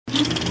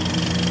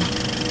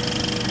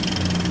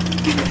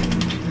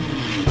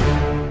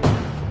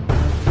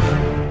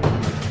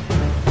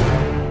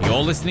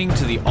You're listening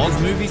to the Oz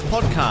Movies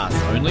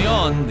Podcast, only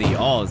on the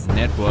Oz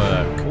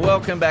Network.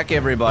 Welcome back,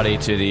 everybody,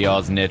 to the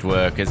Oz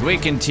Network as we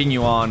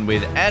continue on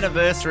with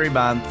Anniversary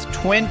Month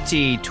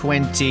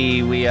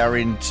 2020. We are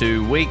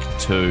into week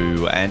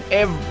 2, and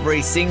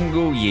every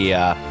single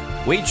year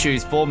we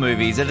choose 4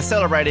 movies that are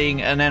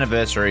celebrating an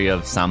anniversary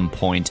of some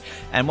point.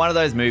 And one of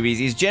those movies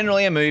is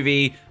generally a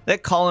movie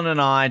that Colin and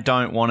I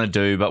don't want to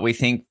do, but we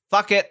think,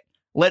 fuck it,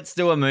 let's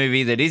do a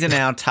movie that isn't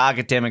our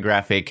target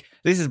demographic.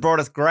 This has brought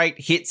us great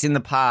hits in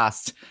the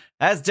past,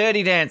 as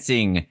Dirty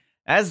Dancing,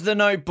 as The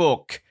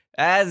Notebook,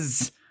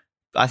 as...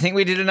 I think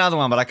we did another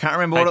one, but I can't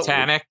remember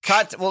Titanic.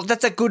 what it was. Well,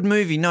 that's a good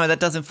movie. No,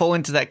 that doesn't fall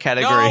into that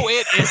category. No,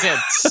 it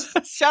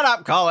isn't. Shut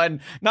up, Colin.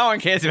 No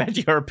one cares about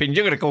your opinion.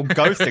 You're going to call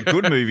Ghost a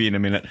good movie in a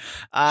minute.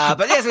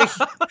 But yes,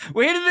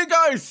 we hit it a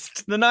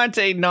Ghost, the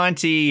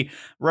 1990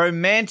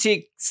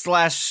 romantic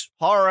 /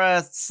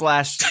 horror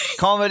 /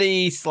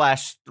 comedy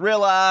 /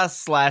 thriller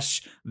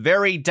 /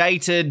 very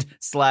dated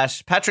 /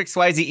 Patrick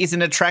Swayze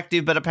isn't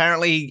attractive, but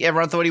apparently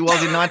everyone thought he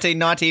was in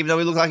 1990, even though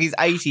he looks like he's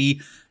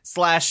 80 /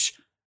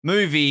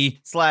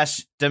 movie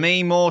 /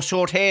 Demi Moore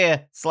short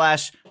hair /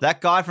 that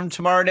guy from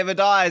Tomorrow Never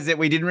Dies that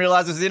we didn't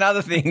realize was in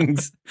other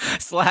things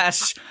 /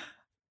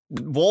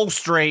 Wall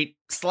Street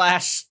 /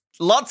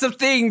 lots of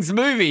things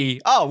movie.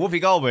 Oh,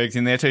 Whoopi Goldberg's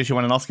in there too. She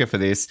won an Oscar for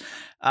this.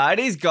 It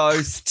is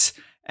Ghost,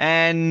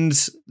 and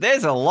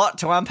there's a lot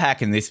to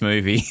unpack in this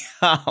movie.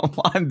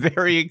 I'm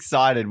very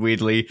excited,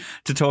 weirdly,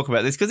 to talk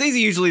about this because these are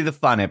usually the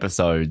fun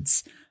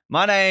episodes.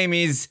 My name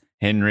is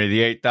Henry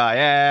VIII, I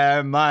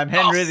am. I'm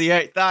Henry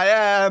VIII, I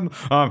am.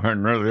 I'm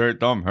Henry VIII,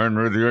 I'm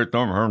Henry VIII,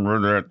 I'm Henry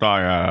VIII,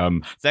 I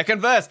am.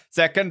 Second verse.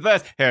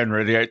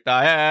 Henry VIII,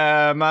 I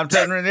am. I'm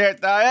Henry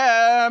VIII,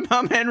 I am.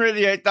 I'm Henry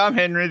VIII, I'm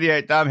Henry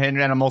VIII, I'm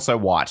Henry, and I'm also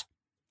white.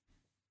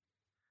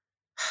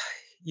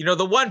 You know,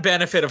 the one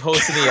benefit of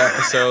hosting the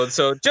episode,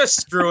 so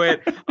just screw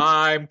it.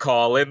 I'm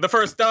Colin the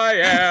first I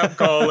am.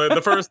 Colin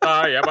the first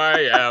I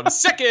am.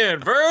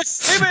 Second verse,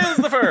 same as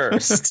the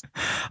first.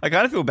 I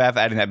kind of feel bad for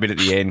adding that bit at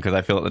the end because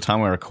I feel at the time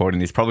we're recording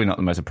this, probably not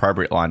the most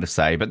appropriate line to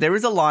say, but there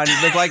is a line,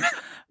 there's like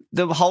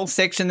the whole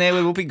section there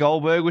with Whoopi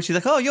Goldberg where she's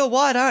like, oh, you're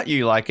white, aren't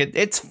you? Like,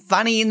 it's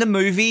funny in the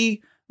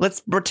movie.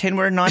 Let's pretend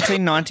we're in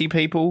 1990,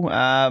 people.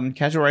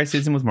 Casual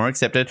racism was more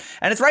accepted.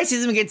 And it's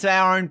racism against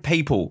our own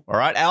people, all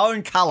right? Our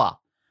own colour.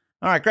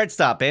 All right, great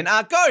start, Ben.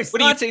 Ghost,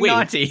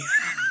 1990.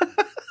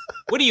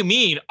 What do you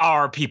mean,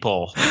 our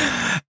people?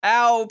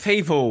 Our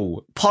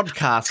people,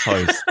 podcast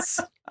hosts.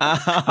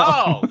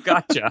 Oh,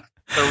 gotcha.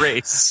 The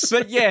race.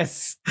 But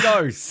yes,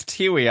 Ghost,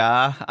 here we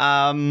are.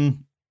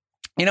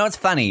 You know, it's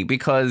funny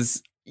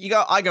because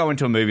I go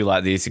into a movie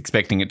like this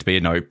expecting it to be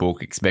a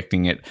Notebook,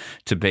 expecting it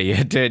to be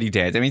a Dirty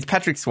Dance. I mean, it's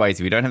Patrick Swayze.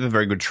 We don't have a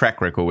very good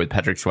track record with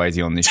Patrick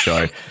Swayze on this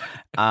show.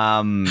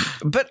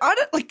 But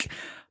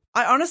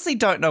I honestly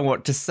don't know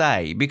what to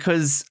say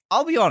because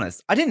I'll be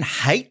honest, I didn't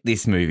hate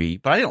this movie,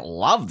 but I didn't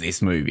love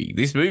this movie.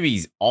 This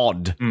movie's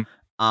odd.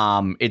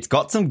 It's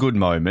got some good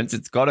moments.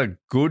 It's got a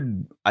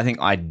good, I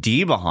think,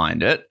 idea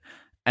behind it,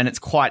 and it's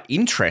quite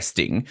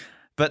interesting.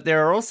 But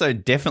there are also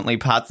definitely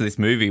parts of this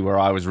movie where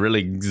I was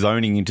really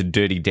zoning into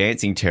Dirty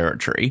Dancing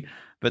territory.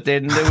 But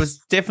then there was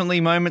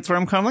definitely moments where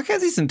I'm kind of like, hey,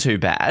 this isn't too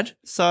bad.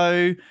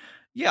 So,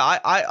 yeah,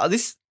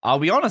 I'll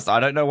be honest,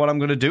 I don't know what I'm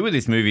going to do with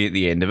this movie at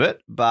the end of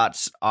it,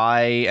 but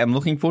I am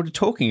looking forward to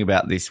talking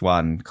about this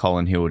one,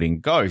 Colin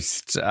Hilding.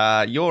 Ghost,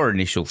 your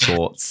initial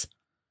thoughts?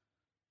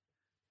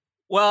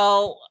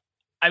 Well,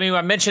 I mean,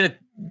 I mentioned at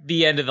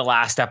the end of the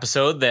last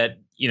episode that,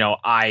 you know,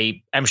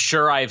 I am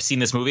sure I've seen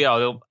this movie,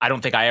 although I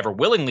don't think I ever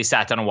willingly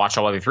sat down and watched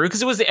all the way through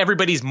because it was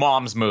everybody's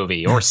mom's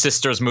movie or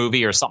sister's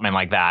movie or something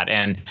like that.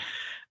 And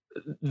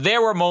there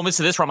were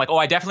moments of this where I'm like, oh,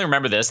 I definitely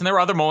remember this. And there were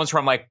other moments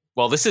where I'm like,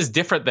 well, this is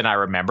different than I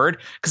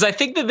remembered. Because I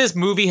think that this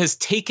movie has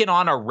taken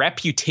on a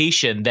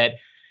reputation that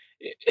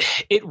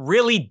it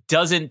really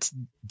doesn't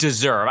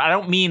deserve. I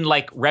don't mean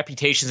like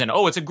reputations and,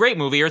 oh, it's a great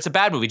movie or it's a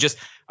bad movie. Just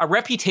a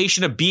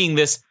reputation of being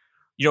this,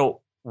 you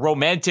know,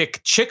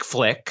 romantic chick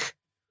flick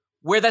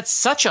where that's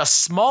such a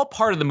small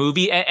part of the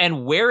movie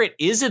and where it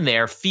is in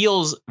there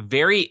feels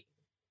very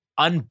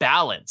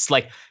unbalanced.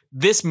 Like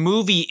this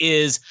movie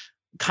is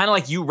kind of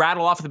like you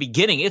rattle off at the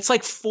beginning. It's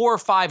like 4 or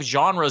 5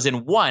 genres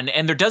in one,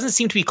 and there doesn't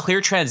seem to be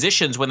clear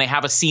transitions when they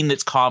have a scene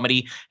that's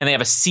comedy and they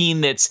have a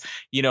scene that's,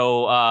 you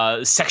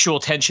know, sexual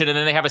tension, and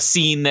then they have a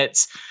scene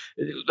that's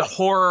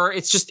horror.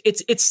 It's just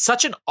it's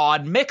such an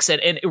odd mix,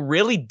 and it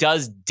really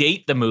does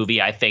date the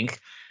movie. I think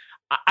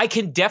I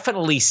can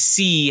definitely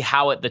see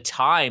how at the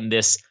time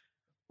this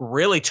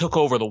really took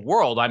over the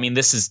world. I mean,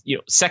 this is, you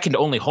know, second to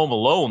only Home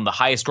Alone, the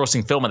highest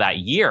grossing film of that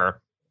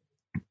year,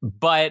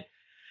 but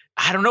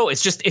I don't know.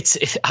 It's just,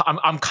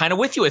 I'm kind of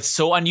with you. It's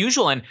so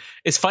unusual. And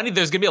it's funny.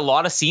 There's going to be a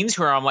lot of scenes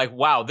where I'm like,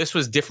 wow, this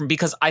was different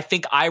because I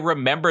think I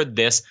remembered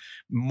this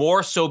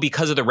more so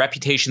because of the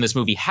reputation this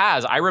movie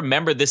has. I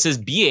remember this as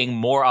being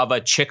more of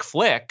a chick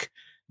flick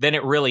than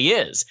it really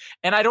is.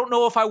 And I don't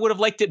know if I would have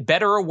liked it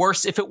better or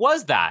worse if it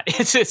was that.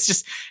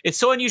 It's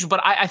so unusual.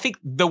 But I think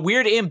the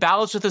weird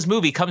imbalance with this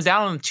movie comes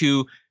down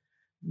to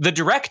the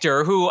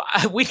director, who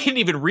we didn't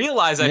even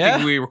realize, I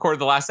think we recorded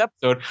the last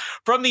episode,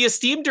 from the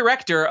esteemed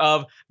director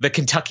of The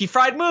Kentucky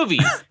Fried Movie,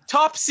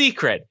 Top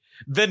Secret,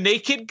 The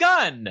Naked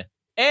Gun,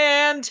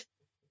 and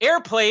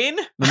Airplane,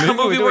 the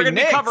movie we're going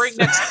to be covering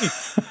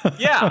next week.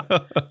 Yeah.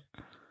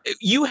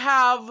 You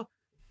have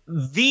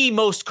the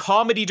most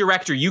comedy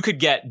director you could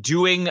get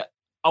doing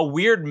a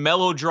weird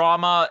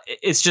melodrama.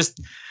 It's just,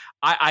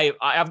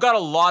 I've got a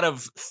lot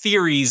of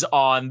theories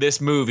on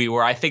this movie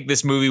where I think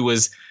this movie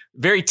was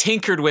very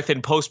tinkered with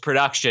in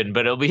post-production,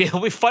 but it'll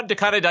be fun to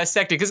kind of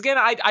dissect it. Because again,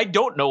 I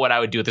don't know what I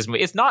would do with this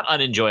movie. It's not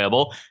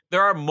unenjoyable.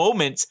 There are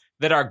moments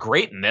that are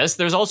great in this.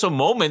 There's also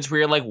moments where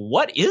you're like,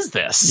 what is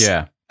this?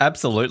 Yeah,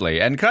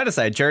 absolutely. And can I just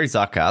say, Jerry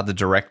Zucker, the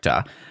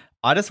director,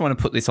 I just want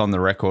to put this on the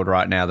record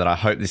right now that I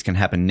hope this can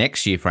happen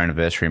next year for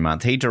Anniversary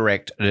Month. He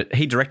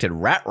directed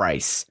Rat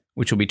Race,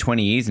 which will be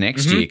 20 years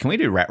next year. Can we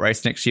do Rat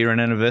Race next year in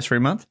Anniversary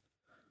Month?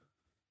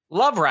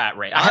 Love Rat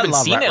Race. I haven't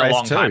seen it in a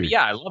long time.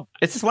 Yeah, I love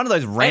it. It's just one of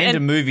those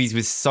random movies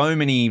with so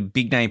many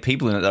big name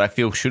people in it that I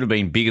feel should have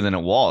been bigger than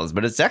it was,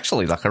 but it's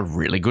actually like a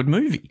really good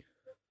movie.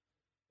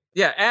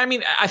 Yeah, I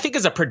mean, I think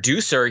as a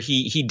producer,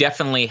 he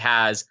definitely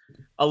has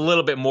a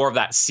little bit more of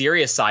that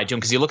serious side to him,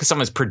 because you look at some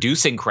of his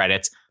producing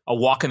credits, A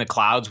Walk in the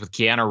Clouds with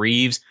Keanu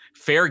Reeves,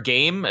 Fair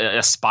Game,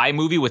 a spy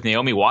movie with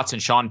Naomi Watts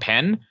and Sean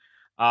Penn.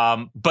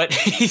 But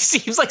he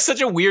seems like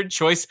such a weird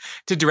choice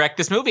to direct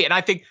this movie. And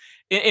I think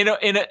in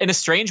a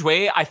strange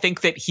way, I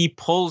think that he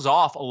pulls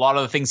off a lot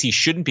of the things he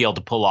shouldn't be able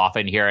to pull off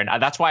in here. And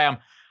that's why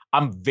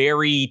I'm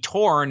very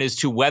torn as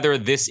to whether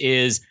this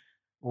is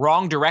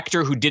wrong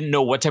director who didn't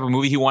know what type of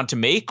movie he wanted to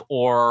make,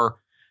 or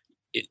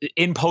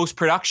in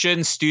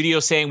post-production studio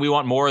saying we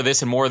want more of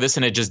this,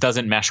 and it just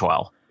doesn't mesh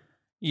well.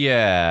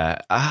 Yeah.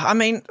 I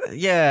mean,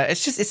 yeah,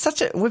 it's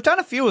such a, we've done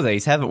a few of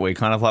these, haven't we?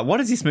 Kind of like, what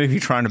is this movie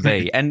trying to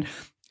be? And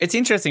it's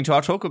interesting too.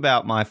 I'll talk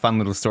about my fun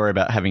little story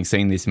about having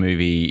seen this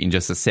movie in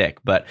just a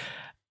sec, but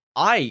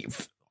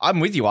I'm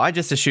with you. I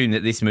just assumed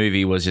that this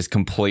movie was just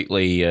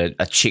completely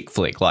a chick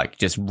flick, like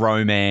just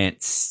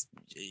romance.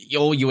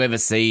 All you ever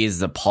see is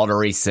the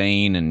pottery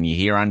scene, and you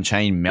hear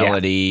Unchained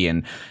Melody,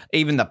 and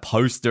even the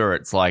poster,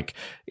 it's like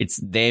it's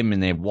them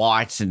and they're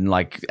white and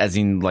like, as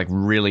in like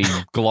really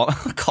God,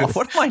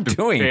 what am I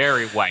doing?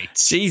 Very white.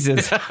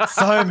 Jesus,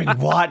 so many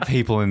white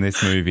people in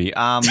this movie.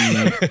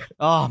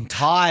 I'm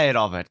tired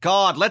of it.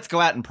 God, let's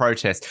go out and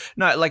protest.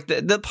 No, like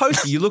the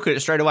poster, you look at it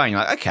straight away and you're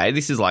like, okay,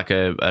 this is like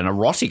an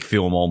erotic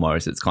film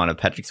almost. It's kind of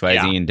Patrick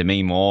Swayze and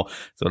Demi Moore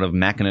sort of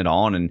macking it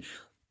on, and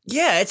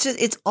yeah,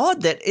 it's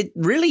odd that it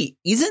really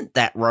isn't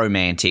that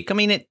romantic. I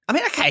mean,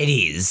 okay, it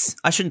is.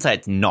 I shouldn't say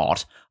it's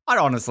not. I'd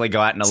honestly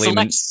go out and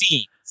select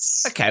scenes.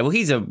 Okay, well,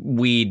 here's a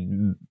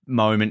weird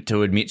moment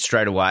to admit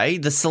straight away.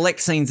 The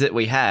select scenes that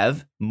we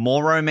have,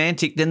 more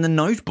romantic than The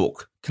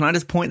Notebook. Can I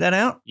just point that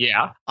out?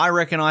 Yeah. I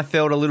reckon I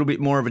felt a little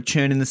bit more of a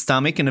churn in the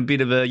stomach and a bit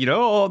of a,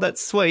 oh,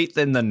 that's sweet,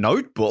 than The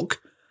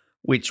Notebook,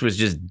 which was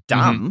just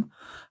dumb.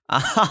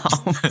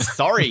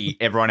 Sorry,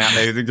 everyone out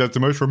there who thinks that's the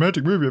most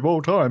romantic movie of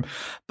all time.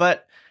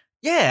 But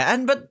yeah,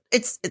 but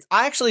it's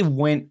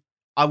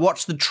I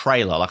watched the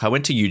trailer. Like, I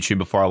went to YouTube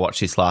before I watched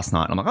this last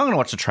night. I'm like, I'm going to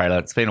watch the trailer.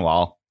 It's been a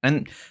while.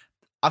 And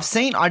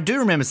I do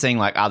remember seeing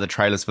like other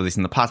trailers for this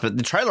in the past, but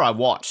the trailer I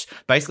watched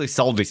basically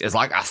sold this as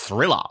like a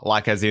thriller,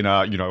 like as in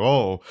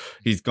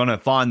he's going to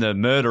find the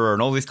murderer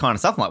and all this kind of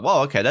stuff. I'm like,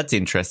 well, okay, that's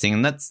interesting.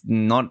 And that's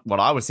not what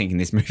I was thinking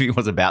this movie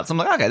was about. So I'm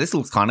like, okay, this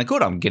looks kind of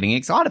good. I'm getting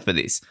excited for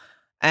this.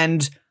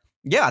 And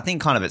yeah, I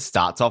think kind of it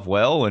starts off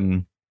well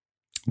and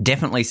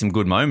definitely some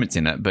good moments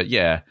in it. But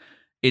yeah,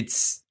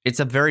 it's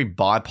a very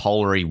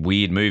bipolar-y,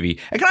 weird movie.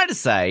 And can I just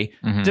say,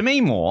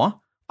 Demi Moore,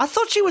 I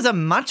thought she was a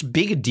much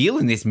bigger deal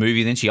in this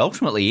movie than she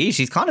ultimately is.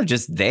 She's kind of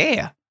just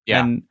there.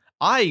 Yeah. And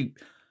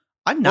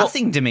I'm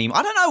nothing Demi Moore.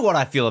 I don't know what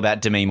I feel about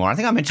Demi Moore. I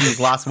think I mentioned this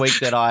last week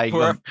that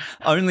I've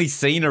only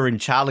seen her in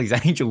Charlie's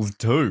Angels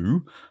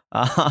 2.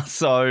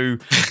 And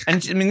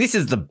I mean, this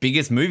is the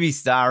biggest movie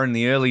star in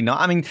the early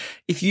I mean,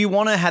 if you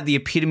want to have the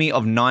epitome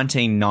of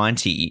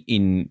 1990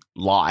 in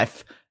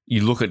life,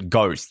 you look at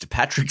Ghost,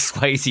 Patrick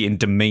Swayze and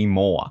Demi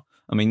Moore.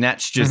 I mean,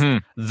 that's just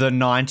the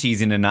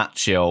 90s in a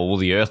nutshell, or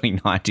the early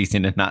 90s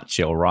in a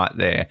nutshell right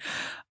there.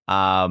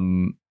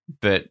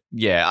 But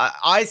yeah,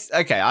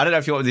 okay. I don't know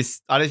if you want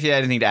this. I don't know if you had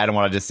anything to add on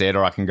what I just said,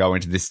 or I can go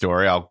into this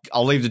story. I'll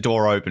leave the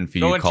door open for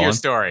you, Colin. Go into your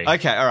story.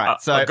 Okay, all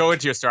right. So go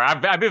into your story.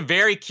 I've been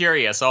very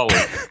curious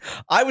always.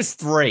 I was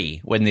 3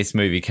 when this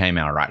movie came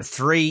out, right?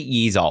 3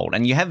 years old,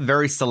 and you have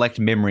very select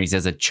memories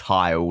as a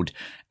child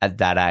at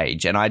that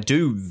age. And I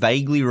do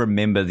vaguely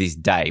remember this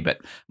day,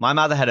 but my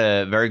mother had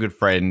a very good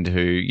friend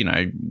who,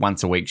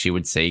 once a week she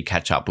would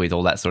catch up with,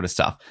 all that sort of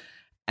stuff.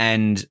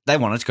 And they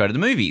wanted to go to the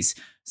movies.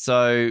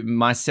 So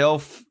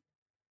myself,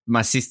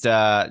 my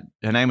sister,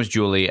 her name was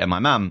Julie, and my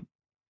mum,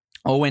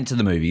 all went to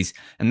the movies,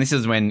 and this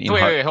is when...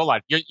 Wait, hold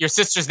on. Your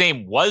sister's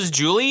name was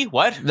Julie?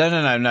 What?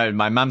 No.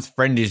 My mum's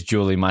friend is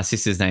Julie. My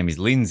sister's name is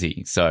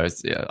Lindsay. So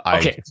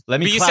okay. Let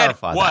me but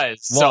clarify. You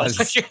said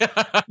was.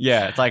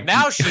 Yeah, it's like...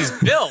 Now she's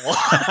Bill.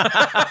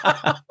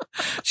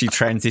 She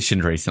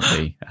transitioned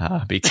recently.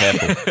 Be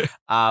careful.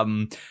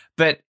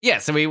 But yeah,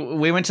 so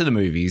we went to the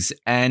movies,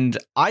 and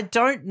I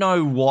don't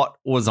know what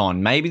was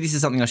on. Maybe this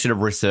is something I should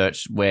have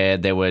researched, where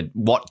there were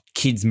what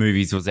kids'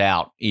 movies was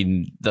out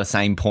in the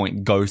same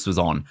point Ghost was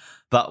on.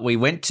 But we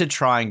went to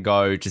try and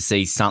go to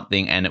see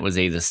something, and it was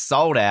either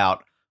sold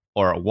out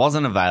or it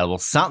wasn't available.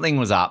 Something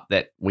was up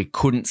that we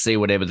couldn't see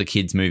whatever the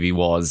kids' movie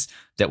was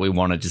that we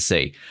wanted to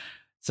see.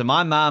 So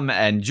my mum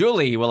and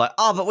Julie were like,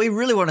 oh, but we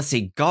really want to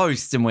see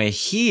Ghost, and we're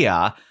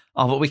here.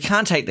 Oh, but we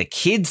can't take the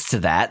kids to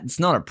that. It's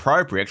not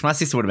appropriate. Because my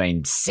sister would have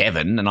been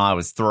 7 and I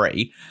was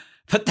 3.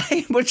 But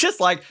they were just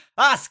like,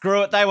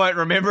 screw it. They won't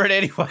remember it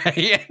anyway.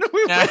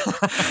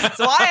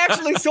 So I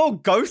actually saw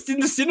Ghost in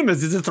the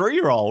cinemas as a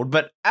 3-year-old,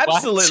 but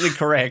absolutely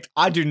correct.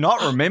 I do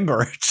not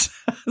remember it.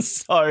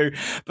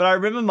 But I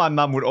remember my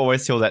mum would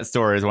always tell that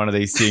story as one of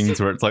these things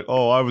where it's like,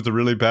 oh, I was a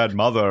really bad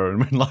mother. And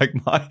when like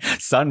my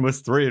son was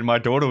 3 and my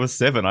daughter was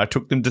 7, I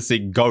took them to see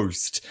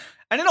Ghost.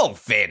 And in all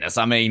fairness,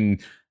 I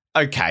mean...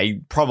 okay,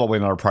 probably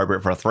not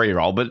appropriate for a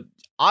 3-year-old, but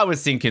I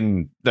was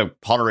thinking the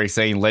pottery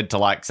scene led to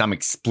like some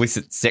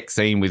explicit sex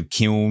scene with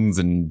kilns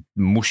and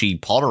mushy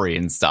pottery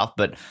and stuff.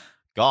 But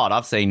God,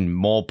 I've seen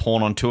more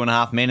porn on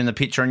 2.5 Men in the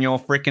picture in your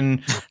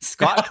freaking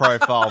Skype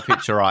profile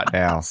picture right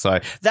now. So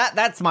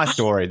that's my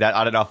story. That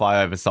I don't know if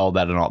I oversold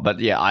that or not,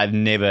 but yeah, I've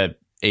never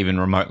even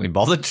remotely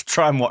bothered to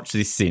try and watch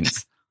this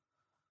since.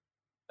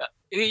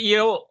 You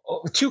know,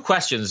 2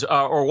 questions,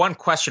 or 1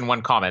 question,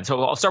 1 comment.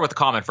 So I'll start with the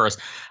comment first.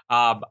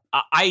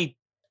 I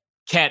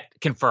can't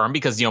confirm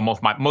because, you know,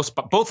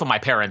 both of my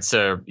parents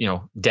are, you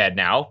know, dead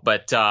now.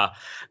 But I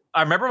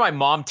remember my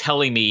mom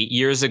telling me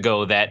years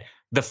ago that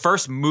the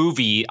first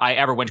movie I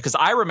ever went to, because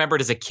I remembered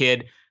as a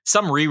kid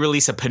some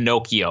re-release of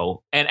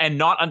Pinocchio and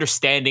not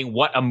understanding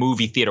what a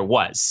movie theater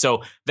was.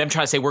 So them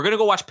trying to say, we're going to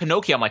go watch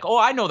Pinocchio. I'm like, oh,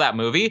 I know that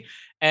movie.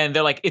 And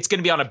they're like, it's going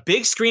to be on a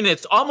big screen. And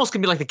it's almost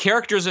going to be like the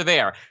characters are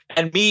there.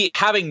 And me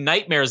having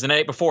nightmares the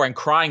night before and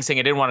crying, saying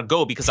I didn't want to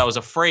go because I was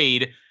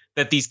afraid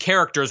that these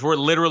characters were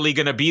literally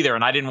going to be there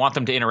and I didn't want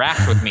them to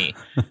interact with me.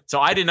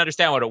 So I didn't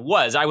understand what it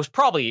was. I was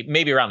probably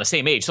maybe around the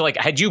same age. So like,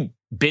 had you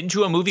been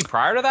to a movie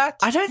prior to that?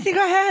 I don't think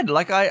I had.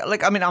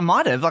 I mean, I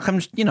might have. Like,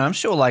 I'm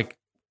sure like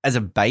as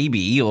a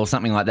baby or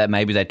something like that,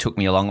 maybe they took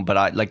me along.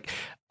 But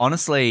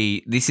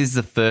honestly, this is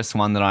the first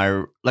one that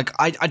I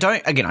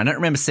don't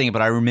remember seeing it,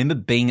 but I remember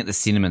being at the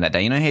cinema that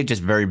day. You know, I had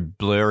just very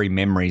blurry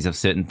memories of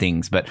certain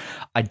things, but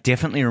I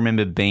definitely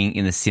remember being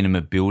in the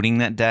cinema building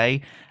that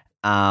day.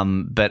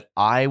 But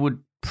I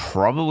would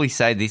probably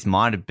say this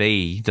might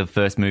be the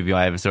first movie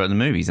I ever saw at the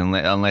movies,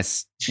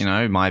 unless you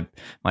know, my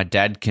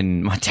dad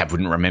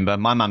wouldn't remember.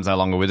 My mum's no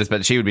longer with us,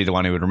 but she would be the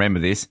one who would remember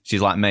this.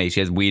 She's like me. She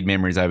has weird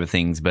memories over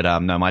things,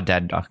 but no, my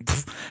dad,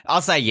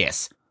 I'll say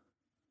yes.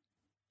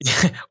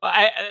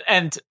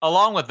 And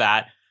along with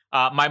that,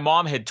 my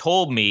mom had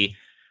told me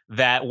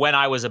that when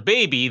I was a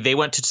baby, they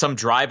went to some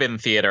drive-in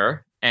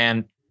theater,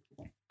 and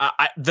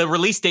the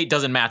release date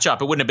doesn't match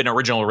up. It wouldn't have been an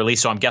original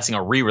release, so I'm guessing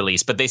a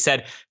re-release. But they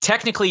said,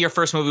 technically, your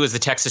first movie was the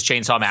Texas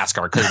Chainsaw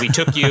Massacre because we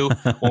took you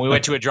when we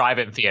went to a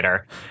drive-in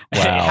theater. Wow.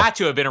 It had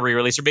to have been a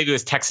re-release, or maybe it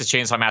was Texas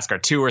Chainsaw Massacre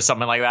 2 or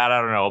something like that.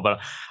 I don't know. But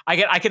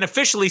I can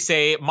officially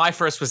say my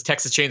first was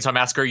Texas Chainsaw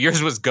Massacre.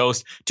 Yours was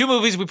Ghost. 2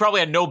 movies we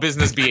probably had no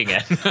business being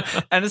in.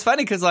 And it's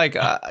funny because,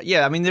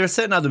 I mean, there are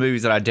certain other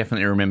movies that I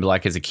definitely remember,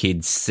 like, as a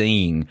kid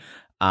seeing.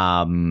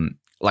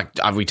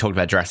 We talked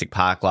about Jurassic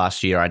Park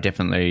last year. 2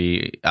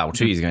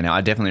 years ago now.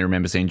 I definitely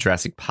remember seeing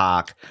Jurassic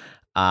Park.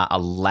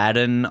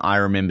 Aladdin, I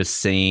remember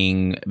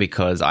seeing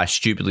because I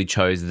stupidly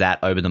chose that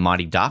over The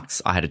Mighty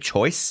Ducks. I had a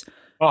choice,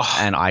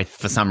 and I,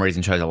 for some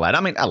reason, chose Aladdin.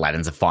 I mean,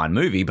 Aladdin's a fine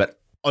movie, but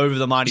over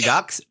The Mighty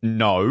Ducks,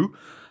 no.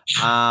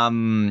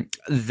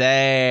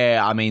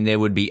 There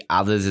would be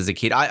others as a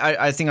kid.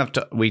 I think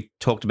we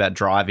talked about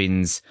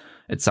drive-ins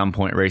at some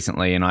point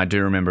recently, and I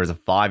do remember as a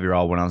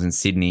 5-year-old when I was in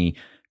Sydney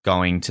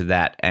going to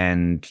that,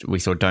 and we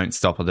saw Don't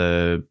Stop at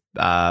the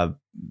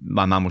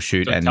My Mum Will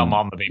Shoot. Don't and Tell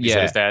Mom the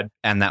Babysitter's Dead.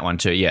 And that one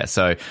too, yeah.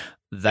 So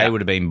they would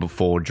have been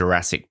before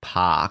Jurassic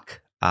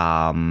Park.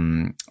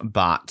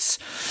 But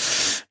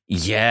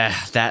yeah,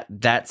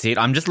 that's it.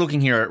 I'm just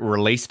looking here at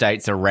release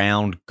dates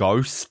around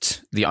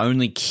Ghost. The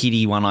only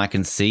kiddie one I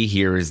can see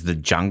here is the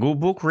Jungle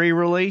Book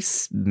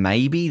re-release.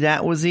 Maybe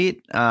that was it.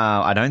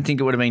 I don't think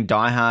it would have been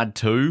Die Hard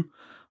 2.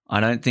 I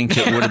don't think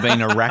it would have been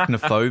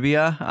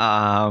Arachnophobia.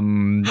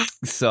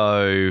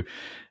 So,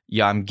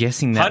 yeah, I'm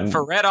guessing that... Hunt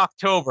for Red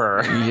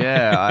October.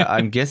 Yeah,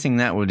 I'm guessing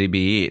that would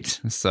be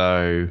it.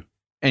 So,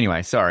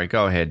 anyway, sorry,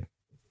 go ahead.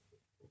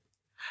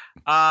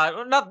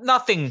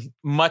 Nothing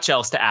much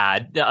else to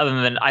add,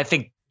 other than I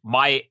think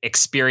my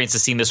experience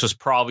of seeing this was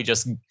probably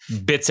just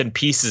bits and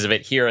pieces of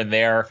it here and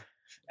there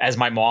as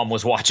my mom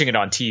was watching it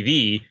on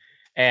TV.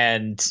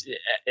 And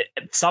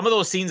some of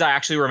those scenes I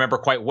actually remember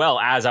quite well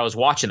as I was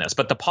watching this.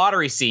 But the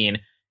pottery scene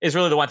is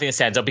really the one thing that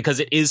stands out because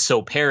it is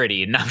so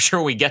parody. And I'm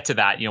sure we get to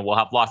that. We'll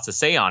have lots to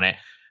say on it.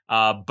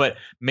 But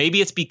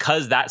maybe it's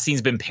because that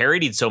scene's been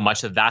parodied so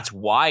much that that's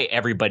why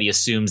everybody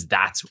assumes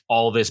that's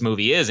all this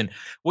movie is. And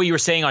what you were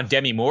saying on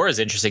Demi Moore is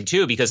interesting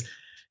too, because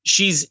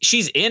she's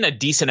in a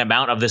decent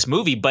amount of this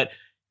movie, but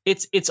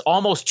it's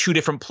almost two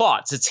different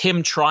plots. It's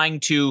him trying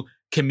to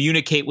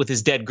communicate with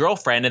his dead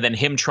girlfriend and then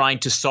him trying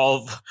to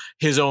solve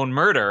his own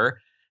murder.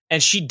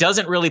 And she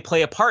doesn't really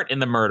play a part in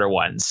the murder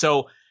one.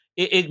 So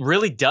it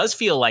really does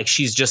feel like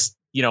she's just,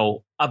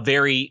 a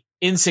very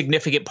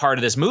insignificant part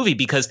of this movie,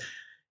 because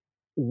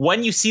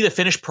when you see the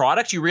finished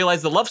product, you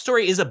realize the love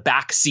story is a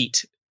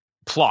backseat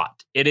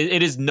plot. It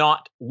is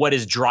not what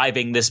is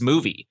driving this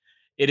movie.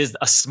 It is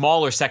a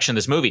smaller section of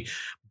this movie.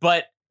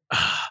 But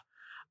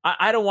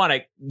I don't want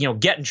to,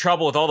 get in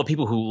trouble with all the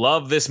people who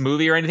love this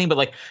movie or anything, but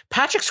like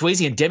Patrick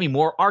Swayze and Demi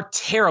Moore are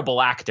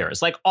terrible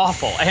actors, like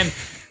awful. And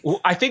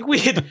I think we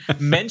had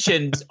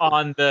mentioned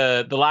on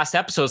the last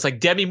episode, it's like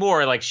Demi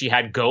Moore, like she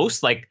had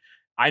Ghost. Like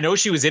I know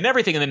she was in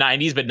everything in the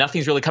 90s, but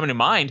nothing's really coming to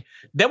mind.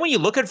 Then when you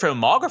look at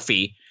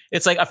filmography,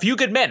 it's like A Few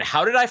Good Men.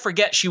 How did I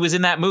forget she was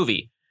in that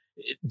movie?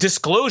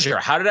 Disclosure.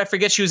 How did I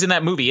forget she was in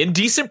that movie?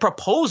 Indecent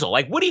Proposal,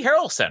 like Woody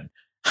Harrelson.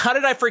 How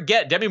did I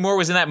forget Demi Moore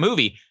was in that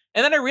movie?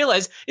 And then I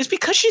realized it's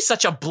because she's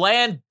such a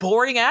bland,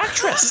 boring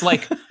actress.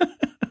 Like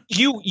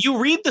you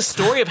read the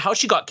story of how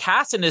she got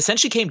cast, and it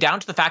essentially came down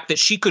to the fact that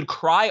she could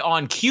cry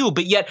on cue,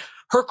 but yet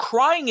her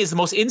crying is the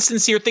most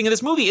insincere thing in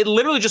this movie. It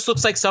literally just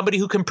looks like somebody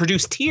who can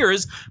produce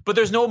tears, but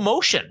there's no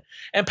emotion.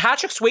 And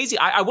Patrick Swayze,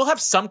 I will have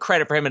some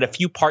credit for him in a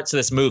few parts of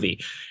this movie.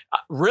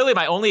 Really,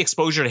 my only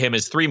exposure to him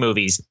is 3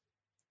 movies: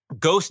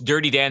 Ghost,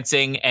 Dirty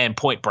Dancing, and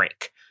Point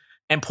Break.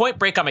 And Point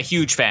Break, I'm a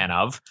huge fan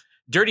of.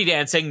 Dirty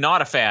Dancing,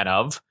 not a fan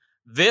of.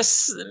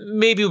 This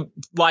maybe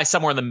lies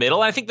somewhere in the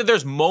middle. And I think that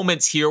there's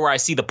moments here where I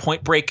see the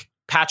Point Break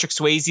Patrick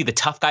Swayze, the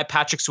tough guy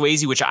Patrick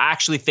Swayze, which I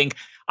actually think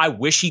I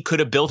wish he could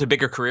have built a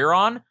bigger career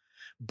on.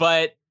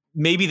 But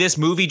maybe this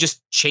movie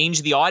just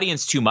changed the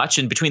audience too much.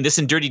 And between this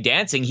and Dirty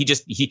Dancing,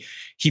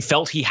 he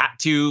felt he had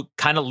to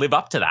kind of live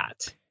up to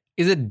that.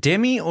 Is it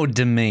Demi or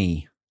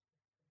Demi?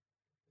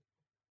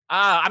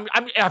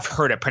 I've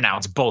heard it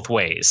pronounced both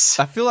ways.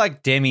 I feel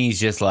like Demi is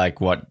just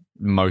like what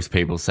most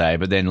people say,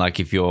 but then like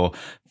if you're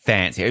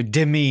fancy,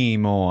 Demi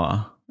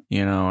Moore,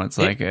 it's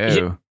like,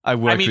 I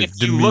worked with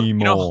Demi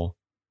Moore.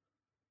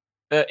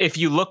 If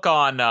you look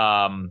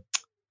on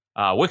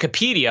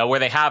Wikipedia,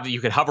 where you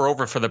can hover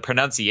over for the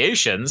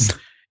pronunciations,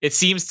 it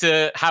seems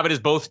to have it as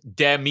both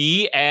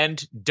Demi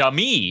and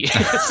Dummy.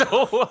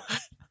 So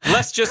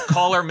let's just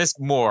call her Miss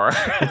Moore.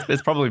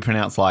 It's probably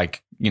pronounced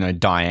like,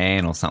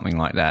 Diane or something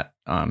like that.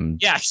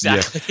 Yeah,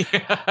 exactly.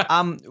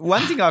 Yeah.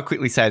 One thing I'll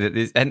quickly say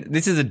that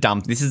this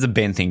is a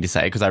Ben thing to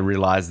say, because I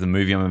realize the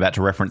movie I'm about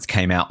to reference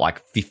came out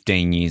like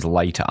 15 years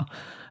later.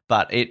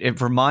 But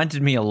it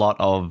reminded me a lot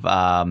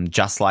of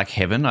Just Like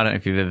Heaven. I don't know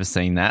if you've ever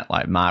seen that.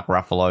 Like Mark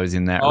Ruffalo's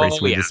in that,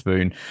 Reese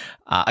Witherspoon.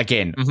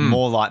 Again,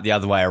 more like the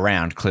other way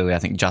around. Clearly, I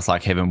think Just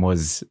Like Heaven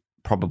was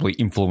probably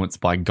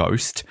influenced by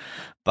Ghost.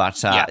 But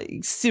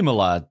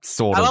similar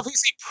sort of. I love how you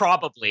say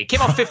probably. It came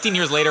out 15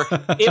 years later.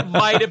 It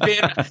might have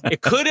been.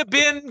 It could have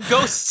been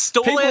Ghost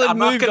stole it. I'm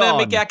not going to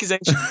make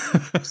accusations.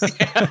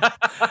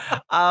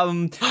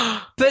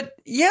 But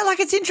yeah, like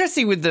it's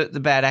interesting with the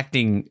bad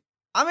acting.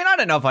 I mean, I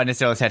don't know if I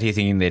necessarily sat here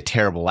thinking they're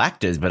terrible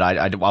actors, but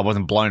I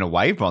wasn't blown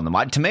away from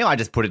them. To me, I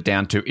just put it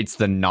down to it's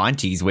the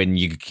 90s when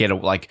you get a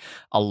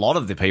lot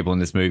of the people in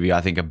this movie,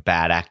 I think, are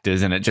bad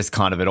actors, and it just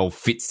kind of it all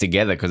fits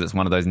together because it's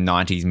one of those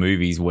 90s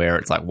movies where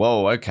it's like,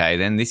 whoa, okay,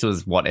 then this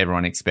was what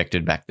everyone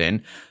expected back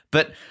then.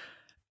 But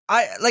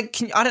I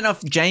don't know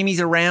if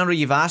Jamie's around or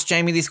you've asked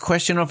Jamie this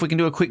question, or if we can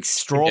do a quick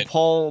straw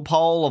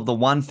poll of the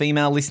one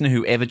female listener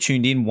who ever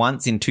tuned in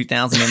once in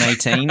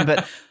 2018.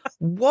 But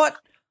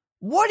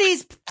What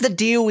is the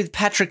deal with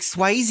Patrick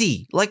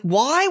Swayze? Like,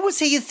 why was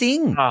he a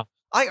thing?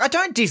 I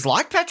don't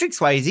dislike Patrick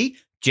Swayze.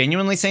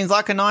 Genuinely seems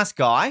like a nice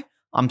guy.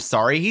 I'm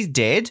sorry he's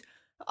dead.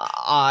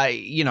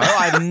 I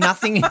have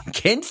nothing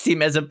against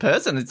him as a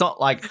person. It's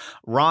not like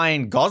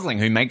Ryan Gosling,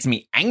 who makes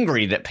me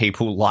angry that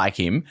people like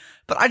him.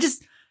 But I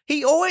think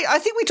we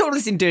talked about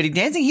this in Dirty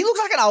Dancing. He looks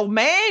like an old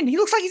man. He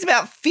looks like he's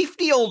about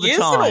 50 all the time.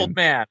 He is an old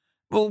man.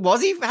 Well,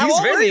 was he? How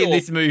old was he in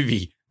this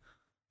movie?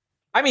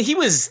 I mean, he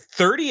was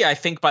 30, I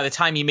think, by the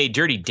time he made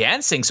Dirty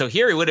Dancing. So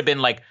here he would have been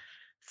like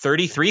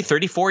 33,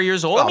 34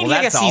 years old. Oh, I mean,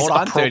 that's old.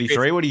 I'm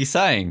 33. What are you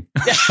saying?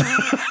 Well,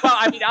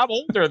 I mean, I'm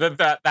older than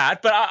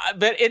that.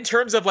 But in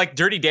terms of like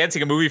Dirty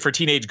Dancing, a movie for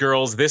teenage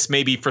girls, this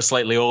may be for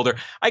slightly older.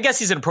 I guess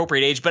he's an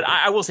appropriate age, but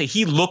I will say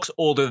he looks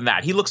older than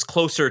that. He looks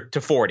closer to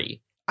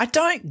 40. I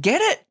don't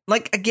get it.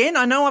 Like, again,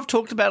 I know I've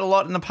talked about a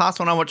lot in the past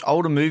when I watch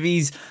older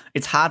movies.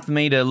 It's hard for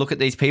me to look at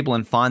these people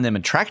and find them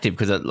attractive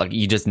because, like,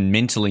 you just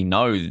mentally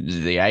know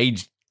the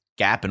age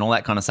gap and all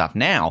that kind of stuff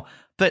now.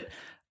 But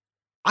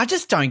I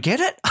just don't get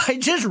it. I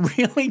just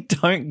really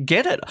don't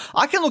get it.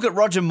 I can look at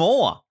Roger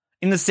Moore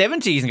in the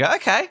 70s and go,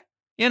 okay,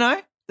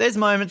 there's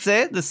moments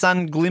there. The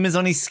sun glimmers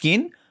on his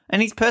skin.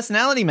 and his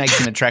personality makes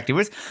him attractive.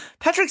 Whereas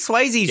Patrick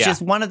Swayze is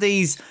just one of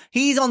these,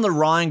 he's on the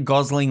Ryan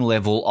Gosling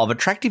level of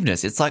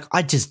attractiveness. It's like,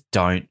 I just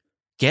don't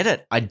get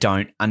it. I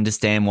don't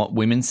understand what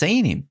women see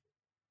in him.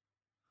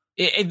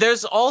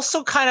 There's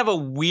also kind of a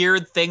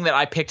weird thing that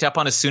I picked up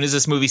on as soon as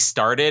this movie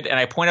started, and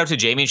I point out to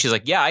Jamie, and she's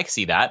like, yeah, I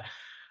see that.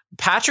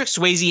 Patrick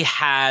Swayze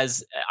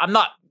has, I'm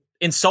not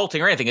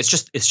insulting or anything, it's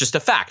just a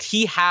fact.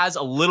 He has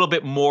a little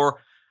bit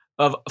more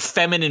of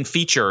feminine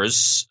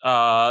features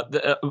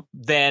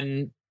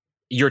than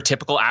your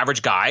typical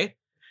average guy.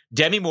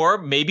 Demi Moore,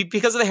 maybe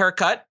because of the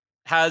haircut,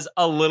 has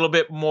a little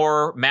bit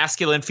more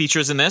masculine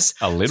features in this.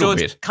 A little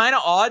bit. It's kind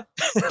of odd.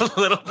 A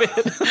little bit.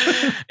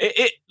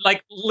 It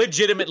like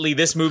legitimately,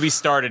 this movie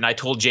started and I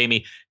told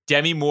Jamie,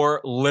 Demi Moore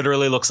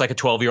literally looks like a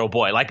 12-year-old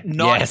boy. Like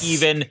not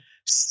even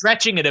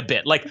stretching it a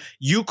bit. Like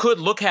you could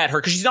look at her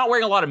because she's not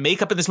wearing a lot of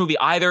makeup in this movie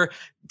either.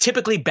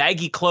 Typically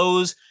baggy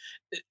clothes.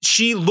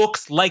 She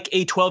looks like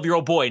a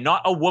 12-year-old boy,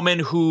 not a woman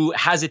who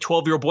has a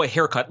 12-year-old boy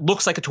haircut,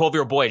 looks like a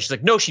 12-year-old boy. And she's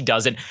like, no, she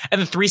doesn't. And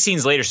then 3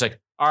 scenes later, she's like,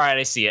 all right,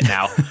 I see it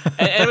now.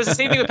 and it was the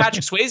same thing with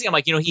Patrick Swayze. I'm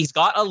like, he's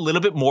got a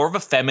little bit more of a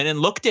feminine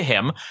look to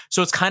him.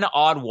 So it's kind of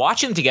odd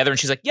watching them together. And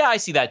she's like, yeah, I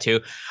see that too.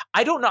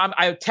 I don't know.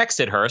 I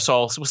texted her,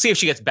 so we'll see if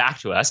she gets back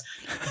to us.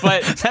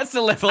 But that's the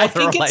level of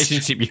the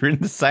relationship. You're in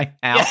the same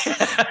house.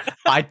 Yeah.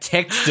 I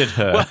texted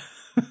her. Well,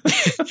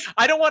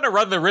 I don't want to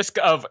run the risk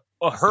of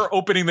her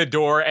opening the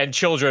door and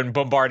children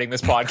bombarding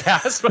this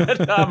podcast,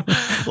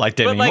 but like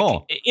Demi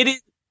Moore. It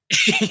is,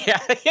 yeah,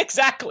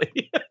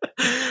 exactly.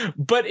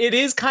 But it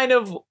is kind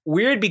of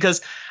weird because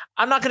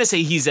I'm not going to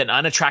say he's an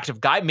unattractive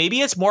guy.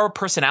 Maybe it's more a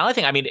personality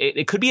thing. I mean,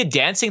 it could be a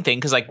dancing thing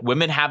because like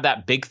women have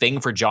that big thing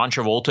for John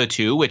Travolta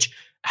too, which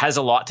has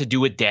a lot to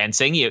do with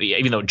dancing.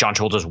 Even though John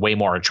Travolta is way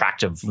more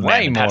attractive,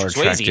 way more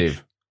attractive.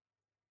 Swayze.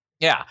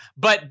 Yeah,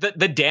 but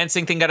the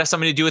dancing thing got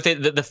something to do with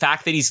it. The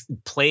fact that he's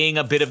playing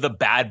a bit of the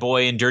bad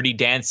boy in Dirty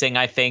Dancing,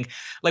 I think.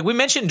 Like we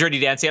mentioned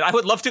Dirty Dancing, I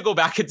would love to go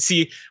back and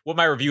see what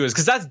my review is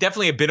because that's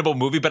definitely a binnable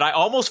movie. But I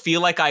almost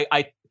feel like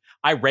I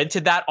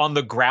rented that on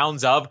the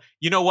grounds of,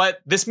 you know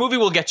what, this movie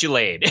will get you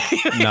laid.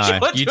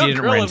 No, you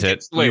didn't rent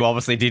it. You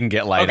obviously didn't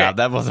get laid up.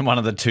 That wasn't one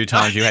of the 2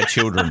 times you had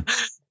children.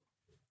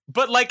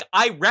 But like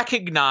I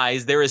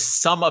recognize there is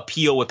some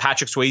appeal with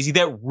Patrick Swayze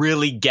that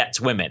really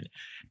gets women.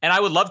 And I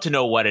would love to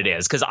know what it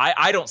is because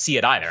I don't see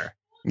it either.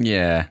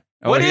 Yeah.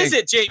 What is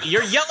it, Jamie?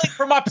 You're yelling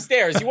from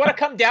upstairs. You want to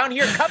come down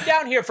here? Come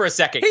down here for a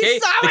second, okay?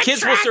 So the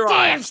kids will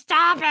survive.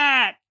 Stop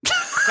it.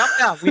 Come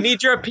down. We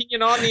need your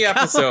opinion on the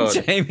episode.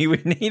 On, Jamie, we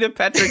need a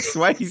Patrick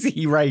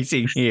Swayze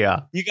rating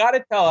here. You got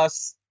to tell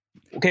us.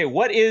 Okay,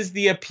 what is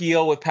the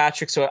appeal with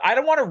Patrick Swayze? I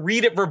don't want to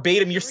read it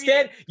verbatim. You're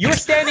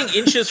standing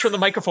inches from the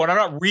microphone. I'm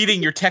not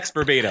reading your text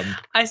verbatim.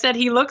 I said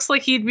he looks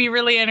like he'd be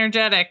really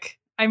energetic.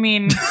 I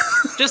mean,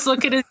 just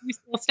look at his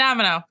useful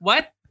stamina.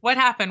 What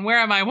happened? Where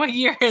am I? What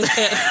year is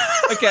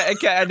it? Okay.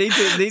 I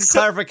need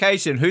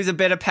clarification. Who's a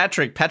better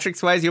Patrick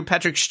Swayze or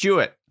Patrick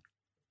Stewart?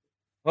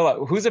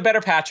 Well, who's a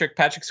better Patrick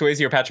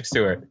Swayze or Patrick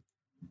Stewart?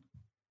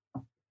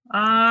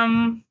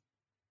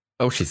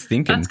 Oh, she's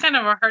thinking. That's kind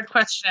of a hard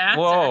question to answer.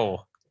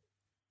 Whoa.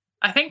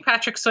 I think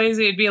Patrick Swayze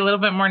would be a little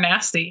bit more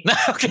nasty.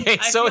 Okay,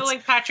 I feel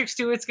like Patrick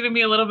Stewart's going to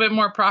be a little bit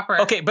more proper.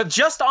 Okay, but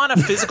just on a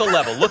physical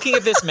level, looking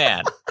at this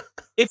man,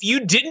 if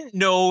you didn't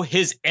know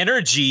his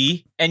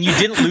energy and you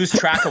didn't lose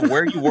track of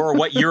where you were or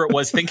what year it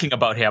was thinking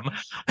about him,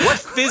 what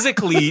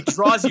physically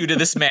draws you to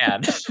this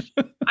man?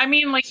 I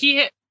mean, like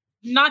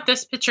not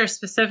this picture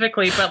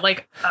specifically, but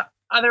like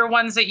other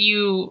ones that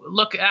you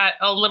look at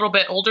a little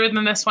bit older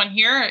than this one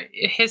here,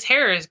 his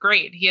hair is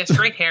great. He has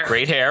great hair.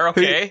 Great hair,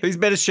 okay. Who's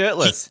better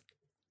shirtless?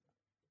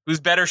 Who's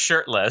better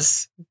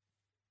shirtless?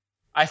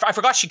 I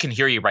forgot she can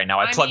hear you right now.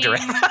 I plugged her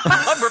in.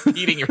 I'm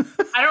repeating your.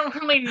 I don't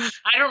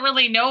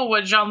really know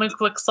what Jean-Luc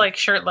looks like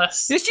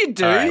shirtless. Yes, you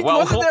do. Right, well,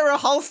 wasn't there a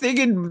whole thing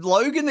in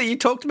Logan that you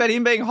talked about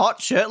him being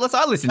hot shirtless?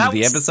 I listened to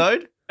the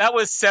episode. That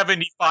was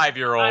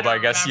 75-year-old. I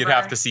guess you'd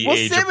have to see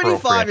age appropriate.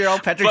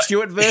 75-year-old Patrick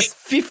Stewart versus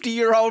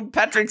 50-year-old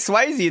Patrick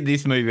Swayze in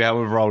this movie,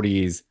 however old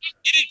he is.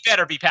 It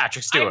better be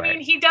Patrick Stewart. I mean,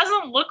 he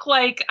doesn't look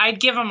like I'd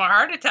give him a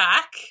heart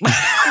attack.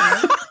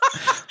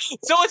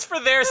 So it's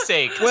for their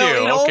sake, too.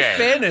 Well, in all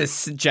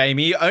fairness,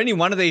 Jamie, only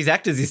one of these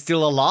actors is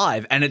still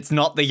alive, and it's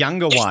not the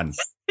younger one.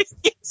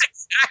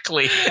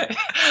 Exactly.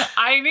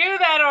 I knew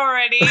that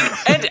already.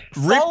 And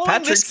Rip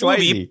Patrick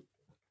Swayze.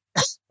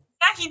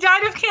 He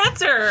died of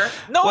cancer.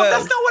 No,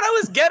 that's not what I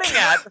was getting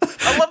at.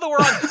 I love that we're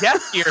on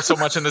death here so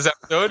much in this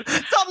episode.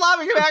 Stop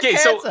laughing about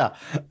cancer.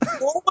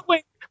 So,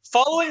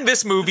 following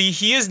this movie,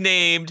 he is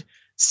named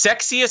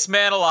Sexiest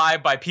Man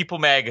Alive by People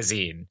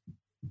Magazine.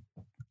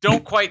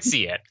 Don't quite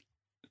see it.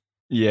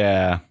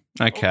 Yeah.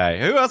 Okay.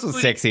 Who else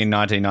was sexy in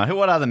 1990?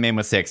 What other men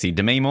were sexy?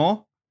 Demi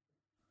Moore?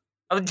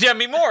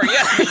 Demi Moore,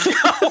 yeah.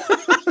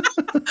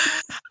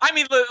 I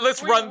mean,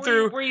 let's run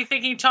through. Were you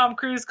thinking Tom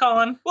Cruise,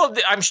 Colin? Well,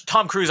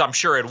 Tom Cruise, I'm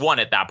sure, had won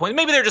at that point.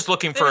 Maybe they're just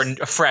looking for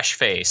a fresh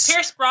face.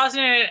 Pierce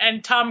Brosnan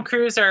and Tom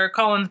Cruise are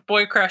Colin's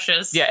boy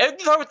crushes. Yeah,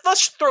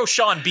 let's throw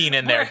Sean Bean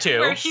in there,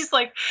 too. Where he's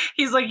like,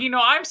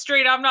 I'm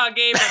straight, I'm not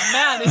gay, but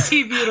man, is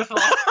he beautiful.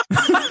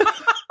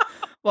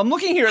 Well, I'm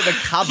looking here at the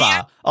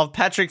cover of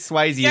Patrick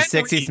Swayze,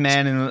 Sexiest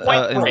Man in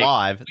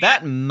Live.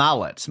 That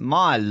mullet,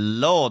 my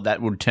lord,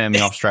 that would turn me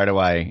off straight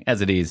away,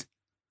 as it is.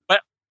 But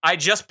I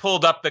just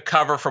pulled up the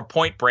cover for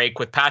Point Break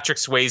with Patrick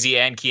Swayze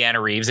and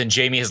Keanu Reeves, and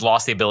Jamie has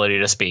lost the ability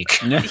to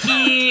speak.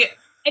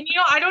 And,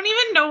 I don't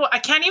even know. I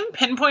can't even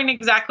pinpoint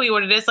exactly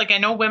what it is. Like, I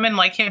know women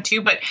like him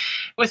too, but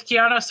with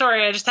Keanu,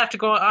 sorry, I just have to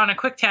go on a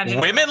quick tangent.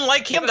 Women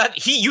like him?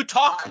 You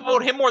talk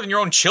about him more than your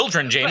own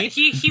children, Jamie. But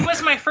he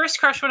was my first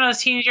crush when I was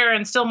a teenager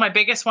and still my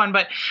biggest one.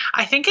 But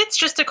I think it's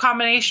just a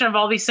combination of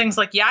all these things.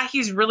 Like, yeah,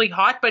 he's really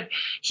hot, but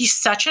he's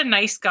such a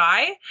nice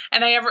guy.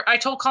 And I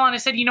told Colin, I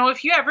said,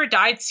 if you ever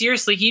died,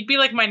 seriously, he'd be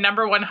like my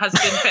number one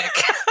husband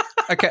pick.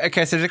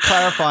 Okay. So to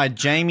clarify,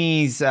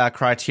 Jamie's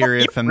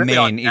criteria for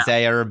men is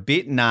they are a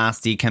bit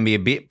nasty, can be a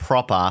bit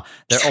proper.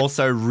 They're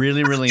also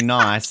really, really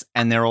nice,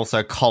 and they're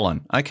also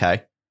Colin.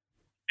 Okay.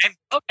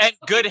 And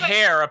good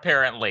hair,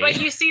 apparently. But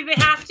you see, they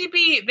have to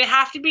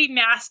be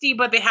nasty,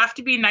 but they have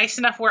to be nice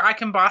enough where I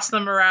can boss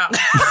them around.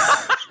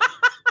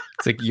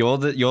 It's like you're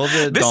the this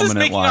dominant is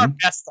making one. Our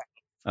best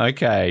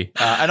Okay.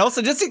 And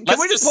also, can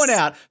we just point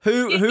out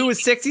who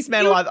was Sexiest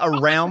Man Alive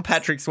around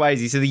Patrick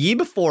Swayze? So the year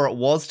before it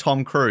was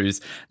Tom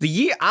Cruise. The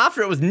year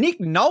after it was Nick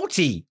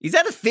Nolte. Is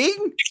that a thing?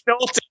 Nick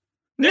Nolte.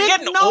 They're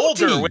getting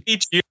older with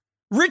each year.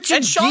 Richard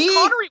and Sean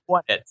Connery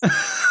won it.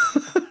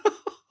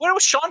 Well,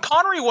 Sean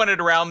Connery won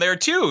it around there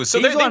too. So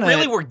they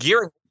really were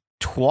gearing.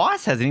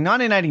 Twice, hasn't he?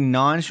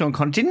 1989, Sean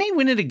Connery. Didn't he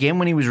win it again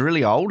when he was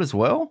really old as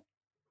well?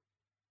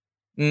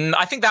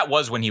 I think that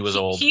was when he was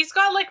old. He's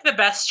got like the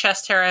best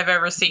chest hair I've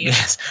ever seen.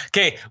 Yes.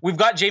 Okay, we've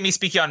got Jamie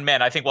speaking on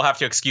men. I think we'll have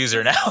to excuse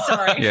her now.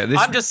 Sorry. Yeah,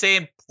 I'm just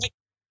saying,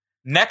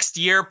 next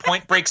year,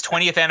 Point Break's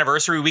 20th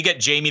anniversary, we get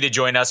Jamie to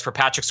join us for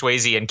Patrick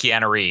Swayze and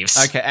Keanu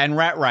Reeves. Okay, and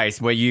Rat Race,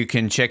 where you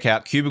can check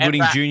out Cuba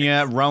Gooding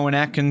Jr., Rowan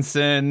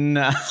Atkinson.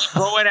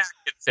 Rowan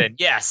Atkinson,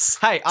 yes.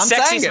 Hey, I'm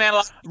saying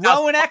it.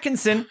 Rowan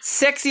Atkinson,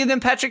 sexier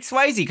than Patrick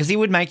Swayze, because he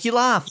would make you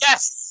laugh.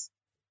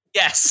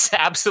 Yes,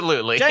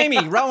 absolutely.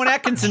 Jamie, Rowan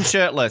Atkinson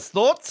shirtless.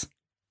 Thoughts?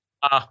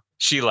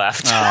 She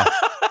left.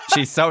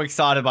 She's so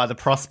excited by the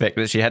prospect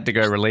that she had to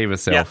go relieve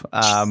herself.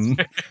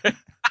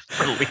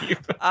 Relieve.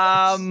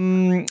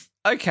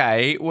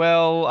 Okay,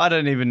 well, I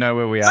don't even know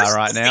where we are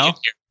right now.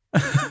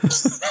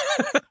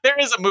 There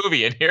is a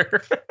movie in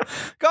here.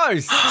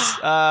 Ghosts,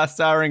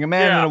 starring a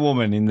man and a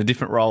woman in the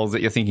different roles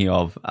that you're thinking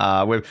of.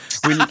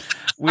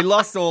 We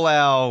lost all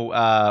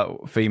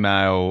our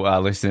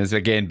female listeners,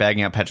 again,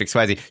 bagging out Patrick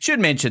Swayze. Should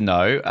mention,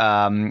 though,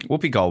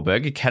 Whoopi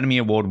Goldberg, Academy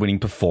Award-winning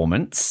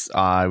performance.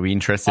 Are we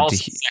interested also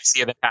to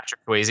sexier than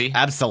Patrick Swayze?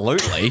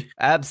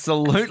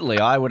 Absolutely.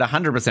 I would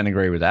 100%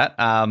 agree with that.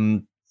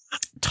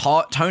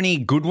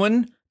 Tony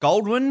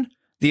Goldwyn,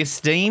 the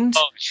esteemed.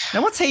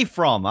 Now, what's he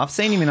from? I've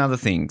seen him in other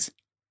things.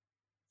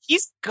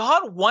 He's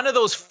got one of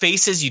those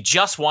faces you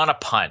just want to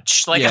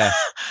punch. Like, yeah.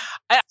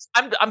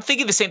 I'm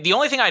thinking the same. The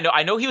only thing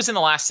I know he was in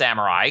The Last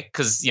Samurai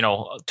because,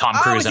 Tom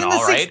Cruise and all,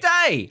 right? Sixth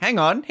Day. Hang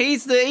on.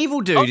 He's the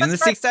evil dude in The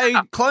Sixth Day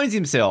who clones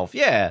himself.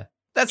 Yeah,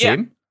 that's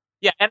him.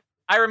 Yeah, and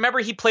I remember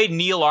he played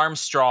Neil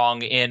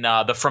Armstrong in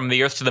the From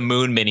the Earth to the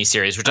Moon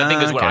miniseries, which I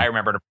think is what I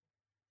remember.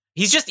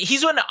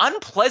 He's an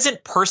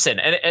unpleasant person.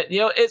 And,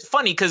 it's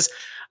funny because,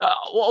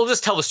 we'll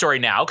just tell the story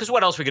now because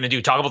what else are we going to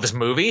do? Talk about this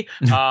movie?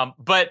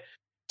 But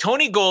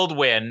Tony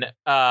Goldwyn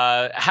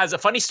has a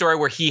funny story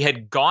where he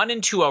had gone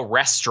into a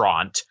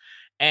restaurant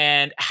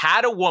and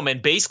had a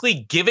woman basically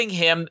giving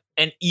him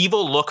an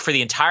evil look for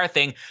the entire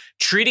thing,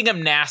 treating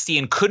him nasty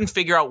and couldn't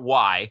figure out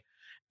why.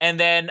 And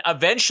then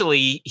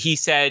eventually he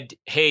said,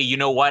 hey, you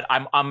know what?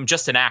 I'm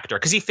just an actor.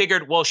 Because he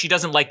figured, well, she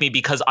doesn't like me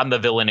because I'm the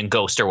villain in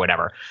Ghost or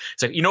whatever.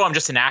 It's like, I'm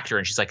just an actor.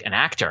 And she's like, an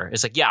actor?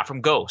 It's like, yeah,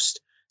 from Ghost.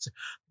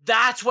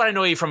 That's what I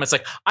know you from. It's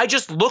like, I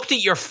just looked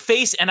at your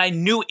face and I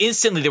knew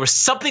instantly there was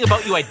something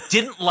about you I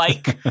didn't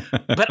like,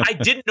 but I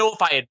didn't know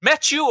if I had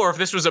met you or if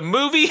this was a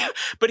movie.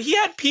 But he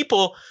had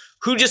people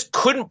who just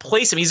couldn't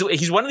place him.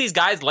 He's one of these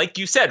guys, like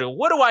you said,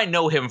 what do I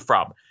know him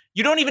from?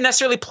 You don't even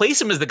necessarily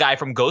place him as the guy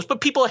from Ghost, but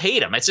people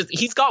hate him. It's just,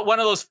 he's got one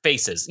of those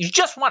faces. You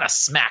just want to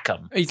smack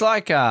him. He's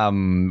like,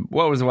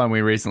 what was the one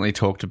we recently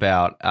talked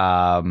about?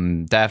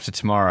 Day After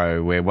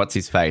Tomorrow, where what's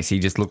his face? He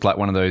just looked like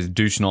one of those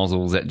douche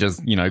nozzles that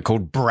just,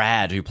 called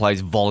Brad, who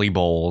plays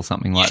volleyball or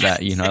something like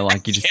that.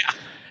 Like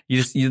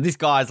this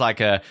guy's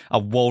like a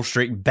Wall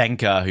Street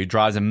banker who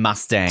drives a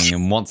Mustang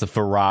and wants a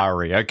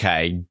Ferrari.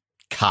 Okay,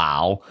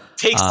 Carl.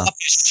 Takes off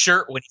his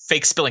shirt when he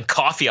fakes spilling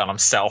coffee on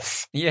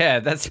himself.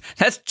 Yeah, that's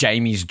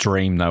Jamie's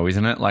dream, though,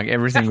 isn't it? Like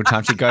every single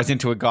time she goes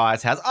into a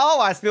guy's house,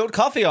 I spilled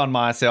coffee on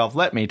myself.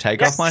 Let me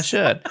take off my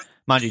shirt.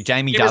 Mind you,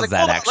 Jamie does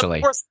that actually. Let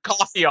me pour some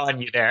coffee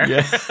on you there.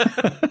 Yeah.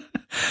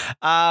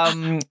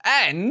 And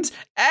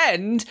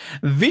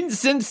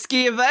Vincent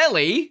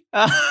Schiavelli,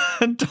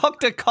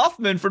 Dr.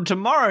 Kaufman from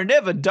Tomorrow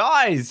Never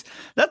Dies.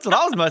 That's what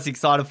I was most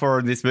excited for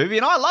in this movie,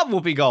 and I love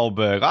Whoopi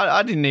Goldberg.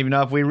 I didn't even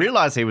know if we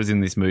realized he was in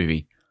this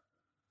movie.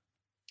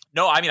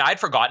 No, I mean, I'd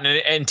forgotten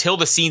it until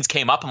the scenes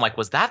came up. I'm like,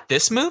 was that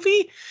this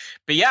movie?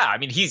 But yeah, I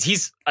mean,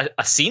 he's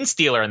a scene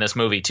stealer in this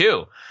movie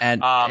too.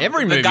 And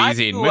every movie he's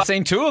in, we've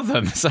seen two of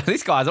them. So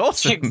this guy's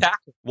awesome.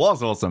 Exactly.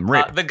 Was awesome.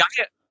 Rip.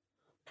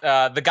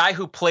 The guy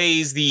who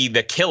plays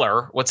the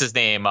killer, what's his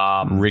name?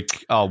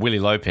 Rick. Oh, Willie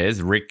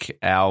Lopez. Rick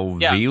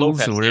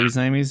Alves, or whatever his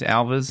name is.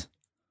 Alves.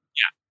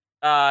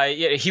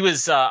 He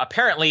was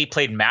apparently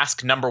played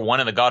Mask #1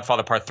 in The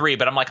Godfather Part 3,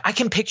 but I'm like, I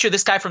can picture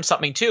this guy from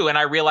something too, and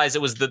I realized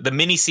it was the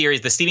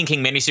miniseries, the Stephen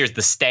King miniseries,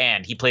 The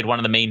Stand. He played one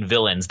of the main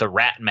villains, the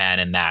Rat Man,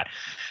 in that.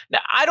 Now,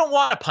 I don't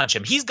want to punch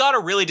him. He's got a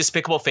really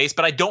despicable face,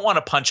 but I don't want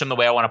to punch him the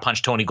way I want to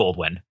punch Tony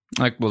Goldwyn.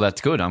 Like, well,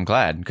 that's good. I'm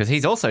glad, because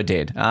he's also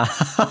dead. Everybody,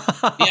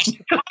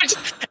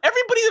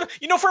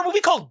 for a movie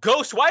called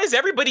Ghost, why is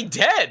everybody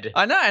dead?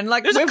 I know, and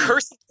like there's a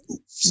curse.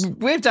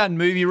 We've done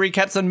movie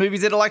recaps on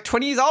movies that are like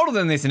 20 years older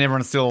than this, and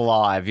everyone's still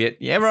alive. Yet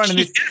everyone in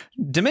this,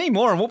 Demi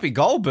Moore and Whoopi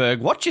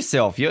Goldberg, watch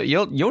yourself.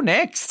 You're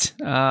next.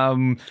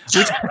 Can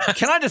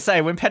I just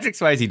say, when Patrick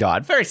Swayze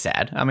died, very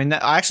sad. I mean,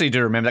 I actually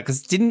do remember that,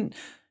 because didn't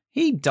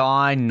he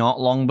die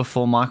not long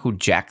before Michael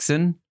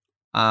Jackson?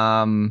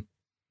 I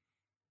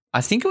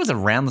think it was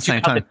around the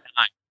same time.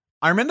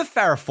 I remember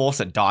Farrah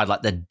Fawcett died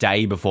like the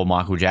day before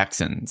Michael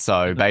Jackson.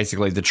 So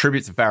basically, the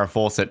tributes of Farrah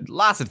Fawcett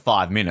lasted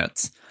 5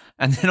 minutes.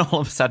 And then all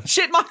of a sudden,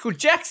 shit, Michael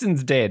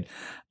Jackson's dead.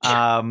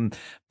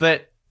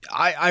 But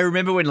I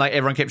remember when like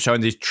everyone kept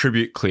showing these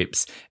tribute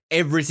clips.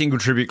 Every single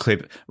tribute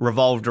clip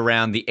revolved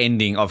around the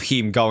ending of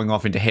him going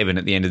off into heaven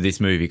at the end of this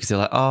movie, because they're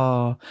like,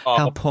 oh,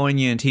 how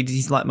poignant.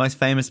 His like most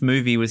famous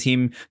movie was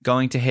him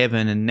going to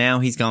heaven, and now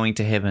he's going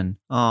to heaven.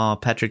 Oh,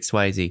 Patrick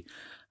Swayze.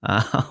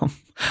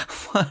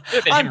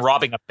 Him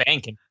robbing a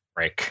bank in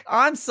Rick.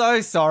 I'm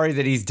so sorry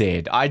that he's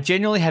dead. I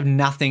genuinely have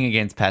nothing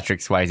against Patrick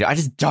Swayze. I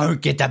just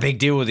don't get the big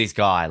deal with this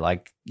guy.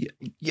 Like,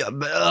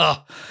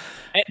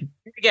 And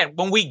again,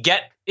 when we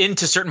get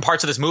into certain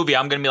parts of this movie,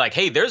 I'm going to be like,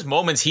 hey, there's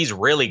moments he's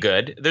really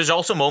good. There's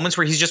also moments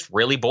where he's just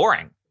really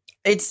boring.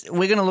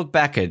 We're going to look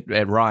back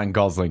at Ryan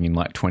Gosling in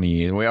like 20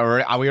 years.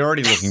 Are we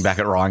already looking back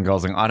at Ryan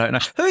Gosling? I don't know.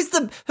 Who's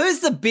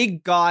the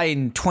big guy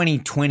in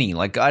 2020?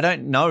 Like, I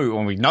don't know.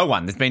 Well, no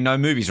one. There's been no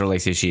movies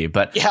released this year.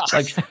 But yeah.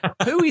 Like,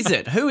 who is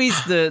it? Who is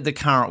the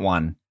current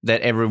one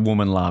that every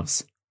woman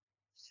loves?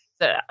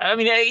 I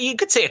mean, you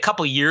could say a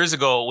couple of years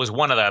ago it was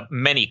one of the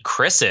many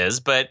Chris's,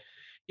 but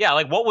yeah,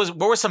 like what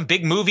were some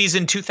big movies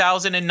in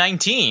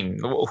 2019?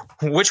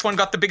 Which one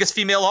got the biggest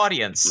female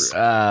audience?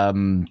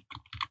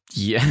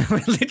 Yeah, we're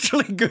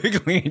literally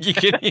Googling it. You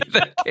can hear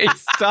the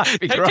case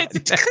typing right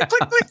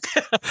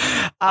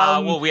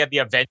now. Well, we had the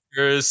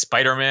Avengers,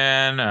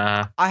 Spider-Man.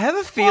 I have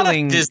a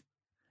feeling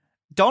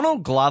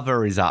Donald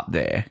Glover is up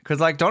there, because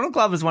like Donald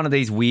Glover is one of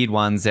these weird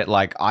ones that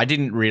like I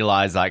didn't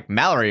realize like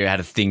Mallory had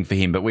a thing for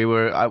him, but we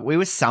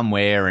were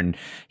somewhere and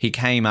he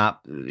came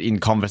up in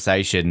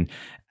conversation.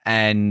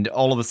 And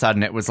all of a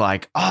sudden it was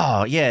like,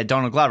 oh, yeah,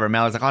 Donald Glover. And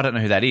Mallory's like, I don't know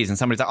who that is. And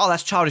somebody's like, oh,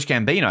 that's Childish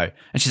Gambino.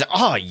 And she's like,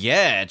 oh,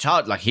 yeah,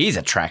 like he's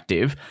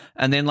attractive.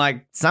 And then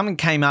like something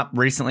came up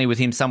recently with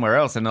him somewhere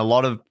else. And a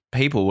lot of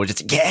people were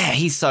just, yeah,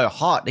 he's so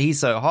hot. He's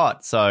so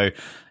hot. So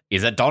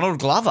is it Donald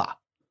Glover?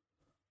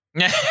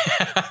 I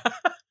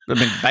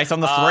mean, based on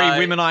the three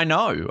women I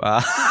know.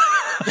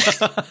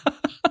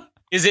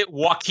 Is it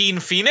Joaquin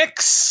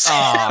Phoenix? Oh,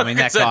 I mean,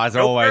 that guy's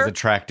always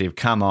attractive.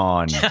 Come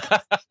on.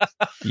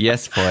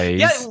 Yes, please.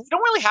 Yeah, we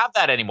don't really have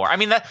that anymore. I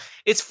mean,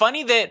 it's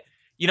funny that,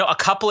 a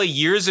couple of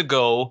years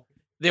ago,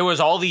 there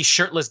was all these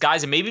shirtless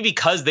guys, and maybe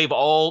because they've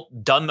all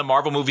done the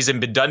Marvel movies and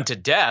been done to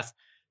death,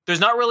 there's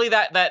not really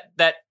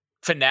that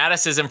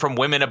fanaticism from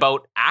women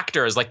about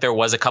actors like there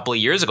was a couple of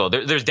years ago.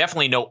 There's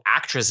definitely no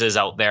actresses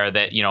out there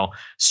that,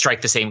 strike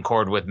the same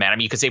chord with men. I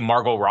mean, you could say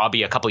Margot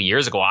Robbie a couple of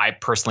years ago. I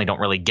personally don't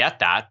really get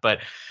that,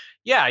 but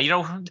yeah,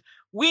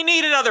 we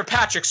need another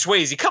Patrick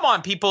Swayze. Come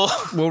on, people.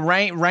 Well,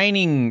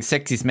 reigning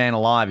sexiest man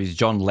alive is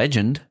John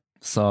Legend.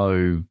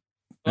 So,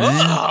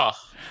 whoa,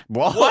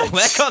 what?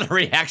 That kind of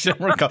reaction.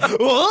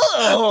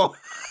 Whoa.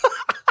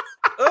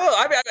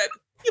 I mean,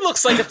 he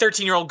looks like a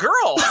 13-year-old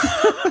girl.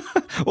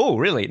 Oh,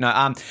 really?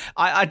 No,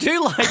 I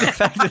do like the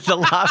fact that the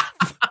last.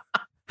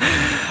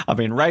 I've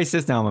been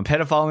racist, now I'm a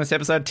pedophile in this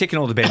episode, ticking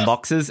all the Ben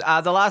boxes.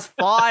 The last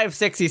 5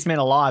 sexiest men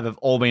alive have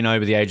all been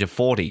over the age of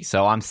 40,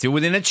 so I'm still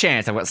within a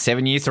chance. I've got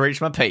 7 years to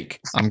reach my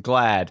peak. I'm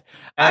glad.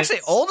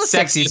 Actually, all the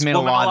sexiest men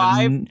alive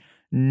have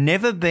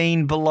never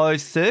been below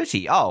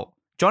 30. Oh,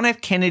 John F.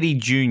 Kennedy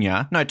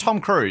Jr. No,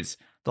 Tom Cruise.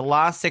 The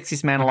last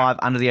sexiest man alive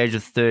under the age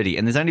of 30,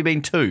 and there's only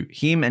been 2,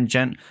 him and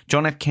John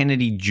F.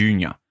 Kennedy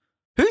Jr.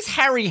 Who's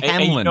Harry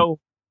Hamlin?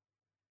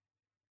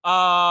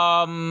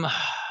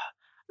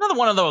 Another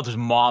one of those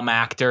mom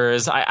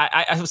actors.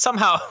 I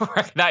somehow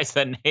recognize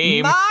the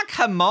name. Mark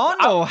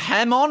Hamon or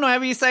Hamon,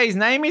 however you say his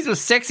name is, was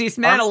sexiest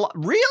man alive.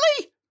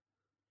 Really?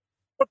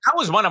 That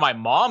was one of my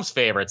mom's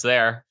favorites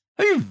there.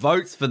 Who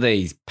votes for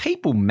these?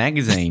 People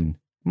magazine.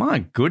 My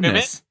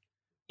goodness.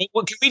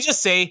 Well, can we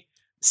just say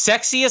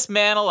Sexiest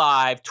man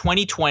alive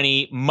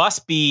 2020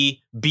 must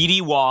be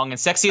BD Wong, and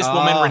sexiest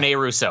woman Renee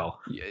Russo.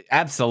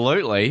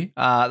 Absolutely.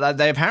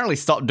 They apparently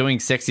stopped doing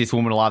sexiest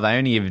woman alive. They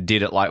only ever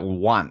did it like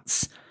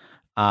once.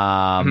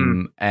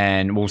 And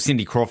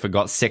Cindy Crawford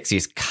got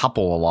sexiest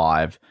couple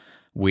alive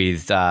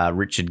with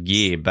Richard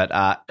Gere,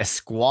 but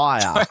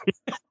Esquire.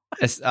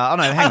 Oh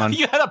no, hang on.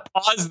 You had a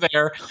pause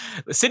there.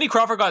 Cindy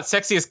Crawford got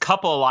sexiest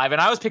couple alive, and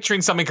I was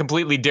picturing something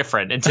completely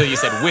different until you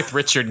said with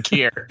Richard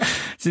Gere.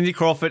 Cindy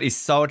Crawford is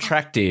so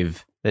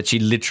attractive that she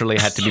literally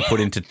had to be put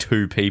into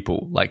two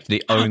people, like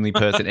the only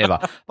person ever.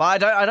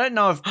 But I don't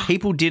know if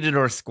people did it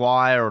or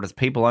Esquire, or does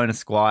people own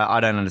Esquire? I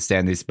don't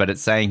understand this, but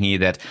it's saying here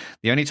that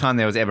the only time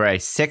there was ever a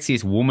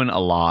sexiest woman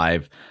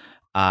alive,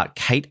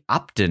 Kate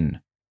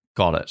Upton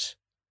got it.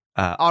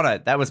 No,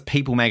 that was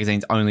People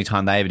Magazine's only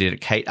time they ever did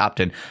it. Kate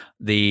Upton.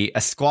 The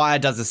Esquire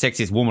does the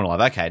sexiest woman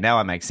alive. Okay, now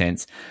it makes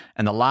sense.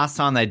 And the last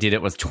time they did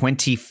it was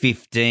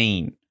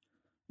 2015.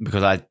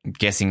 Because I'm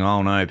guessing,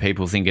 oh no,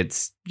 people think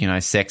it's,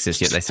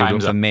 sexist, yet they still do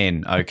it for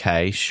men.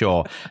 Okay,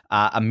 sure.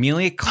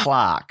 Amelia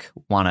Clark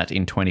won it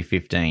in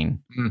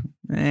 2015.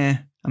 I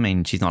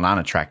mean, she's not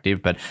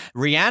unattractive, but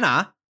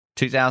Rihanna,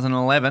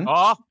 2011,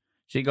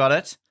 she got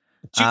it.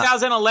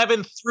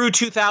 2011 through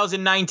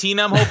 2019,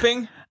 I'm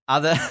hoping.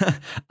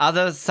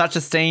 Other such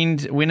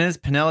esteemed winners,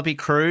 Penelope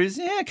Cruz,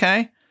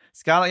 okay.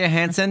 Scarlett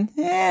Johansson,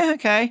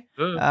 okay.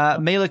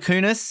 Mila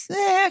Kunis,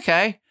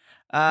 okay.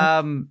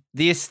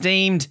 The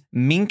esteemed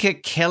Minka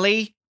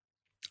Kelly,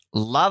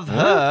 love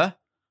her.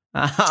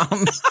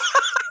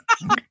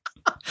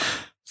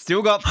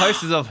 Still got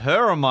posters of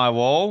her on my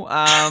wall.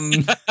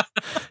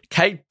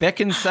 Kate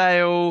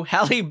Beckinsale,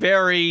 Halle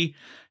Berry,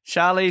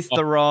 Charlize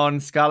Theron,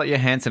 Scarlett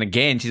Johansson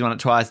again. She's won it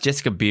twice.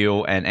 Jessica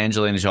Biel and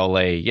Angelina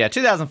Jolie. Yeah,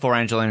 2004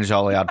 Angelina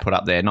Jolie I'd put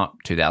up there, not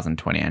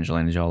 2020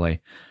 Angelina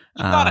Jolie.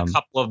 You've got a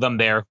couple of them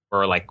there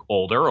for like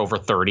older, over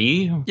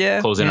 30,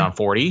 closing on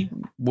 40.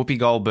 Whoopi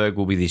Goldberg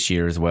will be this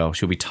year as well.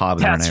 She'll be tied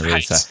with Renee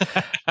Russo.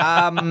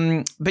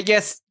 But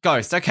yes,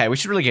 Ghost. Okay, we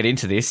should really get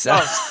into this.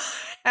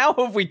 How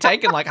have we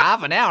taken like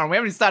half an hour and we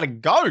haven't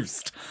started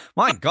Ghost?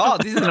 My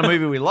God, this isn't a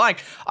movie we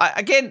like.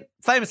 Again,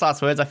 famous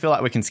last words. I feel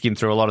like we can skim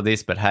through a lot of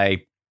this, but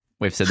hey,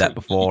 we've said that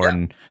before,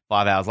 and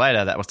 5 hours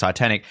later, that was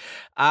Titanic.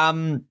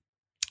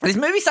 This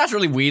movie starts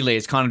really weirdly.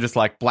 It's kind of just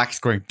like black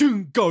screen,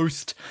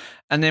 Ghost.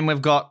 And then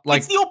we've got like...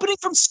 It's the opening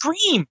from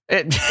Scream.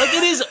 It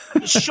is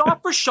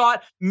shot for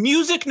shot,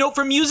 music note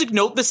for music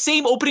note, the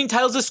same opening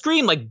titles as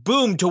Scream. Like,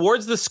 boom,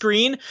 towards the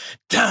screen,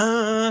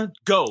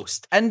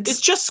 Ghost. And it's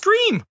just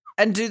Scream.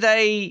 And did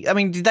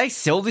they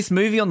sell this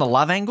movie on the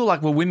love angle?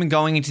 Like, were women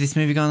going into this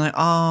movie going like,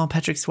 oh,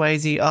 Patrick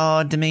Swayze,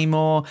 oh, Demi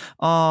Moore,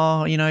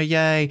 oh,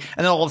 yay. And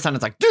then all of a sudden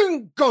it's like,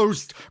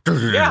 Ghost.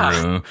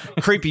 Yeah.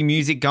 Creepy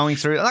music going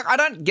through. Like, I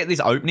don't get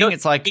this opening.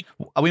 It's like,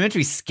 are we meant to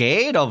be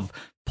scared of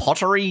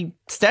pottery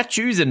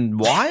statues and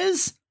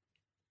wires?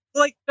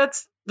 Like,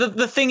 that's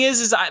the thing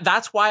is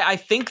that's why I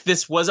think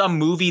this was a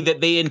movie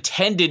that they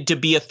intended to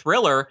be a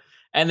thriller.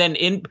 And then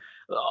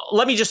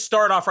let me just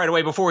start off right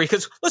away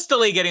because let's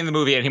delay getting the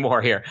movie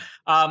anymore here.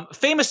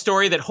 Famous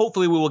story that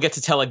hopefully we will get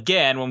to tell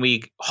again when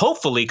we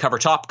hopefully cover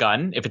Top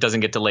Gun, if it doesn't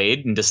get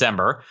delayed in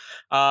December.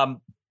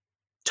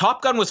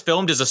 Top Gun was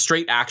filmed as a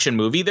straight action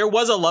movie. There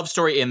was a love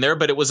story in there,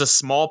 but it was a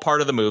small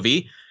part of the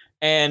movie.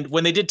 And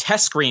when they did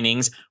test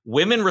screenings,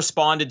 women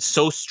responded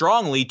so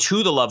strongly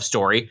to the love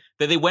story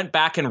that they went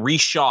back and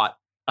reshot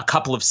a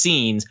couple of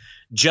scenes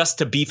just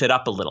to beef it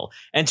up a little.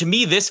 And to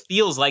me, this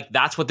feels like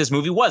that's what this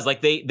movie was.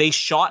 Like they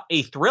shot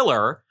a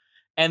thriller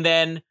and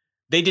then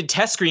they did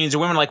test screenings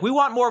and women were like, we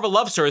want more of a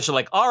love story. So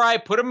like, all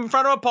right, put them in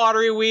front of a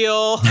pottery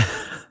wheel,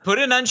 put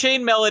an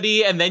Unchained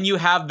Melody, and then you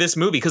have this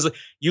movie. Because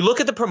you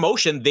look at the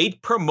promotion, they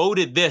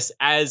promoted this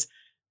as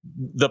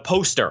the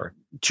poster,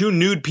 two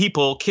nude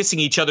people kissing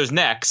each other's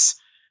necks,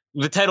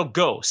 the title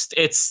Ghost.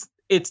 It's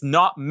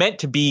not meant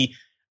to be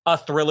a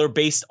thriller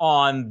based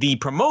on the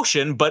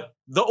promotion, but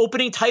the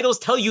opening titles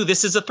tell you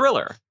this is a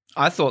thriller.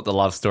 I thought the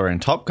love story in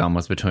Top Gun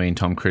was between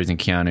Tom Cruise and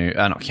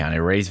not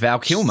Keanu Reeves, Val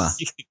Kilmer.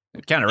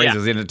 Keanu Reeves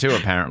was in it too,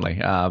 apparently.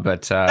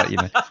 But at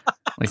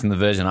least in the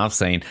version I've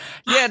seen.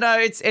 Yeah, no,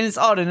 it's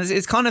odd and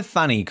it's kind of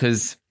funny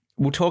because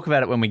we'll talk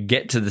about it when we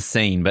get to the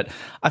scene. But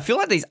I feel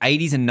like these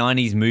 80s and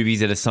 90s movies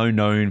that are so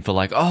known for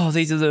like, oh,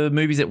 these are the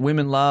movies that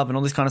women love and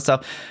all this kind of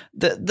stuff.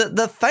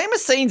 The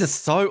famous scenes are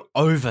so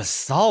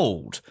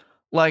oversold.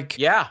 Like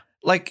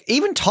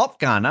even Top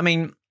Gun. I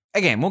mean,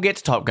 again, we'll get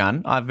to Top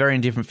Gun. I have very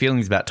indifferent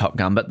feelings about Top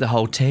Gun, but the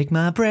whole take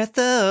my breath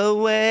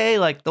away,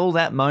 like all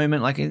that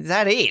moment, like, is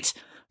that it?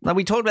 Like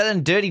we talked about that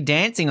in Dirty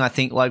Dancing, I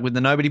think, like with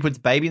the Nobody Puts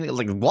Baby in it.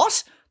 Like,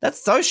 what?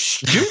 That's so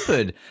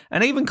stupid.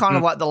 And even kind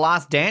of like the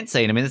last dance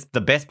scene. I mean, it's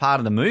the best part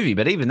of the movie,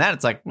 but even that,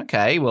 it's like,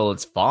 okay, well,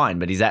 it's fine.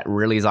 But is that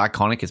really as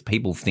iconic as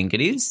people think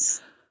it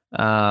is?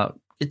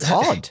 It's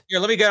odd. Here,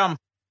 let me get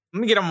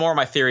on more of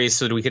my theories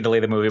so that we can delay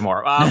the movie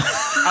more.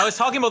 I was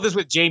talking about this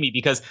with Jamie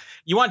because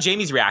you want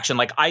Jamie's reaction.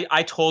 Like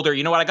I told her,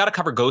 you know what, I got to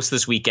cover Ghost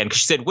this weekend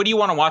because she said, what do you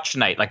want to watch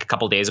tonight? Like a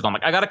couple of days ago. I'm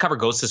like, I got to cover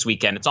Ghost this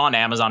weekend. It's on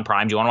Amazon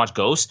Prime. Do you want to watch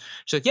Ghost?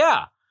 She's like,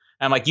 yeah.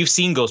 I'm like, you've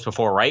seen Ghost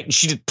before, right? And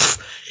she did,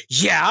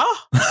 yeah.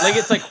 Like,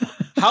 it's like,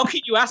 how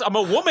can you ask? I'm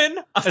a woman.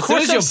 Of As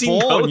course soon I've as seen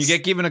you're born, Ghost. you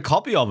get given a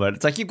copy of it.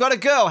 It's like, you've got a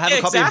girl, have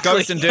a copy exactly. of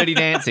Ghost and Dirty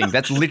Dancing.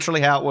 That's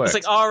literally how it works.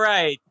 It's like, all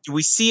right, do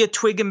we see a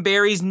twig and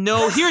berries?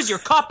 No, here's your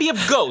copy of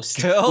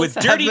Ghost Girls with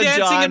have Dirty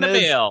Dancing in the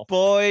vaginas, mail.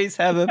 Boys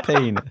have a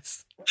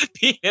penis.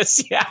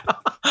 Penis, yeah.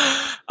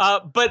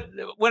 But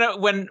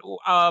when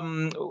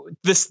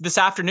this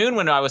afternoon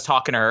when I was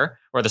talking to her,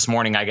 or this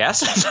morning, I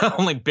guess,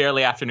 only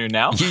barely afternoon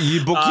now.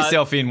 You book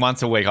yourself in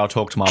once a week. I'll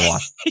talk to my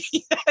wife.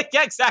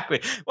 Yeah,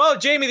 exactly. Well,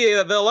 Jamie,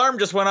 the alarm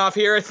just went off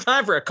here. It's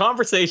time for a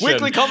conversation.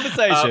 Weekly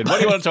conversation. What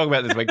do you want to talk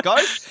about this week?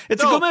 Ghost?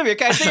 It's a good movie.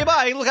 Okay, see you.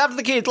 Bye. Look after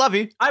the kids. Love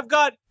you. I've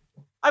got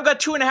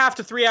 2.5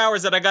 to 3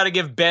 hours that I got to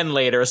give Ben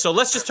later. So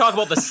let's just talk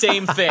about the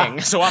same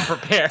thing. So I'm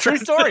prepared. True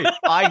story.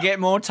 I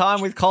get more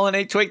time with Colin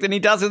each week than he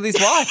does with his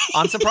wife.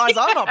 I'm surprised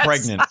I'm not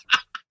pregnant.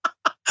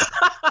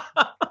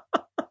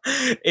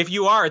 If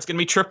you are, it's going to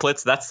be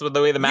triplets. That's the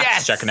way the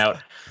math's checking out.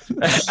 And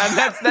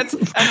that's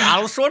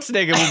Arnold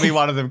Schwarzenegger will be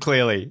one of them,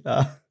 clearly.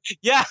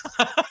 Yeah.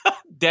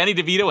 Danny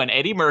DeVito and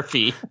Eddie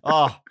Murphy.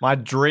 Oh, my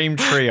dream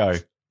trio.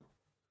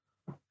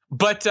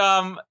 But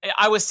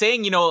I was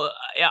saying,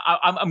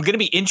 I'm going to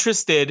be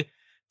interested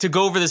to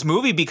go over this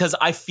movie because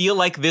I feel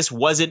like this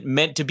wasn't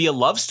meant to be a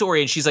love story.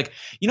 And she's like,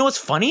 what's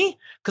funny?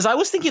 Because I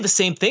was thinking the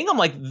same thing. I'm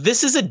like,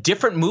 this is a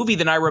different movie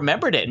than I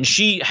remembered it. And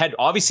she had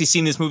obviously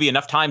seen this movie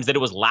enough times that it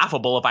was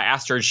laughable if I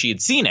asked her if she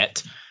had seen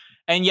it.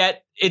 And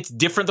yet it's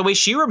different the way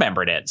she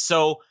remembered it.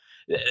 So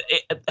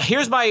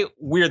here's my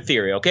weird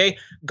theory, okay?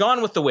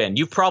 Gone with the Wind.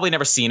 You've probably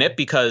never seen it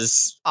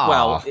because,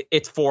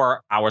 it's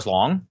 4 hours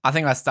long. I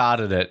think I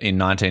started it in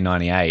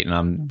 1998 and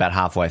I'm about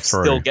halfway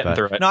through. Still getting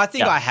through it. No, I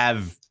think I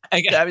have.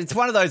 It's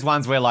one of those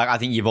ones where, like, I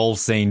think you've all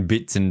seen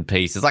bits and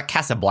pieces. Like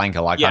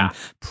Casablanca, I'm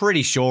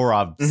pretty sure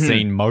I've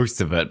seen most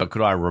of it, but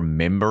could I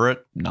remember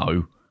it?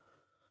 No.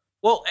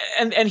 Well,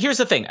 and here's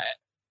the thing.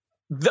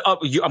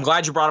 I'm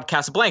glad you brought up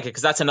Casablanca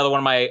because that's another one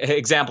of my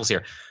examples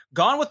here.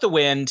 Gone with the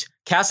Wind,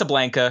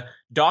 Casablanca,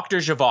 Dr.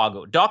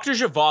 Zhivago. Dr.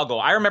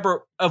 Zhivago, I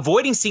remember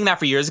avoiding seeing that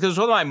for years because it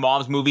was one of my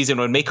mom's movies and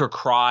it would make her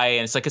cry.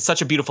 And it's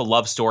such a beautiful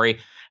love story.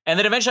 And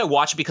then eventually I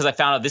watched it because I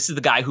found out this is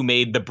the guy who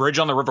made The Bridge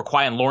on the River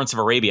Kwai and Lawrence of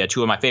Arabia,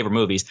 two of my favorite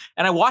movies.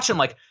 And I watched him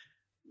like,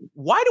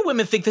 why do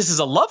women think this is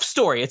a love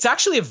story? It's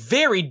actually a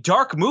very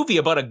dark movie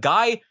about a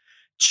guy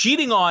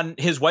cheating on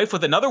his wife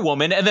with another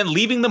woman and then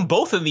leaving them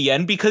both in the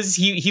end because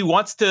he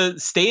wants to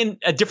stay in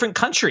a different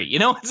country.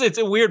 It's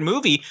a weird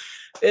movie.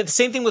 The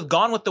same thing with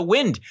Gone with the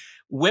Wind.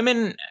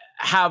 Women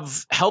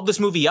have held this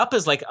movie up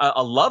as like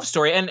a love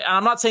story. And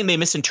I'm not saying they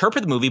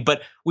misinterpret the movie,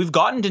 but we've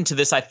gotten into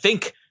this, I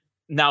think,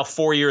 now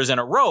 4 years in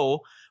a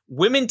row.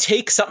 Women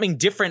take something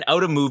different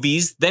out of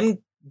movies than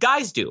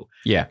guys do.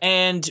 Yeah.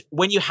 And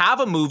when you have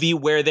a movie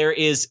where there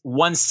is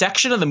one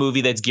section of the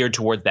movie that's geared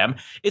towards them,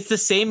 it's the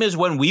same as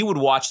when we would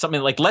watch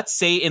something like, let's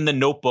say in The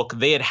Notebook,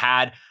 they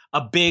had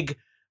a big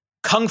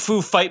kung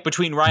fu fight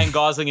between Ryan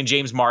Gosling and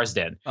James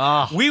Marsden.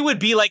 We would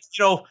be like,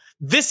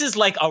 this is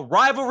like a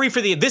rivalry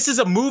this is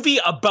a movie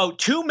about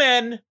two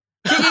men.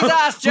 Kick his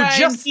ass,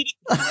 James.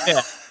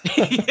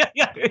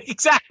 Yeah,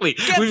 exactly.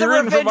 Get the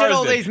revenge on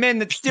all these men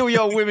that steal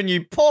your women,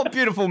 you poor,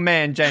 beautiful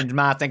man, James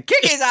Marsden.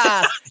 Kick his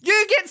ass.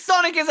 You get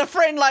Sonic as a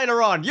friend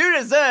later on. You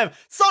deserve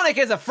Sonic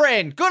as a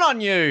friend. Good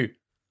on you.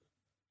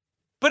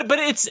 But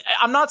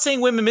I'm not saying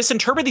women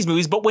misinterpret these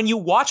movies, but when you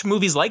watch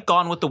movies like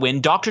Gone with the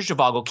Wind, Dr.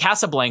 Zhivago,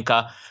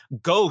 Casablanca,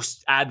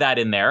 Ghost, add that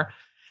in there,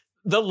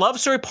 the love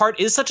story part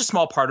is such a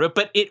small part of it,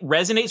 but it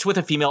resonates with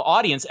a female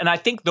audience. And I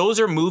think those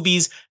are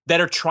movies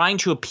that are trying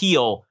to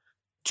appeal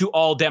to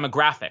all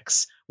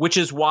demographics, which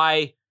is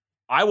why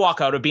I walk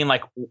out of being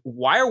like,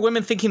 why are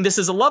women thinking this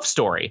is a love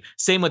story?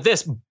 Same with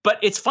this. But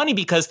it's funny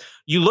because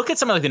you look at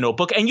something like The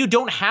Notebook and you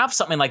don't have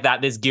something like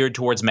that that's geared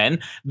towards men.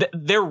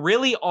 There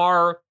really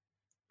are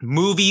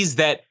movies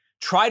that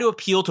try to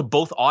appeal to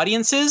both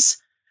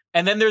audiences.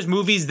 And then there's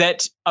movies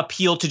that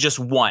appeal to just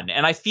one.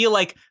 And I feel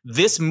like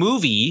this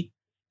movie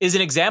is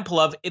an example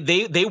of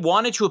they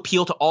wanted to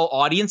appeal to all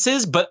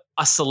audiences, but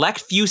a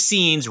select few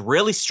scenes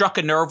really struck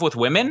a nerve with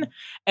women.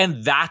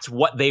 And that's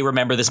what they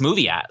remember this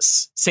movie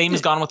as. Same as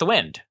Gone with the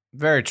Wind.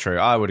 Very true.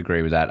 I would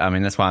agree with that. I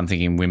mean, that's why I'm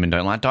thinking women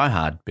don't like Die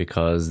Hard,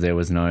 because there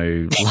was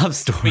no love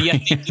story.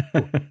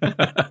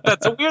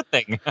 That's a weird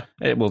thing.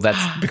 Well,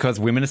 that's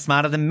because women are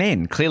smarter than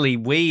men. Clearly,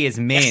 we as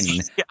men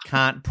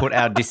can't put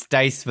our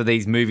distaste for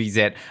these movies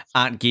that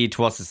aren't geared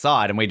to us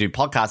aside, and we do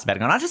podcasts about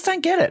it going, I just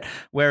don't get it.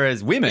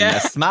 Whereas women are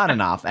smart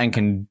enough and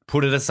can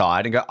put it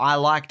aside and go, I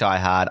like Die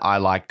Hard, I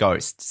like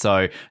Ghost.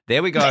 So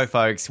there we go,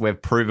 folks. We've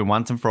proven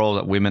once and for all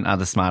that women are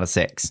the smarter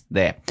sex.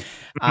 There.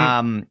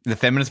 The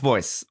feminist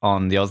voice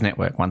on the Oz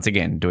Network, once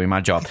again, doing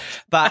my job.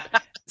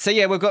 But so,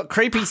 yeah, we've got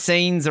creepy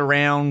scenes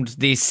around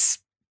this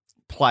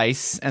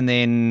place, and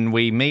then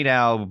we meet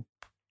our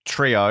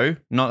trio,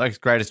 not as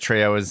great as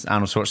trio as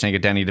Arnold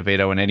Schwarzenegger, Danny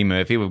DeVito, and Eddie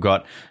Murphy. We've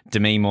got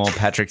Demi Moore,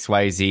 Patrick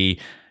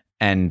Swayze,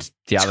 and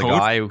the other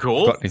guy who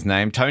got his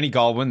name, Tony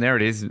Goldwyn. There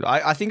it is.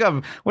 I think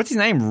what's his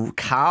name?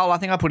 Carl? I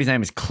think I put his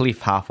name as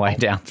Cliff halfway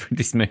down through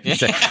this movie.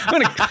 So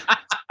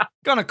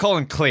Gonna call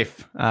him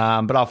Cliff,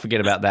 but I'll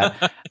forget about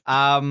that.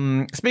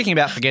 Speaking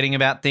about forgetting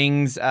about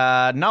things,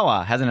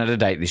 Noah hasn't had a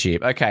date this year.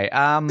 Okay.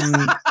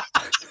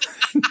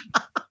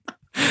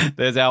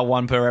 There's our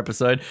one per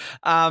episode.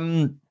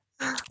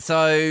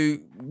 So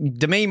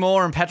Demi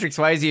Moore and Patrick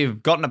Swayze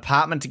have got an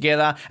apartment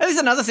together. And there's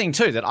another thing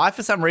too, that I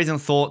for some reason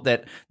thought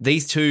that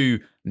these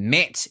two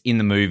met in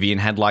the movie and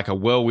had like a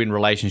whirlwind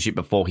relationship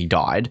before he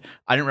died.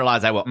 I didn't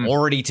realize they were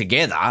already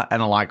together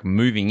and are like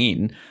moving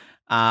in.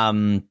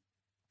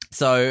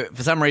 So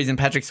for some reason,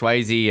 Patrick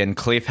Swayze and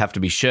Cliff have to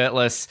be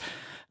shirtless.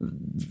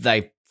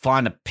 They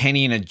find a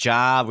penny in a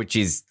jar, which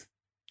is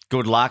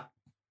good luck.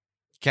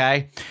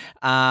 Okay.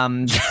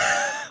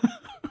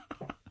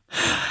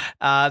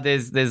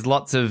 There's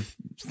lots of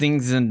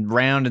things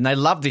around, and they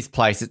love this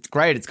place. It's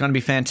great. It's going to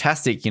be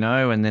fantastic, you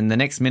know. And then the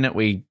next minute,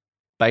 we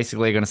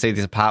basically are going to see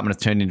this apartment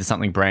has turned into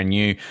something brand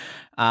new.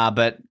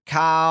 But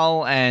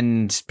Carl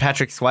and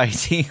Patrick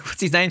Swayze, what's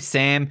his name?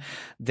 Sam.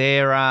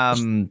 They're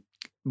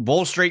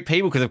Wall Street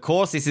people, because of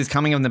course this is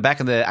coming on the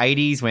back of the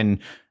 80s when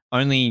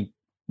only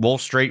Wall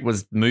Street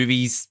was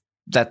movies.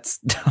 That's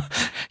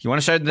you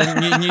want to show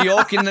the New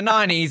York in the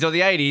 90s or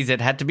the 80s,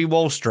 it had to be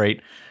Wall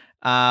Street.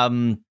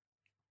 And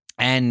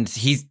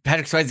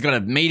Patrick Swayze's got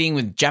a meeting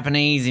with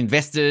Japanese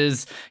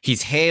investors.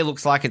 His hair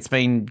looks like it's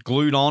been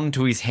glued on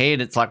to his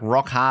head. It's like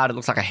rock hard. It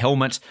looks like a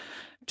helmet.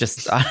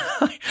 Just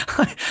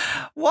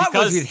what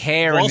was with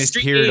hair in this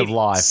period of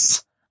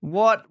life?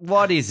 What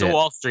is it? The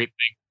Wall Street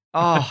thing.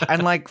 Oh,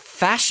 and like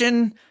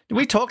fashion.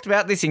 We talked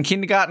about this in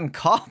Kindergarten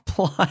Cop.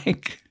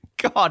 Like,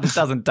 God, it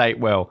doesn't date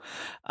well.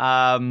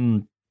 How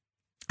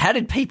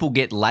did people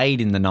get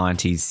laid in the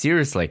 90s?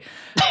 Seriously.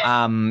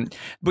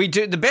 We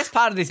do the best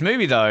part of this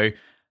movie though.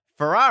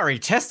 Ferrari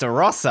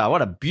Testarossa,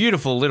 what a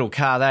beautiful little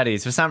car that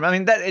is.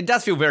 It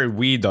does feel very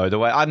weird though. The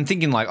way I'm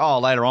thinking, like, oh,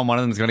 later on one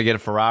of them is going to get a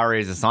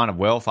Ferrari as a sign of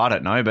wealth. I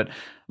don't know, but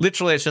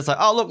literally it's just like,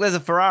 oh, look, there's a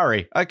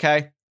Ferrari.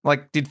 Okay,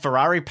 like, did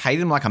Ferrari pay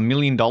them like $1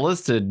 million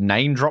to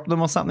name drop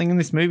them or something in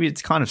this movie?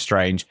 It's kind of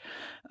strange.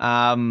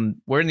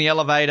 We're in the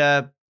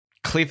elevator.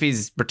 Cliff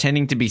is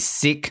pretending to be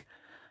sick.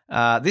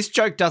 This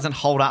joke doesn't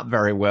hold up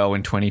very well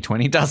in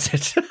 2020, does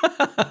it?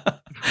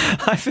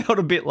 I felt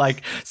a bit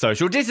like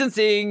social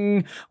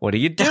distancing. What are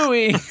you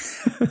doing?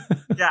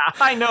 Yeah,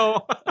 I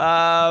know.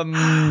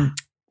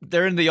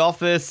 They're in the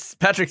office.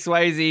 Patrick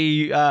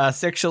Swayze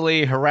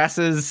sexually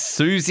harasses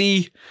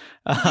Susie.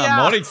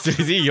 Morning,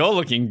 Susie. You're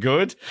looking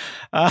good.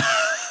 And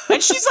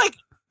she's like,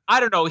 I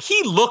don't know.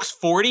 He looks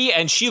 40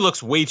 and she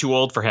looks way too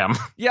old for him.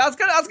 Yeah, I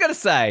was gonna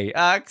say,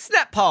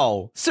 snap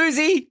poll.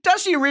 Susie,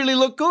 does she really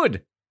look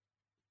good?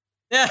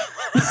 Yeah.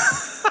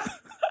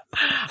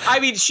 I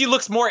mean, she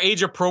looks more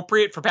age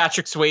appropriate for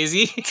Patrick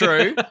Swayze.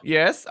 True.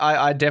 Yes,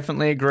 I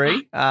definitely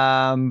agree.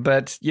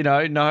 But, you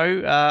know,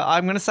 no,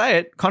 I'm going to say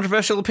it.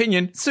 Controversial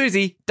opinion.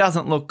 Susie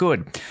doesn't look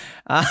good.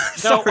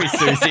 Sorry,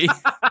 Susie.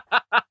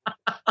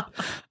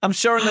 I'm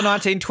sure in the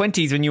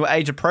 1920s when you were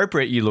age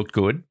appropriate, you looked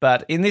good.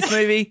 But in this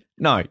movie,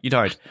 no, you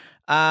don't.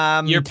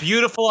 You're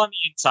beautiful on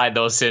the inside,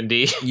 though,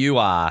 Cindy. You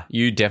are.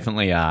 You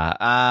definitely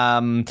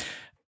are.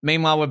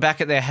 Meanwhile, we're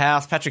back at their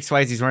house. Patrick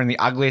Swayze's wearing the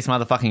ugliest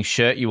motherfucking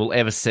shirt you will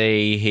ever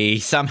see. He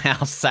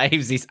somehow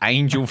saves this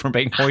angel from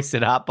being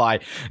hoisted up by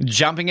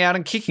jumping out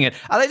and kicking it.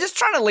 Are they just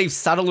trying to leave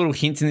subtle little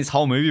hints in this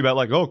whole movie about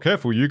like, oh,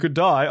 careful, you could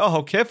die.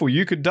 Oh, careful,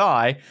 you could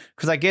die.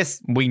 Because I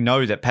guess we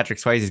know that Patrick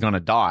Swayze is going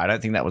to die. I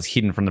don't think that was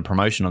hidden from the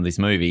promotion of this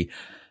movie.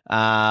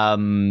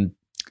 What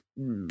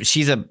is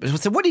she,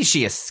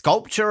 a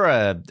sculptor,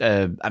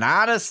 an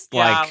artist?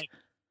 Yeah, like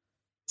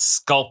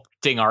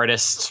sculpting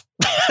artist.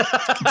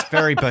 It's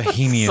very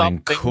bohemian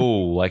and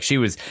cool. Like she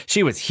was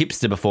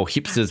hipster before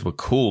hipsters were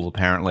cool,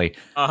 apparently.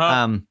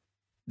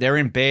 They're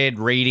in bed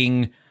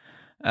reading.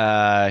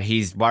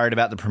 He's worried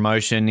about the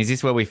promotion. Is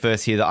this where we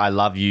first hear the I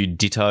love you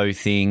ditto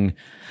thing?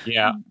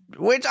 Yeah.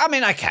 Which, I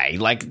mean, okay,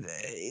 like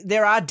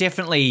there are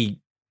definitely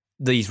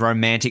these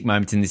romantic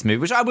moments in this movie,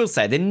 which I will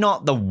say, they're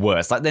not the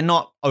worst. Like, they're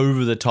not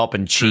over the top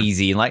and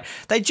cheesy. And, like,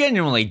 they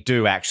genuinely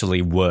do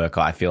actually work,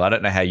 I feel. I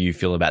don't know how you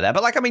feel about that.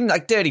 But, like, I mean,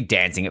 like, Dirty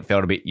Dancing, it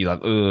felt a bit, you're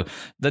like, ugh.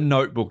 The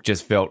Notebook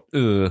just felt,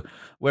 ugh.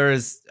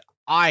 Whereas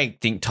I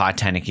think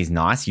Titanic is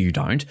nice. You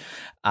don't.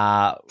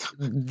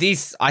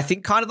 This, I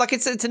think, kind of like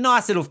it's a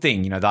nice little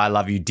thing, you know, the I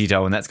love you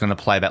ditto, and that's going to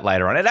play back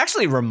later on. It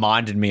actually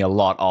reminded me a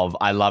lot of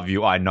I love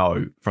you, I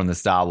know from the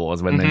Star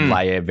Wars when then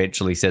Leia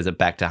eventually says it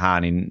back to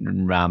Han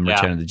in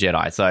Return of the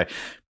Jedi. So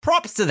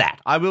props to that.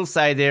 I will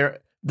say the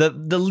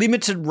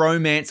limited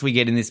romance we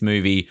get in this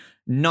movie,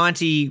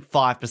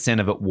 95%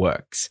 of it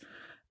works.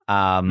 They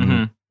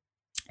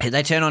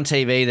turn on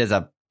TV, there's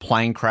a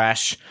plane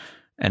crash,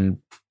 and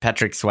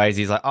Patrick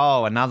Swayze's like,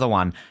 oh, another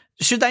one.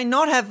 Should they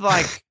not have,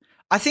 like,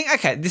 I think,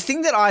 okay, the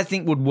thing that I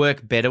think would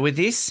work better with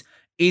this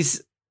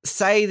is,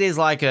 say there's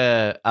like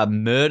a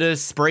murder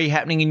spree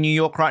happening in New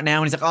York right now,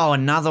 and he's like, oh,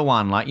 another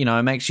one, like, you know,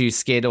 it makes you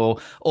scared, or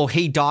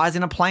he dies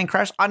in a plane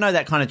crash. I know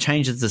that kind of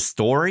changes the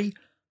story,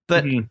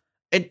 but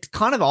it's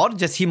kind of odd,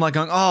 just him like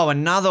going, oh,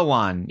 another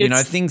one. You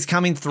know, things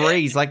come in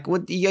threes. Like,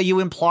 what, are you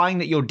implying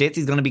that your death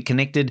is going to be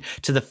connected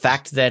to the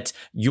fact that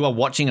you are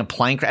watching a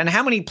plane crash? And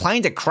how many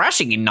planes are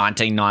crashing in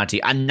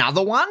 1990?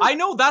 Another one? I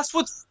know, that's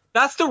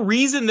the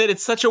reason that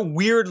it's such a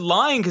weird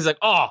line, because like,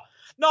 oh,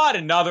 not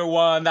another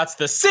one. That's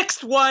the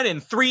 6th one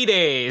in 3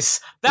 days.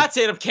 That's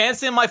it. I'm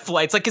canceling my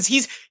flights. Like, because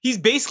he's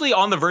basically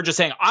on the verge of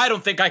saying, I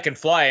don't think I can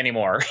fly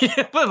anymore.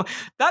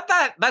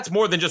 That's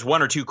more than just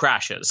 1 or 2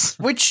 crashes.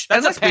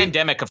 That's a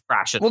pandemic of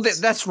crashes. Well,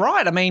 that's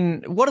right. I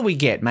mean, what do we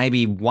get?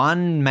 Maybe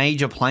one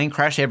major plane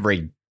crash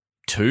every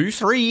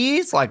 2-3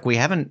 years? Like, we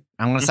haven't.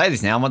 I'm going to say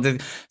this now.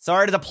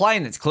 Sorry to the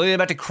plane that's clearly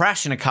about to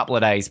crash in a couple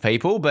of days,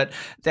 people. But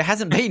there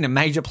hasn't been a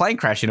major plane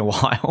crash in a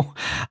while.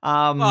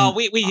 Well,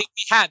 we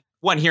had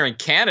one here in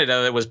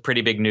Canada that was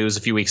pretty big news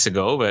a few weeks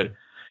ago, but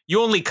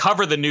you only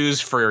cover the news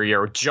for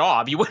your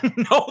job. You wouldn't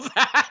know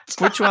that.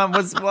 Which one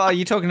was? Well, are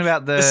you talking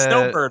about the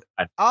Snowbird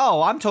one?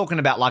 Oh, I'm talking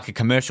about like a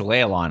commercial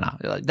airliner.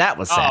 That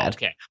was sad. Oh,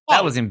 okay.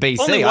 That was in BC.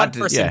 Only one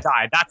person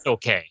died. That's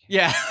okay.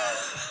 Yeah.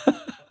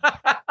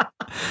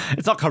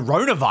 It's not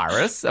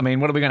coronavirus. I mean,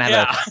 what are we going to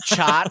have a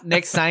chart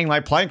next saying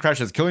like plane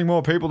crashes killing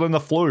more people than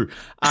the flu?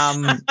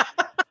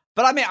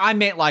 But I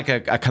meant like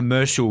a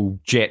commercial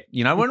jet.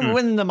 You know,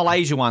 when the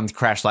Malaysia ones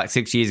crashed like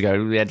 6 years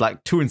ago, we had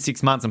like 2 and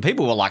 6 months, and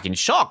people were like in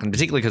shock, and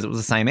particularly because it was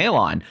the same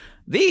airline.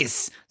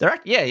 As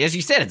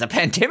you said, it's a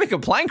pandemic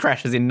of plane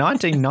crashes in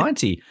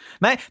 1990.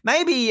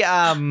 Maybe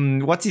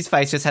what's his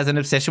face just has an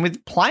obsession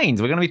with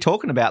planes. We're going to be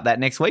talking about that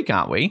next week,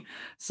 aren't we?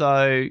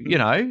 So, you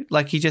know,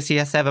 like he has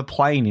to have a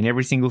plane in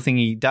every single thing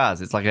he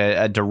does. It's like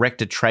a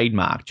director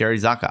trademark, Jerry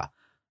Zucker.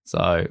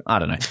 So I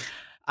don't know.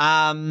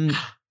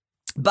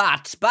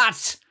 But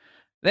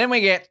then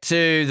we get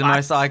to the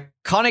most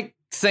iconic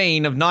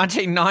scene of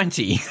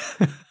 1990.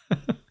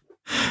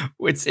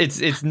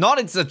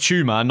 It's a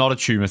tumor, not a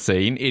tumor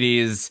scene. It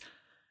is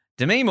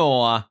Demi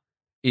Moore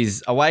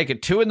is awake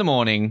at 2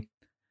 a.m.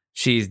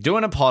 She's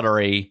doing a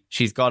pottery.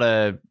 She's got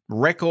a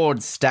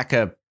record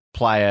stacker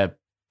player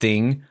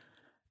thing.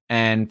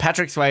 And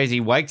Patrick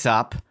Swayze wakes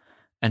up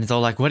and it's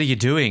all like, what are you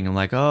doing? I'm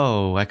like,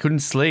 oh, I couldn't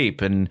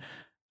sleep. And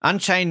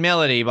Unchained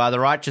Melody by the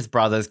Righteous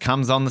Brothers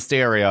comes on the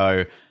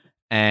stereo.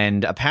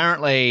 And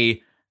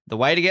apparently the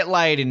way to get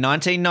laid in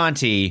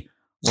 1990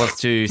 was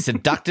to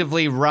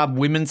seductively rub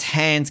women's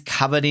hands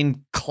covered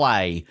in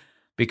clay,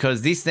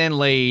 because this then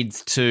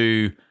leads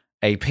to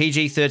a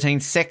PG-13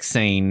 sex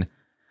scene,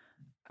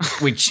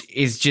 which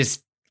is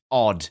just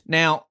odd.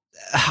 Now,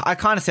 I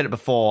kind of said it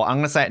before. I'm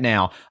going to say it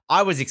now.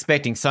 I was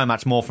expecting so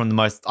much more from the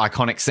most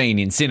iconic scene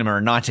in cinema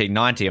in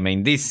 1990. I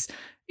mean, this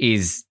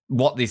is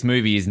what this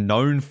movie is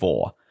known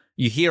for.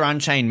 You hear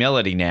Unchained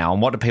Melody now,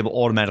 and what do people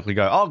automatically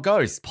go? Oh,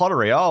 ghosts,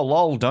 pottery, oh,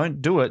 lol,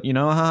 don't do it, you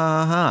know, ha,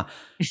 ha, ha.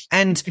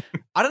 And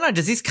I don't know,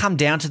 does this come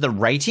down to the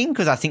rating?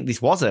 Because I think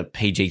this was a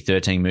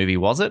PG-13 movie,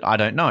 was it? I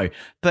don't know.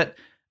 But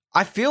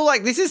I feel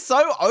like this is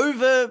so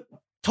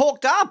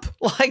over-talked up.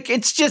 Like,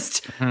 it's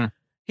just,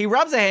 he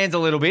rubs her hands a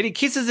little bit, he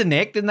kisses her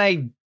neck, then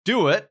they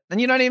do it, and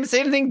you don't even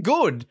see anything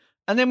good.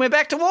 And then we're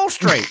back to Wall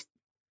Street.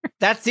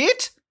 That's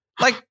it?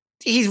 Like,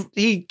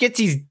 he gets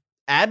his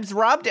abs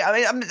rubbed.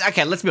 I mean,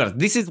 okay, let's be honest.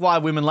 This is why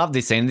women love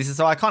this scene. This is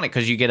so iconic,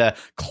 because you get a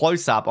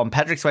close-up on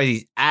Patrick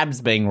Swayze's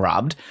abs being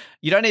rubbed.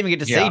 You don't even get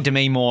to see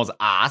Demi Moore's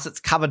ass. It's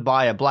covered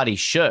by a bloody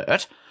shirt.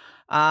 So,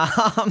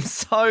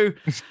 I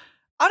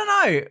don't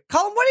know.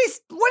 Colin, what is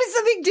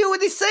the big deal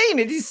with this scene?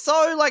 It is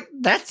so, like,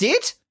 that's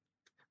it?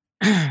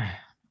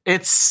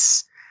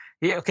 It's...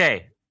 Yeah,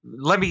 okay,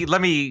 let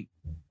me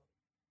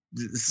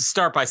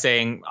start by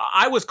saying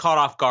I was caught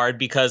off guard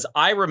because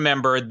I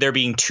remember there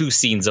being 2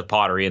 scenes of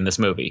pottery in this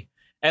movie.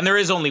 And there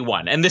is only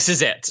one, and this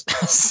is it.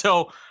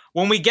 So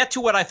when we get to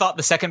what I thought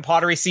the second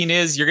pottery scene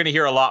is, you're going to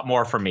hear a lot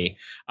more from me.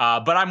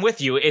 But I'm with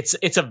you. It's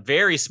a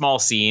very small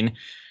scene.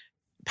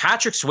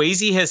 Patrick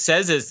Swayze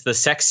says it's the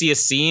sexiest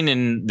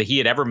scene that he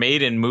had ever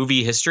made in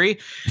movie history.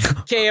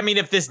 Okay, I mean,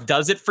 if this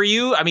does it for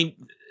you, I mean,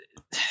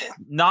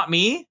 not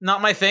me,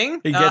 not my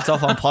thing. He gets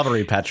off on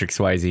pottery, Patrick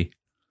Swayze.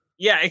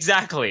 Yeah,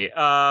 exactly.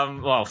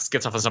 Well,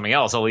 gets off on something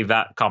else. I'll leave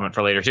that comment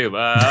for later too.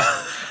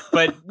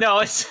 But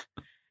no,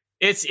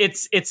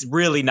 it's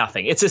really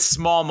nothing. It's a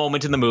small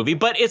moment in the movie,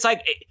 but it's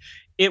like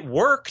it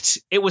worked.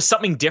 It was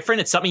something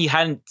different. It's something you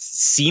hadn't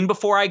seen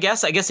before, I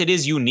guess. I guess it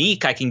is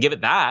unique. I can give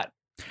it that.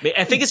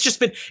 I think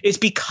it's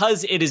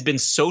because it has been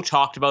so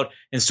talked about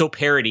and so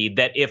parodied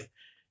that if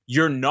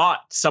you're not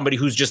somebody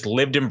who's just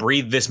lived and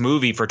breathed this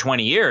movie for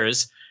 20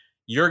 years,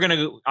 you're going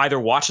to either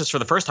watch this for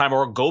the first time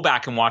or go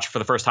back and watch it for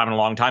the first time in a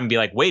long time and be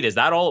like, wait, is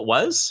that all it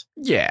was?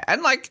 Yeah.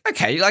 And like,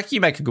 okay, like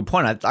you make a good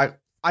point.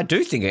 I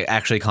do think it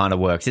actually kind of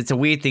works. It's a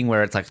weird thing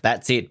where it's like,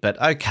 that's it,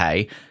 but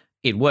okay,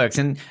 it works.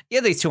 And yeah,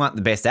 these two aren't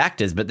the best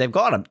actors, but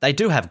they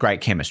do have great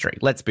chemistry.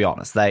 Let's be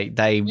honest.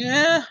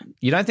 Yeah.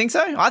 You don't think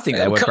so? I think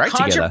they work great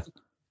together.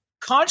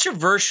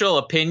 Controversial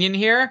opinion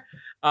here.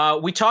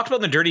 We talked about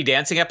in the Dirty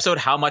Dancing episode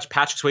how much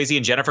Patrick Swayze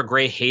and Jennifer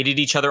Grey hated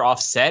each other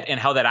off set and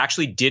how that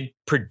actually did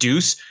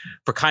produce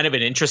for kind of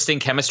an interesting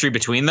chemistry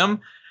between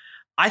them.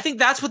 I think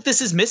that's what this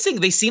is missing.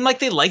 They seem like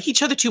they like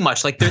each other too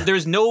much. Like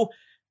there's no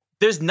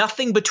there's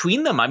nothing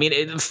between them. I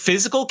mean,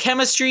 physical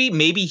chemistry,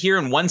 maybe here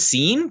in one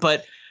scene,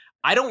 but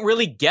I don't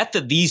really get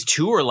that these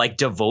two are like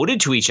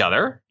devoted to each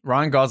other.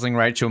 Ryan Gosling,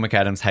 Rachel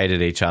McAdams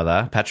hated each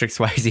other. Patrick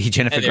Swayze,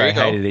 Jennifer Grey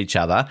hated each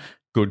other.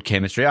 Good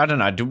chemistry. I don't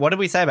know. What did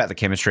we say about the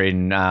chemistry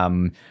in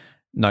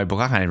Notebook?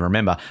 I can't even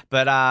remember.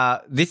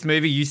 But this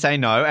movie, you say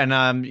no. And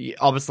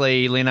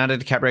obviously, Leonardo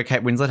DiCaprio,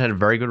 Kate Winslet had a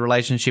very good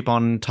relationship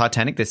on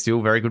Titanic. They're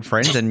still very good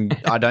friends. And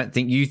I don't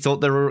think you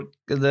thought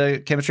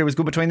the chemistry was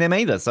good between them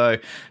either. So,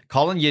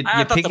 Colin, you're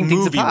picking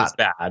things apart. Was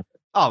bad.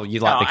 Oh, you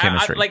like the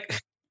chemistry.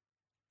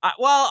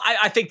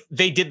 I think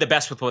they did the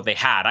best with what they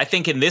had. I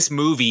think in this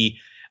movie,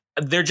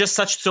 they're just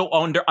so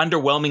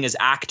underwhelming as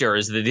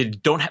actors that they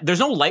don't there's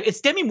no life. It's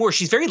Demi Moore.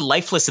 She's very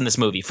lifeless in this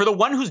movie. For the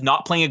one who's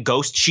not playing a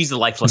ghost, she's the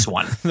lifeless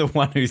one. The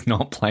one who's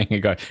not playing a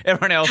ghost.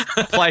 Everyone else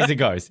plays a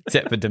ghost,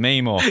 except for Demi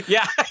Moore.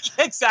 Yeah,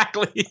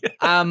 exactly.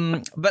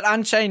 But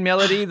Unchained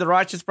Melody, the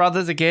Righteous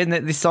Brothers, again,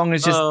 this song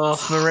is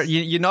just...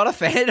 You're not a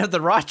fan of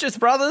the Righteous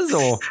Brothers?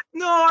 Or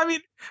No, I mean,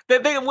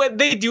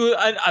 they do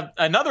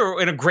another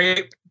in a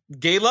great...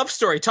 gay love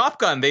story, Top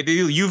Gun. They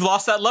do You've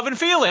Lost That Love and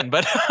Feeling,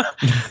 but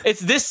it's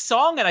this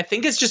song, and I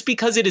think it's just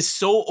because it is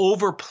so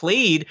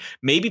overplayed,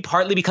 maybe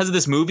partly because of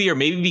this movie, or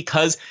maybe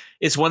because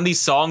it's one of these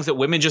songs that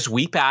women just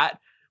weep at,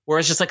 where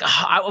it's just like,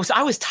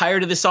 I was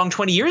tired of this song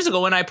 20 years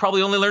ago, and I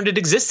probably only learned it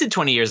existed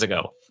 20 years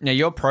ago. Now,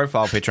 your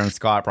profile picture on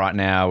Skype right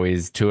now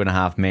is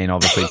 2.5 Men,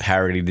 obviously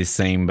parodied this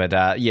scene,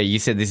 but you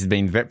said this has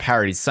been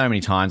parodied so many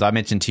times. I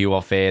mentioned to you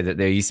off air that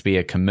there used to be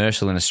a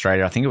commercial in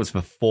Australia, I think it was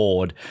for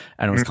Ford,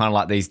 and it was kind of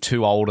like these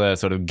two older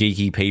sort of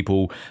geeky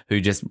people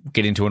who just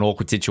get into an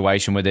awkward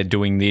situation where they're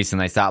doing this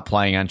and they start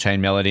playing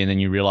Unchained Melody, and then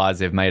you realise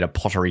they've made a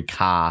pottery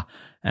car.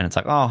 And it's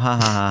like, oh, ha, ha,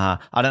 ha,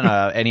 ha. I don't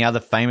know any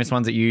other famous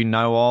ones that you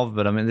know of,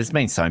 but I mean, there's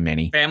been so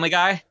many. Family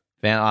Guy?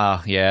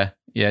 Yeah. Yeah.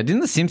 Didn't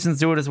The Simpsons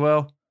do it as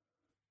well?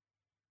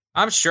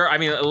 I'm sure. I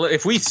mean,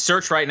 if we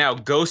search right now,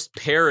 ghost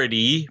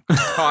parody,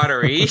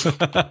 pottery,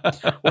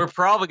 we're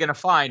probably going to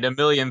find a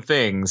million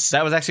things.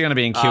 That was actually going to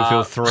be in Kill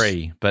Bill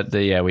 3, but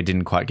we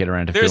didn't quite get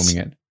around to filming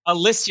it. A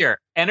list here,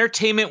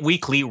 Entertainment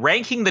Weekly,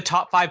 ranking the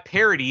top 5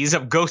 parodies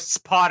of Ghost's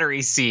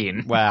pottery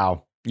scene.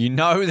 Wow. You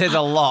know there's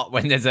a lot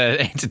when there's an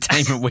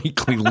Entertainment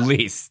Weekly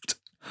list.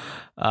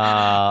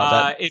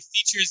 It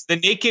features The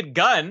Naked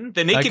Gun.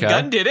 The Naked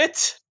Gun did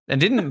it.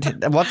 And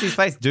didn't what's his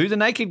face do The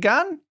Naked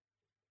Gun?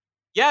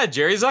 Yeah,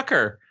 Jerry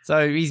Zucker.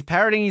 So he's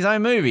parodying his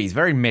own movies.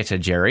 Very meta,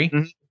 Jerry.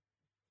 Mm-hmm.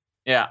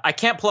 Yeah, I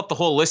can't pull up the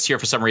whole list here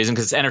for some reason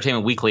because it's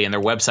Entertainment Weekly and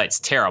their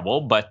website's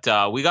terrible. But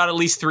we got at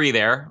least 3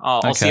 there.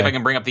 I'll see if I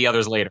can bring up the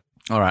others later.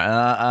 All right.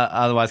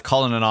 Otherwise,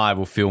 Colin and I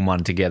will film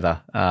one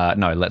together.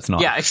 No, let's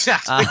not. Yeah,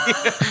 exactly.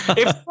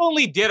 If we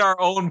only did our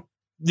own,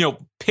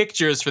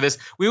 pictures for this,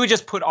 we would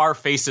just put our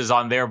faces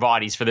on their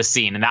bodies for the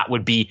scene, and that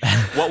would be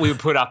what we would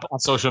put up on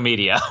social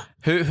media.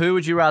 Who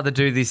would you rather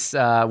do this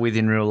with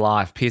in real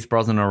life, Pierce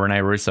Brosnan or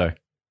Rene Russo?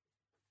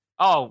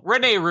 Oh,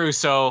 Rene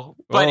Russo,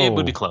 but it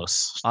would be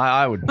close.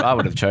 I would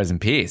have chosen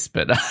Pierce,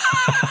 but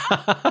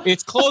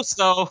it's close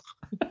though.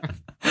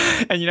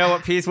 And you know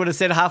what Pierce would have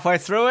said halfway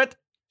through it?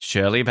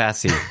 Shirley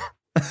Bassey.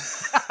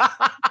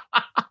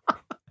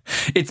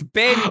 It's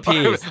Ben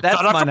Pierce.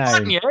 That's my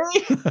name.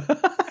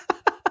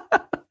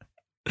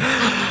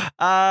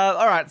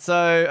 All right,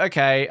 so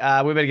okay,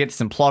 we better get to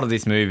some plot of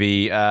this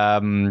movie.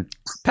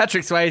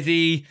 Patrick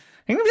Swayze.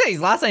 I'm going to say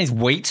his last name is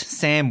Wheat.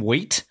 Sam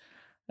Wheat.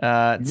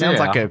 It sounds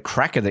like a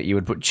cracker that you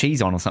would put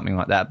cheese on or something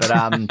like that.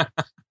 But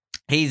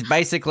he's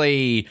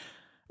basically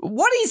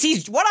what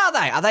are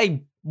they? Are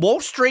they Wall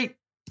Street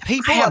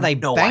people? Are they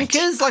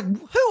bankers? Like,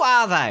 who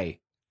are they?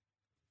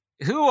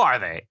 Who are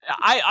they?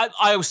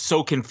 I was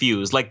so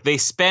confused. Like, they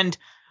spend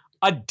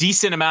a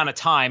decent amount of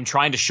time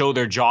trying to show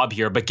their job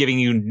here, but giving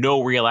you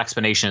no real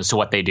explanation as to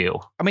what they do.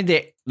 I mean,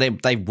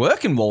 they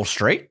work in Wall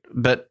Street,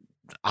 but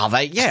are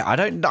they? Yeah, I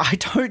don't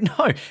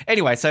know.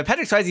 Anyway, so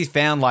Patrick Swayze's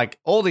found like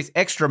all this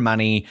extra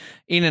money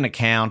in an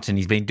account, and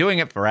he's been doing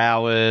it for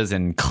hours.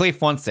 And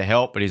Cliff wants to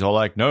help, but he's all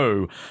like,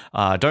 "No,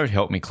 don't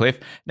help me, Cliff."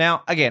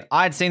 Now, again,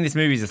 I'd seen this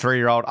movie as a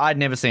 3-year-old. I'd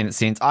never seen it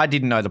since. I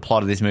didn't know the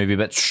plot of this movie,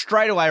 but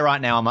straight away, right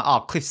now, I'm like,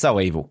 "Oh, Cliff's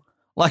so evil."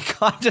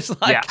 Like, I'm just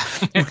like,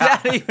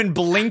 without even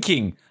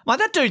blinking, I'm like,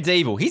 that dude's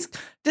evil. Does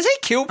he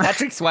kill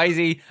Patrick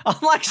Swayze?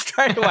 I'm like,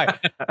 straight away,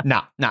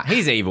 nah,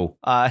 he's evil.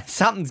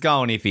 Something's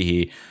going iffy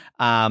here.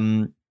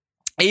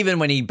 Even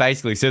when he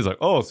basically says like,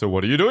 "Oh, so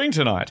what are you doing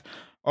tonight?"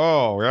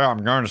 "Oh, yeah,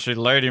 I'm going to see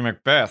Lady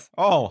Macbeth."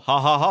 "Oh, ha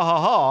ha ha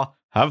ha ha,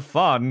 have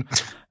fun."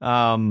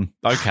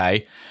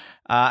 Okay.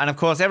 And of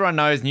course, everyone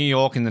knows New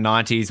York in the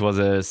 90s was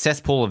a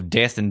cesspool of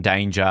death and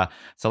danger.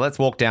 So let's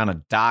walk down a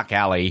dark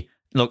alley.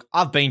 Look,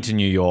 I've been to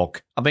New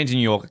York. I've been to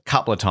New York a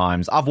couple of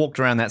times. I've walked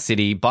around that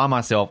city by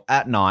myself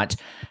at night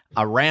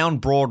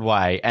around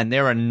Broadway, and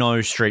there are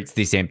no streets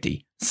this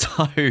empty.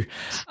 So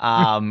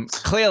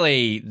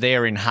clearly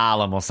they're in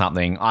Harlem or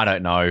something. I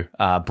don't know.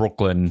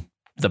 Brooklyn,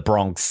 the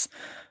Bronx.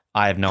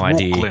 I have no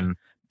idea.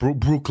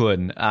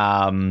 Brooklyn.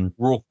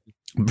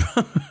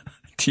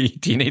 Do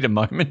you need a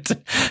moment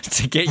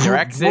to get your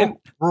accent?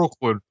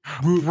 Brooklyn.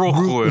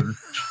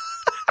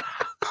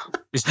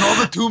 It's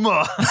not a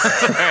tumor.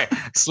 Sorry,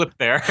 slip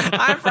there.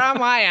 I'm from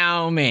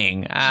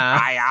Wyoming.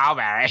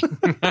 Wyoming.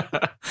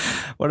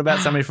 What about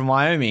somebody from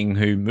Wyoming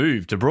who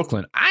moved to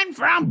Brooklyn? I'm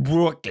from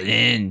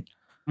Brooklyn.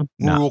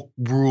 No.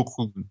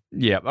 Brooklyn.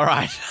 Yeah, all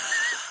right.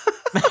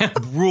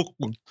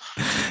 Brooklyn.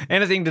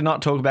 Anything to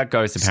not talk about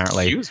ghosts,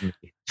 apparently. Excuse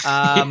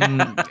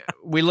me.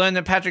 We learned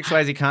that Patrick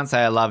Swayze can't say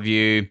I love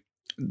you.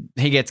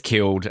 He gets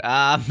killed.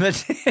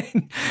 But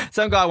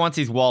some guy wants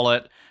his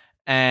wallet.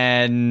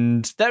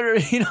 And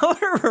that, you know what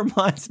it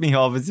reminds me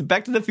of is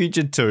Back to the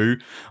Future 2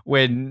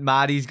 when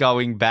Marty's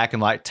going back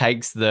and like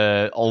takes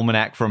the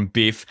almanac from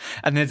Biff.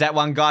 And there's that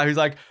one guy who's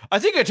like, I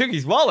think I took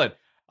his wallet.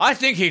 I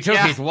think he took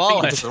his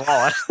wallet.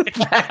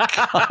 That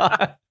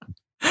guy.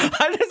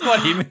 I just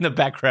want him in the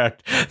background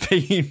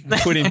being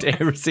put into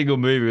every single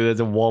movie where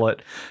there's a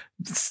wallet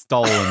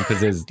stolen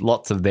because there's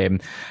lots of them.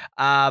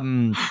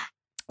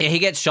 Yeah, he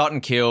gets shot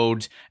and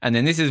killed, and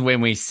then this is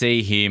when we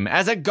see him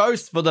as a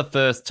ghost for the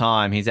first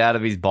time. He's out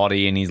of his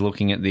body and he's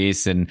looking at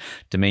this, and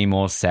Demi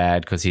Moore's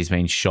sad because he's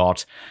been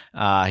shot.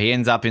 He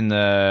ends up in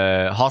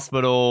the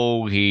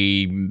hospital.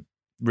 He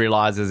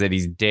realizes that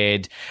he's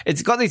dead.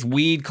 It's got this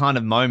weird kind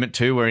of moment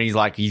too where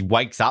he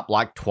wakes up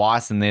like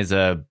twice and there's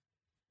a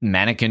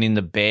mannequin in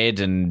the bed,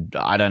 and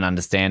I don't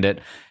understand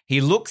it.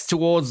 He looks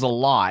towards the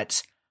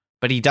light,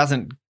 but he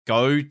doesn't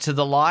go to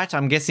the light.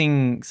 I'm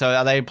guessing, so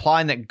are they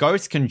implying that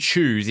ghosts can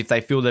choose if they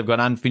feel they've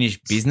got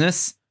unfinished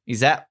business?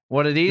 Is that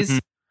what it is? Mm-hmm.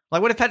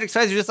 Like, what if Patrick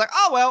Swayze was just like,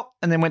 oh, well,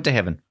 and then went to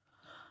heaven?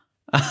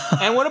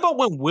 And what about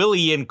when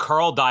Willie and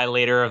Carl die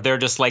later, if they're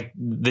just like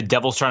the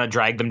devil's trying to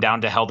drag them down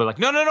to hell? They're like,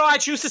 no, I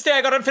choose to stay.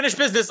 I got unfinished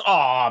business.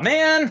 Aw,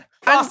 man.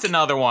 Lost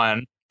another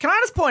one. Can I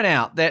just point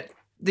out that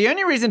the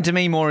only reason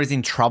Demi Moore is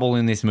in trouble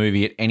in this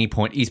movie at any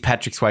point is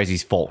Patrick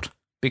Swayze's fault,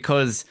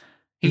 because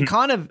he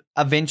kind of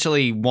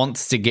eventually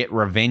wants to get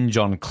revenge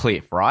on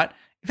Cliff, right?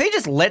 If he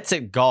just lets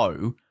it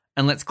go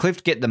and lets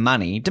Cliff get the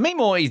money, Demi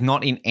Moore is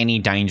not in any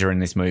danger in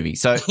this movie.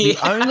 So the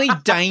only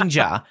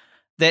danger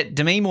that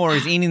Demi Moore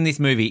is in this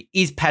movie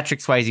is Patrick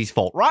Swayze's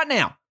fault. Right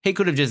now, he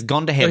could have just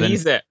gone to heaven.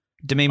 He's it.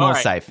 Demi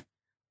Moore's safe.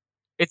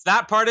 It's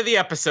that part of the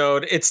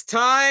episode. It's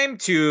time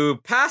to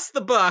pass the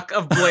buck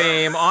of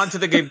blame onto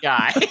the good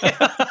guy.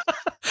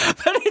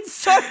 But it's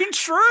so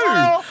true.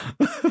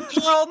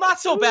 Well, not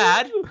so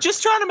bad.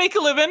 Just trying to make a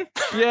living.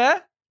 Yeah.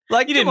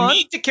 Like, you didn't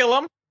need to kill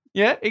him.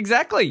 Yeah,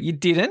 exactly. You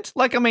didn't.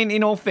 Like, I mean,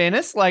 in all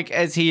fairness, like,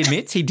 as he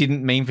admits, he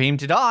didn't mean for him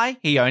to die.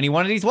 He only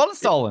wanted his wallet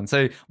stolen.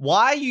 So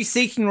why are you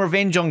seeking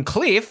revenge on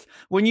Cliff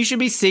when you should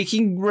be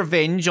seeking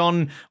revenge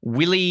on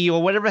Willie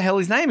or whatever the hell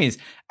his name is?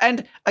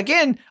 And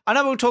again, I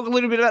know we'll talk a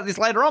little bit about this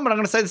later on, but I'm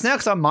going to say this now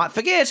because I might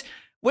forget.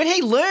 When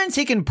he learns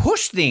he can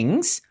push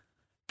things,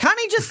 can't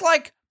he just,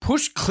 like,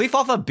 push Cliff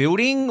off a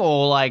building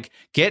or, like,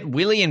 get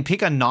Willie and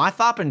pick a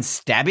knife up and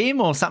stab him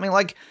or something?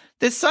 Like,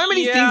 there's so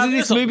many things in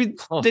this movie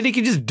that he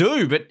could just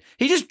do, but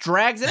he just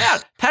drags it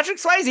out. Patrick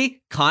Swayze,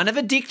 kind of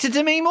a dick to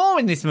Demi Moore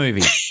in this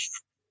movie.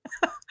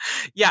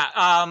 Yeah.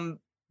 I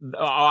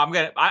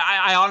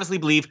honestly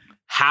believe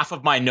half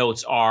of my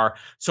notes are,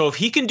 so if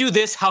he can do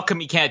this, how come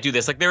he can't do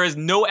this? Like, there is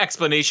no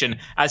explanation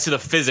as to the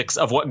physics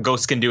of what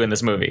ghosts can do in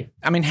this movie.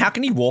 I mean, how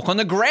can he walk on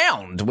the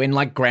ground when,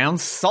 like,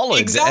 ground's solid?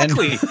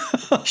 Exactly.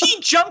 He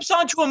jumps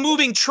onto a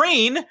moving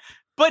train,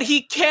 but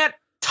he can't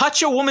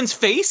touch a woman's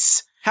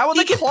face. How are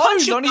the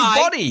clothes on his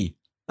body?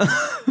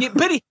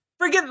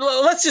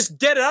 Let's just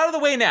get it out of the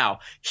way now.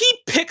 He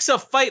picks a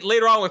fight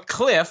later on with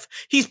Cliff.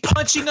 He's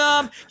punching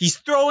him. He's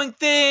throwing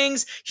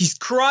things. He's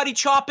karate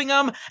chopping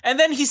him. And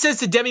then he says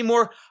to Demi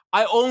Moore,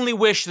 I only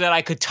wish that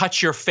I could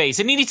touch your face.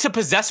 And he needs to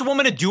possess a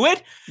woman to do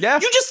it? Yeah.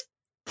 You just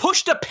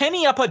pushed a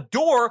penny up a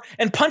door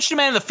and punched a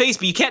man in the face,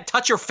 but you can't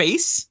touch her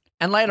face?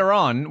 And later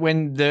on,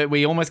 when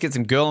we almost get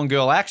some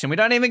girl-on-girl action, we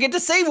don't even get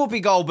to see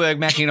Whoopi Goldberg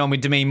macking on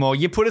with Demi Moore.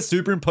 You put a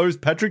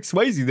superimposed Patrick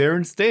Swayze there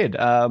instead.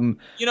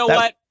 You know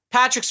what?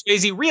 Patrick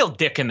Swayze, real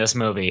dick in this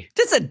movie.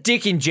 Just a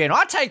dick in general.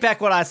 I take back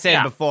what I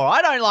said before.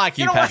 I don't like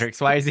you, Patrick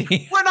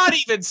Swayze. We're not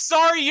even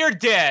sorry you're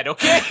dead,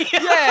 okay?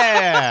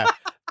 Yeah.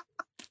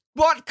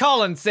 What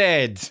Colin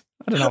said.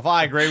 I don't know if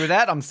I agree with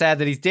that. I'm sad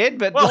that he's dead,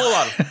 but... Well,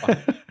 hold on.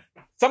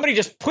 Somebody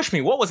just pushed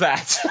me. What was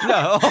that?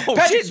 No.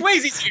 Patrick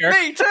Swayze's here.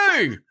 Me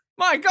too.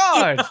 My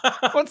God,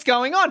 what's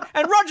going on?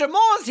 And Roger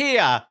Moore's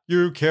here.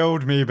 You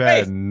killed me,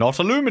 Ben. Hey. Not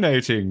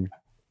illuminating.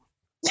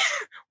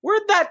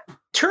 Where'd that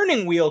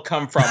turning wheel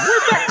come from?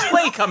 Where'd that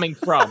clay coming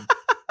from?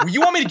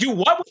 You want me to do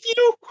what with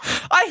you?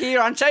 I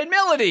hear Unchained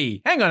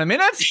Melody. Hang on a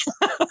minute.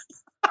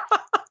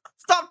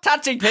 Stop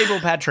touching people,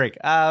 Patrick.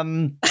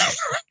 So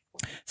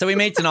he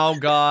meets an old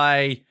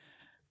guy.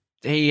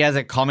 He has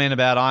a comment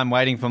about, I'm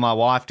waiting for my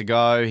wife to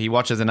go. He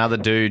watches another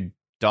dude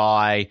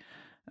die.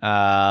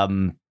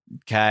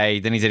 Okay,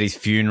 then he's at his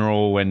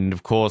funeral, and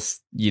of course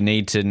you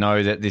need to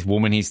know that this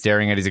woman he's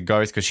staring at is a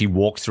ghost because she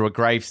walks through a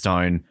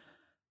gravestone.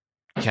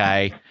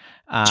 Okay.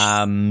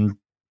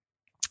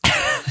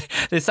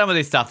 There's some of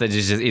this stuff that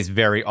is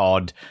very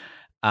odd.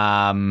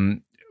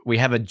 We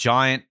have a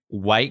giant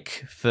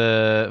wake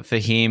for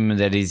him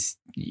that is,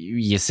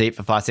 you see it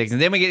for 5 seconds.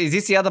 And then is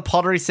this the other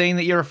pottery scene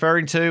that you're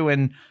referring to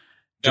when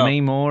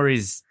Demi Moore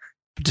is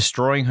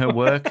destroying her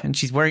work, and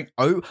she's wearing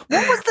what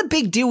was the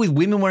big deal with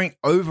women wearing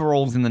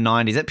overalls in the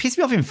 90s? That pissed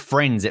me off in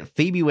Friends that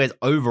Phoebe wears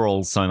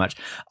overalls so much.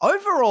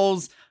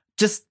 Overalls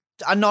just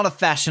are not a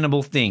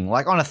fashionable thing.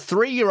 Like on a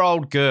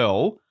 3-year-old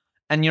girl,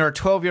 and you're a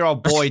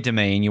 12-year-old boy to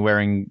me, and you're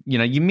wearing,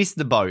 you missed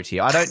the boat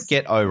here. I don't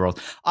get overalls.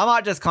 I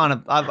might just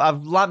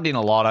I've lumped in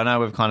a lot. I know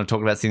we've kind of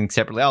talked about things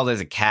separately. Oh,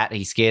 there's a cat.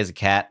 He scares a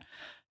cat.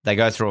 They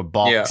go through a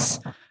box.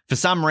 Yeah. For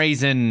some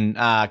reason,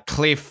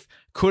 Cliff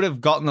could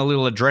have gotten the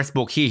little address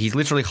book here. He's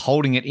literally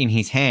holding it in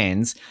his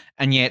hands,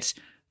 and yet,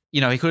 he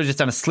could have just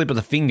done a slip of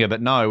the finger,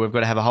 but no, we've got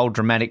to have a whole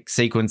dramatic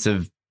sequence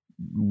of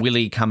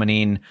Willie coming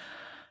in.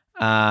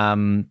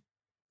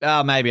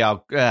 Maybe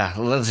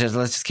let's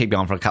just keep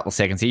going for a couple of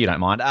seconds here. You don't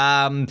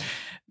mind.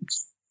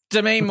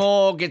 Demi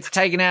Moore gets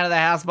taken out of the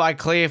house by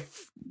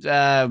Cliff.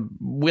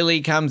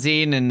 Willie comes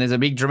in, and there's a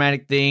big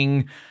dramatic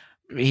thing.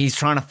 He's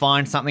trying to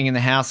find something in the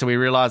house, so we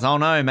realize, oh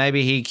no,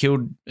 maybe he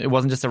killed. It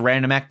wasn't just a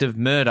random act of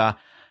murder.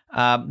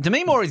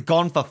 Demi Moore is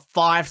gone for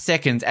 5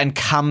 seconds and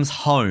comes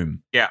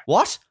home. Yeah.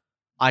 What?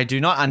 I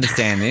do not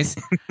understand this.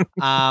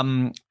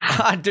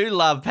 I do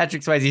love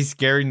Patrick Swayze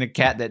scaring the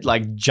cat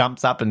that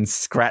jumps up and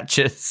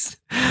scratches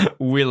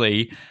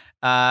Willie.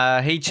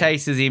 He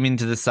chases him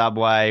into the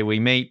subway. We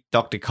meet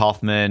Dr.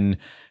 Kaufman.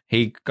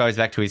 He goes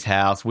back to his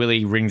house.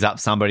 Willie rings up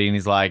somebody and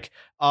is like,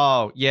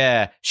 oh,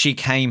 yeah, she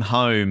came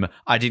home.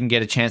 I didn't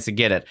get a chance to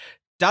get it.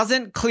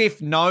 Doesn't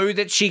Cliff know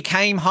that she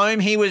came home?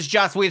 He was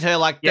just with her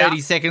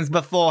 30 seconds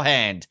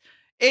beforehand.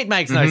 It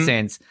makes no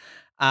sense.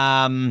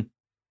 And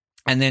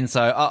then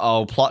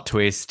plot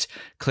twist.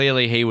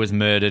 Clearly he was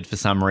murdered for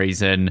some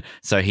reason,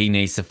 so he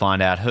needs to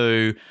find out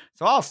who.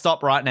 So I'll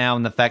stop right now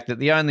on the fact that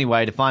the only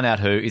way to find out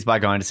who is by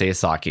going to see a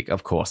psychic,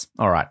 of course.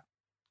 All right.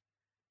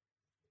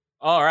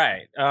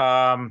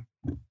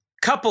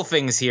 Couple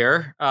things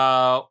here.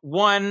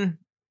 One,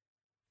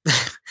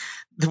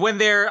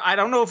 when I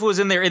don't know if it was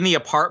in the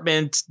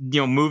apartment,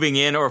 moving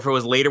in, or if it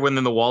was later when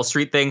they're in the Wall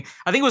Street thing.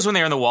 I think it was when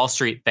they were in the Wall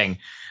Street thing.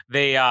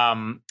 They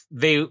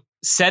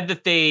said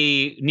that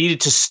they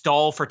needed to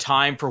stall for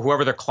time for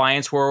whoever their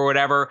clients were or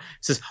whatever.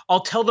 It says,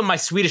 I'll tell them my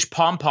Swedish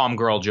pom-pom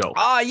girl joke.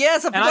 Oh,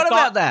 yes, I forgot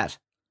about that.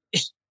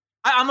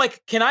 I'm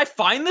like, can I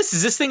find this?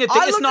 Is this thing a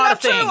thing? It's not a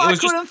thing. I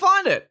couldn't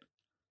find it.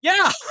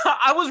 Yeah,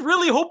 I was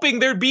really hoping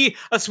there'd be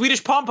a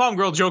Swedish pom-pom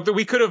girl joke that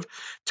we could have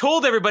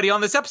told everybody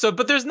on this episode,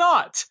 but there's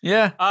not.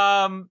 Yeah.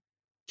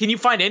 Can you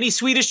find any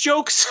Swedish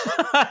jokes?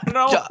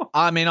 No.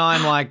 I mean,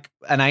 I'm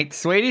an 8th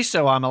Swedish,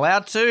 so I'm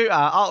allowed to.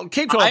 I'll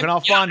keep talking.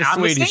 I'll find a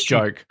Swedish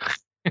joke.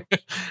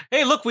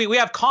 Hey, look, we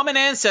have common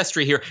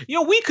ancestry here.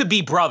 We could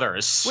be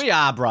brothers. We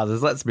are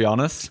brothers, let's be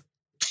honest.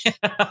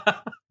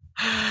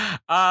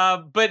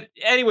 But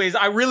anyways,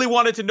 I really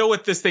wanted to know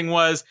what this thing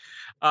was.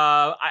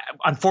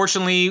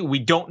 Unfortunately, we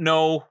don't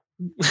know.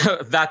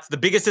 That's the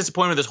biggest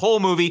disappointment of this whole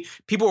movie.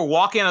 People were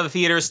walking out of the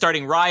theaters,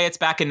 starting riots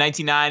back in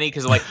 1990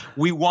 because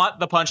we want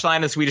the punchline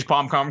of the Swedish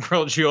pom-pom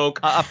girl joke.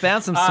 I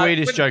found some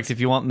Swedish jokes if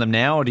you want them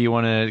now, or do you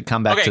want to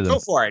come back to them?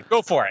 Okay,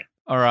 go for it.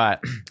 All right.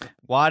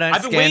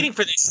 I've been waiting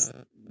for this.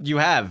 You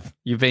have.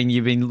 You've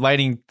been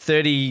waiting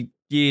 30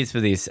 years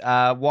for this.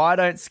 Why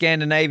don't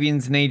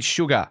Scandinavians need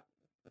sugar?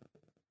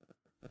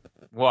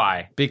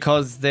 Why?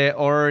 Because they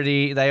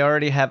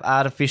already have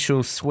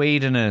artificial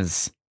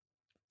sweeteners.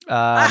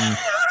 I'm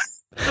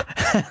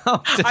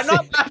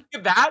not laughing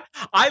at that.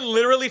 I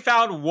literally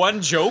found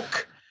one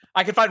joke.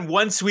 I could find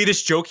one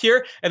Swedish joke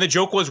here, and the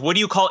joke was, what do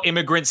you call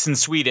immigrants in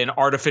Sweden?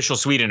 Artificial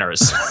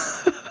sweeteners.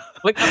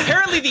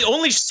 Apparently the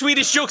only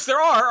Swedish jokes there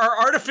are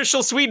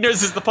artificial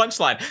sweeteners is the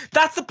punchline.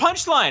 That's the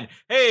punchline.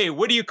 Hey,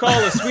 what do you call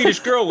a Swedish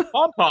girl with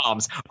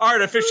pom-poms?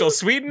 Artificial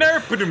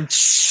sweetener? I'm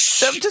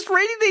just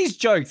reading these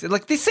jokes.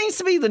 This seems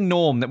to be the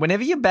norm, that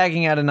whenever you're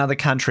bagging out another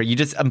country, you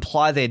just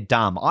imply they're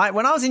dumb.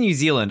 When I was in New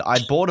Zealand, I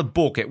bought a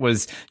book. It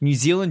was New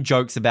Zealand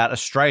jokes about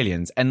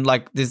Australians. And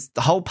the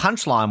whole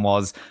punchline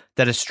was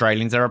that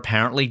Australians are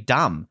apparently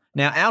dumb.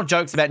 Now, our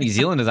jokes about New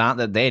Zealanders aren't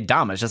that they're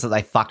dumb. It's just that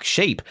they fuck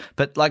sheep.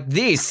 But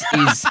this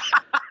is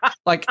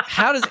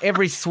how does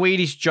every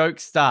Swedish joke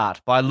start?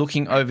 By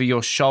looking over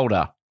your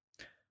shoulder.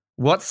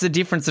 What's the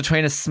difference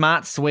between a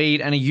smart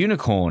Swede and a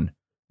unicorn?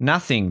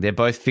 Nothing. They're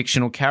both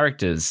fictional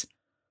characters.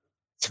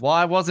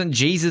 Why wasn't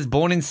Jesus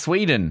born in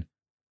Sweden?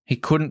 He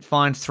couldn't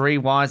find 3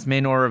 wise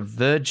men or a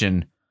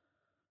virgin.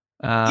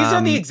 These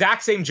are the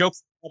exact same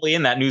jokes probably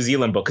in that New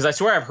Zealand book, because I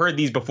swear I've heard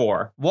these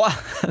before. What?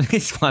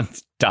 This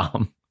one's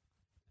dumb.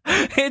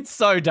 It's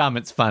so dumb,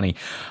 it's funny.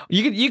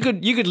 You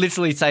could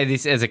literally say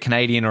this as a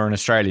Canadian or an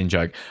Australian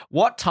joke.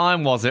 What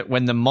time was it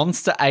when the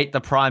monster ate the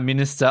Prime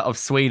Minister of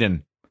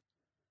Sweden?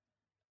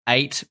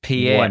 8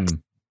 p.m. What?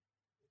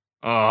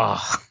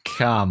 Oh,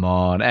 come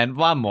on. And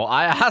one more.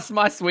 I asked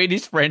my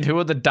Swedish friend who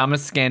are the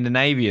dumbest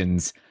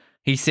Scandinavians.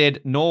 He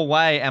said,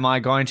 Norway, am I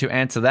going to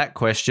answer that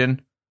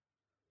question?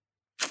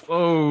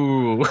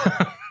 Oh.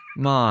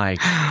 My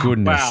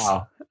goodness.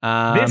 Wow.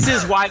 This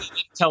is why they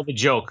didn't tell the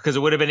joke, because it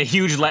would have been a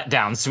huge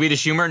letdown.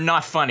 Swedish humor,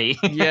 not funny.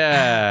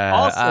 Yeah.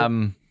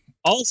 Also,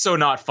 Also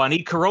not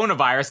funny,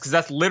 coronavirus, because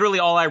that's literally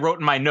all I wrote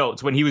in my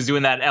notes when he was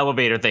doing that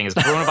elevator thing. Is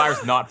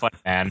coronavirus not funny,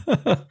 man?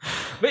 But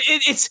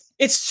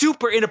it's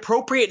super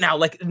inappropriate now.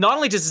 Like, not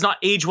only does it not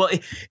age well,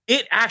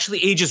 it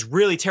actually ages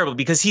really terribly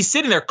because he's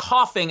sitting there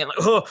coughing and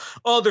like,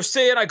 oh, they're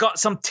saying I got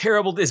some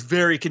terrible. It's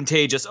very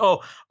contagious.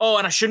 Oh,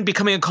 and I shouldn't be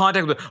coming in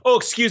contact with. Oh,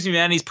 excuse me,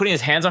 man. And he's putting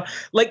his hands on.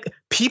 Like,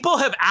 people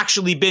have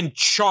actually been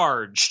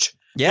charged.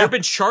 Yeah. There have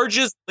been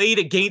charges laid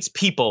against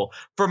people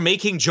for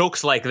making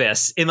jokes like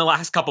this in the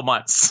last couple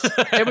months.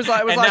 It was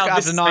like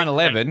after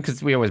 9/11,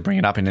 because we always bring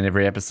it up in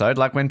every episode,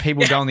 like when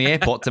people go in the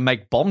airport to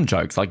make bomb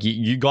jokes, like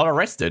you got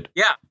arrested.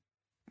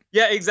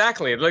 Yeah,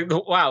 exactly. Like,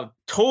 wow,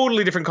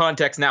 totally different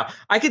context now.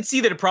 I could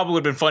see that it probably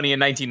would have been funny in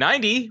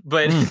 1990,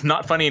 but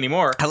not funny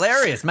anymore.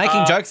 Hilarious.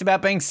 Making jokes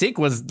about being sick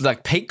was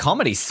like peak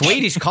comedy.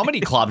 Swedish comedy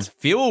clubs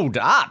filled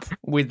up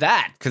with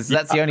that because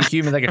that's the only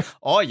humor they can.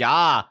 Oh,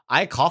 yeah,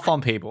 I cough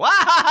on people.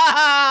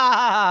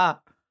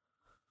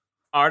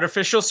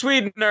 Artificial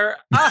sweetener.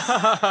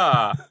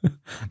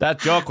 That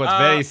joke was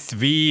very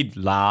sweet,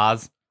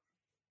 Lars.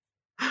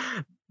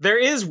 There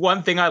is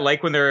one thing I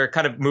like when they're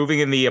kind of moving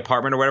in the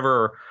apartment or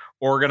whatever, or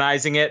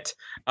organizing it.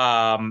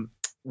 When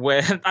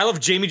I love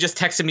Jamie just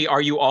texted me,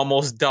 "Are you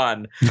almost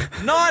done?"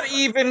 Not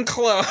even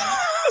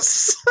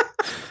close.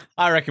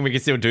 I reckon we can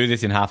still do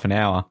this in half an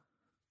hour.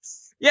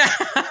 Yeah.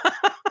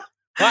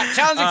 Right,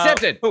 challenge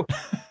accepted.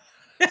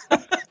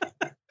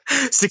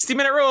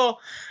 60-minute rule.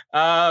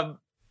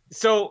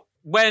 So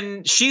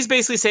when she's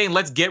basically saying,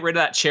 let's get rid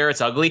of that chair, it's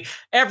ugly,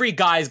 every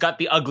guy's got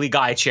the ugly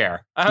guy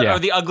chair. Or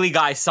the ugly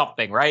guy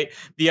something, right?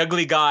 The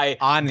ugly guy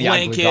I'm the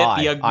blanket,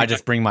 ugly guy. I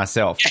just bring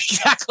myself.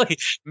 Exactly.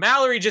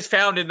 Mallory just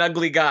found an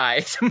ugly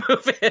guy to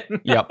move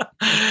in. Yep.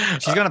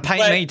 She's going to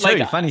paint me too.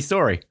 Like, funny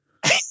story.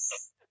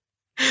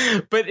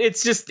 But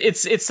it's just,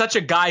 it's such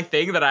a guy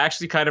thing that I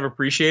actually kind of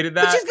appreciated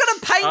that. But she's going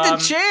to paint the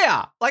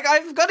chair. Like,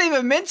 I've got to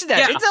even mention that.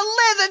 Yeah. It's a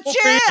leather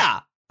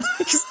chair.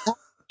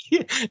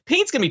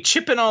 Paint's gonna be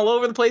chipping all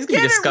over the place. It's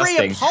gonna be disgusting.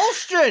 Get it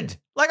reupholstered.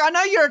 Like, I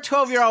know you're a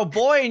 12-year-old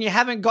boy and you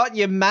haven't got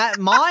your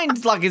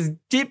mind like as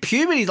deep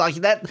puberty like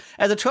that.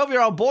 As a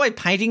 12-year-old boy,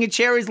 painting a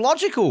chair is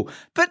logical.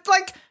 But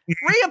like,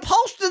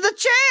 reupholster the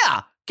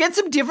chair. Get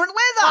some different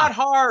leather. Not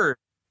hard.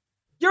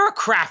 You're a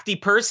crafty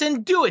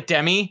person. Do it,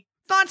 Demi.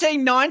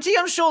 1990.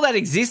 I'm sure that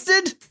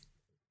existed.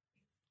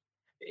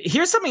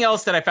 Here's something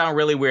else that I found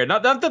really weird.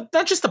 Not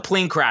just the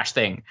plane crash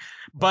thing,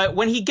 but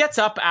when he gets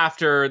up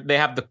after they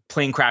have the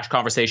plane crash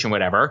conversation,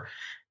 whatever,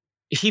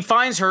 he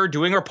finds her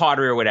doing her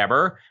pottery or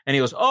whatever, and he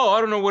goes, "Oh, I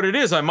don't know what it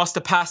is. I must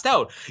have passed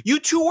out." You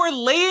two were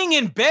laying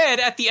in bed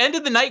at the end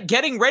of the night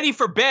getting ready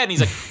for bed. And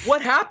he's like,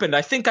 "What happened?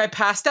 I think I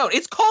passed out."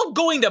 It's called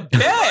going to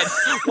bed.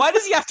 Why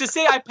does he have to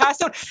say I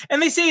passed out?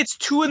 And they say it's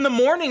 2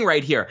 a.m.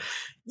 right here.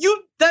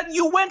 You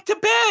went to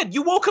bed.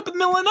 You woke up in the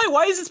middle of the night.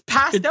 Why is this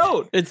passed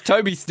out? It's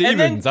Toby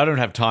Stevens. I don't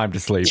have time to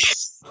sleep.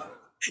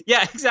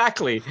 Yeah,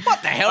 exactly.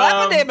 What the hell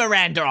happened there,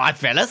 Miranda? I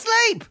fell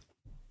asleep.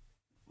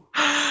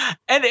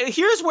 And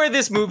here's where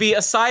this movie,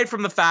 aside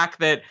from the fact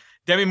that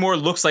Demi Moore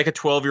looks like a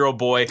 12-year-old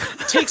boy,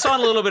 takes on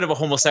a little bit of a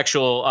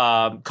homosexual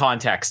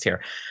context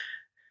here.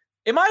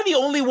 Am I the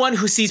only one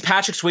who sees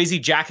Patrick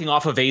Swayze jacking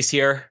off a vase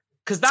here?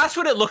 Because that's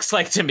what it looks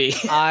like to me.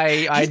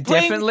 I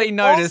definitely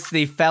noticed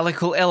the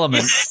phallical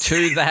elements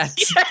to that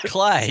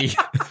clay.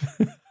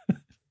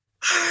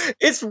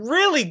 It's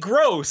really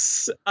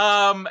gross.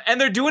 And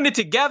they're doing it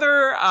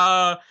together.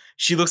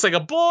 She looks like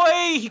a boy.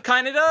 He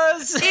kind of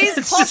does.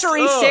 Is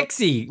pottery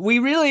sexy? We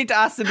really need to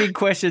ask the big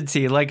questions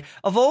here. Like,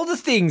 of all the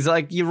things,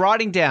 like, you're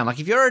writing down, like,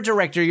 if you're a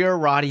director, you're a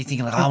writer, you're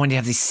thinking, like, oh, we need to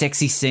have this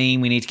sexy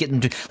scene. We need to get them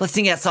to, let's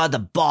think outside the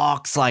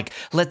box. Like,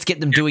 let's get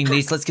them doing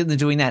this. Let's get them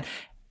doing that.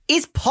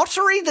 Is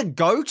pottery the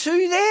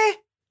go-to there?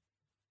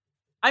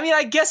 I mean,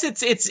 I guess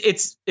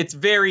it's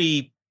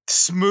very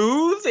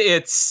smooth.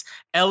 It's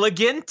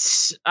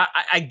elegant.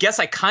 I guess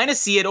I kind of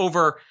see it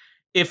over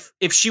if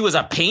she was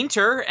a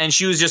painter and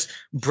she was just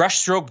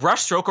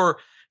brushstroke, or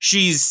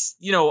she's,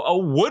 a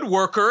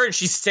woodworker and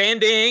she's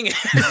sanding,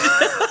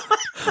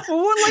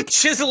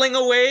 chiseling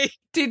away.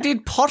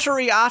 Did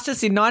pottery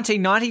artists in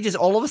 1990 just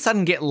all of a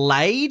sudden get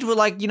laid? Were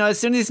like, as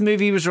soon as this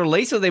movie was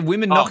released, were there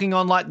women knocking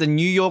on like the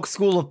New York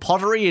School of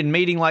Pottery and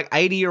meeting like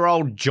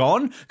 80-year-old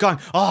John going,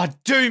 "Oh,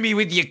 do me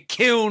with your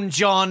kiln,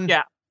 John."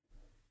 Yeah.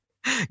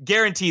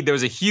 Guaranteed there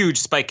was a huge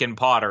spike in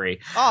pottery.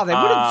 Oh,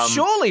 there would have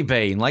surely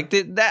been. Like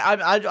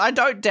I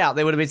don't doubt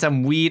there would have been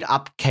some weird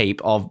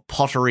upkeep of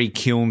pottery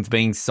kilns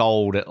being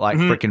sold at like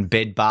freaking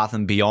Bed Bath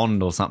and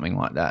Beyond or something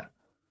like that.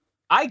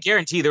 I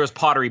guarantee there was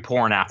pottery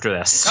porn after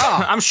this.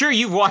 Oh. I'm sure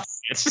you've watched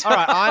it. All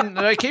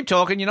right, keep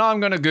talking. I'm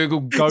going to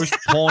Google ghost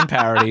porn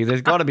parody.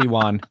 There's got to be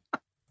one.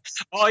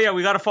 Oh, yeah,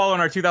 we got to follow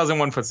in our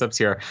 2001 footsteps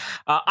here.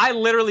 I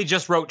literally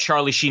just wrote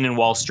Charlie Sheen and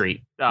Wall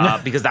Street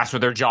because that's what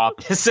their job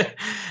is.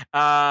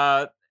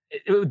 The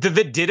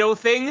ditto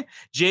thing,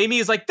 Jamie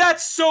is like,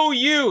 "That's so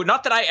you."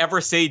 Not that I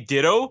ever say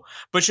ditto,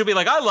 but she'll be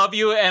like, "I love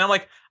you." And I'm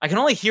like, I can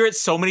only hear it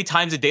so many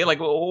times a day.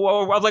 Like,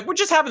 I'm like, we're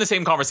just having the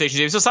same conversation,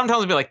 Jamie. So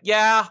sometimes I'll be like,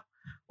 "Yeah."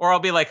 Or I'll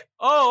be like,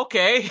 "Oh,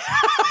 okay."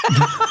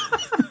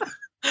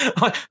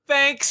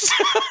 Thanks.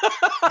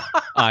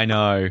 I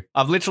know.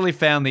 I've literally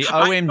found the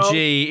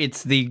OMG.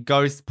 It's the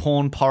ghost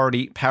porn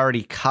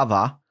parody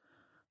cover.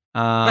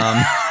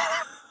 And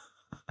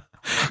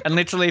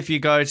literally, if you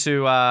go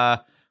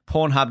to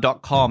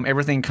Pornhub.com,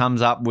 everything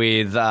comes up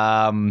with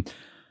Halloween,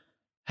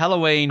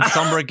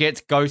 Sombra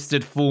gets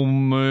ghosted, full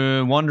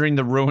moon, wandering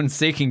the ruins,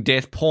 seeking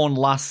death, porn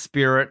lust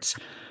spirit,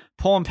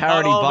 porn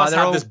parody. All of us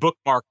have this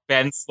bookmark,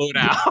 Ben. Slow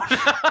down.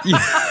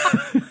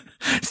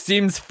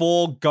 Sims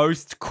 4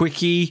 ghost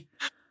quickie.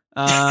 You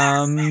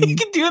can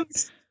do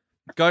this.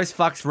 Ghost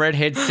fucks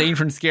redhead scene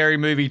from Scary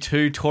Movie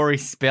 2. Tori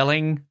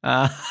Spelling.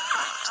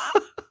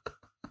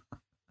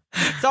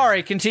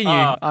 Sorry, continue.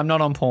 I'm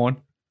not on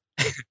porn.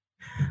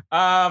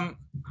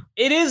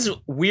 It is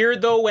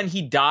weird though when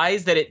he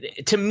dies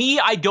that to me,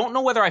 I don't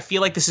know whether I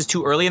feel like this is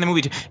too early in the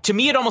movie. To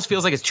me, it almost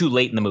feels like it's too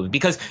late in the movie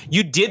because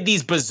you did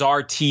these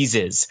bizarre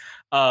teases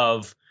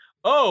of,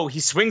 oh,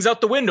 he swings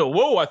out the window.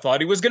 Whoa, I thought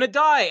he was going to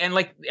die. And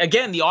like,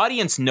 again, the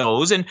audience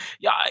knows. And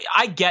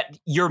I get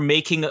you're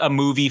making a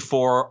movie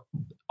for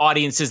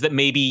audiences that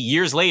maybe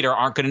years later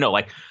aren't going to know.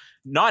 Like,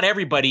 not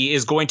everybody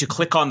is going to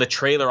click on the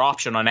trailer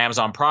option on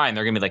Amazon Prime.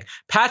 They're going to be like,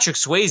 Patrick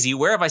Swayze,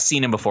 where have I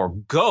seen him before?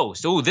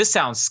 Ghost. Oh, this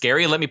sounds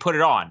scary. Let me put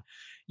it on.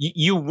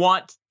 You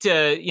want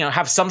to,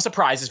 have some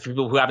surprises for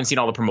people who haven't seen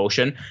all the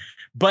promotion.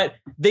 But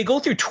they go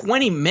through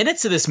 20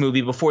 minutes of this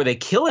movie before they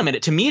kill him.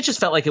 And to me, it just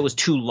felt like it was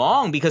too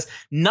long because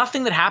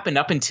nothing that happened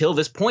up until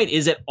this point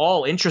is at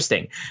all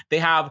interesting. They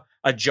have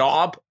a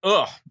job.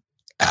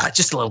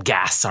 Just a little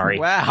gas. Sorry.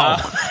 Wow.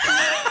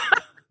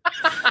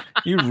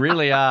 You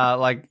really are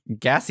like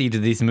gassy to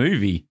this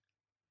movie.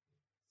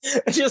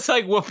 Just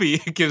like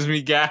Whoopi, it gives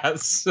me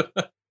gas.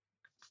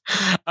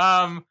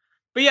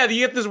 But yeah,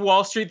 you get this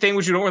Wall Street thing,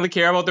 which you don't really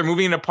care about. They're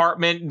moving an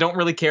apartment, don't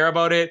really care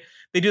about it.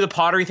 They do the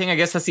pottery thing. I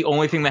guess that's the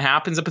only thing that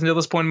happens up until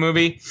this point in the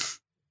movie.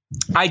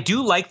 I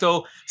do like,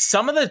 though,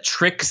 some of the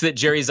tricks that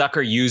Jerry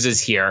Zucker uses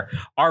here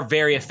are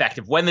very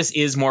effective when this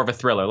is more of a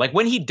thriller. Like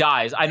when he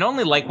dies, I not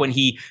only like when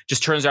he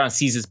just turns around and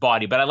sees his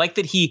body, but I like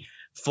that he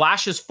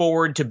flashes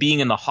forward to being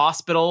in the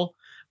hospital.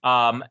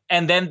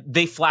 And then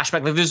they flash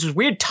back. Like there's this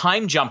weird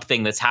time jump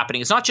thing that's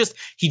happening. It's not just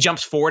he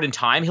jumps forward in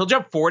time. He'll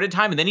jump forward in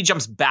time and then he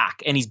jumps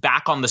back and he's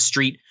back on the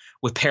street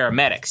with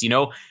paramedics.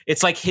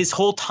 It's like his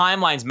whole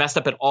timeline's messed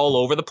up and all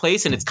over the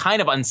place. And it's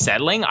kind of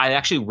unsettling. I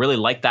actually really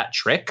like that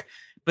trick.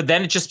 But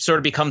then it just sort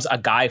of becomes a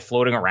guy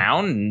floating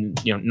around and,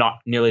 not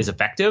nearly as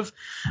effective.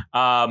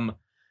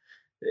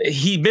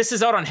 He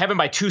misses out on heaven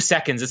by 2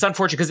 seconds. It's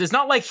unfortunate because it's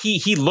not like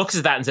he looks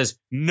at that and says,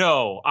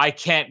 no, I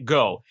can't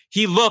go.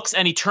 He looks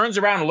and he turns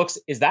around and looks,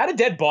 is that a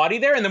dead body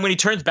there? And then when he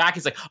turns back,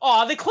 he's like,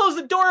 oh, they closed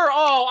the door.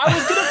 Oh, I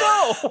was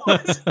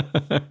going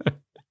to go.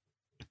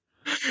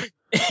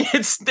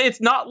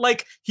 It's not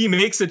like he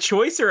makes a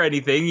choice or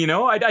anything,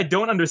 I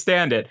don't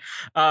understand it.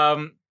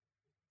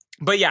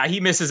 But yeah,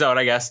 he misses out,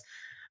 I guess.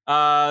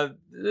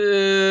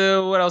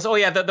 What else? Oh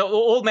yeah, the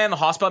old man in the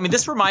hospital. I mean,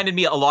 this reminded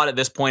me a lot at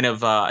this point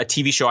of a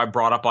TV show I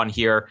brought up on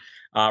here.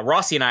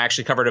 Rossi and I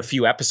actually covered a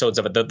few episodes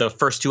of it. The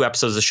first 2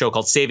 episodes of the show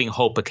called Saving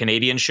Hope, a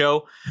Canadian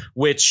show,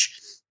 which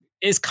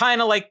is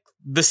kind of like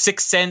The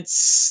Sixth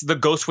Sense, The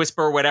Ghost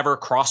Whisperer, whatever,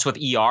 crossed with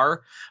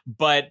ER.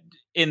 But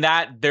in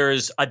that,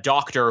 there's a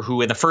doctor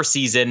who in the first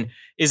season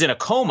is in a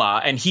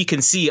coma and he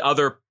can see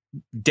other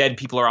dead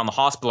people around the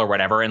hospital or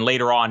whatever. And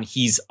later on,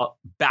 he's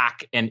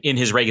back and in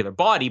his regular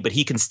body, but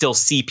he can still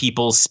see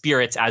people's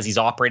spirits as he's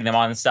operating them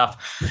on and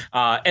stuff.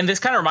 And this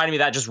kind of reminded me of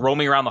that, just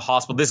roaming around the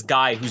hospital, this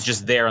guy who's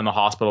just there in the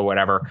hospital or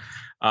whatever.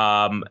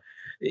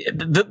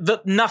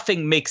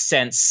 Nothing makes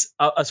sense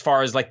as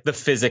far as like the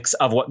physics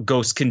of what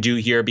ghosts can do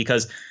here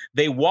because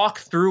they walk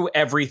through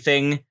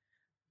everything.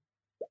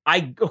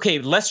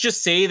 Let's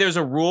just say there's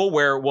a rule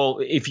where, well,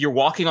 if you're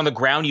walking on the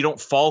ground, you don't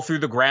fall through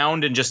the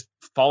ground and just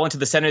fall into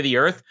the center of the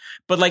earth.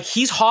 But like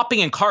he's hopping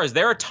in cars.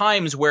 There are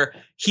times where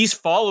he's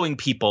following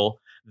people.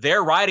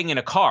 They're riding in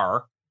a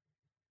car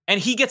and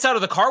he gets out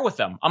of the car with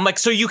them. I'm like,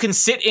 so you can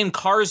sit in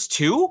cars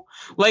too?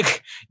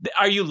 Like,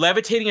 are you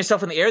levitating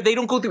yourself in the air? They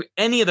don't go through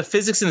any of the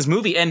physics in this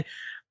movie. And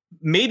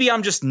maybe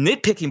I'm just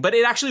nitpicking, but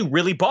it actually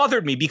really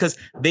bothered me because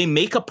they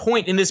make a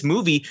point in this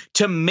movie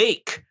to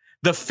make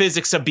the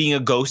physics of being a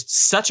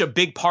ghost such a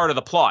big part of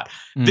the plot.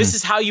 This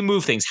is how you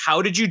move things.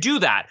 How did you do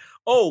that?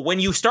 Oh, when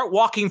you start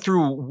walking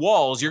through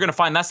walls, you're going to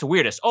find that's the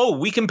weirdest. Oh,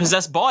 we can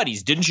possess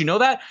bodies. Didn't you know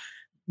that?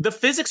 The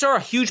physics are a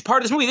huge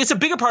part of this movie. It's a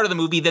bigger part of the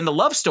movie than the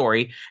love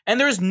story, and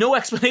there's no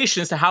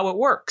explanation as to how it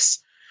works.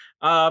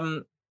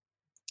 You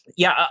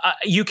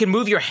can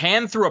move your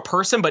hand through a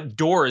person, but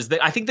doors,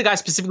 I think the guy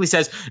specifically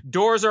says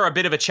doors are a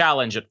bit of a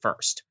challenge at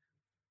first.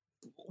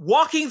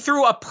 Walking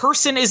through a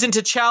person isn't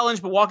a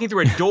challenge, but walking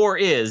through a door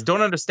is.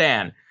 Don't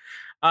understand.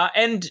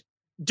 And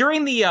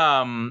during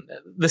the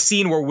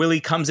scene where Willie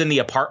comes in the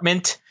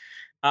apartment,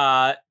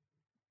 all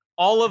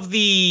of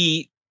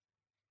the,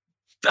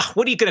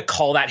 what are you going to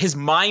call that? His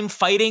mime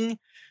fighting,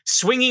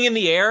 swinging in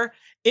the air.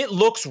 it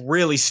looks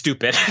really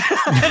stupid.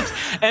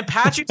 And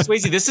Patrick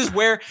Swayze, this is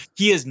where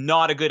he is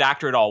not a good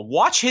actor at all.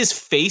 Watch his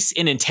face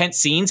in intense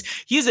scenes.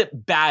 He is a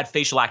bad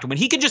facial actor. When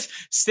he can just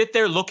sit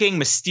there looking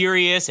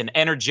mysterious and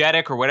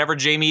energetic, or whatever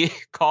Jamie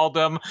called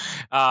him,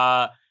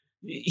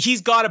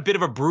 he's got a bit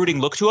of a brooding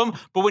look to him.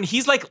 But when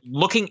he's like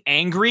looking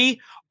angry,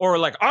 or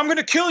like, I'm going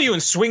to kill you,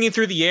 and swinging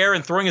through the air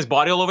and throwing his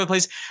body all over the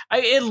place,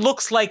 it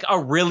looks like a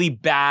really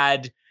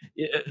bad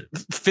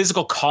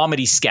physical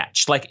comedy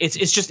sketch. Like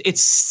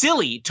it's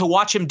silly to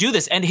watch him do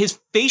this, and his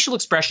facial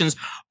expressions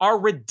are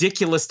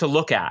ridiculous to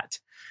look at.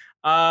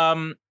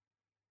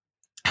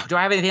 Do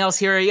I have anything else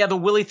here? Yeah, the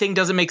Willie thing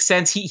doesn't make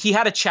sense. He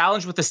had a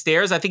challenge with the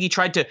stairs. I think he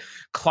tried to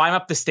climb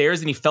up the stairs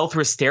and he fell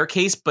through a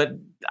staircase, but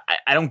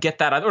I don't get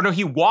that. Or no,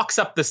 he walks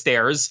up the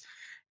stairs,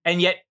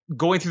 and yet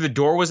going through the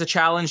door was a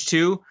challenge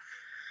too.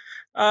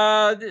 We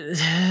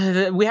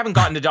haven't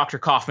gotten to Dr.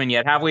 Kaufman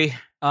yet, have we?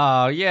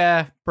 Oh,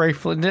 yeah,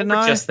 briefly. Didn't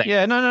I?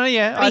 Yeah, no,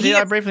 yeah.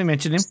 I briefly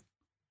mentioned him.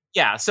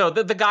 Yeah, so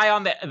the guy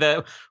on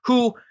the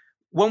who,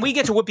 when we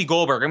get to Whoopi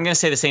Goldberg, I'm going to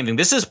say the same thing.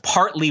 This is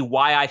partly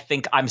why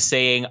I'm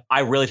saying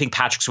I really think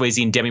Patrick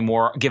Swayze and Demi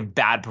Moore give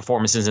bad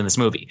performances in this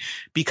movie.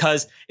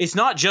 Because it's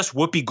not just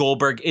Whoopi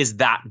Goldberg is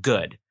that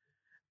good.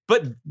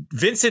 But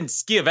Vincent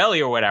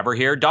Schiavelli or whatever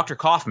here, Dr.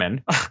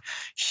 Kaufman,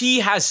 he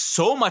has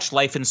so much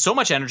life and so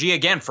much energy.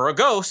 Again, for a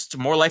ghost,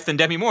 more life than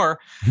Demi Moore.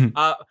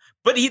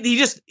 But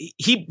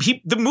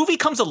the movie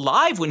comes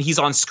alive when he's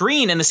on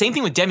screen. And the same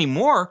thing with Demi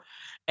Moore.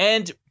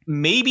 And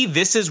maybe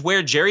this is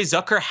where Jerry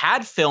Zucker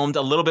had filmed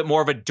a little bit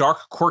more of a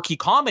dark, quirky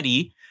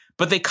comedy,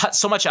 but they cut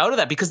so much out of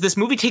that because this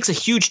movie takes a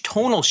huge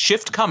tonal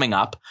shift coming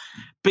up.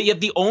 But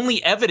yet the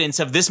only evidence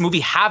of this movie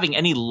having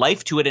any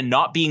life to it and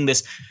not being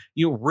this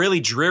really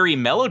dreary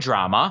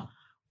melodrama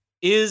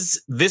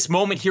is this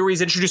moment here where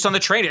he's introduced on the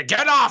train.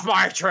 Get off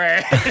my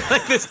train!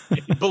 Like this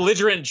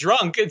belligerent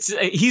drunk.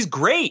 He's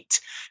great.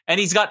 And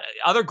he's got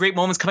other great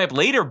moments coming up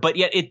later, but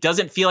yet it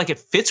doesn't feel like it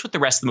fits with the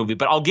rest of the movie.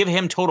 But I'll give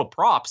him total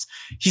props.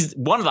 He's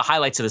one of the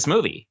highlights of this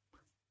movie.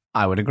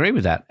 I would agree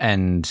with that.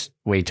 And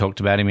we talked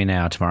about him in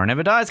our Tomorrow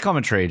Never Dies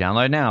commentary.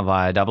 Download now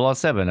via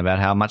 007 about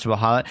how much of a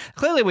highlight.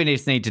 Clearly, we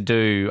just need to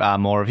do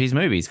more of his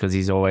movies because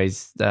he's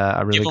always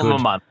a really good. Give him a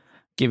month.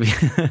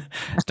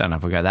 Don't know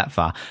if we'll go that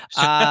far.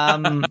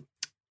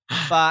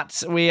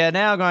 But we are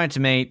now going to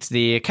meet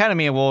the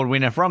Academy Award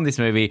winner from this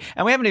movie.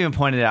 And we haven't even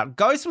pointed out,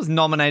 Ghost was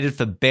nominated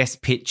for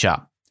Best Picture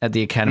at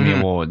the Academy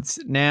Awards.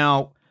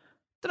 Now,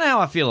 don't know how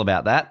I feel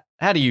about that.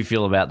 How do you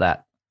feel about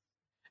that?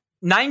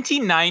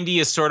 1990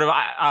 is sort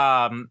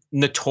of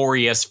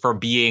notorious for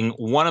being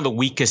one of the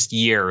weakest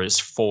years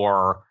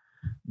for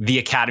the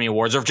Academy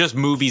Awards, or just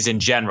movies in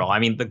general. I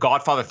mean, The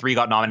Godfather 3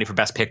 got nominated for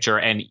Best Picture,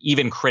 and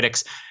even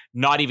critics,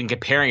 not even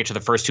comparing it to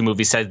the first two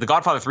movies, said The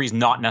Godfather 3 is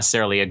not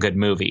necessarily a good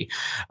movie.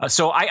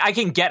 So I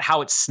can get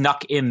how it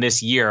snuck in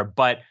this year,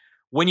 but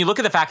when you look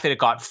at the fact that it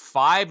got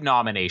 5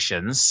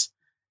 nominations,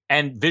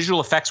 and visual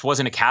effects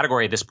wasn't a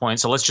category at this point,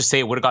 so let's just say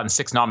it would have gotten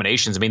 6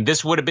 nominations. I mean,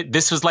 this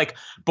was like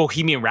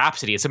Bohemian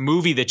Rhapsody. It's a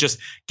movie that just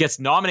gets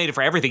nominated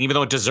for everything, even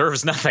though it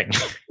deserves nothing.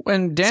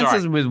 When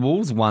Dances with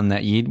Wolves won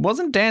that year,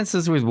 wasn't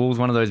Dances with Wolves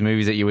one of those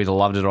movies that you either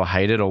loved it or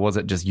hated, or was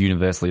it just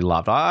universally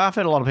loved? I've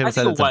heard a lot of people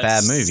say it's a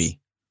bad movie.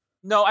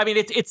 No, I mean,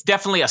 it's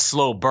definitely a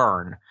slow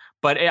burn.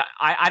 But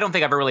I don't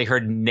think I've ever really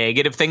heard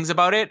negative things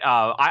about it.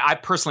 I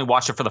personally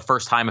watched it for the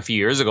first time a few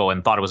years ago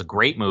and thought it was a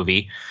great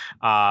movie.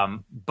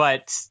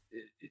 But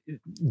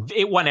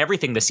it won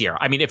everything this year.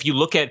 I mean, if you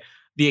look at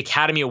the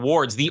Academy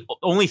Awards, the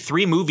only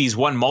 3 movies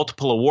won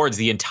multiple awards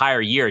the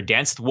entire year.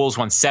 Dance with Wolves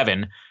won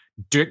 7.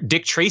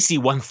 Dick Tracy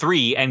won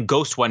 3 and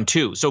Ghost won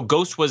 2. So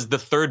Ghost was the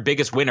 3rd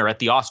biggest winner at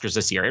the Oscars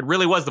this year. It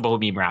really was the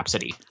Bohemian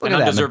Rhapsody. An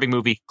undeserving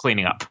movie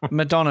cleaning up.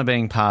 Madonna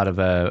being part of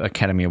a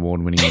Academy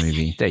Award winning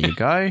movie. There you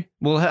go.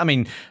 Well, I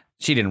mean,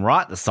 she didn't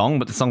write the song,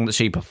 but the song that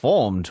she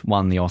performed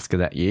won the Oscar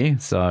that year.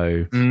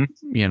 So,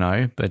 you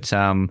know, but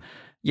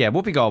yeah,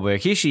 Whoopi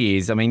Goldberg, here she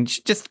is. I mean,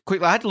 just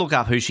quickly, I had to look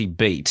up who she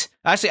beat.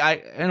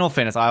 Actually, in all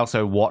fairness, I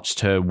also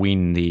watched her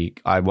win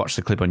I watched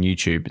the clip on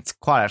YouTube. It's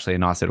quite actually a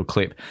nice little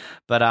clip.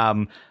 But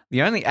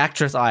the only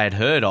actress I had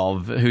heard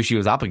of who she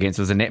was up against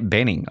was Annette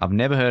Bening. I've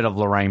never heard of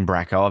Lorraine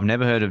Bracco. I've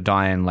never heard of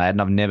Diane Ladd,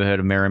 and I've never heard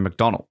of Mary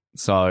McDonnell.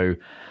 So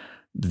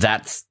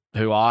that's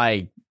who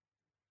I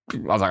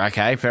was like,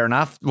 okay, fair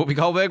enough. Whoopi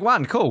Goldberg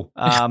won. Cool.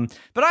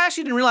 But I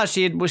actually didn't realize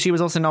she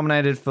was also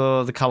nominated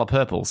for The Color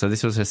Purple. So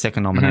this was her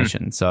second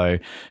nomination. So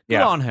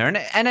good on her.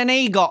 And an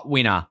EGOT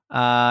winner.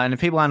 And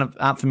if people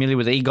aren't familiar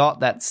with EGOT,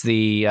 that's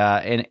the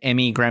an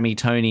Emmy, Grammy,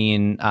 Tony,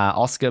 and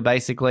Oscar,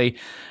 basically.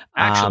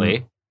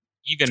 Actually,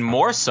 even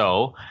more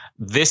so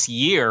this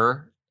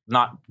year,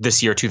 not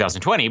this year,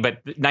 2020, but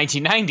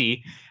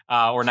 1990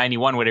 or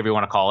 91, whatever you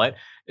want to call it.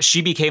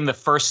 She became the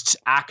first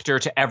actor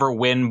to ever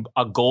win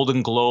a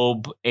Golden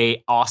Globe,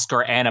 a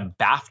Oscar, and a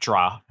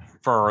BAFTA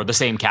for the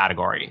same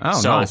category. Oh,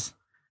 so nice.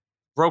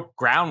 Broke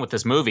ground with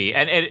this movie.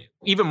 And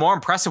even more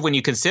impressive when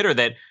you consider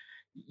that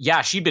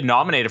yeah, she'd been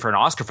nominated for an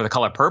Oscar for The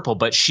Color Purple,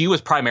 but she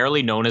was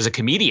primarily known as a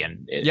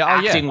comedian.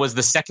 Acting was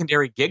the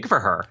secondary gig for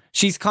her.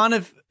 She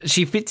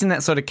fits in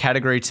that sort of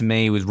category to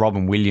me with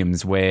Robin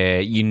Williams,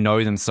 where you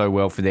know them so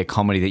well for their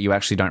comedy that you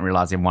actually don't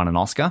realize they've won an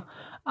Oscar.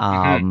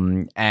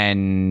 And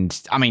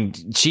I mean,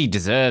 she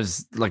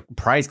deserves like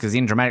praise because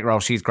in dramatic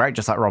roles she's great,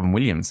 just like Robin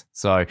Williams.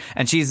 So,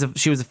 and she was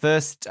the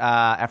first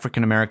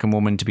African American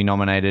woman to be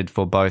nominated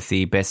for both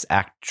the Best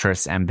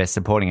Actress and Best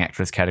Supporting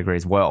Actress category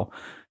as well.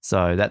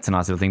 So that's a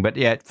nice little thing. But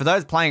yeah, for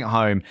those playing at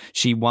home,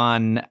 she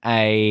won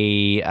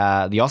the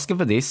Oscar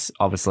for this,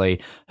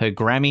 obviously. Her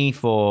Grammy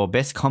for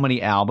Best Comedy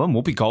Album,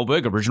 Whoopi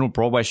Goldberg, original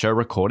Broadway show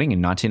recording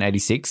in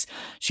 1986.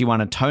 She won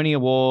a Tony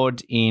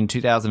Award in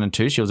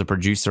 2002. She was a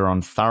producer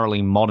on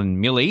Thoroughly Modern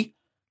Millie.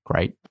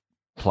 Great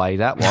play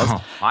that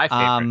was. My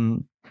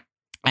favorite.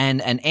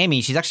 And an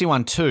Emmy. She's actually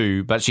won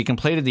 2, but she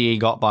completed the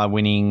EGOT by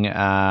winning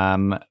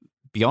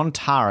Beyond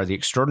Tara, The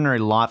Extraordinary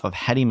Life of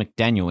Hattie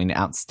McDaniel in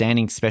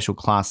Outstanding Special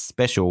Class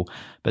Special,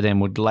 but then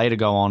would later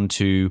go on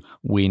to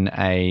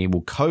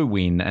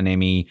co-win an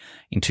Emmy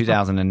in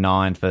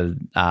 2009 for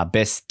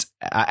Best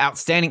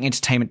Outstanding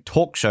Entertainment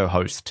Talk Show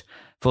Host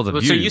for The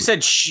View. So you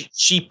said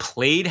she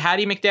played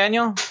Hattie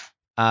McDaniel?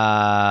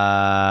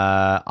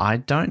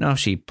 I don't know if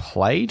she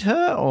played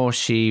her or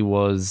she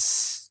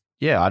was...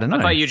 Yeah, I don't know.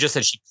 I thought you just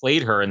said she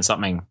played her in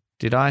something.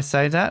 Did I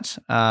say that?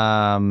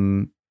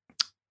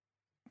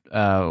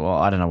 Well,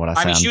 I don't know what I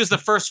said. I mean, she was the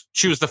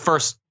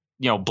first,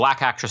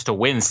 black actress to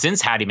win since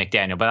Hattie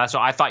McDaniel, but that's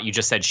what I thought you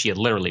just said she had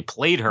literally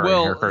played her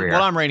in her career.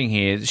 What I'm reading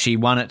here, she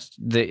won it,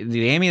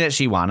 the Emmy that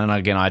she won, and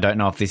again, I don't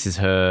know if this is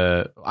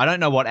I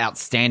don't know what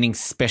Outstanding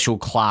Special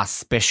Class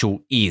Special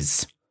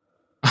is.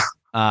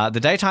 The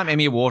Daytime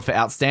Emmy Award for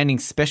Outstanding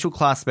Special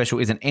Class Special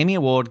is an Emmy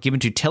Award given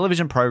to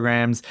television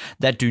programs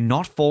that do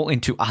not fall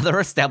into other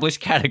established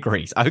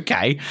categories.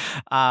 Okay.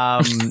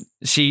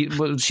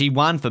 She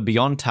won for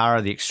Beyond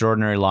Tara, The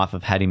Extraordinary Life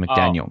of Hattie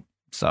McDaniel.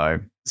 So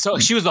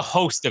she was the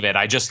host of it.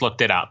 I just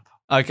looked it up.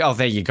 Okay. Oh,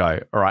 there you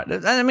go. All right.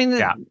 I mean,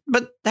 yeah.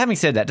 But having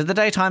said that, do the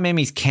Daytime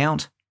Emmys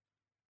count?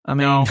 I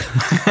mean, no.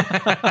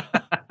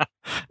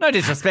 No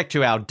disrespect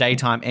to our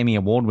Daytime Emmy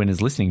Award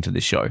winners listening to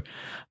this show.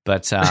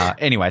 But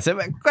anyway, so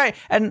great.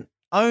 And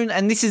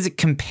this is a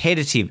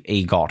competitive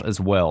EGOT as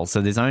well.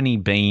 So there's only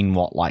been,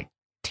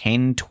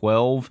 10,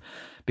 12?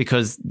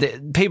 Because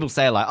people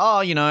say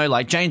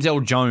like James L.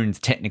 Jones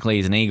technically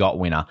is an EGOT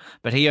winner,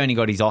 but he only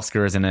got his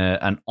Oscar as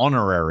an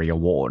honorary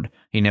award.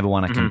 He never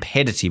won a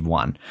competitive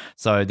one.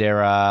 So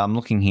there are, I'm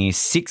looking here,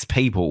 6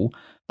 people.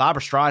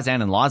 Barbra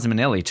Streisand and Liza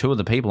Minnelli, 2 of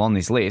the people on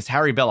this list.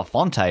 Harry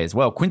Belafonte as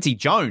well. Quincy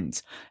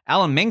Jones,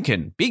 Alan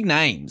Menken, big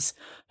names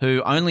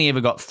who only ever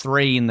got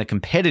 3 in the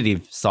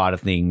competitive side of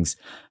things.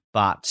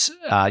 But,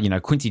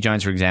 Quincy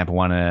Jones, for example,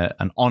 won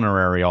an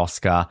honorary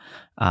Oscar.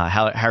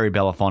 Harry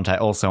Belafonte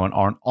also an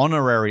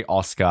honorary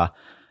Oscar.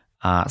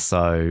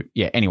 So,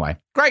 yeah, anyway.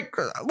 Great.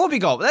 Whoopi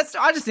Goldberg.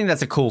 I just think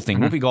that's a cool thing.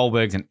 Whoopi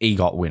Goldberg's an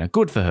EGOT winner.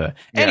 Good for her.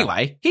 Yeah.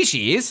 Anyway, here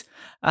she is.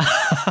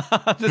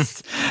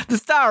 The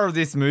star of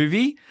this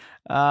movie.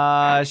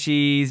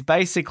 She's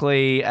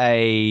basically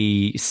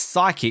a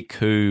psychic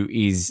who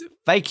is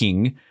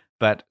faking,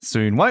 but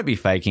soon won't be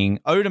faking.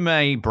 Oda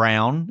Mae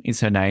Brown is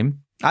her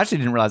name. I actually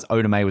didn't realize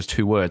Oda Mae was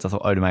 2 words. I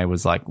thought Oda Mae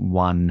was like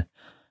one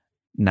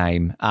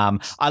name.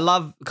 I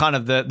love kind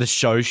of the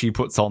show she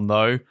puts on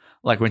though.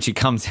 Like when she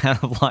comes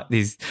out of like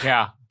this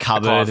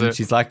cupboard and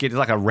she's like, it's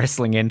like a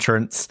wrestling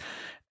entrance.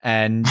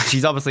 And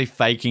she's obviously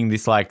faking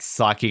this like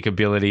psychic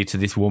ability to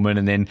this woman.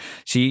 And then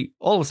she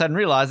all of a sudden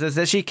realizes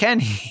that she can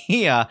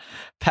hear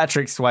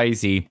Patrick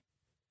Swayze.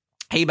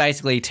 He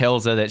basically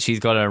tells her that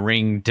she's got to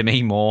ring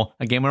Demi Moore.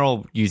 Again, we're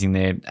all using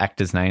their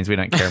actors' names. We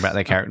don't care about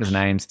their characters'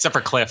 names. Except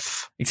for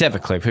Cliff.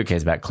 Who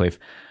cares about Cliff?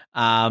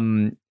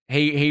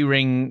 She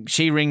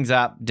rings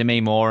up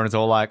Demi Moore and it's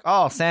all like,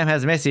 oh, Sam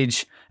has a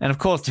message. And of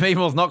course, Demi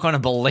Moore's not going to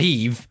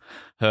believe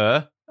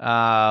her.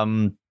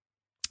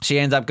 She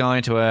ends up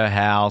going to her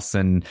house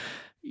and,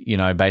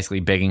 basically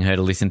begging her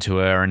to listen to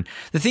her. And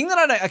the thing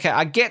that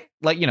I get,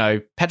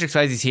 Patrick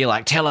Swayze's here,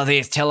 like, tell her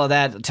this, tell her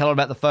that, tell her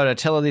about the photo,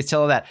 tell her this,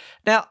 tell her that.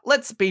 Now,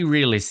 let's be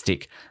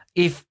realistic.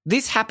 If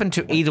this happened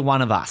to either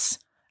one of us,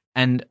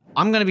 and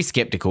I'm going to be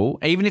skeptical,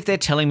 even if they're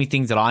telling me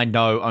things that I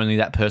know only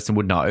that person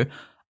would know,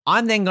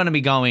 I'm then going to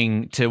be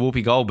going to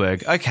Whoopi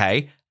Goldberg,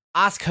 okay,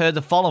 ask her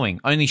the following.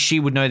 Only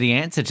she would know the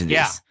answer to this.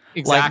 Yeah.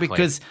 Exactly.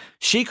 Because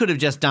she could have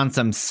just done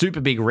some super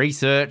big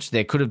research.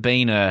 There could have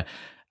been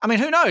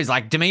who knows?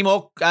 Like Demi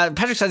Moore,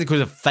 Patrick Swayze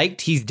could have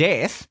faked his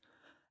death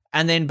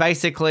and then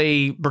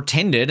basically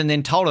pretended and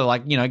then told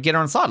her, get her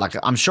on side. Like,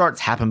 I'm sure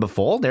it's happened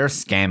before. There are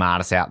scam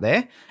artists out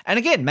there. And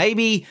again,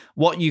 maybe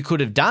what you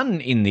could have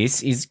done in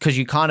this is because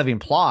you kind of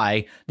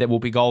imply that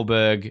Whoopi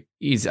Goldberg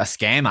is a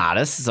scam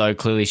artist, so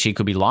clearly she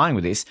could be lying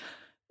with this.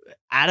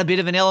 Add a bit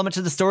of an element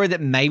to the story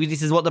that maybe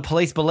this is what the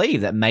police believe,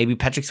 that maybe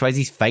Patrick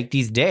Swayze's faked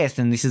his death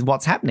and this is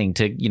what's happening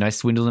to,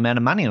 swindle them out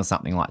of money or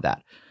something like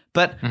that.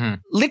 But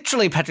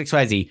literally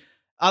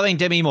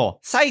Demi Moore,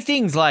 say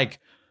things like,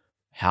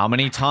 how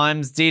many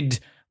times did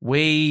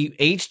we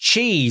eat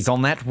cheese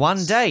on that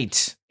one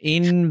date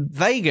in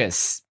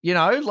Vegas. You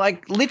know,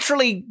 like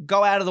literally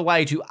go out of the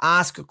way to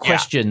ask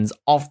questions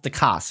off the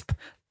cusp.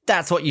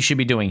 That's what you should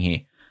be doing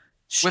here.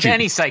 With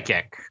any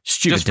psychic.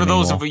 Stupid Just for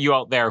those of you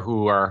out there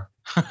who are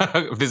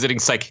visiting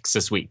psychics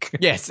this week.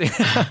 Yes.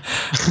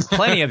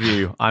 Plenty of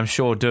you, I'm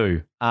sure,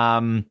 do.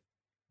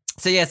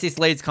 So, yes, this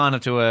leads kind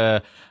of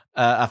to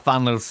a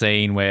fun little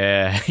scene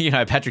where, you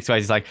know, Patrick Swayze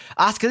is like,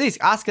 ask her this,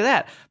 ask her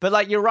that. But,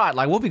 like, you're right.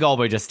 Like, Whoopi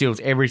Goldberg just steals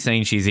every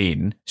scene she's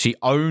in. She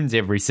owns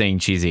every scene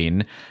she's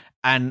in.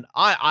 And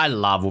I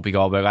love Whoopi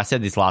Goldberg. I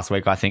said this last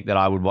week. I think that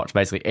I would watch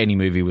basically any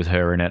movie with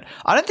her in it.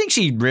 I don't think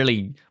she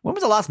really... When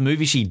was the last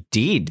movie she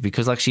did?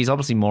 Because, like, she's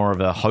obviously more of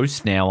a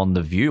host now on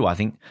The View. I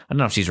don't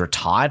know if she's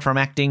retired from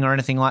acting or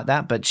anything like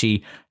that, but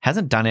she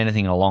hasn't done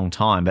anything in a long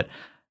time. But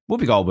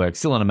Whoopi Goldberg,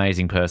 still an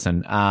amazing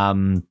person.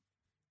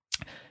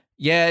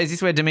 Yeah, is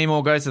this where Demi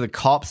Moore goes to the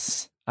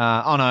cops?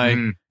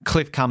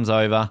 Cliff comes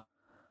over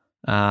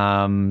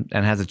and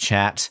has a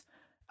chat.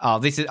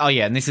 And this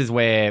is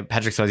where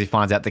Patrick Swayze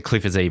finds out that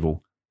Cliff is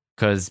evil.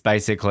 Because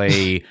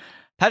basically,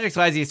 Patrick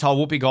Swayze has told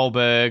Whoopi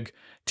Goldberg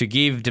to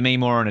give Demi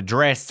Moore an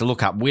address to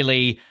look up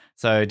Willie.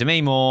 So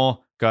Demi Moore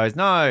goes,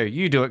 no,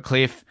 you do it,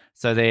 Cliff.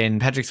 So then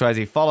Patrick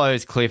Swayze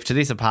follows Cliff to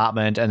this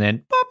apartment and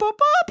then, plot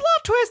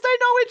twist, they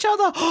know each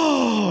other.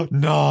 Oh,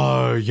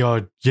 no,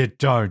 you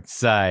don't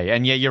say.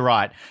 And yeah, you're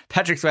right.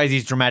 Patrick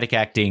Swayze's dramatic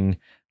acting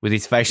with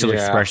his facial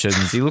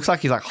expressions. He looks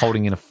like he's like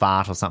holding in a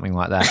fart or something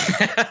like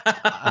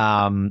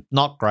that.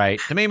 Not great.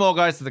 Demi Moore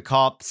goes to the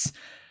cops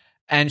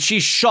and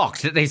she's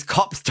shocked that these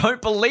cops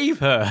don't believe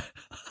her.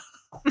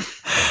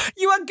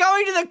 You are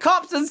going to the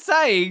cops and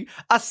saying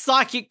a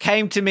psychic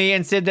came to me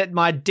and said that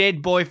my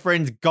dead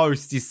boyfriend's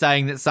ghost is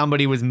saying that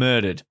somebody was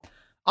murdered.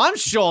 I'm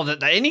sure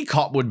that any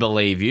cop would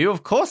believe you.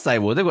 Of course they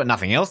would. They've got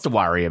nothing else to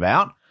worry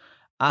about.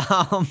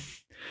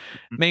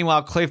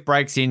 Meanwhile, Cliff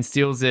breaks in,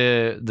 steals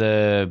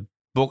the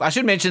book. I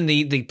should mention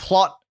the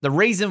plot, the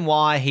reason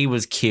why he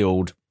was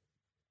killed,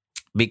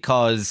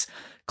 because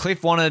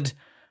Cliff wanted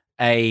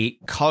a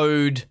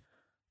code,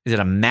 is it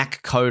a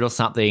MAC code or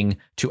something,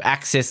 to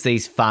access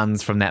these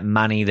funds from that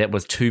money that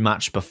was too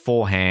much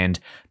beforehand,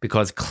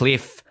 because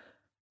Cliff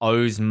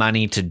owes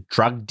money to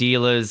drug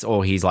dealers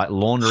or he's like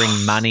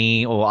laundering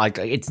money or like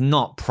it's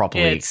not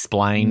properly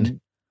explained.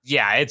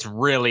 Yeah, it's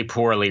really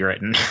poorly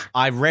written.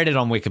 I read it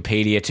on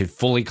Wikipedia to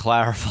fully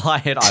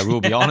clarify it, I will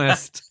be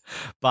honest.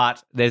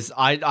 But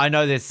I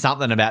know there's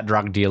something about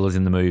drug dealers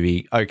in the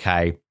movie.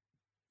 Okay.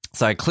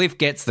 So Cliff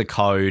gets the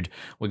code.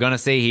 We're going to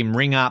see him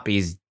ring up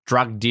his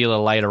drug dealer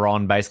later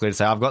on, basically to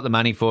say, I've got the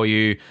money for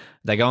you.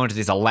 They go into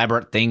this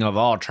elaborate thing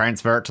of,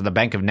 transfer it to the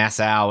Bank of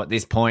Nassau at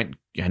this point.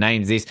 Your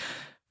name's this.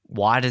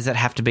 Why does it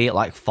have to be at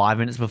like 5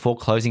 minutes before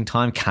closing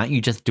time? Can't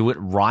you just do it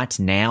right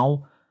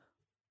now?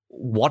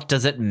 What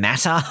does it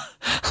matter?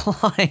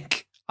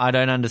 Like, I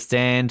don't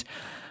understand.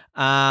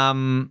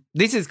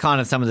 This is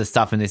kind of some of the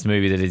stuff in this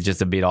movie that is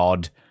just a bit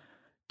odd.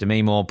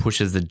 Demi Moore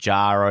pushes the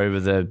jar over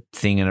the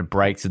thing and it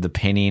breaks with the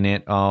penny in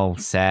it. Oh,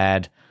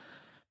 sad.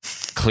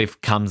 Cliff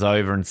comes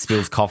over and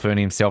spills coffee on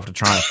himself to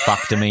try and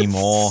fuck Demi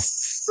Moore.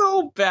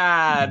 So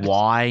bad.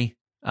 Why?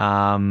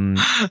 And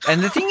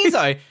the thing is,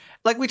 though,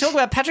 like we talk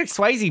about Patrick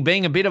Swayze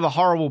being a bit of a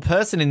horrible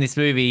person in this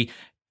movie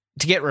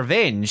to get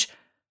revenge.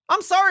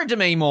 I'm sorry,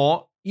 Demi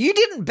Moore. You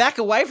didn't back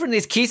away from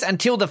this kiss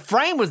until the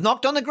frame was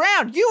knocked on the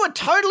ground. You were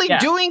totally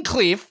doing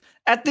Cliff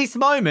at this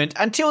moment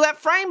until that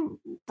frame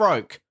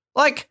broke.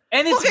 Like,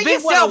 and look at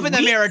yourself in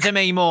the mirror,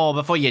 Demi Moore,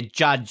 before you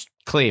judge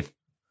Cliff.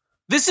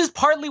 This is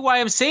partly why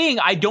I'm saying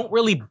I don't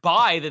really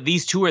buy that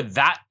these two are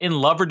that in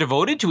love or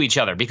devoted to each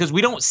other, because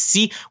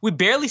we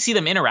barely see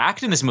them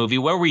interact in this movie.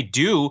 Where we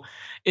do,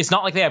 it's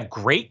not like they have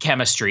great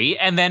chemistry.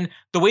 And then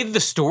the way that the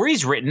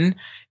story's written,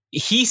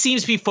 he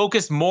seems to be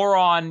focused more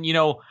on,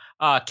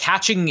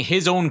 catching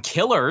his own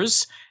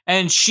killers,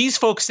 and she's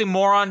focusing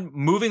more on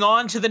moving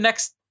on to the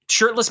next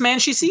shirtless man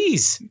she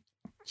sees.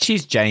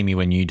 She's Jamie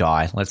when you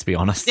die, let's be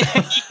honest.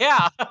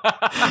 Yeah.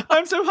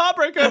 I'm so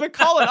heartbroken over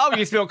Colin. Oh,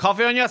 you spilled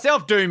coffee on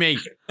yourself, do me.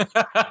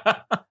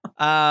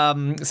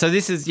 So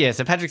this is,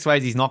 so Patrick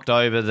Swayze's knocked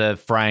over the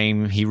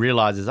frame. He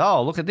realizes,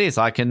 oh, look at this.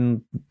 I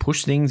can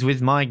push things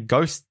with my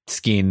ghost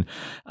skin.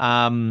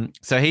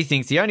 So he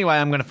thinks the only way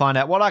I'm going to find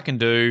out what I can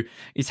do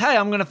is, hey,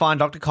 I'm going to find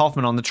Dr.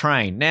 Kaufman on the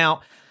train.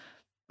 Now,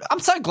 I'm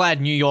so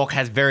glad New York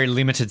has very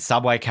limited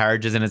subway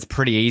carriages and it's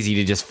pretty easy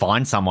to just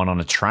find someone on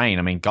a train.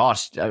 I mean,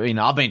 gosh,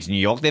 I've been to New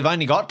York. They've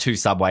only got 2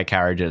 subway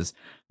carriages.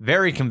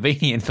 Very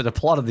convenient for the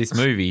plot of this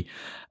movie.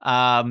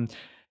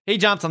 He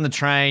jumps on the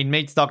train,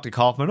 meets Dr.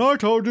 Kaufman. I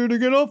told you to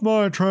get off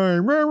my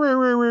train. I'll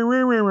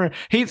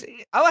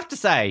have to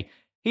say,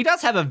 he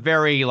does have a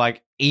very,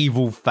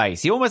 evil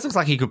face. He almost looks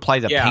like he could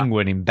play the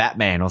Penguin in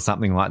Batman or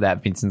something like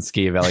that, Vincent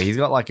Schiavelli. He's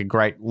got, a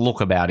great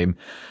look about him.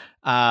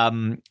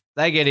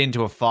 They get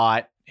into a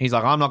fight. He's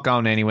like, I'm not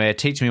going anywhere.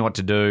 Teach me what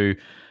to do.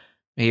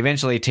 He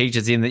eventually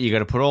teaches him that you got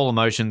to put all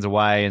emotions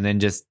away and then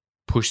just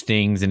push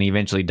things, and he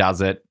eventually does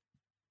it.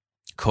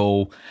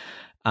 Cool.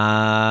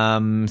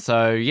 Patrick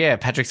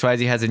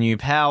Swayze has a new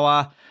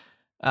power.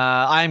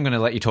 I am going to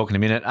let you talk in a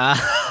minute.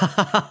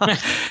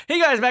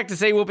 He goes back to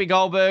see Whoopi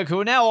Goldberg,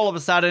 who now all of a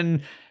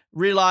sudden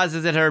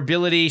realizes that her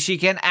ability, she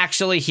can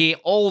actually hear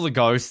all the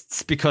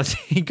ghosts, because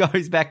he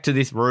goes back to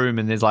this room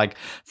and there's like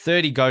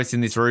 30 ghosts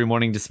in this room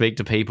wanting to speak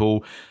to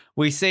people.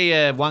 We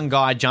see one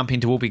guy jump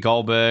into Whoopi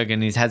Goldberg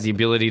and he has the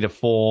ability to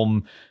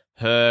form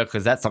her,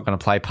 because that's not going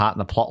to play part in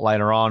the plot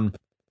later on.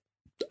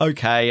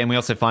 Okay, and we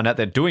also find out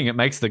that doing it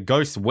makes the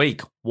ghost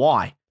weak.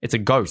 Why? It's a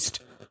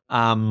ghost.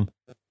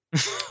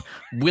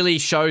 Willie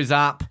shows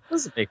up.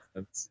 Doesn't make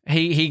sense.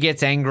 He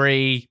gets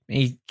angry.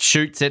 He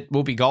shoots at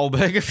Whoopi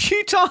Goldberg a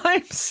few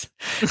times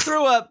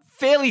through a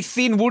fairly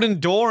thin wooden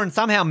door and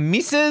somehow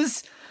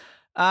misses.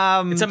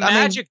 It's a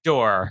magic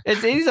door.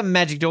 It is a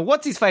magic door.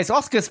 What's his face?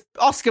 Oscar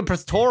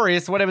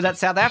Pistorius, whatever that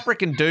South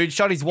African dude,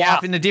 shot his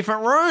wife in a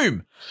different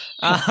room.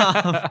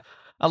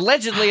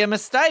 Allegedly a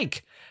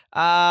mistake.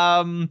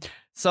 So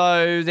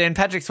then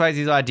Patrick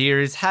Swayze's idea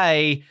is,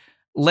 hey,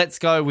 let's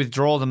go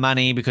withdraw the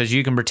money because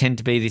you can pretend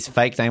to be this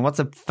fake name. What's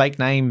a fake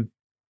name?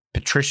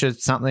 Patricia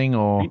something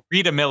or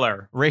Rita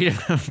Miller.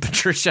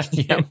 Patricia,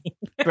 yeah,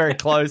 very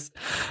close.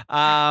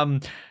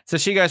 So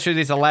she goes through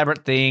this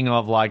elaborate thing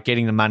of like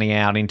getting the money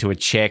out into a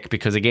check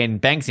because, again,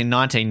 banks in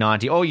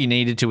 1990, all you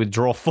needed to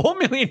withdraw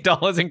 $4 million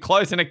and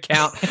close an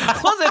account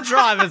was a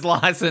driver's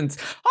license.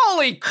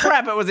 Holy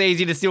crap, it was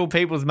easy to steal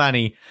people's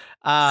money.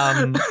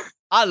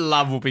 I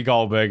love Whoopi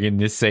Goldberg in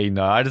this scene,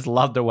 though. I just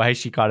love the way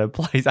she kind of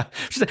plays up.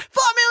 She's like, $4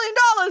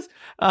 million!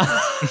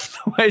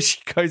 The way she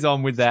goes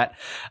on with that.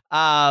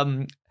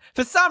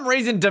 For some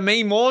reason,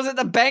 Demi Moore's at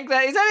the bank.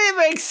 Is that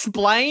ever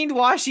explained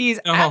why she's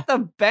at the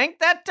bank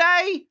that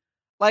day?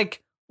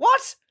 Like,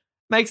 what?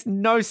 Makes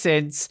no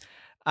sense.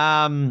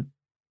 And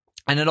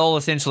it all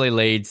essentially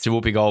leads to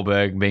Whoopi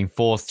Goldberg being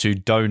forced to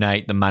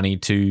donate the money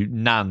to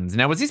nuns.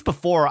 Now, was this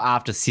before or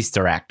after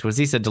Sister Act? Was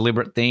this a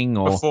deliberate thing?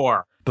 Or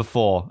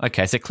Before.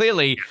 Okay, so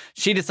clearly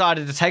she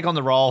decided to take on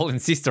the role in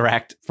Sister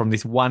Act from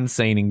this one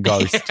scene in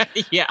Ghost.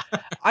 Yeah.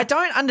 I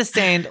don't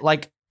understand,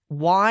 like,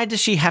 why does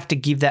she have to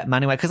give that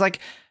money away? Because, like,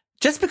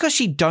 just because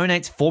she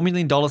donates $4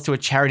 million to a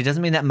charity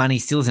doesn't mean that money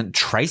still isn't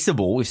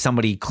traceable if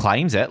somebody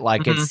claims it.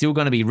 Like, it's still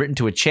going to be written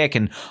to a check,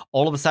 and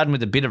all of a sudden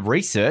with a bit of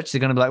research, they're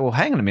going to be like, well,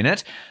 hang on a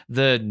minute.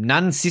 The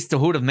Nun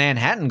Sisterhood of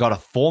Manhattan got a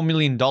 $4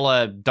 million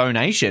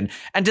donation.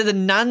 And do the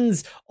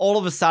nuns all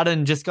of a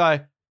sudden just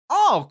go,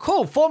 oh,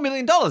 cool, $4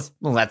 million.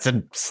 Well, that's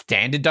a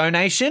standard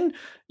donation.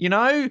 You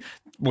know,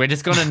 we're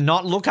just going to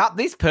not look up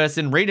this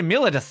person, Rita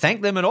Miller, to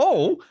thank them at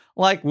all.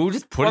 Like, we'll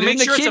just put it in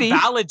the kitty. Make sure it's a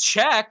valid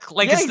check.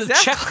 Like, the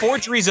check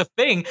forgery is a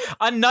thing.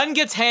 A nun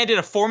gets handed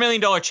a $4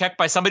 million check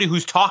by somebody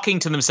who's talking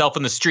to themselves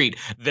in the street.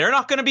 They're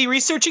not going to be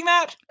researching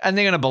that? And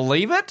they're going to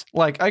believe it?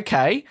 Like,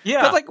 okay.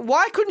 Yeah. But, like,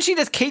 why couldn't she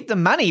just keep the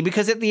money?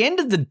 Because at the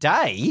end of the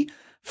day,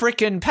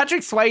 frickin'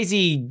 Patrick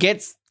Swayze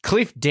gets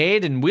Cliff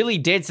dead and Willie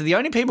dead, so the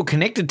only people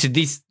connected to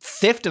this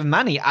theft of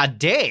money are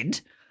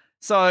dead.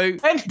 So...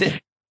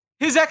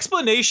 His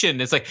explanation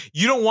is like,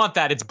 you don't want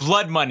that. It's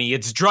blood money.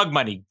 It's drug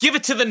money. Give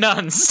it to the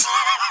nuns.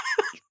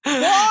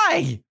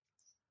 Why?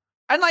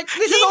 And like,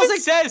 this is also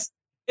says,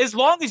 as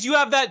long as you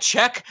have that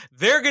check,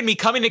 they're going to be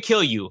coming to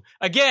kill you.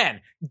 Again,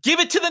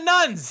 give it to the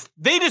nuns.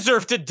 They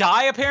deserve to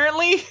die,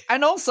 apparently.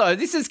 And also,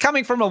 this is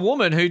coming from a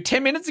woman who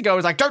 10 minutes ago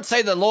was like, don't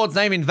say the Lord's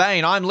name in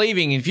vain. I'm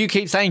leaving if you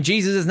keep saying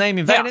Jesus' name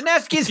in vain. Yeah. And now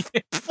she gives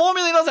 $4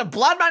 million of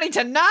blood money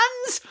to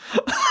nuns?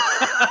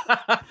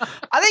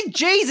 I think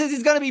Jesus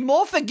is going to be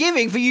more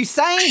forgiving for you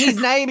saying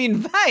his name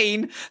in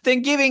vain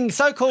than giving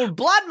so-called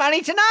blood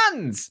money to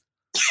nuns.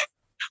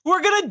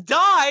 We're going to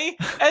die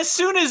as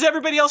soon as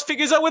everybody else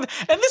figures out and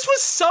this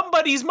was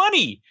somebody's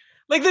money.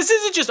 Like, this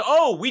isn't just,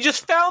 we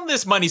just found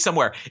this money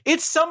somewhere.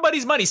 It's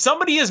somebody's money.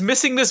 Somebody is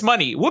missing this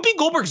money. Whoopi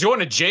Goldberg's going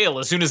to jail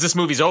as soon as this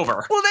movie's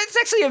over. Well, that's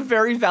actually a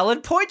very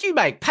valid point you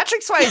make.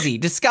 Patrick Swayze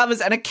discovers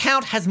an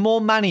account has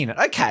more money in it.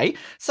 Okay,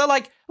 so,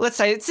 like, let's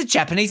say it's the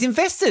Japanese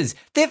investors.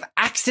 They've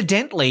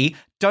accidentally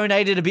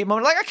donated a bit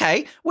more. Like,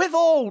 okay, we've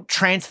all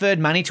transferred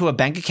money to a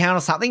bank account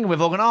or something, and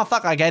we've all gone, oh,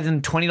 fuck, I gave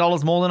them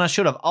 $20 more than I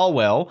should have. Oh,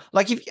 well.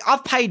 Like, if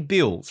I've paid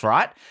bills,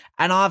 right?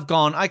 And I've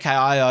gone, okay,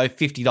 I owe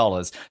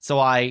 $50. So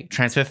I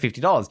transfer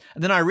 $50.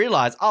 And then I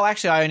realize, oh,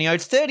 actually, I only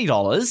owed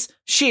 $30.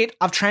 Shit,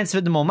 I've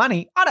transferred them more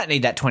money. I don't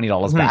need that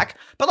 $20 back.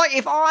 But, like,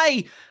 if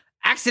I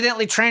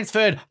accidentally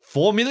transferred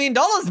 $4 million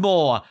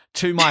more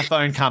to my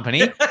phone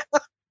company,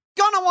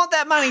 gonna want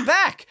that money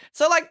back.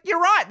 So, like, you're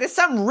right. There's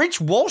some rich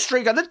Wall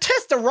Street guy, the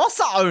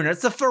Testarossa owner.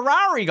 It's the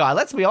Ferrari guy.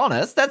 Let's be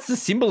honest. That's the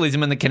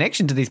symbolism and the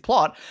connection to this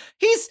plot.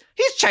 He's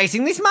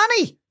chasing this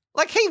money.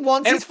 Like, he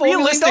wants his $4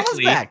 million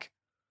back.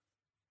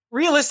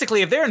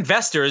 Realistically, if they're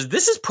investors,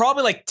 this is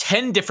probably like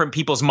 10 different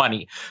people's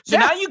money. So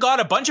now you got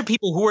a bunch of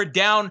people who are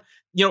down,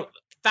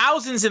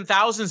 thousands and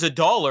thousands of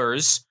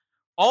dollars,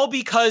 all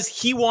because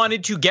he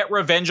wanted to get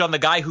revenge on the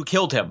guy who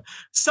killed him.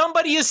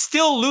 Somebody is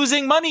still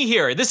losing money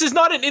here. This is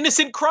not an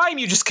innocent crime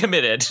you just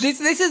committed.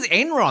 This is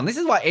Enron. This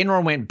is why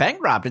Enron went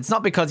bankrupt. It's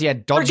not because he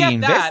had dodgy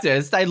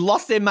investors. They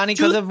lost their money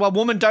because of a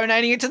woman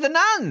donating it to the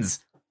nuns.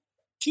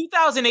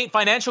 2008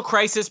 financial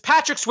crisis,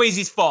 Patrick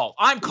Swayze's fault.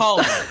 I'm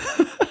calling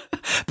it.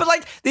 But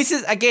like, this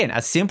is, again,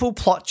 a simple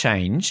plot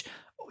change.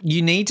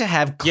 You need to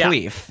have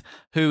Cliff,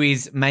 who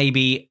is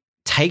maybe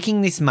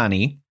taking this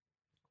money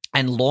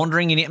and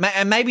laundering it.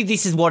 And maybe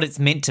this is what it's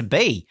meant to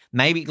be.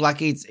 Maybe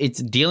like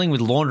it's dealing with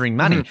laundering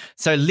money. Mm-hmm.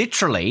 So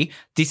literally,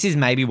 this is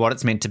maybe what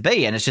it's meant to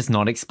be, and it's just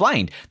not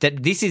explained.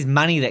 That this is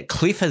money that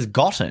Cliff has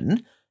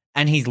gotten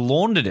and he's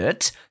laundered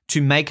it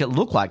to make it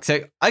look like.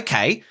 So,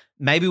 okay,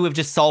 maybe we've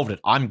just solved it.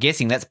 I'm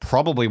guessing that's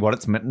probably what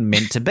it's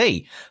meant to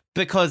be,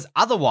 because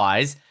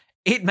otherwise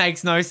it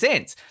makes no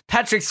sense.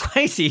 Patrick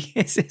Swayze,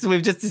 as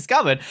we've just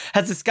discovered,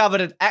 has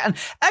discovered it. And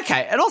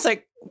also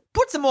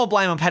put some more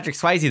blame on Patrick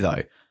Swayze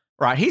though.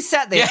 Right, he's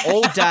sat there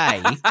all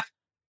day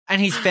and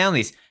he's found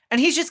this,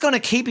 and he's just going to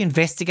keep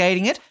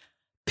investigating it.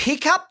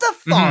 Pick up the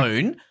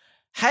phone.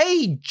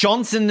 Hey,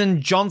 Johnson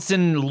 &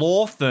 Johnson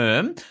law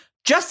firm,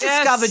 just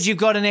discovered you've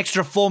got an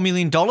extra $4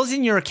 million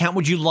in your account.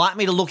 Would you like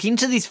me to look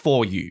into this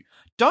for you?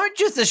 Don't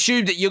just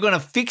assume that you're going to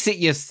fix it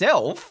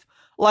yourself.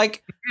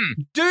 Like,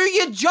 do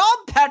your job,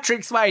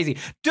 Patrick Swayze.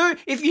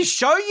 If you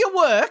show your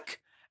work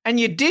and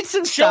you did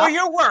some stuff, show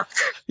your work,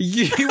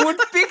 you would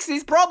fix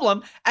this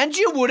problem and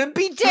you wouldn't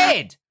be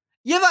dead.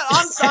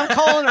 I'm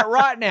calling it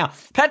right now.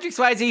 Patrick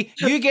Swayze,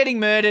 you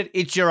getting murdered,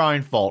 it's your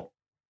own fault.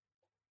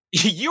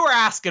 You were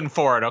asking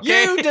for it,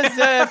 okay? You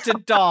deserve to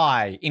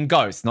die in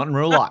Ghost, not in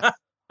real life.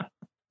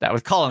 That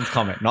was Colin's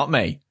comment, not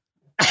me.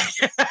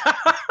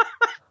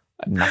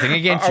 Nothing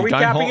against you.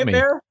 Don't haunt me.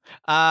 There?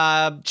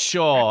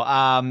 Sure.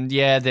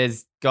 Yeah,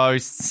 there's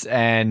ghosts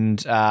and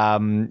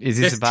is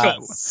this about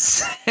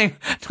No,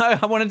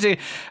 I wanted to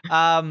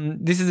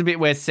this is a bit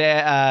where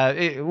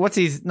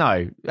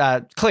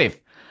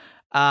Cliff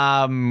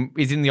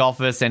is in the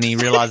office and he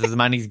realizes the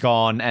money's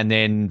gone, and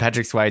then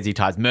Patrick Swayze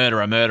types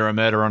murderer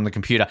on the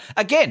computer.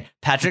 Again,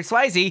 Patrick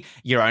Swayze,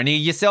 you're only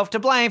yourself to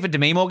blame for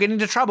Demi Moore getting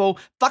into trouble.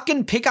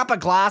 Fucking pick up a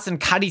glass and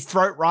cut his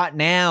throat right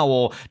now,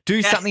 or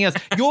do something else.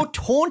 You're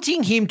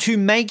taunting him to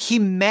make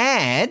him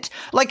mad.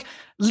 Like,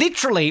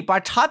 literally, by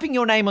typing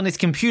your name on this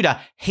computer,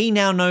 he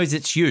now knows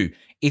it's you.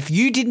 If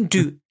you didn't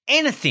do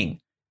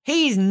anything,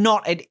 he's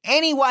not in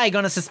any way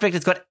going to suspect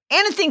it's got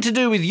anything to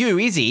do with you,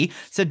 is he?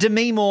 So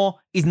Demi Moore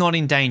is not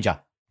in danger.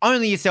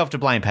 Only yourself to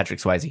blame, Patrick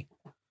Swayze.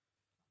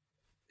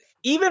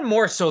 Even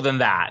more so than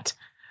that,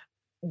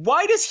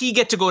 why does he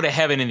get to go to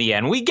heaven in the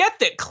end? We get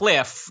that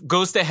Cliff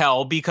goes to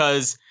hell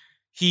because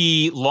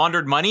he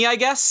laundered money, I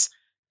guess.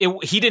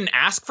 He didn't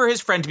ask for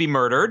his friend to be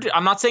murdered.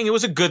 I'm not saying it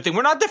was a good thing.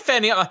 We're not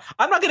defending.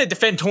 I'm not going to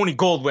defend Tony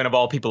Goldwyn of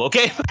all people,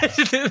 okay?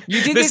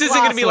 You did this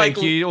last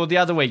week, or the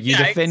other week. You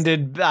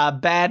defended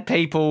bad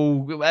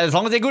people as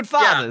long as they're good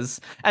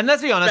fathers. Yeah. And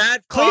let's be honest,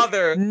 bad Cliff,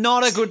 father.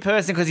 Not a good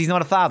person because he's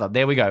not a father.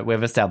 There we go.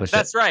 We've established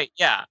That's right.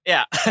 Yeah.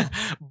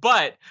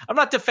 But I'm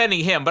not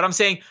defending him, but I'm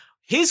saying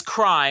his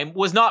crime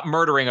was not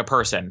murdering a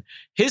person.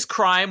 His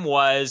crime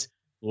was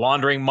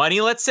laundering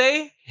money, let's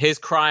say. His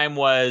crime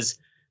was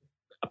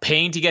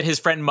paying to get his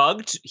friend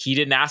mugged. He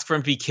didn't ask for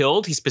him to be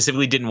killed. He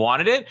specifically didn't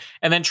want it,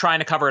 and then trying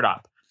to cover it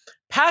up.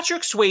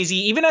 Patrick Swayze,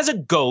 even as a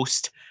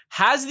ghost,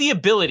 has the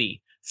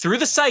ability through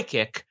the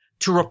psychic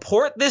to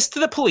report this to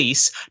the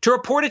police, to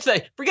report it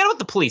to forget about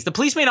the police. The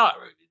police may not,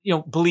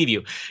 believe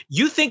you.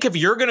 You think if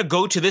you're going to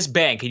go to this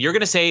bank and you're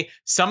going to say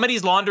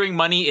somebody's laundering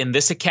money in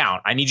this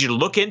account, I need you to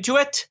look into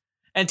it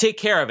and take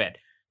care of it.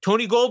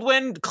 Tony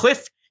Goldwyn,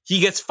 Cliff, he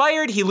gets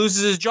fired. He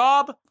loses his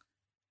job.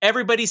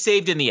 Everybody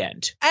saved in the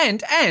end.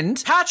 And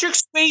Patrick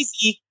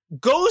Swayze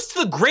goes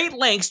to the great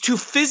lengths to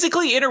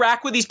physically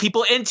interact with these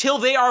people until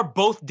they are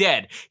both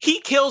dead.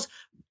 He kills,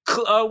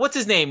 what's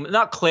his name?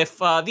 Not Cliff,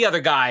 the other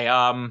guy.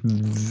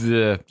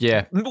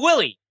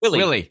 Willie.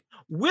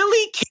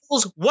 Willie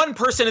kills one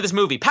person in this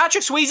movie.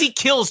 Patrick Swayze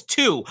kills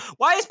two.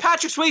 Why is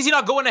Patrick Swayze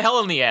not going to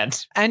hell in the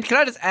end? And can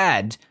I just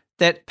add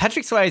that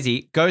Patrick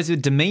Swayze goes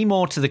with Demi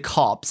Moore to the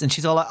cops, and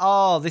she's all like,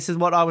 oh, this is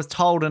what I was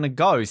told in a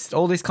ghost,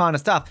 all this kind of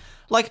stuff.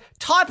 Like,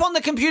 type on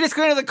the computer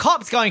screen of the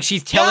cops going,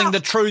 she's telling the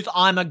truth,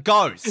 I'm a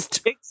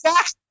ghost.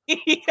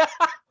 Exactly.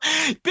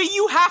 But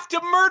you have to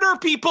murder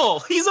people.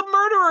 He's a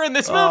murderer in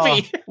this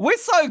movie. We're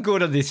so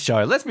good at this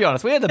show. Let's be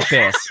honest. We're the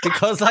best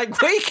because,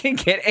 we can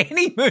get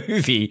any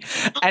movie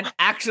and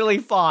actually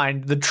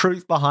find the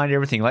truth behind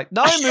everything. Like,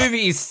 no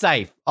movie is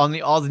safe on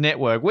the Oz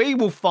network. We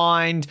will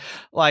find,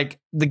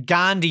 the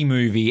Gandhi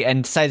movie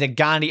and say that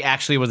Gandhi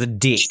actually was a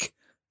dick.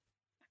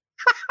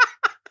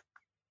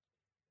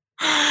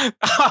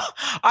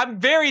 I'm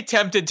very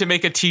tempted to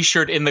make a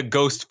t-shirt in the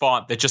ghost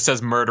font that just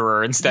says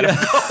murderer instead of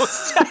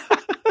ghost.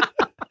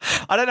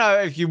 I don't know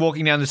if you're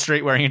walking down the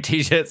street wearing a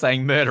t-shirt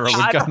saying murderer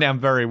would go down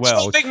very well.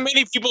 I don't think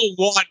many people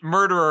want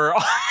murderer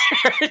on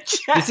their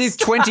chest. This is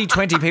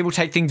 2020. People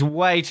take things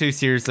way too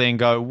seriously and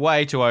go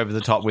way too over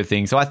the top with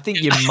things. So I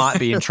think you might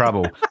be in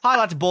trouble. I'd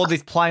like to board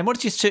this plane. What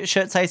does your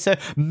shirt say, sir?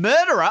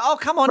 Murderer? Oh,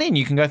 come on in.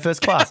 You can go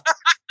first class.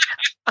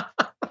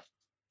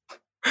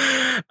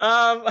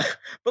 But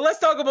let's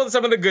talk about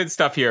some of the good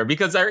stuff here,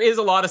 because there is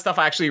a lot of stuff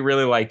I actually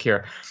really like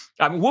here.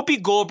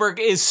 Whoopi Goldberg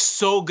is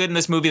so good in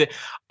this movie that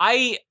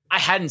I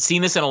hadn't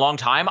seen this in a long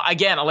time.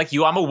 Again, like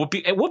you, I'm a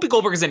Whoopi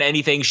Goldberg isn't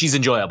anything. She's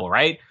enjoyable,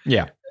 right?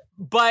 Yeah.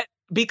 But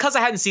because I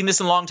hadn't seen this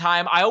in a long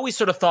time, I always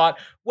sort of thought,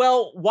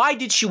 well, why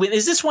did she win?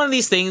 Is this one of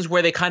these things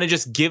where they kind of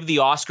just give the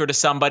Oscar to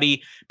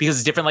somebody because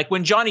it's different? Like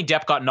when Johnny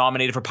Depp got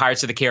nominated for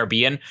Pirates of the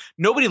Caribbean,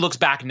 nobody looks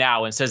back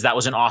now and says that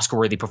was an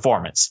Oscar-worthy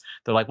performance.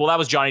 They're like, well, that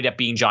was Johnny Depp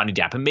being Johnny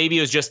Depp. And maybe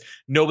it was just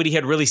nobody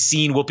had really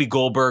seen Whoopi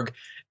Goldberg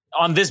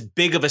on this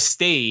big of a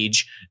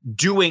stage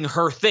doing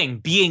her thing,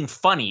 being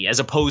funny as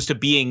opposed to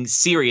being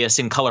serious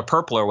in Color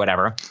Purple or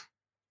whatever.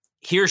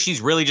 Here she's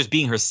really just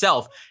being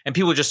herself, and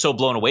people are just so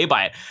blown away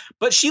by it.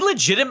 But she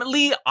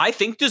legitimately, I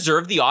think,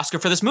 deserved the Oscar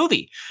for this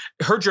movie.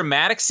 Her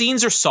dramatic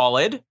scenes are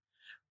solid.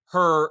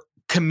 Her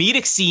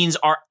comedic scenes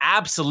are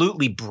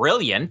absolutely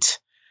brilliant.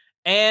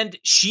 And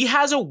she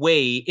has a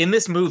way in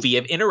this movie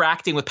of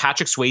interacting with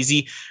Patrick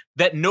Swayze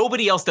that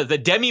nobody else does,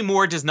 that Demi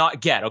Moore does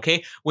not get,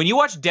 okay? When you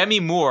watch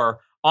Demi Moore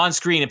on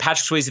screen and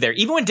Patrick Swayze there,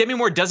 even when Demi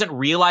Moore doesn't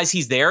realize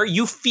he's there,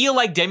 you feel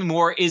like Demi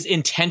Moore is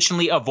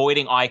intentionally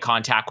avoiding eye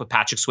contact with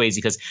Patrick Swayze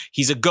because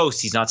he's a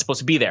ghost. He's not supposed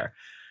to be there.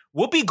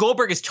 Whoopi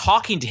Goldberg is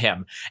talking to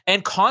him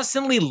and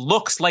constantly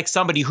looks like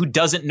somebody who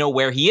doesn't know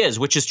where he is,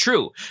 which is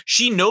true.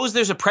 She knows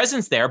there's a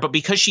presence there, but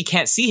because she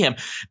can't see him,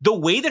 the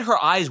way that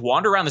her eyes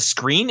wander around the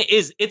screen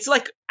it's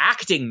like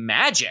acting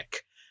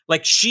magic.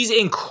 Like she's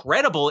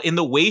incredible in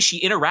the way she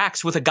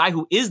interacts with a guy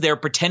who is there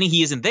pretending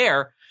he isn't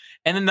there.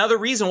 And another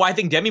reason why I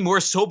think Demi Moore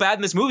is so bad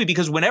in this movie,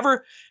 because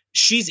whenever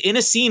she's in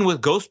a scene with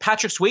Ghost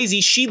Patrick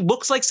Swayze, she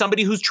looks like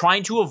somebody who's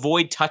trying to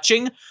avoid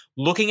touching,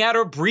 looking at,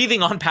 or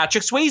breathing on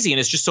Patrick Swayze. And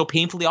it's just so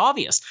painfully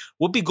obvious.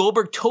 Whoopi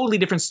Goldberg, totally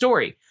different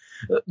story.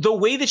 The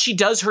way that she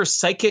does her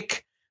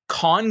psychic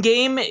con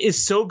game is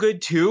so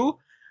good too.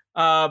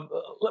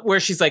 Where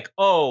she's like,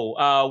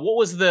 what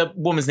was the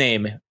woman's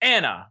name?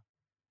 Anna.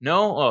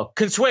 No. Oh,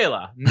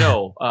 Consuela.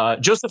 No.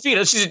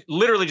 Josefina. She's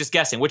literally just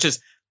guessing, which is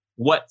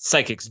what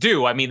psychics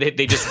do. I mean,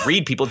 they just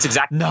read people. It's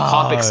exactly the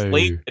cop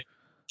explains it.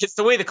 It's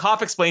the way the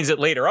cop explains it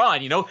later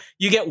on. You know,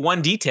 you get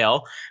one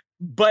detail,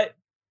 but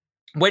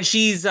when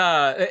she's,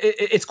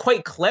 it's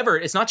quite clever.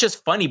 It's not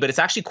just funny, but it's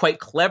actually quite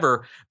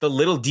clever. The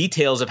little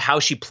details of how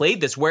she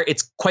played this, where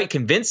it's quite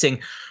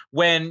convincing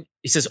when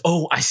he says,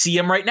 "Oh, I see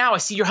him right now. I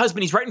see your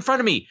husband. He's right in front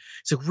of me."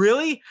 It's like,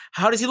 really?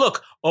 How does he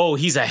look? "Oh,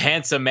 he's a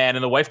handsome man."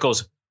 And the wife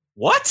goes,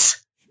 "What?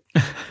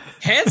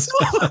 Handsome?"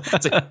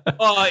 It's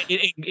like,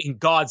 in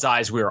God's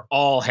eyes, we're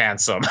all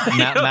handsome.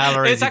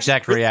 Mallory's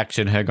exact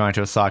reaction, her going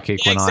to a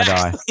psychic when I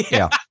die.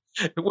 Yeah.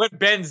 When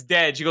Ben's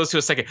dead, she goes to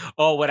a psychic.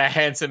 "Oh, what a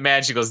handsome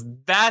man." She goes,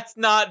 "That's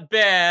not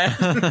Ben."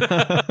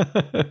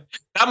 That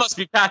must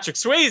be Patrick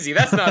Swayze.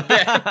 That's not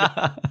Ben.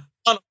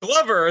 On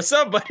Glover or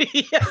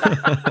somebody.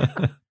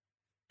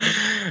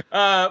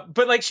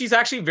 But like, she's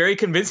actually very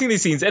convincing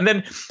these scenes. And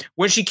then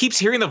when she keeps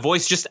hearing the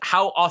voice, just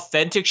how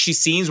authentic she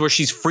seems, where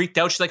she's freaked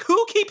out. She's like,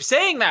 "Who keeps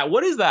saying that?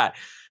 What is that?"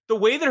 The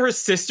way that her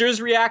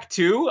sisters react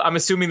too, I'm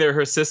assuming they're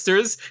her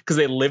sisters because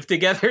they live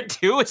together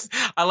too.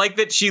 I like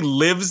that she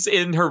lives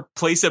in her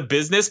place of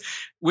business,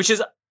 which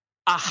is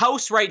a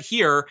house right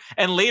here.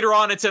 And later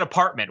on, it's an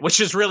apartment, which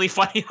is really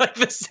funny. Like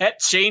the set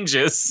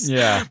changes.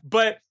 Yeah.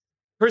 But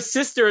her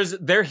sisters,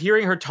 they're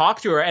hearing her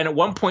talk to her. And at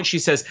one point she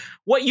says,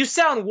 "What? You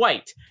sound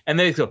white." And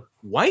they go,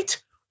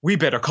 "White? We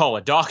better call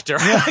a doctor."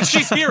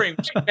 She's hearing.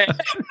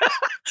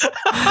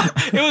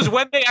 It was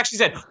when they actually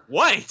said,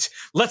 "White,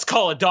 let's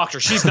call a doctor.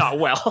 She's not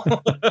well."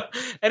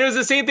 And it was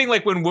the same thing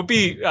like when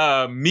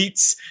Whoopi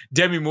meets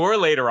Demi Moore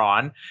later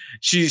on.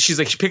 She's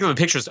like, she picked up the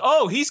pictures.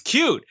 "Oh, he's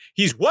cute.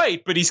 He's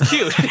white, but he's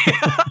cute."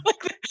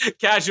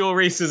 Casual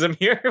racism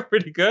here.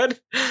 Pretty good.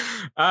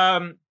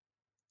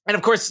 And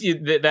of course,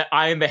 that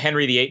I am the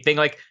Henry VIII thing.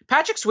 Like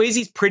Patrick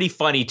Swayze's pretty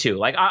funny too.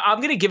 Like I'm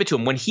going to give it to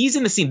him when he's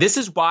in the scene. This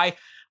is why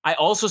I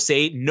also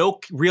say no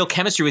real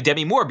chemistry with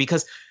Demi Moore,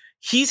 because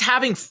he's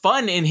having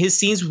fun in his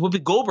scenes with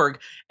Whoopi Goldberg.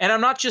 And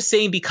I'm not just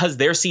saying because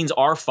their scenes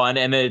are fun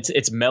and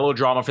it's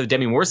melodrama for the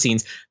Demi Moore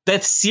scenes.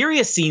 The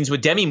serious scenes with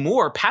Demi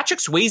Moore,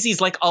 Patrick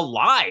Swayze's like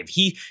alive.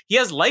 He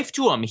has life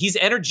to him. He's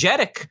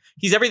energetic.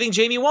 He's everything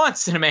Jamie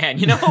wants in a man,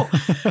 you know?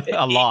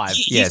 Alive,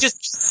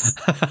 yes.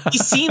 He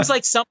seems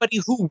like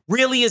somebody who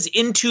really is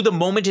into the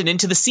moment and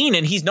into the scene.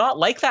 And he's not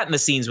like that in the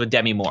scenes with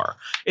Demi Moore.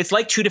 It's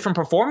like two different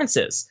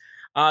performances.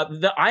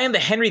 The I am the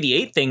Henry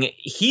VIII thing,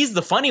 he's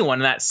the funny one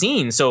in that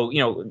scene. So, you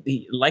know,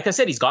 like I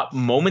said, he's got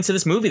moments in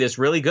this movie that's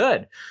really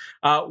good.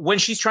 When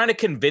she's trying to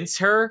convince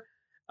her,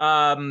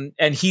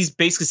 and he's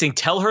basically saying,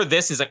 "Tell her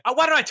this." He's like, "Oh,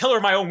 why don't I tell her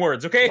my own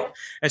words, okay?" And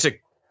it's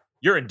like,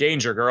 "You're in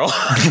danger, girl."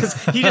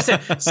 He just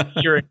said,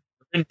 "You're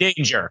in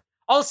danger.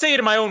 I'll say it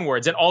in my own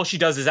words." And all she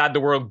does is add the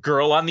word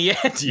 "girl" on the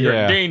end. "You're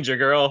in danger,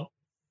 girl."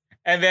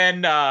 And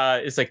then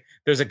it's like,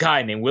 "There's a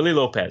guy named Willie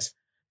Lopez.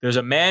 There's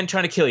a man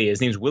trying to kill you.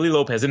 His name's Willie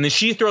Lopez." And then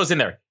she throws in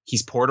there,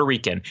 "He's Puerto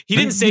Rican." He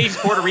didn't say he's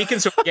Puerto Rican,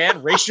 so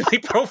again, racially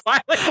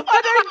profiling.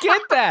 I don't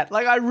get that.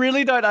 Like, I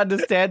really don't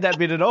understand that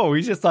bit at all.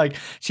 He's just like,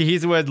 she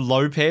hears the word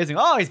Lopez and,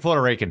 "Oh, he's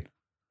Puerto Rican."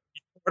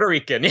 Puerto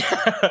Rican,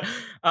 yeah.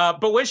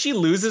 But when she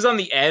loses on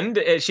the end,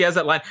 she has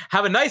that line,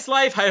 "Have a nice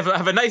life,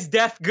 have a nice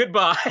death,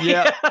 goodbye."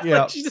 Yeah,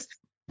 yeah.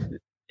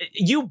 Like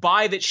you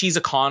buy that she's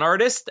a con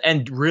artist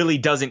and really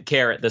doesn't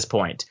care at this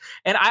point.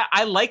 And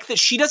I like that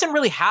she doesn't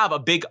really have a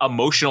big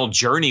emotional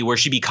journey where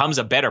she becomes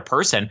a better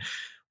person.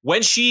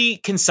 When she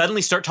can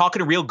suddenly start talking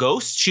to real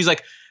ghosts, she's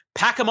like,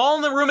 pack them all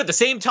in the room at the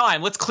same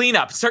time. Let's clean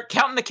up. Start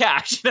counting the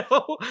cash, you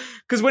know?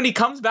 Because when he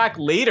comes back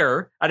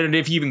later, I don't know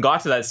if you even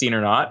got to that scene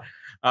or not.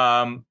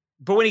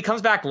 But when he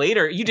comes back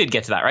later, you did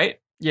get to that, right?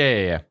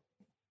 Yeah.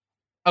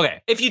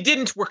 Okay. If you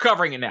didn't, we're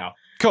covering it now.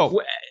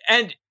 Cool.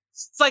 And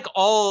it's like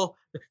all,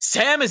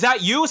 Sam, is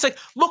that you? It's like,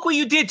 look what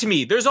you did to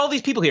me. There's all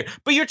these people here,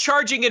 but you're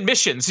charging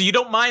admission, so you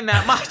don't mind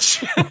that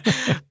much.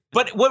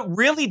 But what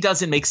really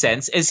doesn't make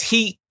sense is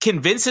he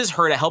convinces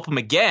her to help him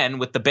again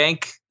with the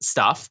bank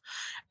stuff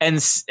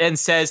and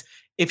says,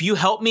 if you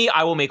help me,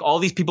 I will make all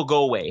these people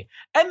go away.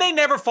 And they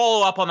never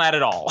follow up on that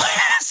at all.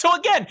 So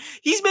again,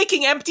 he's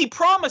making empty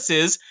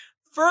promises,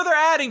 further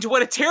adding to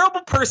what a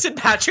terrible person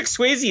Patrick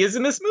Swayze is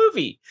in this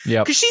movie.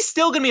 Yeah. Because she's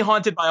still going to be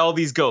haunted by all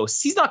these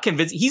ghosts. He's not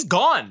convinced. He's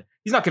gone.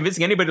 He's not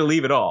convincing anybody to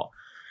leave at all.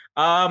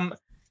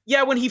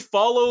 Yeah, when he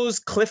follows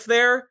Cliff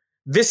there,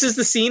 this is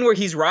the scene where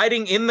he's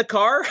riding in the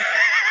car.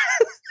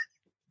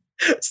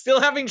 Still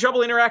having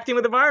trouble interacting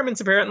with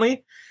environments,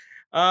 apparently.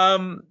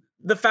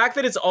 The fact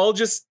that it's all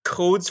just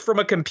codes from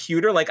a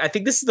computer, like I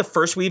think this is the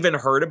first we even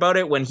heard about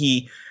it when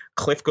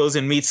Cliff goes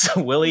and meets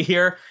Willie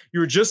here.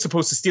 You were just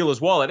supposed to steal his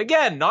wallet.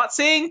 Again, not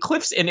saying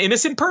Cliff's an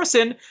innocent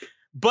person,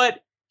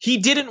 but he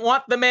didn't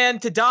want the man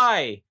to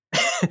die.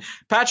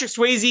 Patrick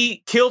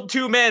Swayze killed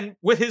 2 men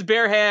with his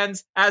bare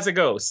hands as a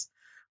ghost.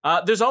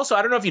 There's also,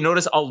 I don't know if you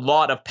notice, a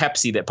lot of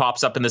Pepsi that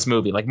pops up in this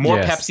movie, like more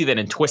Pepsi than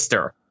in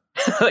Twister.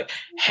 Like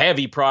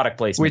heavy product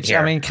placement. Which, here.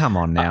 I mean, come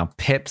on now.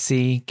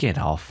 Pepsi, get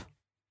off.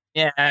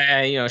 Yeah,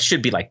 it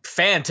should be like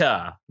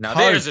Fanta. Now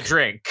Coke. there's a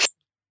drink.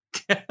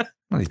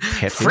 What is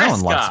Pepsi? Fresca.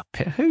 No one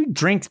likes who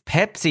drinks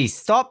Pepsi?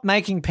 Stop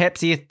making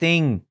Pepsi a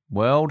thing,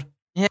 world.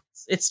 Yeah,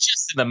 it's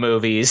just in the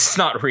movies. It's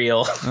not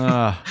real.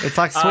 It's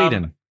like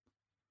Sweden.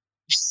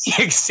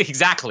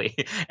 Exactly.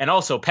 And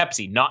also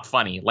Pepsi, not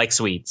funny, like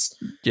sweets.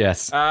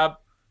 Yes.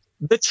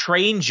 The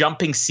train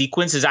jumping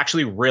sequence is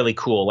actually really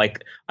cool.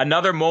 Like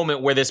another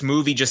moment where this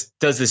movie just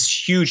does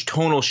this huge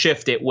tonal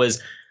shift. It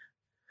was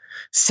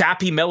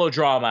sappy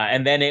melodrama,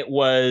 and then it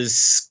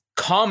was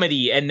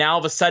comedy, and now all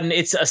of a sudden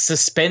it's a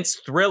suspense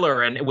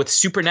thriller and with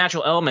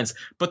supernatural elements.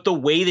 But the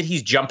way that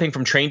he's jumping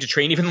from train to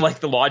train, even like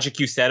the logic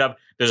you set up,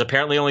 there's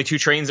apparently only 2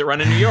 trains that run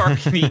in New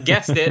York, and he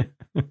guessed it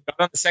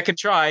on the second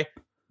try.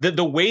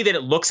 The way that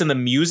it looks in the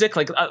music,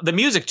 like the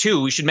music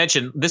too, we should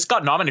mention, this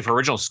got nominated for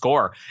original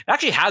score. It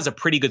actually has a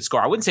pretty good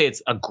score. I wouldn't say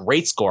it's a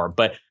great score,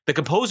 but the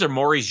composer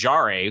Maurice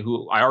Jarre,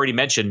 who I already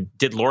mentioned,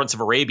 did Lawrence of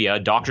Arabia,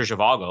 Dr.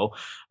 Zhivago.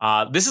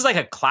 This is like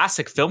a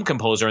classic film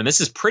composer, and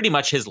this is pretty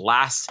much his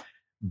last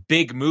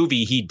big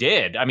movie he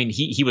did. I mean,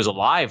 he was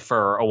alive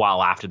for a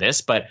while after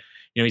this, but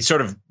he's sort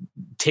of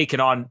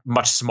taken on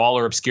much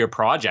smaller, obscure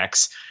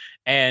projects.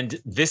 And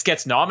this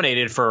gets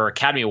nominated for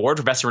Academy Award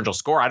for Best Original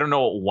Score. I don't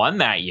know what won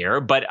that year,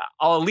 but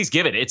I'll at least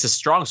give it. It's a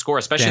strong score,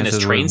 especially in this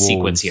train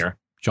sequence here.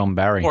 John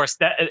Barry. Of course,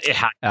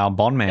 our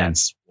Bond man.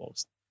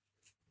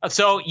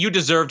 So you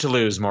deserve to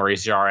lose,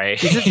 Maurice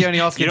Jarre. Is this the only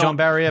Oscar John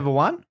Barry ever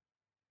won?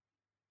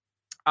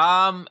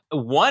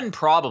 One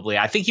probably.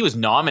 I think he was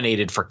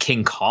nominated for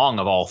King Kong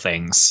of all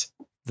things.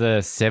 The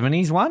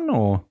 70s one,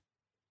 or?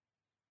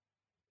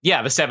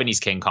 Yeah, the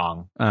 70s King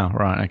Kong. Oh,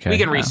 right. Okay. We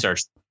can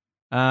research.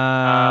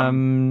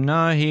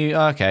 No, he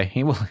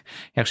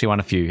actually won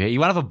a few. He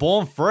won for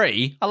Born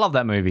Free. I love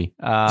that movie.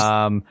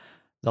 The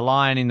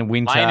Lion in the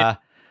Winter,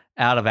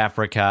 Out of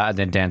Africa, and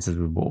then Dances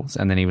with Wolves.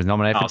 And then he was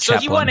nominated for Chaplin.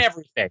 So he won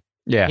everything.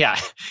 Yeah.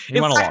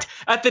 He won a lot.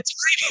 At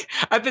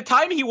the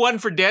time he won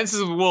for Dances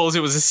with Wolves,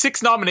 it was a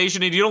 6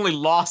 nomination and he only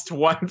lost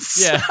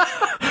once. Yeah.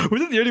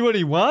 Was it the only one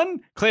he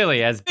won?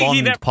 Clearly, as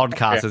Bond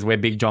podcasters, we're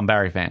big John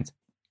Barry fans.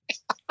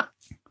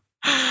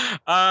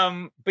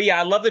 But yeah,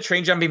 I love the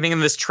train jumping thing,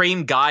 and this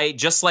train guy,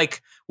 just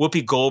like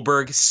Whoopi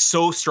Goldberg,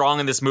 so strong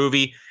in this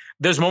movie.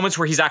 There's moments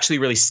where he's actually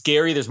really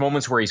scary. There's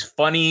moments where he's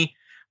funny.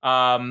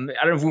 I don't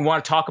know if we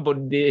want to talk about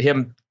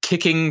him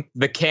kicking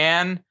the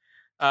can.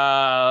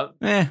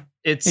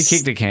 He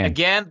kicked the can.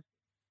 Again,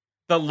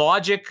 the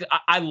logic,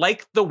 I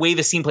like the way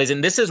the scene plays.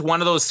 And this is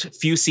one of those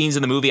few scenes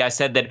in the movie I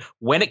said that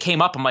when it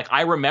came up, I'm like,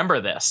 I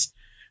remember this.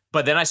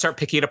 But then I start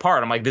picking it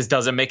apart. I'm like, this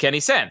doesn't make any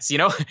sense.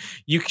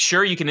 You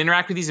can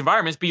interact with these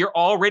environments, but you're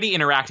already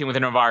interacting with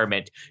an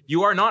environment.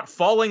 You are not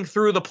falling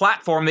through the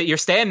platform that you're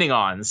standing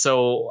on.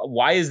 So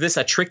why is this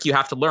a trick you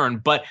have to learn?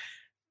 But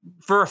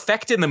for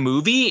effect in the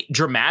movie,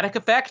 dramatic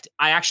effect,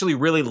 I actually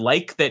really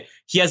like that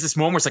he has this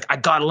moment where it's like, I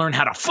got to learn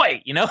how to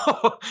fight,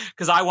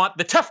 because I want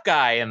the tough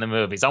guy in the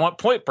movies. I want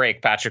Point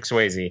Break Patrick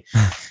Swayze.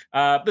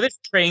 But this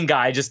train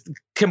guy just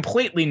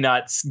completely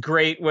nuts.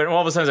 Great. When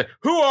all of a sudden it's like,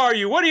 who are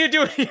you? What are you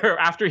doing here?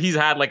 After he's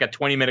had like a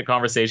 20-minute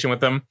conversation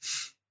with them.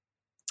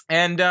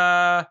 And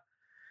I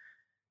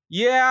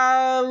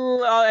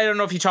don't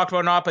know if you talked about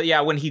it or not, but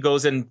yeah, when he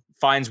goes and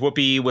finds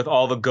Whoopi with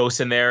all the ghosts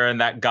in there and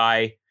that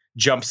guy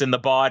jumps in the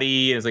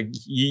body. It's like,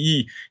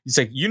 it's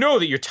like, you know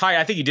that you're tired.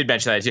 I think you did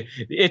mention that.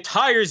 It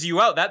tires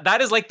you out.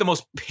 That is like the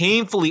most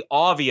painfully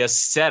obvious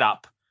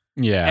setup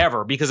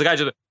ever, because the guy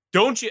just,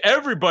 don't you,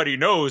 everybody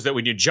knows that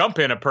when you jump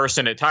in a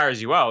person, it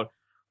tires you out.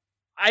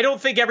 I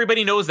don't think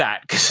everybody knows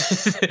that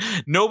because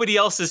nobody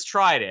else has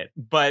tried it.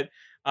 But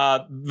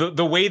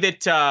the way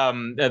that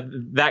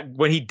that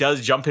when he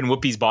does jump in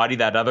Whoopi's body,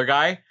 that other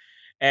guy,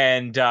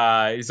 and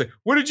he's like,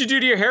 "What did you do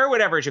to your hair?"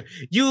 Whatever. She,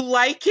 you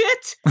like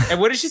it?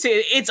 And what did she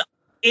say?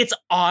 It's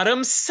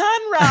autumn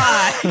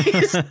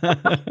sunrise.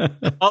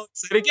 I'll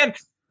say it again.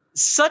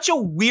 Such a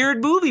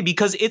weird movie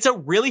because it's a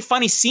really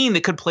funny scene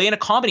that could play in a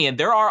comedy, and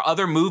there are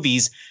other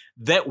movies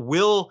that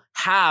will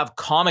have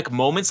comic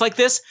moments like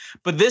this,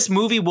 but this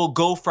movie will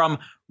go from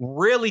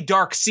really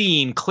dark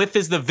scene, Cliff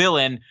is the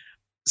villain,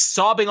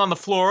 sobbing on the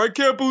floor, I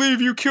can't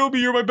believe you killed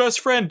me, you're my best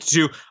friend,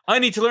 to I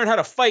need to learn how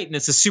to fight, and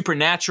it's a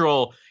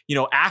supernatural,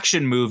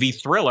 action movie,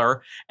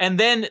 thriller, and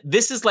then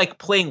this is like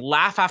playing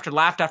laugh after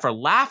laugh after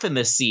laugh in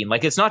this scene.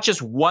 Like, it's not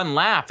just one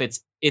laugh,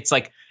 it's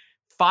like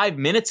 5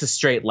 minutes of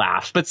straight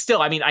laughs, but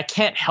still, I mean, I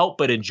can't help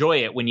but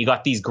enjoy it when you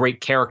got these great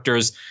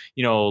characters,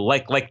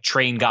 like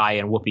Train Guy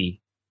and Whoopi.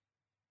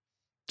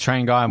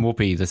 Train Guy and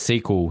Whoopi, the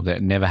sequel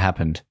that never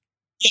happened.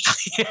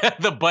 Yeah,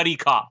 the buddy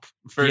cop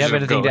version. Do you have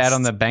anything to add Ghost.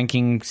 on the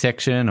banking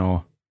section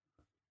or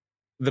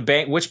the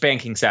bank? Which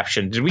banking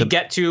section did we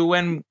get to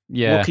when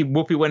Yeah.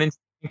 Whoopi went in?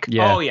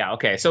 Yeah. Oh yeah,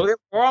 okay. So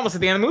we're almost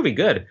at the end of the movie.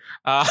 Good.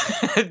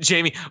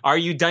 Jamie, are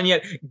you done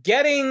yet?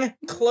 Getting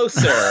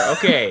closer.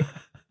 Okay.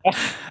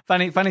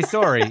 funny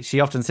story? She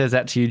often says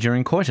that to you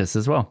during coitus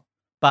as well.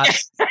 But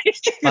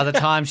by the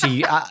time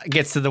she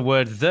gets to the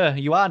word "the,"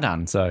 you are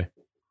done. So.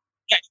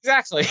 Yeah,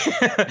 exactly.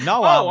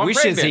 Noah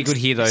wishes he pregnant. could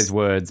hear those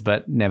words,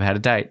 but never had a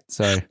date.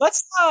 So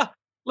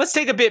let's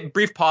take a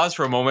brief pause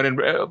for a moment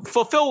and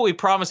fulfill what we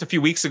promised a few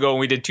weeks ago when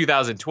we did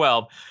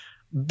 2012.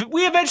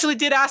 We eventually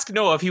did ask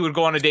Noah if he would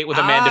go on a date with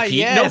Amanda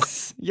Peet.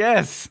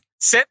 Yes.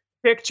 Sent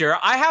a picture.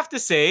 I have to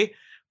say,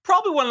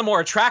 probably one of the more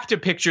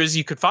attractive pictures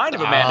you could find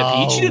of Amanda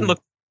Peet. She didn't look.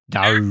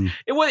 No.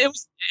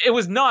 It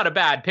was not a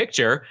bad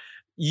picture.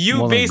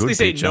 You Wasn't a basically good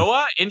say, picture.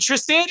 Noah,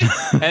 interested?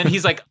 And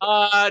he's like,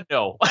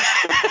 no.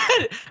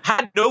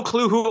 Had no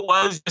clue who it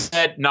was, just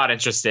said, not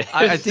interested.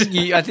 I think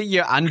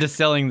you're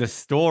underselling the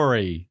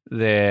story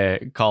there,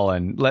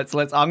 Colin. Let's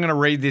I'm gonna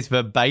read this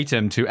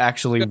verbatim to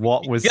actually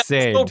what was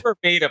said. Let's go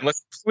verbatim.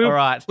 Let's All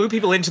right. clue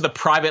people into the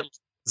private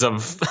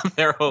lives of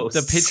their hosts.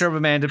 The picture of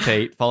Amanda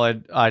Peet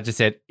followed, I just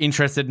said,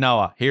 interested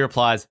Noah. He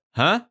replies,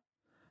 huh?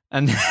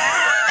 And then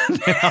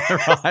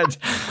I write,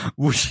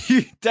 would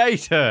you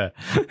date her?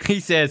 He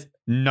says,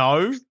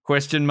 no,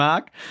 question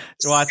mark.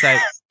 So I say,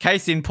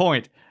 case in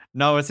point.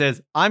 Noah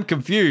says, I'm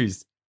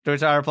confused. To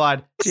which I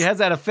replied, she has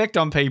that effect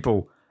on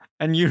people.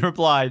 And you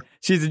replied,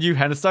 she's a new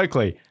Hannah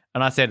Stokely.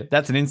 And I said,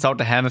 that's an insult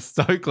to Hannah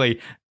Stokely.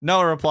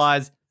 Noah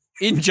replies,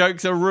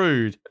 in-jokes are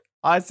rude.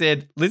 I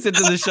said, listen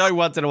to the show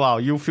once in a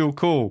while. You'll feel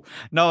cool.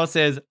 Noah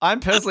says, I'm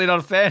personally not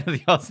a fan of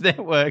the Oz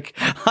Network.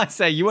 I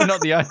say, you are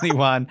not the only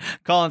one.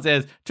 Colin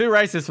says, too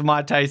racist for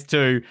my taste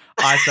too.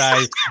 I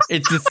say,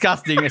 it's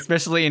disgusting,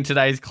 especially in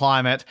today's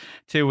climate.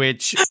 To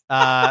which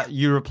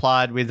you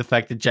replied with the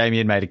fact that Jamie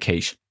had made a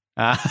quiche.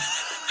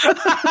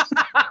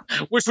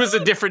 Which was a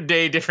different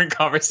day, different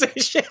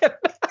conversation.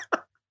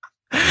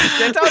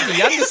 I told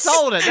you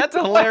undersold it. That's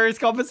a hilarious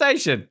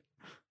conversation.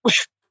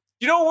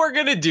 You know what we're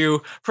going to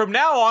do? From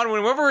now on,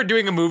 whenever we're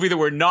doing a movie that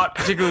we're not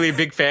particularly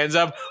big fans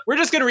of, we're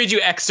just going to read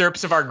you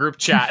excerpts of our group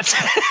chat.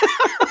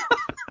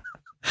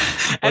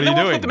 And then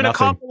we'll put them in a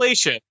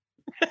compilation.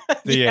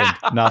 The end.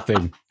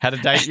 Nothing. Had a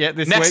date yet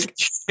this week?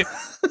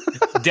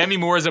 Demi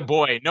Moore is a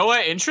boy. Noah,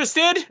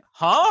 interested?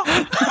 Huh?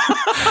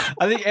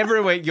 I think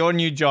every week your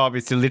new job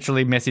is to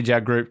literally message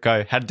our group,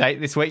 go, had a date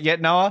this week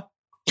yet, Noah?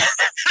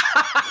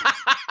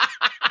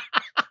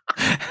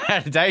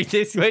 Had a date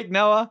this week,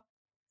 Noah?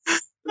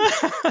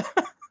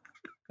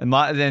 And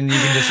then he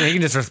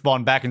can just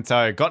respond back and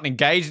say, gotten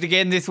engaged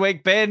again this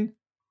week, Ben?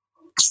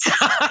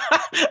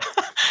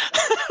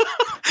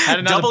 Had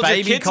another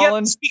baby,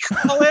 Colin?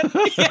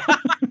 Yeah.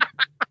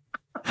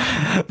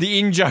 The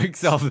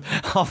in-jokes of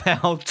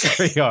our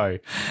trio.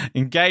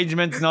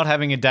 Engagements, not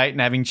having a date,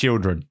 and having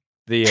children.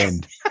 The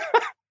end.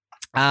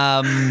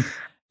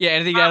 Yeah,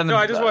 anything out on the...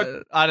 I just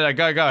want... I don't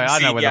know, go. I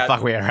don't know where the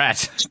fuck we are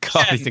at.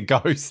 God, he's a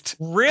ghost.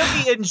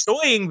 Really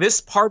enjoying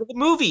this part of the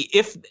movie.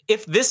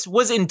 If this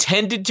was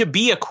intended to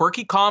be a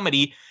quirky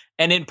comedy,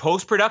 and in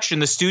post-production,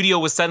 the studio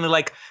was suddenly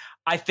like,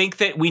 I think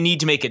that we need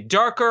to make it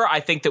darker. I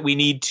think that we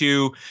need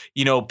to,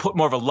 put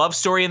more of a love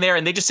story in there.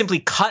 And they just simply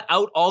cut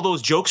out all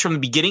those jokes from the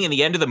beginning and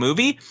the end of the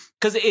movie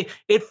because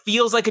it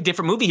feels like a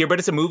different movie here, but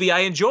it's a movie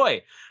I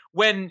enjoy.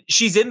 When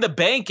she's in the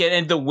bank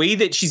and the way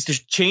that she's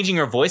just changing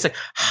her voice, like,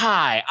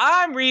 hi,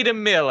 I'm Rita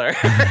Miller.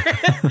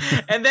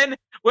 And then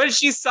when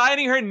she's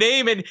signing her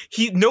name and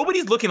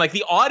nobody's looking, like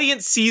the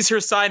audience sees her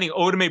signing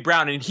Oda Mae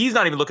Brown and he's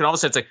not even looking. All of a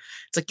sudden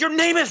it's like, your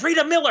name is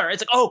Rita Miller.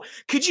 It's like, oh,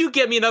 could you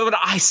get me another one?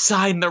 I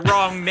signed the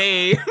wrong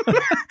name.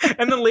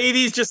 And the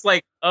lady's just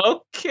like,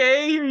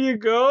 okay, here you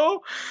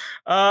go.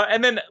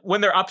 And then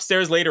when they're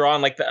upstairs later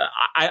on, like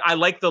I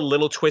like the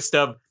little twist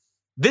of,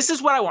 this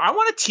is what I want. I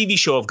want a TV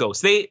show of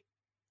ghosts. They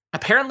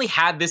apparently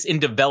had this in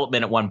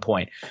development at one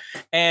point.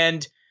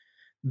 And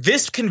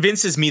this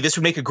convinces me this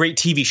would make a great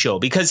TV show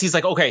because he's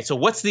like, okay, so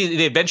what's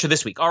the adventure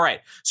this week? All right,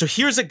 so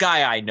here's a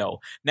guy I know.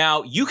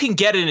 Now, you can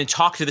get in and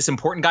talk to this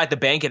important guy at the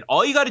bank, and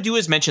all you got to do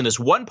is mention this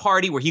one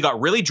party where he got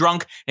really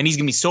drunk, and he's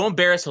going to be so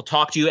embarrassed he'll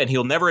talk to you, and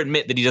he'll never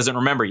admit that he doesn't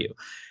remember you.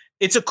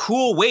 It's a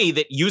cool way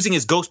that using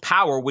his ghost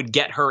power would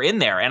get her in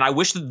there, and I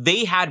wish that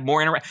they had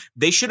more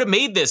they should have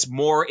made this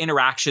more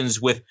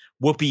interactions with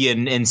Whoopi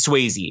and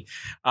Swayze.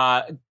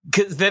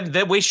 Because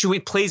that way she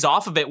plays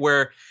off of it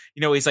where, you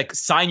know, he's like,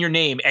 sign your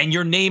name, and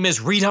your name is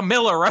Rita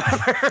Miller.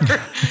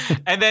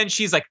 And then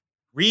she's like,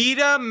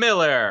 Rita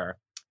Miller.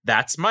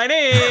 That's my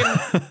name.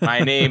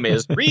 My name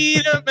is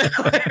Rita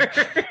Miller.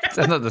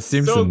 Sounds like The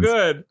Simpsons. So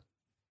good.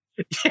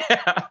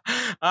 Yeah.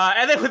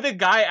 And then when the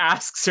guy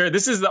asks her,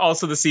 this is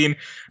also the scene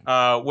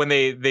when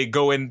they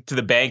go into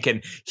the bank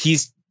and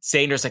he's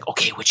saying to her, it's like,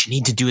 okay, what you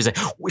need to do is,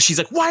 she's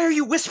like, why are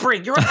you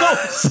whispering? You're a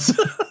ghost.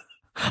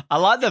 I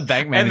like the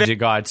bank manager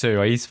guy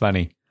too. He's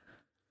funny.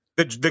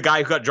 The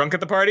guy who got drunk at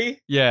the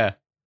party? Yeah.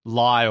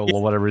 Lyle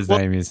or whatever his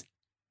name is.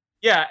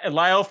 Yeah,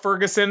 Lyle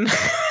Ferguson.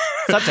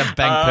 Such a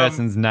bank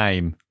person's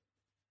name.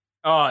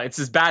 Oh, it's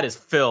as bad as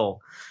Phil.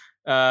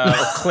 Or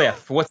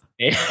Cliff. What's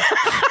his name?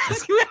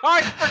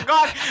 I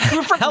forgot.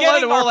 We're forgetting. Hello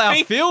to all our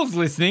Phils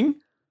listening.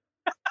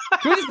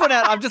 Can we just point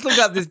out, I've just looked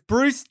up this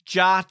Bruce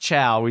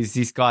Jarchow is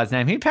this guy's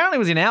name. He apparently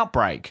was in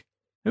Outbreak.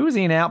 Who was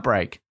he in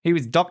Outbreak? He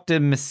was Dr.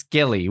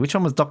 Muskelly. Which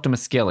one was Dr.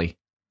 Muskelly?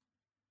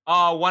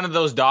 Oh, one of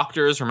those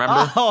doctors,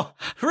 remember? Oh,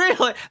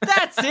 really?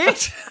 That's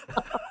it?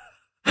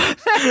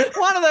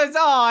 One of those,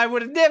 I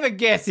would have never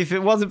guessed if it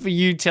wasn't for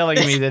you telling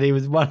me that he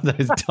was one of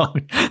those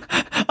doctors.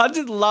 I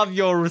just love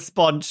your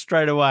response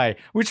straight away.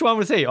 Which one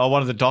was he? Oh,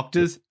 one of the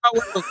doctors?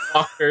 One of those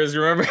doctors,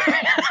 remember?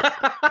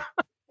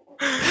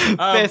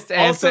 Best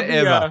answer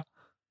ever.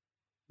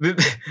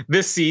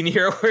 This scene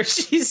here where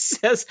she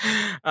says,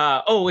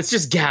 oh, it's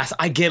just gas.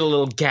 I get a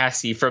little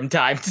gassy from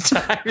time to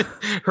time.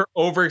 Her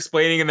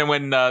over-explaining. And then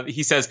when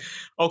he says,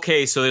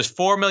 okay, so there's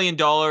 $4 million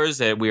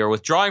that we are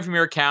withdrawing from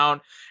your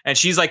account. And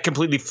she's like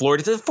completely floored.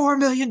 It's like, $4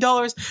 million.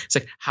 It's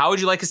like, how would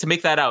you like us to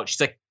make that out?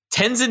 She's like,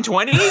 10s and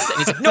 20s? And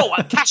he's like, no,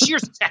 a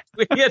cashier's check.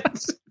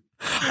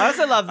 I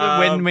also love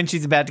it when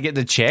she's about to get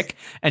the check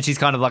and she's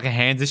kind of like her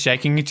hands are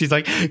shaking and she's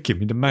like, give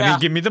me the money,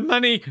 give me the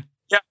money.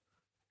 Yeah.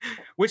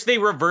 Which they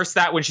reverse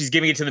that when she's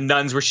giving it to the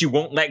nuns where she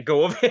won't let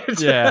go of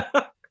it. Yeah.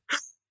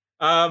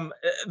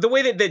 The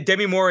way that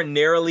Demi Moore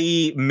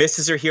narrowly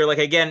misses her here, like,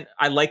 again,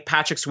 I like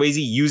Patrick Swayze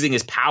using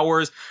his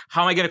powers.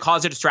 How am I going to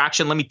cause a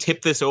distraction? Let me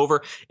tip this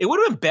over. It would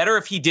have been better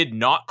if he did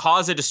not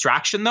cause a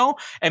distraction, though.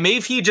 And maybe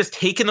if he had just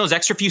taken those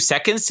extra few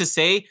seconds to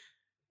say,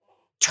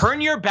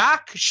 turn your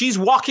back, she's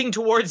walking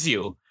towards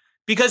you.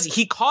 Because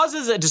he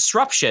causes a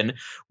disruption,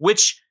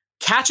 which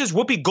catches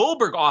Whoopi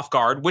Goldberg off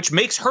guard, which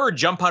makes her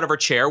jump out of her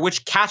chair,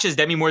 which catches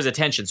Demi Moore's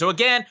attention. So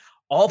again,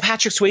 all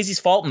Patrick Swayze's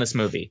fault in this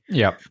movie.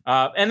 Yep.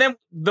 And then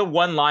the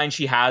one line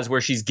she has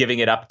where she's giving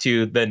it up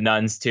to the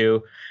nuns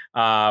too,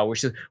 where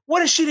she says,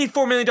 what does she need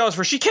 $4 million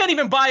for? She can't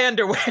even buy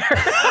underwear.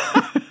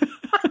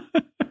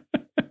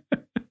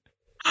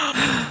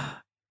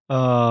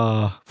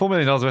 $4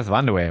 million worth of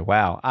underwear.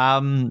 Wow.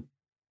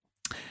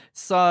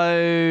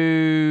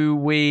 So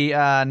we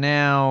are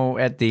now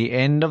at the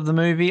end of the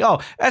movie. Oh,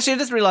 actually, I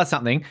just realized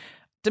something.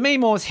 Demi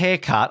Moore's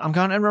haircut, I'm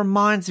going, it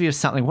reminds me of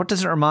something. What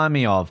does it remind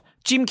me of?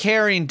 Jim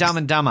Carrey in Dumb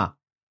and Dumber.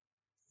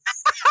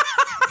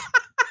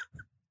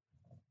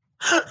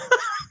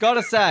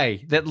 Gotta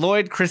say that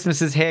Lloyd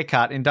Christmas's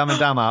haircut in Dumb and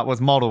Dumber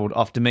was modelled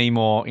off Demi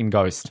Moore in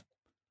Ghost.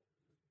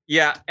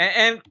 Yeah,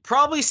 and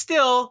probably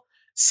still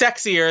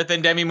sexier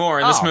than Demi Moore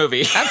in this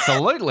movie.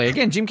 Absolutely.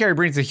 Again, Jim Carrey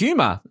brings the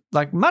humor,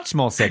 like much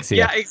more sexier.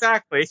 Yeah,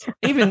 exactly.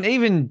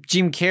 even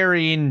Jim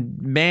Carrey in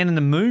Man in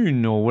the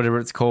Moon or whatever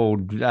it's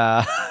called.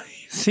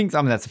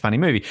 That's a funny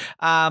movie.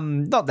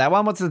 Not that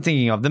one. What's the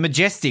thinking of? The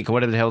Majestic or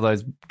whatever the hell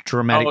those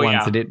dramatic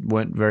ones that it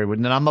weren't very good.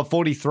 Number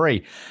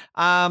 43.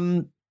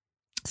 So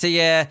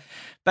yeah,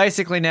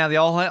 basically now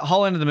the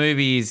whole end of the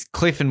movie is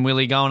Cliff and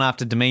Willie going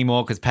after Demi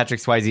Moore because Patrick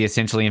Swayze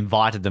essentially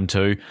invited them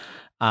to.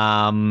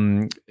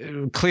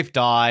 Cliff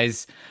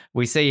dies.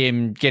 We see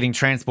him getting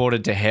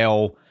transported to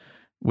hell,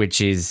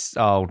 which is,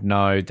 oh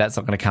no, that's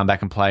not going to come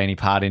back and play any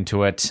part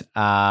into it.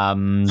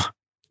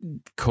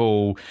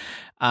 Cool.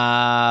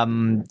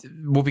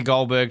 Whoopi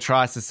Goldberg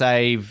tries to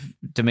save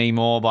Demi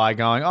Moore by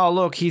going, oh,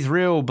 look, he's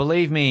real.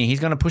 Believe me,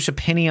 he's going to push a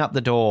penny up the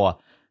door.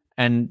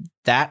 And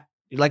that,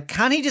 like,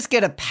 can't he just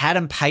get a pad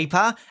and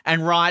paper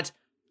and write,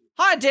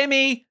 hi,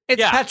 Demi,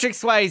 it's Patrick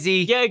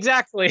Swayze. Yeah,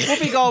 exactly.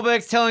 Whoopi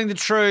Goldberg's telling the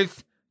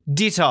truth.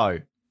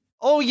 Ditto.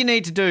 All you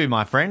need to do,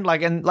 my friend.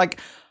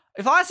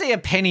 if I see a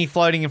penny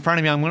floating in front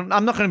of me,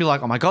 I'm not going to be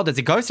like, oh my God, there's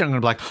a ghost there. I'm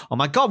going to be like, oh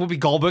my God, Whoopi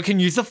Goldberg can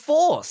use the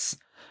Force.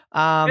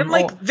 And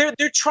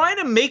they're trying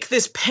to make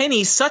this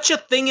penny such a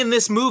thing in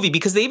this movie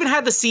because they even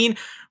had the scene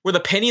where the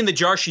penny in the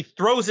jar, she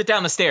throws it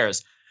down the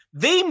stairs.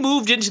 They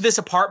moved into this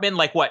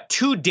apartment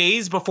 2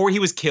 days before he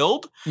was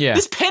killed. Yeah.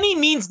 This penny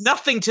means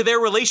nothing to their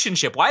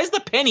relationship. Why does the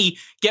penny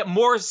get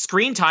more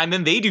screen time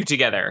than they do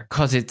together?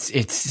 Because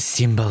it's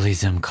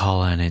symbolism,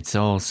 Colin. It's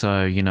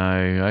also,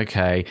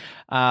 okay.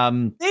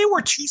 They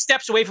were 2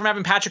 steps away from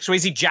having Patrick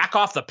Swayze jack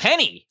off the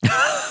penny.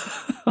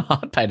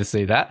 I'd pay to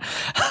see that.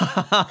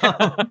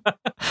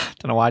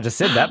 Don't know why I just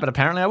said that, but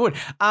apparently I would.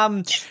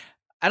 And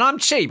I'm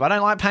cheap. I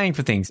don't like paying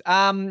for things.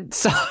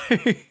 So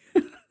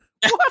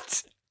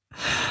what?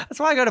 That's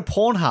why I go to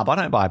Pornhub. I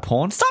don't buy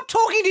porn. Stop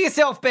talking to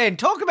yourself, Ben.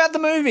 Talk about the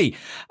movie.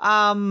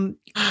 Who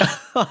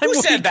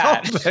said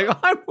that? Goldberg.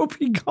 I'm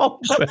Whoopi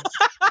Goldberg.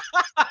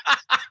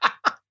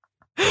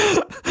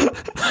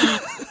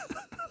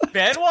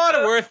 Ben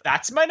Waterworth,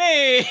 that's my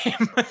name.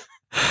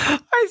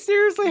 I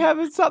seriously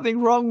have something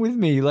wrong with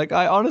me.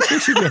 I honestly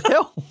should get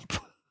help.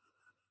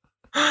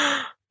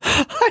 I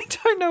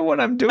don't know what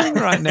I'm doing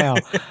right now.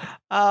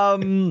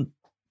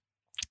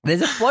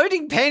 There's a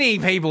floating penny,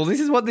 people. This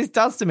is what this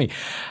does to me.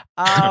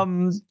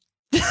 I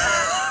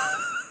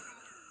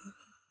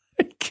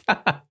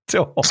can't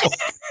talk.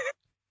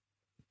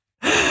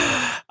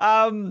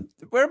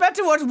 We're about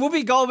to watch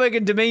Whoopi Goldberg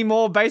and Demi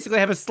Moore basically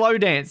have a slow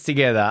dance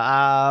together.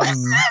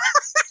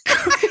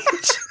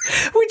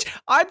 Which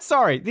I'm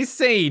sorry, this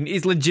scene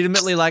is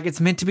legitimately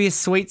it's meant to be a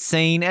sweet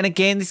scene. And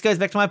again, this goes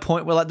back to my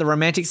point where the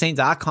romantic scenes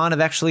are kind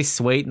of actually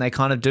sweet and they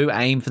kind of do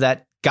aim for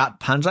that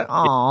gut punch,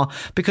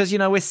 because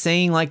we're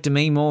seeing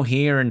Demi Moore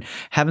here and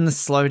having the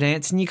slow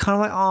dance, and you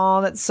kind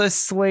of that's so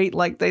sweet,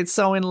 they're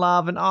so in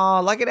love, and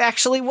it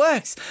actually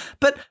works.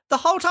 But the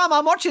whole time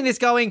I'm watching this,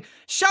 going,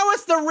 show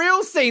us the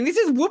real scene. This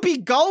is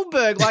Whoopi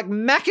Goldberg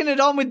macking it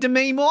on with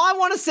Demi Moore. I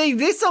want to see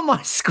this on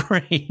my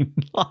screen.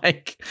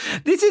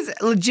 This is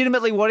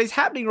legitimately what is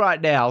happening right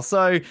now.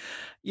 So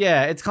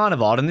yeah, it's kind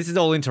of odd, and this is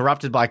all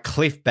interrupted by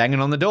Cliff banging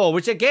on the door,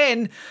 which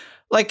again.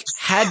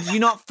 Had you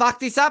not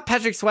fucked this up,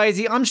 Patrick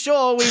Swayze, I'm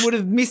sure we would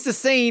have missed a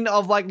scene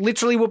of,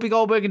 literally Whoopi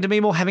Goldberg and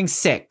Demi Moore having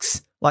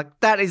sex.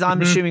 That is,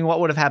 I'm assuming, what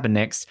would have happened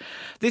next.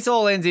 This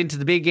all ends into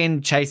the big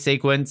end chase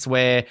sequence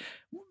where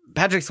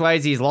Patrick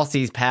Swayze has lost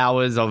his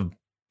powers of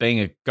being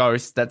a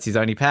ghost. That's his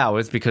only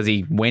powers because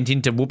he went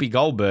into Whoopi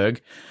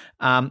Goldberg.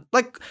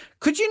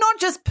 Could you not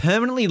just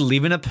permanently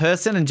live in a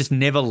person and just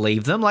never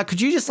leave them?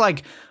 Could you just,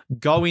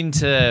 go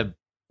into...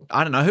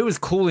 I don't know, who was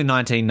cool in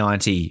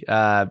 1990?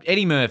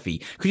 Eddie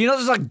Murphy. Could you not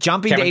just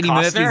jump into Eddie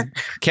Murphy's...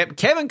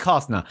 Kevin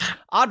Costner.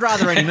 I'd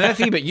rather Eddie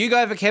Murphy, but you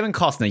go for Kevin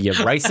Costner, you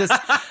racist.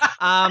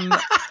 I'm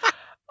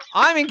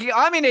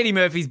in Eddie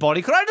Murphy's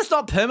body. Could I just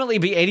not permanently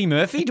be Eddie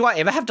Murphy? Do I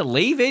ever have to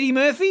leave Eddie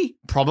Murphy?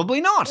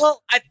 Probably not.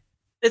 Well,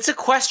 it's a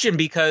question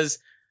because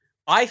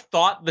I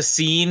thought the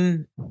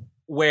scene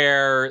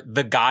where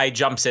the guy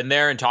jumps in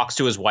there and talks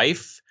to his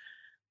wife,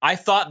 I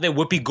thought that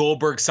Whoopi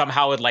Goldberg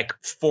somehow had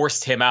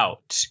forced him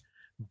out.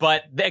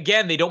 But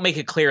again, they don't make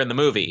it clear in the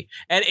movie.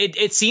 And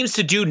it seems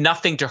to do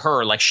nothing to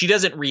her. She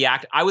doesn't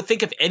react. I would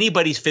think if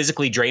anybody's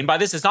physically drained by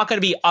this, it's not going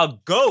to be a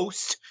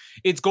ghost.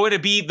 It's going to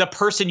be the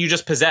person you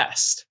just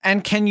possessed.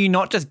 And can you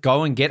not just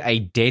go and get a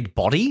dead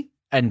body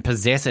and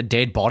possess a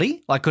dead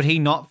body? Could he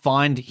not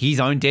find his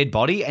own dead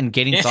body and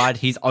get inside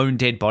his own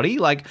dead body?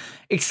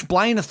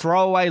 Explain a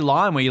throwaway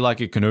line where you're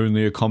it can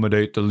only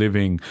accommodate the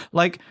living.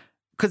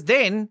 Because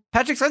then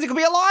Patrick Swayze could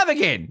be alive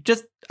again.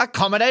 Just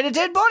accommodate a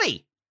dead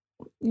body.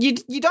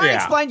 You don't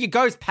explain your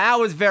ghost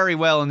powers very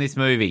well in this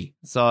movie.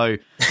 So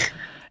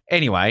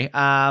anyway,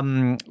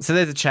 so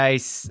there's a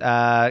chase.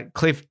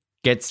 Cliff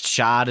gets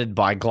sharded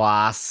by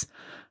glass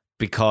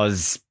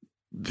because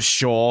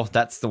sure,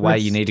 that's the way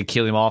you need to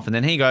kill him off. And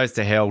then he goes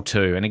to hell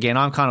too. And again,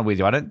 I'm kind of with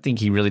you. I don't think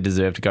he really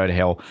deserved to go to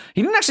hell.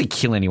 He didn't actually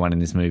kill anyone in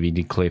this movie,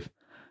 did Cliff?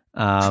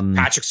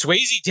 Patrick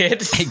Swayze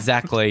did.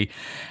 Exactly.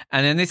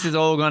 And then this is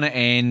all going to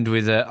end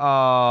with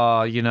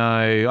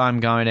I'm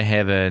going to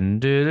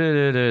heaven.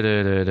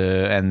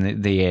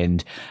 And the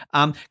end.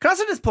 Can I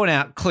also just point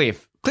out,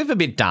 Cliff a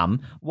bit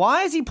dumb.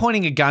 Why is he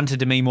pointing a gun to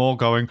Demi Moore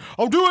going,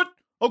 I'll do it.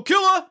 I'll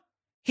kill her.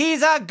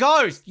 He's a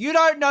ghost. You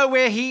don't know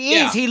where he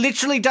is. Yeah. He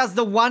literally does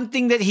the one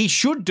thing that he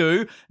should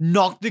do,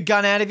 knock the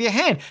gun out of your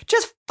hand.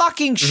 Just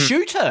fucking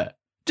shoot her.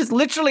 Just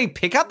literally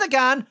pick up the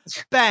gun,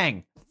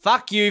 bang.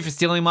 Fuck you for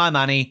stealing my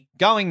money.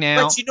 Going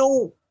now. But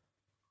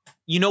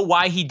you know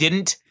why he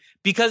didn't?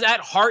 Because at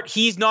heart,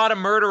 he's not a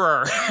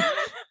murderer.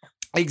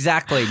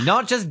 Exactly.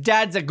 Not just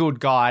dads are good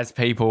guys,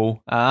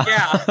 people.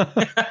 Yeah.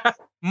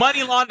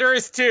 Money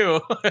launderers too.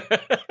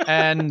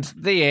 And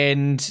the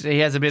end, he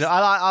has a bit.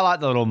 I like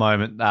the little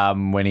moment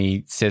when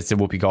he says to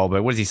Whoopi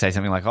Goldberg, what does he say?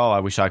 Something like, "Oh, I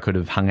wish I could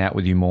have hung out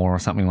with you more," or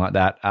something like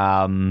that.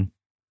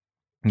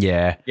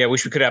 Yeah. Yeah,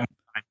 wish we could have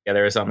more time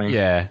together or something.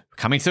 Yeah,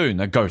 coming soon,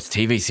 the Ghost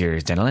TV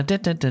series.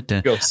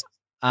 Ghost.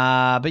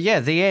 But yeah,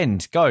 the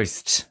end,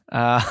 Ghost.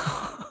 Really,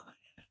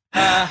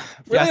 I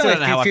still don't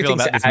know how I feel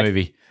about this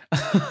movie.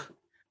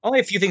 Only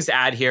a few things to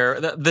add here.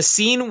 The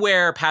scene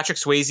where Patrick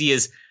Swayze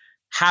is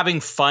having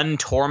fun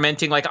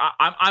tormenting, like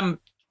I'm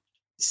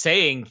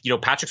saying,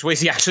 Patrick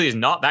Swayze actually is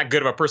not that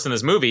good of a person in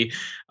this movie.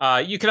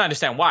 You can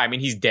understand why. I mean,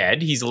 he's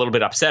dead. He's a little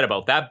bit upset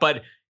about that,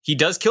 but he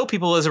does kill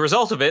people as a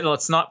result of it.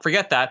 Let's not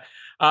forget that.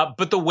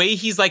 But the way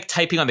he's like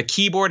typing on the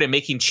keyboard and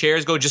making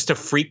chairs go just to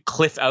freak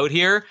Cliff out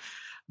here,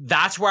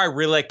 that's where I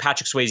really like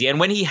Patrick Swayze. And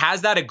when he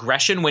has that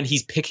aggression, when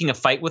he's picking a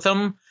fight with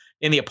him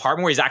in the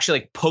apartment, where he's actually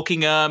like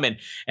poking him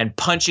and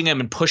punching him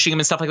and pushing him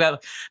and stuff like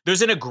that,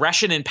 there's an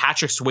aggression in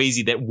Patrick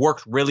Swayze that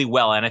worked really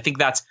well. And I think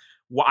that's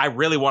what I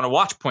really want to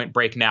watch Point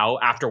Break now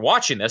after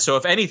watching this. So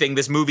if anything,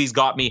 this movie's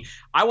got me.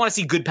 I want to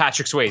see good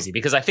Patrick Swayze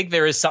because I think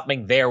there is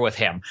something there with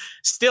him.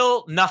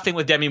 Still nothing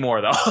with Demi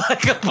Moore, though. A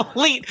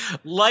complete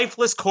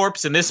lifeless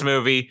corpse in this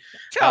movie.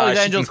 Charlie's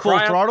Angels Full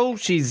Throttle.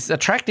 She's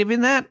attractive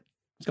in that.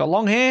 She's got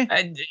long hair.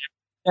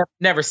 I've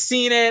never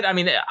seen it. I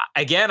mean,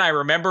 again, I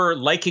remember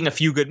liking A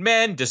Few Good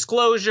Men,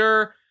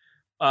 Disclosure,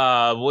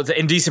 was it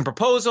Indecent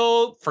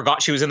Proposal?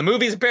 Forgot she was in the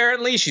movies,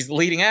 apparently. She's the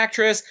leading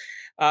actress.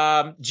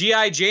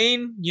 G.I.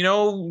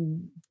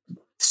 Jane,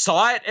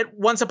 saw it at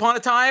once upon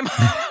a time.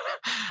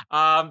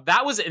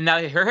 That was, now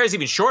her hair is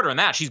even shorter than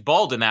that. She's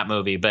bald in that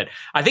movie. But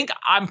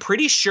I'm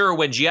pretty sure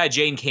when G.I.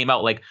 Jane came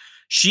out, like,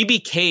 she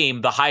became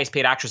the highest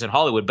paid actress in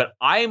Hollywood. But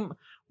I'm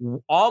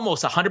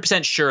almost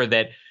 100% sure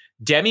that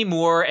Demi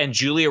Moore and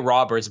Julia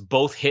Roberts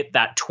both hit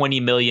that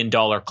 $20 million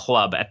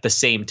club at the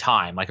same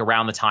time, like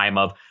around the time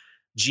of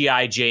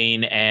G.I.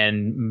 Jane,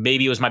 and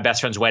maybe it was My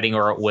Best Friend's Wedding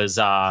or it was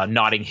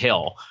Notting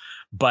Hill.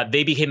 But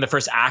they became the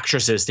first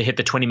actresses to hit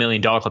the $20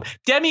 million club.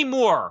 Demi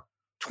Moore,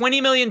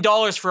 $20 million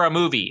for a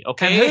movie,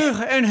 okay?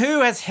 And who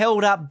has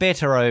held up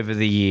better over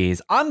the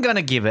years? I'm going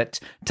to give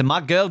it to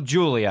my girl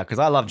Julia, because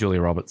I love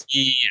Julia Roberts.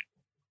 Yeah.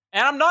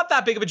 And I'm not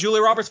that big of a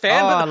Julia Roberts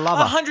fan, but I love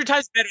her. 100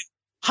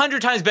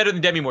 times better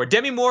than Demi Moore.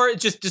 Demi Moore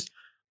is just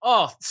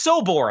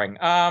so boring.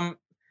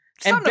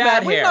 And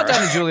bad hair. We've not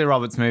done a Julia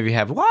Roberts movie,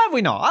 have we? Why have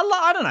we not?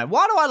 I don't know.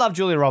 Why do I love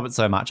Julia Roberts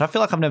so much? I feel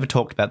like I've never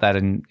talked about that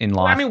in life.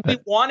 Well, I mean, we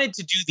wanted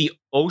to do the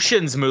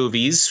Oceans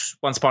movies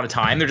once upon a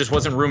time. There just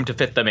wasn't room to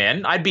fit them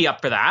in. I'd be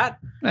up for that.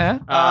 Yeah.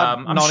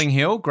 Notting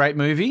Hill, great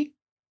movie.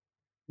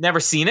 Never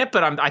seen it,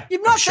 but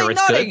You've not sure seen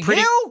it's Notting good.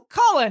 Hill?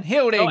 Colin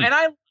Hilding. Oh,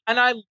 and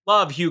I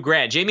love Hugh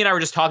Grant. Jamie and I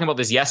were just talking about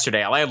this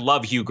yesterday. I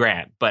love Hugh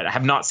Grant, but I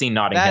have not seen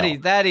Notting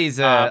Hill. That is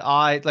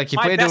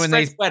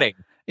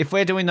if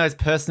we're doing those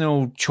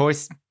personal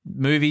choice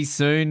movies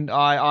soon,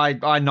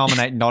 I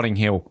nominate Notting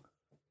Hill.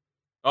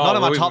 Not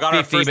in my top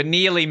 50, but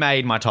nearly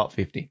made my top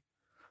 50.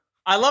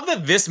 I love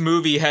that this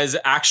movie has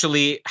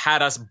actually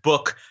had us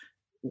book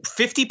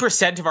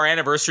 50% of our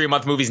anniversary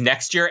month movies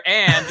next year,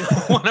 and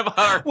one of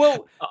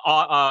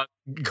our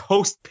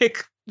host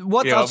pick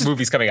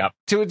movies coming up.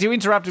 To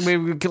interrupt,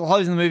 we're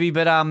closing the movie,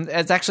 but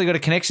it's actually got a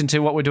connection to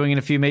what we're doing in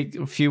a few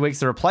weeks,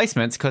 The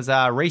Replacements, because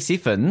Rhys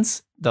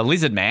Ifans, the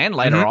Lizard Man,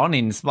 later on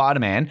in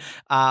Spider-Man,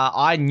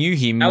 I knew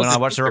him when I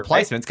watched The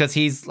Replacements because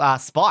he's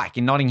Spike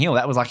in Notting Hill.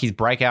 That was like his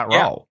breakout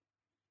role.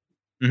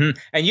 Mm-hmm.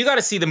 And you got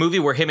to see the movie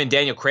where him and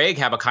Daniel Craig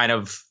have a kind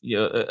of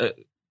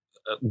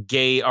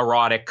gay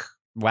erotic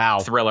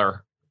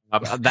thriller.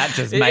 That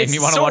just made me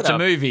want to watch a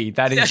movie.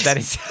 That is.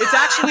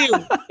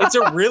 It's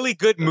a really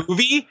good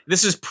movie.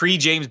 This is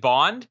pre-James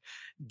Bond.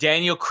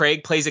 Daniel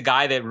Craig plays a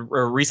guy that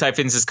Rhys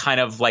Ifans is kind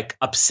of like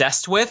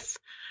obsessed with.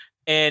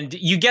 And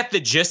you get the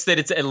gist that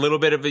it's a little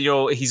bit of,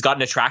 he's got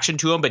an attraction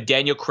to him, but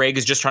Daniel Craig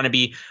is just trying to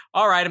be,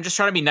 all right, I'm just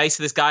trying to be nice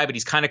to this guy, but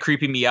he's kind of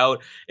creeping me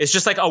out. It's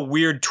just like a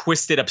weird,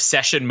 twisted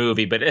obsession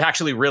movie, but it's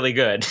actually really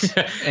good.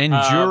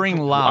 Enduring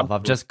Love.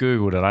 I've just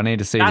Googled it. I need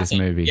to see this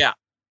movie. Yeah.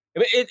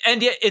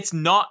 And yet it's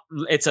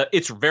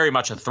very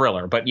much a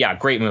thriller, but yeah,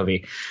 great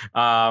movie.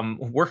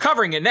 We're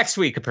covering it next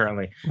week,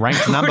 apparently.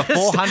 Ranked number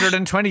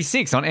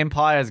 426 on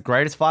Empire's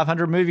greatest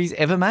 500 movies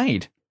ever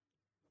made.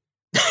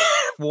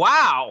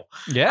 Wow.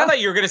 Yeah. I thought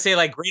you were going to say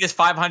like greatest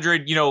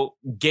 500,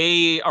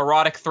 gay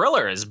erotic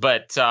thrillers,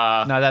 but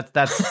no,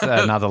 that's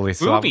another list.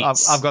 So I've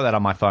got that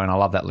on my phone. I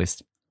love that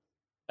list.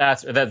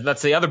 That's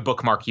the other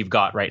bookmark you've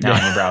got right now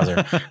in your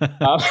browser.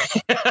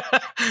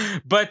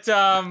 But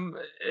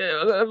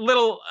a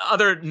little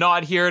other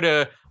nod here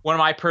to one of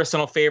my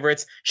personal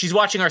favorites. She's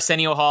watching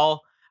Arsenio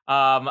Hall.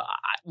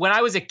 When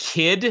I was a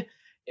kid,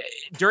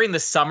 during the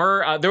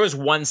summer, there was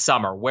one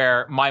summer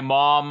where my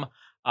mom,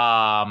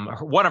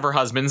 one of her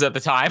husbands at the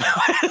time,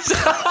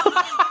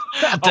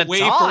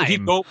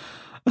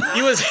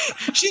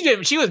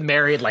 she was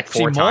married like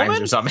 4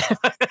 times or something.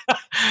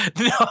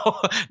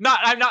 No,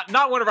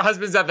 not one of her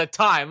husbands at the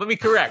time. Let me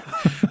correct.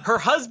 Her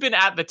husband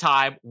at the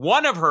time,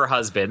 one of her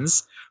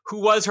husbands, who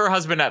was her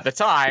husband at the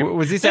time.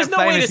 Was this that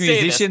famous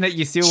musician that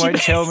you still won't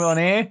tell me on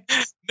air?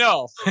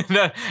 No,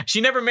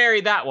 she never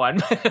married that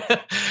one.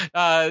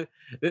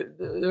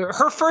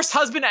 Her first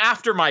husband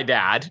after my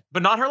dad,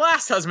 but not her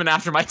last husband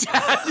after my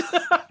dad.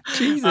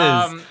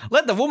 Jesus.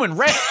 Let the woman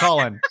rest,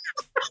 Colin.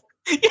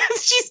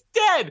 Yes, she's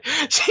dead.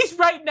 She's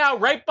right now,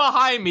 right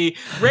behind me,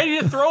 ready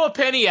to throw a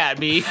penny at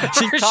me.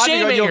 She's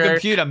typing on your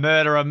computer,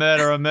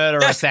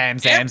 murderer, Sam.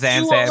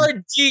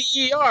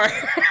 M-U-R-D-E-R.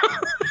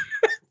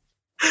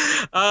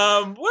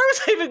 Where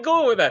was I even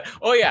going with that?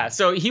 Oh yeah,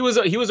 so he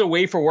was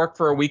away for work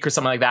for a week or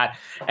something like that,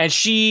 and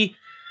she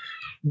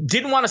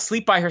didn't want to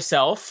sleep by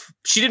herself.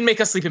 She didn't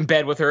make us sleep in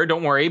bed with her,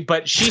 don't worry,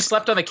 but she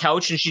slept on the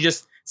couch, and she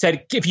just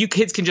said, if you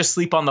kids can just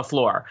sleep on the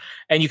floor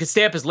and you can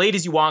stay up as late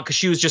as you want, because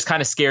she was just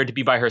kind of scared to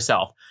be by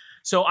herself.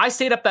 So I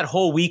stayed up that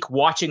whole week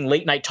watching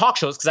late night talk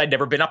shows because I'd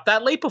never been up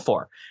that late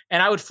before.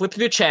 And I would flip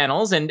through the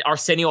channels, and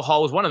Arsenio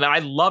Hall was one of them. I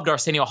loved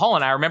Arsenio Hall.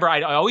 And I remember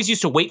I always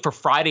used to wait for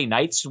Friday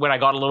nights when I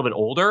got a little bit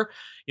older,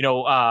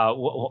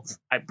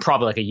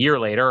 probably like a year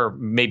later, or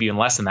maybe even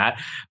less than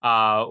that,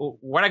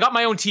 when I got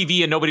my own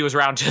TV and nobody was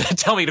around to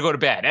tell me to go to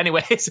bed.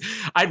 Anyways,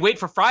 I'd wait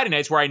for Friday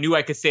nights where I knew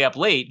I could stay up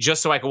late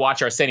just so I could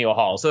watch Arsenio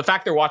Hall. So the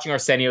fact they're watching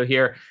Arsenio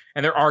here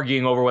and they're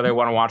arguing over whether they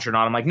want to watch it or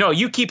not, I'm like, no,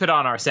 you keep it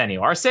on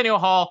Arsenio. Arsenio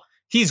Hall,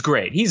 he's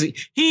great.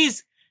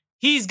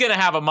 He's going to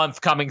have a month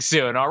coming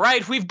soon, all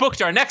right? We've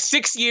booked our next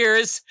 6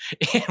 years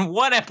in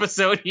one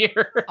episode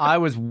here. I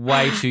was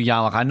way too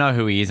young. Like, I know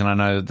who he is and I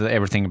know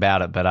everything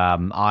about it, but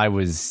I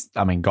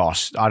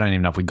gosh, I don't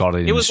even know if we got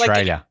it in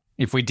Australia.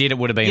 If we did, it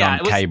would have been on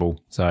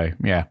cable. So,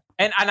 yeah.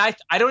 And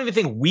I don't even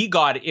think we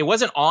got it. It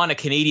wasn't on a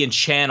Canadian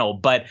channel,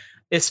 but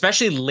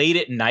especially late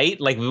at night,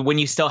 like when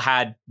you still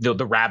had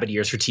the rabbit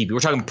ears for TV. We're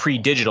talking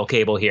pre-digital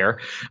cable here.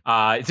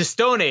 It's a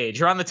Stone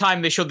Age, around the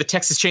time they showed the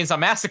Texas Chainsaw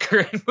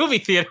Massacre in movie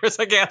theaters,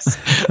 I guess.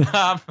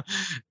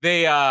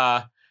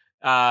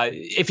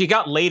 If you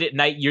got late at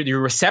night, your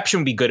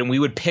reception would be good, and we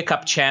would pick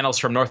up channels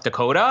from North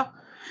Dakota.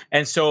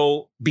 And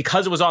so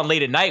because it was on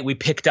late at night, we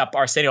picked up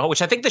Arsenio Hall,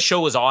 which I think the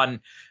show was on,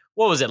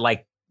 what was it,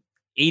 like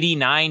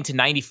 89 to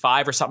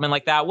 95 or something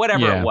like that,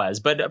 whatever it was.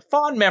 But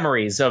fond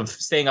memories of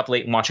staying up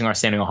late and watching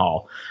Arsenio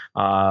Hall,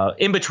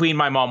 in between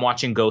my mom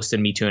watching Ghost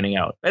and me tuning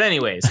out. But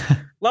anyways,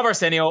 love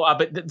Arsenio.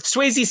 But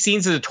Swayze's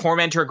scenes as a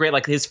tormentor are great.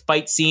 Like his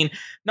fight scene,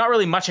 not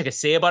really much I could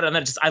say about it. And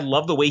then I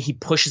love the way he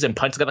pushes and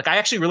punches. Like I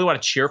actually really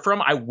want to cheer for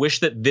him. I wish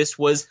that this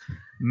was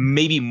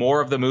maybe more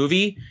of the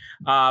movie.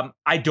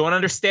 I don't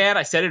understand.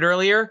 I said it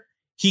earlier.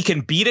 He can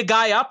beat a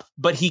guy up,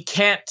 but he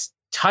can't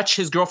touch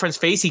his girlfriend's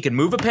face. He can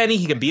move a penny.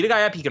 He can beat a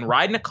guy up. He can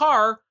ride in a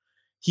car.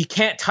 He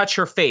can't touch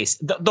her face.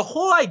 The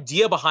whole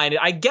idea behind it,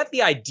 I get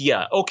the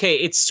idea. Okay,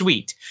 it's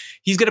sweet.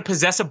 He's going to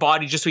possess a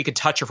body just so he can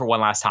touch her for one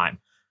last time.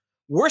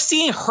 We're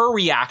seeing her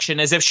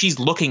reaction as if she's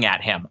looking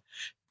at him.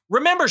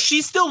 Remember,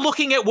 she's still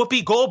looking at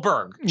Whoopi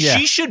Goldberg. Yeah.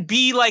 She should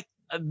be like,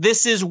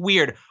 this is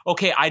weird.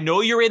 Okay, I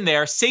know you're in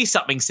there. Say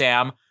something,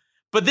 Sam.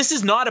 But this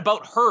is not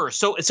about her.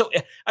 So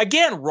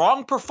again,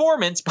 wrong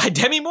performance by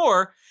Demi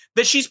Moore,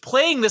 that she's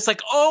playing this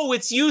like, oh,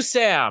 it's you,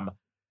 Sam.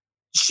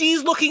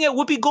 She's looking at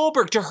Whoopi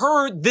Goldberg. To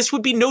her, this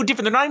would be no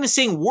different. They're not even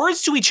saying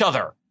words to each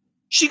other.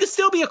 She could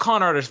still be a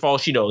con artist for all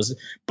she knows.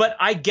 But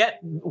I get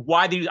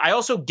why I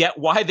also get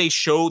why they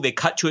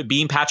cut to it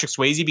being Patrick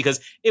Swayze,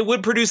 because it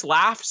would produce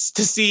laughs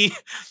to see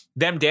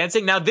them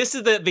dancing. Now, this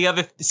is the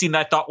other scene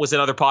that I thought was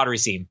another pottery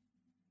scene.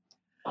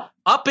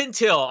 Up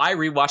until I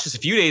rewatched this a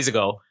few days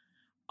ago,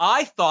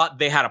 I thought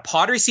they had a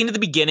pottery scene at the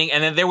beginning,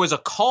 and then there was a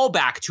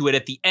callback to it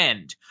at the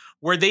end,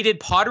 where they did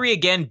pottery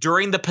again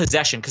during the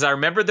possession. Because I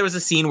remember there was a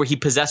scene where he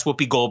possessed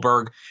Whoopi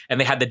Goldberg and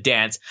they had the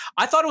dance.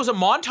 I thought it was a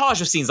montage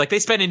of scenes, like they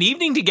spent an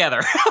evening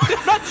together.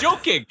 I'm not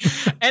joking.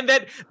 And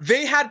that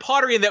they had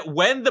pottery, and that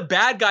when the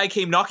bad guy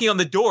came knocking on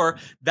the door,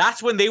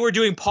 that's when they were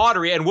doing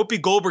pottery, and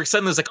Whoopi Goldberg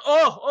suddenly was like,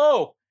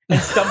 oh,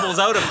 and stumbles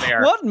out of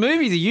there. What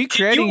movies are you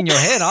creating in your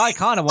head? I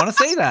kind of want to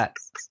see that.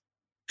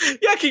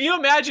 Yeah, can you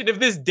imagine if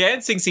this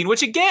dancing scene,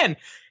 which again,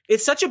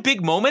 it's such a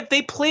big moment,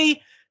 they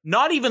play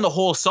not even the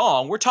whole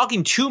song. We're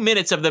talking 2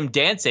 minutes of them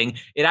dancing.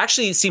 It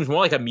actually seems more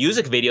like a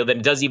music video than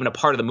it does even a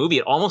part of the movie.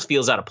 It almost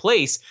feels out of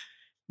place.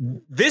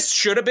 This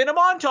should have been a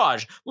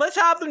montage. Let's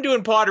have them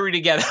doing pottery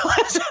together.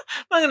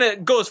 I'm going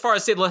to go as far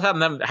as say let's have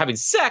them having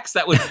sex.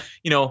 That would,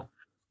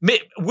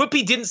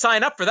 Whoopi didn't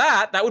sign up for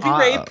that. That would be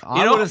rape.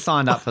 I would have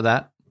signed up for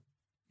that.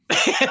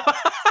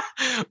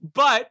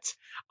 But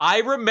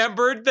I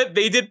remembered that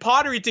they did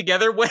pottery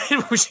together when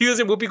she was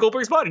in Whoopi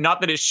Goldberg's body. Not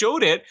that it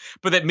showed it,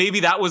 but that maybe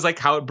that was like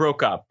how it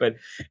broke up. But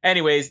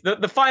anyways,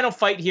 the final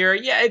fight here,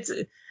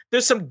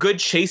 there's some good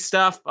chase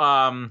stuff.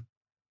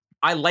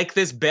 I like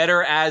this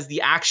better as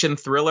the action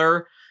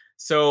thriller.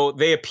 So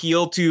they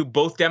appeal to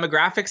both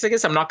demographics, I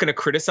guess. I'm not going to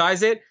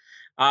criticize it.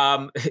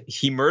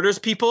 He murders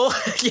people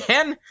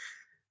again.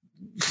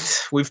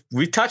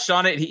 We've touched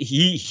on it.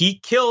 He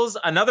kills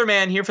another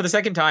man here for the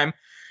second time.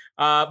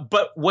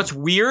 But what's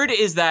weird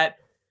is that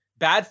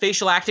bad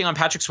facial acting on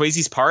Patrick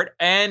Swayze's part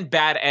and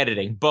bad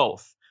editing,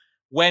 both.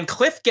 When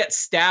Cliff gets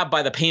stabbed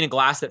by the pane of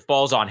glass that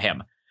falls on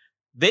him,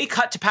 they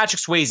cut to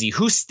Patrick Swayze,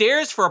 who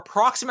stares for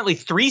approximately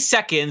 3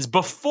 seconds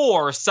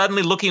before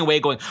suddenly looking away,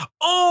 going,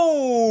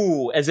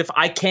 oh, as if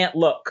I can't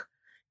look.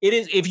 It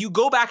is, if you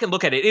go back and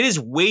look at it, it is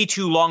way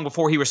too long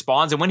before he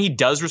responds. And when he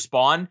does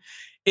respond,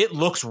 it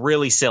looks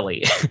really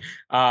silly.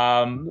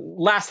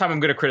 Last time I'm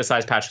going to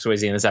criticize Patrick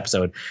Swayze in this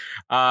episode.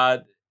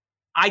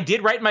 I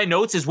did write in my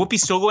notes, is Whoopi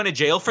still going to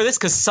jail for this?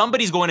 Because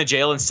somebody's going to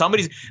jail, and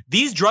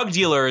these drug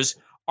dealers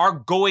are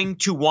going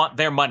to want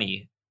their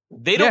money.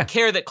 They don't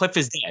care that Cliff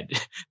is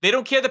dead. They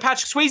don't care that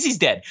Patrick Swayze's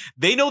dead.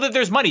 They know that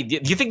there's money. Do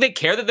you think they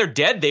care that they're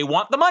dead? They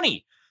want the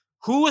money.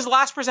 Who was the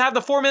last person to have the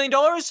 $4 million?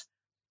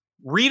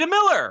 Rita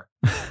Miller.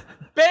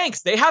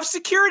 Banks. They have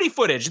security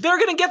footage. They're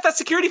going to get that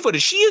security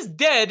footage. She is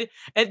dead,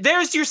 and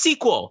there's your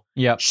sequel.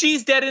 Yep.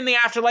 She's dead in the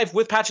afterlife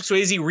with Patrick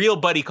Swayze, real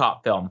buddy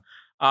cop film.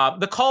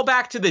 The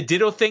callback to the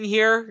Ditto thing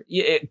here,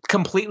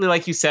 completely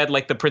like you said,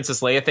 like the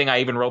Princess Leia thing. I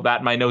even wrote that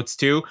in my notes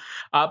too.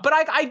 But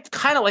I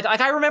kind of like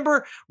I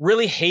remember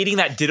really hating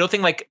that Ditto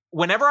thing. Like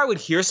whenever I would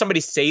hear somebody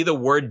say the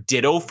word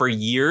Ditto for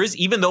years,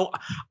 even though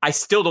I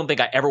still don't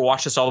think I ever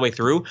watched this all the way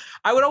through,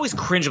 I would always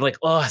cringe. I'm like,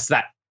 oh, it's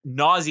that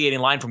nauseating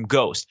line from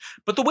Ghost.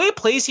 But the way it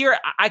plays here,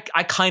 I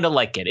kind of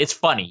like it. It's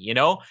funny, you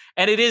know,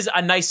 and it is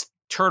a nice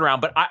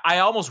turnaround. But I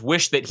almost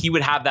wish that he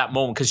would have that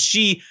moment because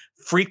she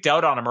freaked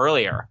out on him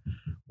earlier.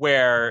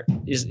 Where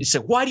it's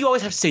like, why do you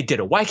always have to say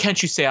ditto? Why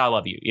can't you say I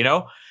love you? You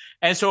know?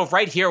 And so if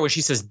right here when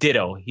she says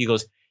ditto, he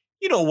goes,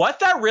 you know what?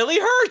 That really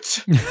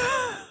hurt.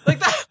 Like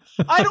that.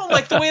 I don't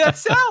like the way that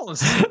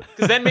sounds.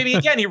 Because then maybe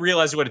again he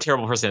realizes what a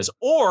terrible person is.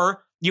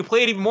 Or you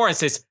play it even more and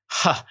says,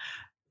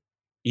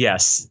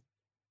 yes.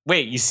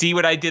 Wait, you see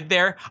what I did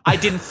there? I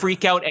didn't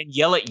freak out and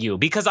yell at you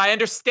because I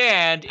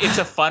understand it's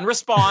a fun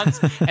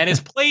response and it's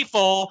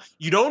playful.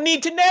 You don't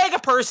need to nag a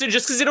person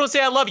just because they don't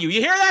say I love you. You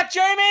hear that,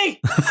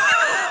 Jamie?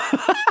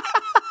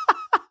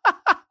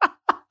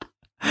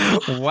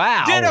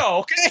 Wow. Ditto,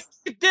 okay?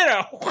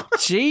 Ditto.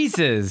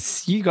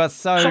 Jesus, you got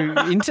so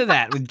into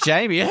that with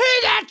Jamie. Hear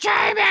that,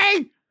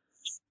 Jamie?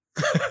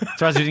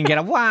 Surprised we didn't get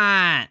a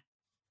what?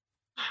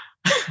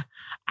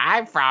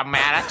 I'm from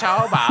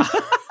Manitoba.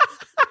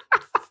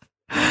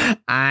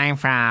 I'm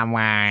from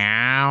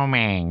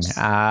Wyoming. You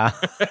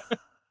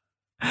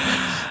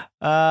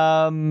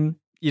done?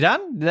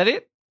 Is that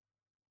it?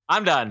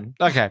 I'm done.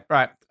 Okay,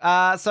 right.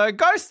 So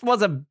Ghost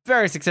was a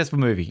very successful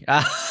movie.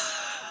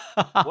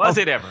 Was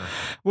it ever?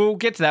 We'll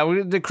get to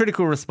that. The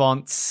critical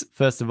response,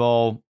 first of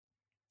all,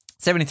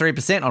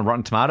 73% on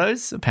Rotten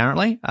Tomatoes,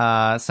 apparently,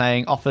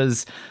 saying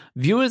offers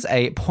viewers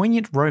a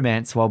poignant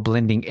romance while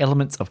blending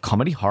elements of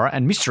comedy, horror,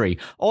 and mystery,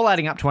 all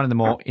adding up to one of the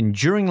more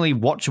enduringly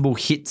watchable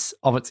hits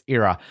of its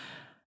era.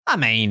 I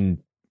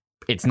mean,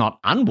 it's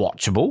not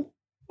unwatchable.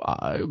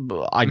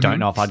 I don't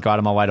know if I'd go out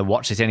of my way to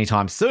watch this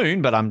anytime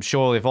soon, but I'm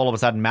sure if all of a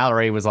sudden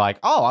Mallory was like,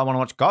 oh, I want to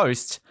watch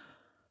Ghost,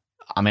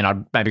 I mean,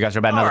 I'd maybe go through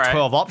about another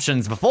 12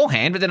 options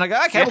beforehand, but then I go,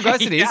 okay, well,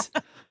 Ghost it is.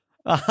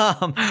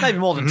 Maybe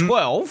more than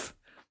 12.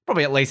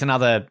 Probably at least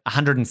another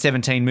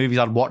 117 movies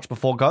I'd watch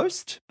before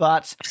Ghost,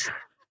 but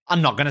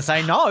I'm not going to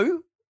say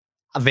no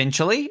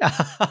eventually. It's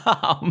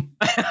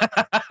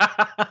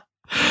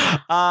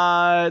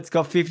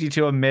got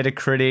 52 on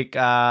Metacritic.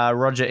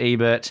 Roger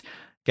Ebert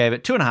gave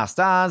it 2.5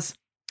 stars,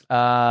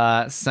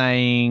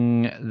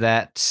 saying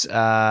that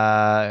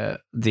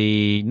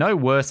the no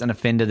worse an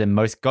offender than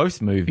most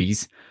Ghost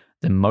movies.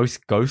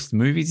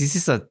 Is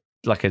this a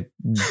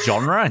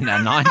genre in the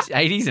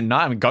 80s and 90s?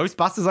 I mean,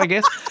 Ghostbusters, I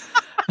guess.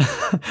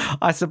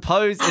 I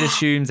suppose it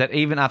assumes that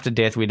even after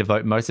death, we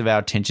devote most of our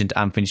attention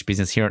to unfinished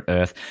business here on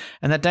Earth,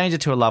 and that danger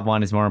to a loved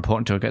one is more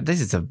important to a. This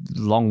is a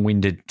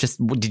long-winded.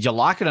 Just did you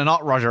like it or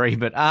not, Roger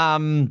Ebert?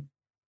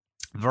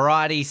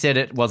 Variety said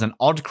it was an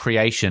odd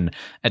creation,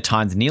 at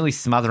times nearly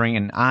smothering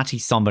an arty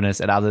somberness,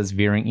 at others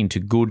veering into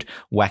good,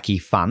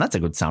 wacky fun. That's a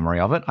good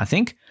summary of it, I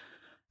think.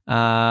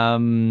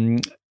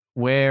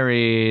 Where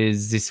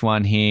is this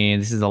one here?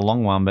 This is a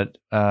long one, but.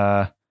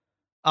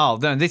 Oh,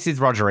 no, this is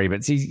Roger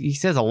Ebert. He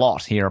says a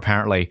lot here,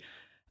 apparently.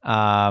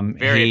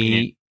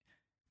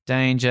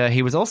 Danger.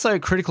 He was also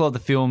critical of the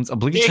film's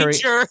obligatory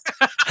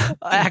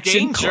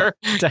action.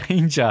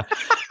 Danger.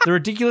 The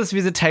ridiculous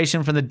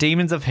visitation from the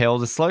demons of hell,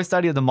 the slow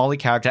study of the Molly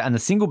character, and the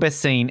single best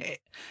scene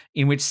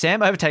in which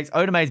Sam overtakes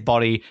Oda Mae's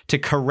body to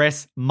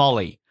caress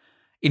Molly.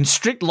 In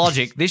strict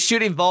logic, this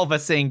should involve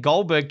us seeing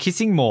Goldberg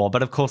kissing more,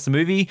 but of course the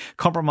movie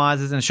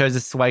compromises and shows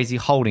us Swayze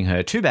holding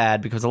her. Too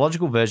bad, because the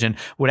logical version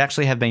would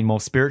actually have been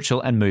more spiritual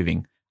and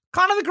moving.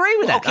 Kind of agree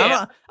with that.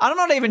 Okay. I'm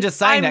not even just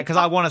saying that because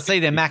I want to see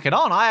them mack it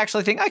on. I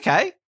actually think,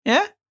 okay,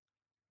 yeah.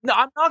 No,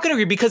 I'm not going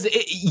to agree because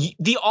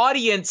the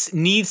audience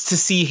needs to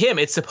see him.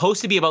 It's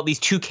supposed to be about these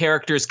two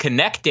characters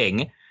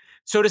connecting.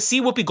 So to see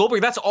Whoopi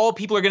Goldberg, that's all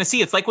people are going to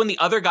see. It's like when the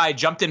other guy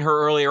jumped in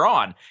her earlier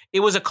on. It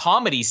was a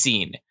comedy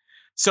scene.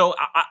 So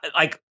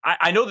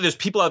I know that there's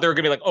people out there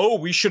going to be like, oh,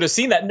 we should have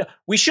seen that. No,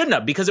 we shouldn't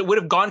have, because it would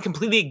have gone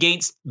completely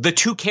against the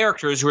two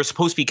characters who are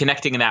supposed to be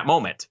connecting in that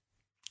moment.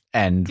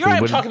 And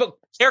I'm talking about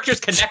characters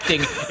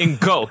connecting in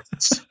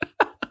Ghosts.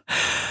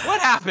 What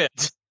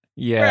happened?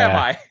 Yeah. Where am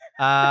I?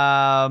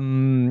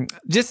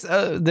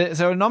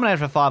 So nominated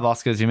for 5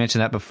 Oscars. You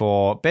mentioned that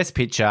before. Best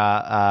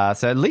Picture.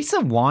 So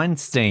Lisa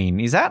Weinstein,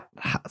 is that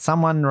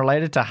someone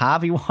related to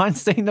Harvey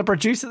Weinstein, the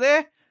producer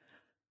there?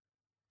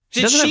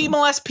 Did she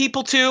molest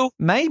people too?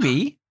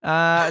 Maybe.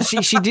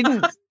 She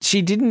didn't.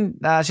 She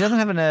doesn't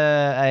have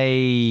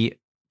a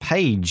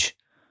page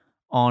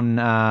on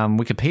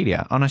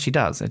Wikipedia. Oh no, she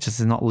does. It just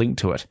is not linked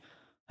to it.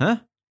 Huh?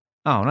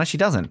 Oh, no, she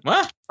doesn't.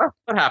 What?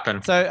 What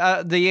happened?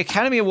 So the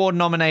Academy Award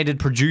nominated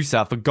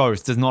producer for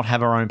Ghost does not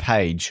have her own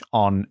page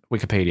on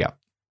Wikipedia.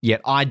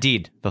 Yet I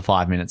did for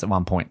 5 minutes at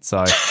one point.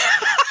 So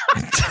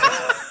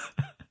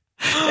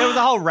it was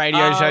a whole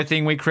radio show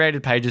thing. We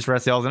created pages for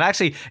ourselves. And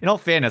actually, in all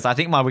fairness, I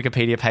think my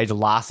Wikipedia page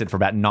lasted for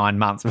about 9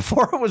 months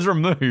before it was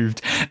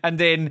removed. And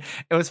then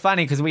it was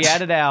funny because we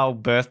added our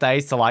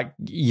birthdays to like,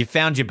 you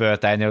found your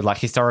birthday and there were like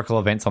historical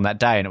events on that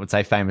day and it would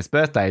say famous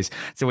birthdays.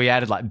 So we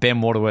added like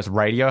Ben Waterworth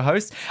radio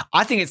host.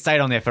 I think it stayed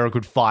on there for a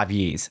good 5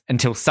 years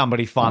until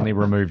somebody finally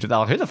removed it. They're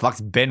like, who the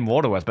fuck's Ben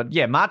Waterworth? But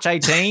yeah, March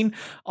 18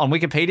 on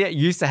Wikipedia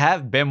used to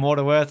have Ben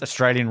Waterworth,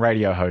 Australian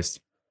radio host.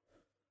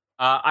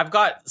 I've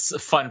got a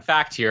fun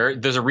fact here.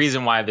 There's a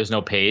reason why there's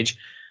no page.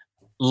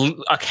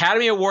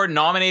 Academy Award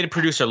nominated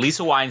producer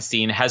Lisa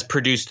Weinstein has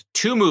produced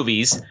 2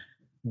 movies,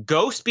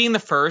 Ghost being the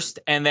first,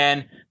 and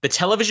then the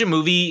television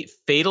movie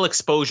Fatal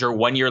Exposure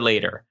 1 year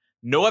later.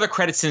 No other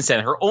credits since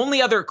then. Her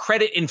only other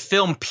credit in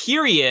film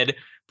period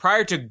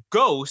prior to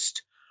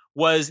Ghost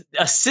was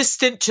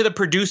assistant to the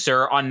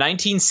producer on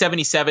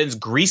 1977's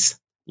Grease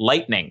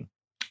Lightning.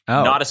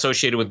 Oh. Not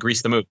associated with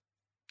Grease the movie.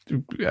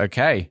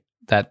 Okay.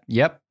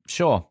 Yep.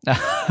 Sure.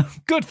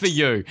 Good for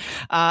you.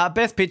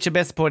 Best Picture,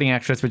 Best Supporting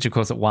Actress, which of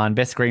course it won.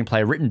 Best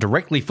Screenplay written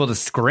directly for the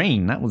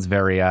screen. That was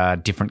very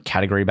different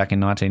category back in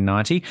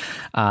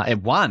 1990.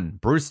 It won.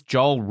 Bruce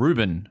Joel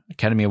Rubin,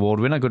 Academy Award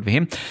winner. Good for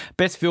him.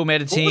 Best Film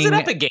Editing. What was it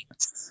up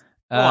against?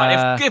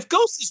 If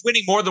Ghost is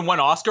winning more than one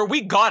Oscar, we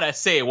gotta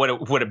say what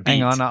it would have beat.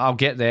 Hang on, I'll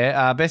get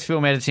there. Best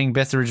Film Editing,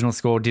 Best Original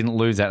Score, didn't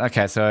lose that.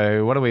 Okay,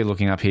 so what are we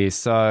looking up here?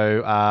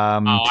 So,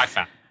 I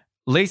found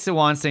Lisa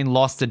Weinstein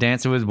lost to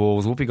Dancer with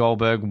Wolves. Whoopi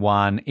Goldberg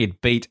won.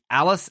 It beat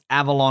Alice,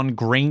 Avalon,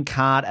 Green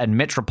Card, and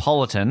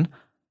Metropolitan,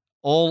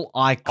 all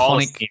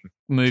iconic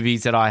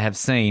movies that I have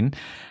seen.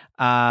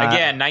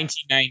 Again,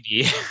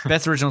 1990.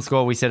 Best Original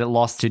Score, we said it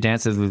lost to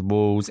Dances with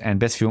Wolves,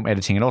 and Best Film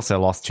Editing, it also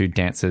lost to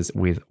Dances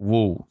with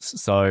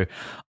Wolves. So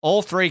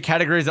all 3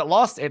 categories it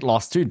lost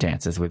to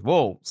Dances with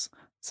Wolves.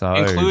 So,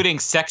 including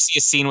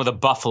Sexiest Scene with a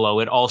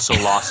Buffalo, it also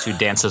lost to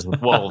Dances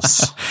with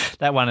Wolves.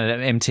 That one at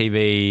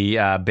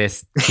MTV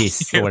Best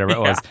Kiss or whatever it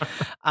was.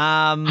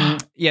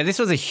 Yeah, this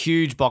was a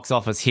huge box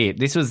office hit.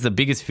 This was the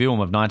biggest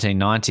film of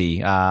 1990.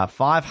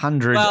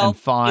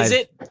 505. Well, is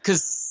it?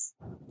 Because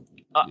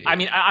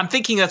I'm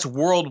thinking that's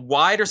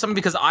worldwide or something.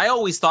 Because I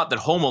always thought that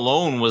Home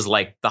Alone was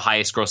like the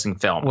highest grossing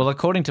film. Well,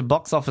 according to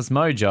Box Office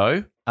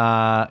Mojo,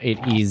 it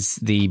is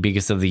the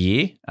biggest of the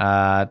year.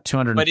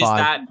 205. But is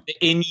that the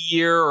in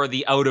year or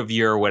the out of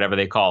year or whatever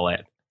they call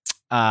it?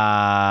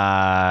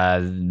 I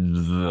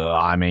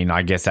mean,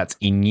 I guess that's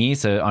in year,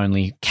 so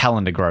only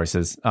calendar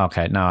grosses.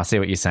 Okay, no, I see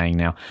what you're saying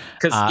now.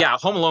 Because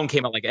Home Alone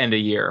came out like end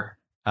of year.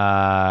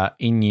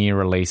 In year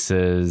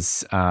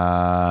releases, you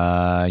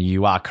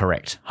are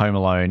correct. Home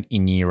Alone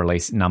in year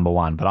release number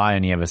 1, but I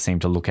only ever seem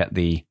to look at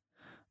the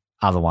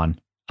other one.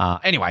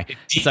 Anyway,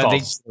 so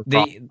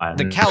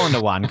the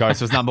calendar one,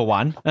 Ghost, was number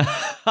 1.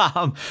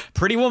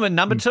 Pretty Woman,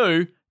 number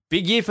 2.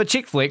 Big year for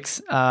chick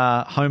flicks.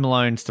 Home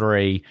Alone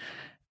 3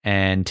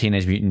 and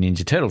Teenage Mutant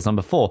Ninja Turtles,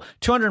 number 4.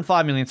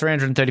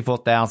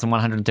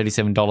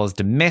 $205,334,137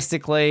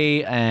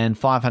 domestically and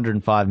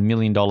 $505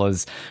 million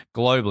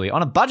globally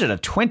on a budget of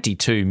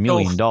 $22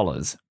 million.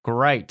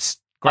 Great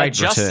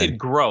adjusted return.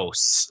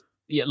 Gross.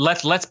 Yeah,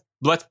 let's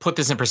put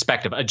this in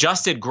perspective.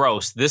 Adjusted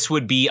gross, this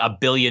would be $1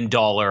 billion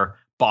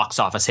box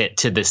office hit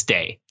to this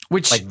day.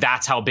 Which, like,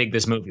 that's how big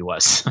this movie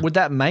was. Would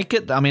that make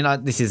it? I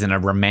mean, this isn't a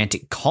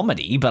romantic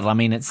comedy, but I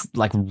mean, it's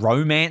like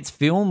romance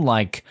film,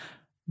 like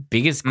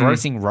biggest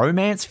grossing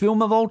romance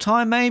film of all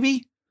time,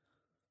 maybe.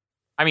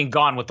 I mean,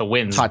 Gone with the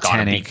Wind's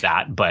gotta beat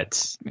that,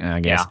 but I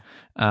guess.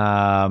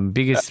 Yeah.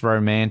 Biggest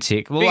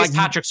romantic. Well, biggest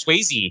Patrick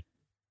Swayze.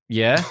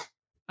 Yeah.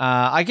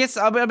 I guess.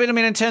 I mean,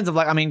 in terms of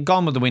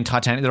Gone with the Wind,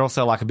 Titanic, they're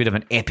also like a bit of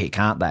an epic,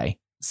 aren't they?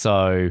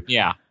 So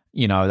yeah.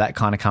 You know, that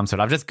kind of comes to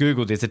it. I've just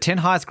Googled this. The 10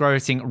 highest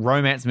grossing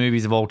romance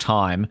movies of all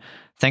time.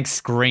 Thanks,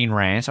 Screen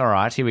Rant. All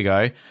right, here we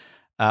go.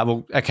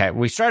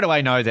 We straight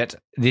away know that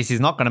this is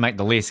not going to make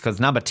the list because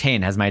number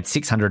 10 has made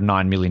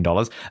 $609 million.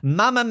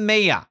 Mamma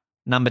Mia,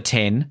 number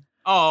 10.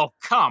 Oh,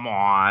 come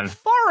on.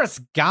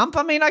 Forrest Gump.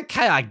 I mean,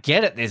 okay, I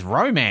get it. There's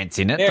romance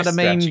in it, but I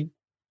mean,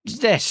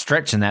 they're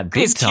stretching that big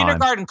time. Is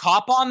Kindergarten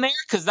Cop on there?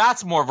 Because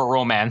that's more of a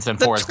romance than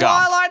Forrest Gump.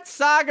 The Twilight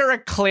Saga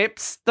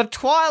Eclipse, the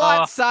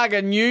Twilight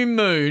Saga New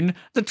Moon,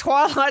 the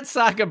Twilight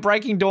Saga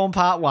Breaking Dawn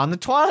Part 1, the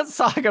Twilight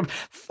Saga...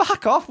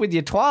 Fuck off with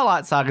your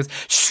Twilight Sagas.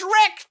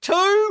 Shrek 2!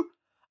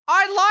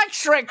 I like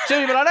Shrek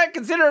 2, but I don't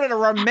consider it a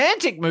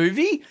romantic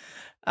movie.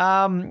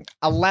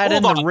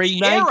 Aladdin, the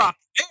remake.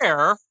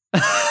 There.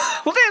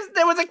 Well,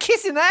 there was a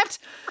kiss in that.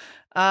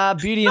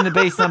 Beauty and the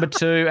Beast, number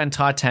 2, and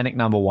Titanic,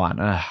 number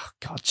 1. Oh,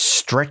 God,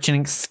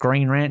 stretching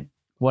Screen Rant,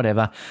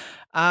 whatever.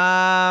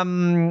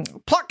 Plot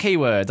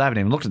keywords. I haven't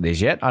even looked at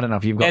these yet. I don't know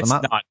if you've got them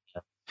up.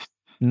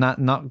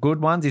 Not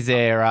good ones. Is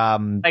there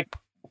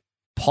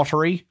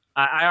pottery?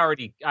 I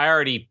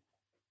already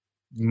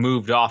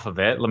moved off of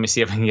it. Let me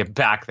see if I can get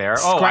back there.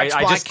 Scratched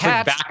I by just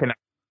cat. clicked back and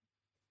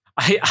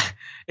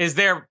Is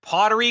there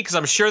pottery? Because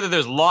I'm sure that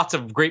there's lots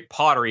of great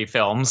pottery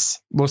films.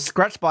 Well,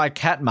 Scratched by a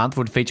Cat month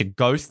would feature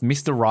Ghost,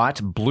 Mr. Right,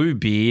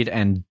 Bluebeard,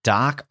 and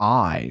Dark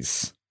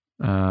Eyes.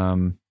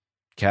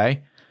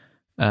 Okay.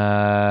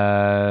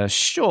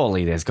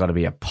 Surely there's got to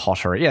be a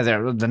pottery. Yeah,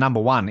 the number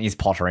one is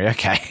pottery.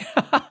 Okay.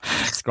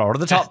 Scroll to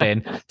the top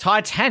then.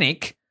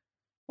 Titanic.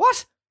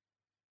 What?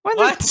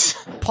 What?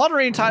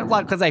 Pottery in Titanic?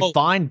 Like, because they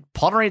find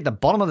pottery at the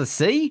bottom of the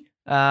sea?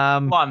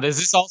 Come on, does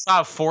this also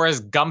have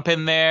Forrest Gump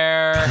in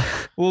there?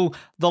 Well,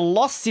 The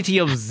Lost City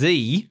of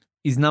Z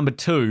is number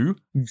 2,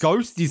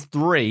 Ghost is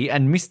 3,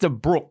 and Mr.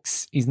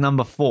 Brooks is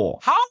number 4.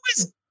 How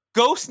is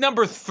Ghost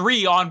number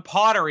 3 on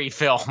pottery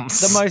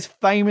films? The most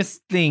famous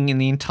thing in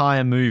the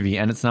entire movie,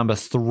 and it's number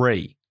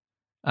 3.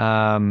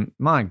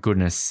 My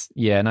goodness.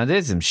 Yeah, no,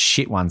 there's some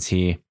shit ones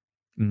here.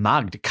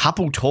 Mugged.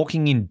 Couple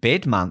talking in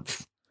bed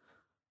month.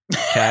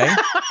 Okay.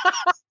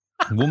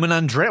 Woman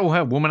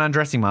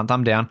undressing month.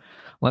 I'm down.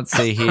 Let's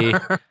see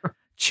here.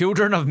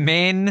 Children of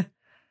Men,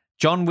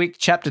 John Wick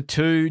Chapter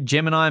 2,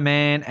 Gemini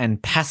Man,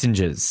 and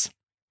Passengers.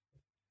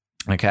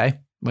 Okay.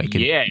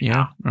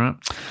 Yeah. All right.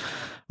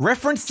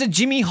 Reference to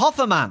Jimmy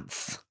Hoffa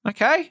month.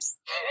 Okay.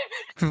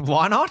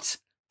 Why not?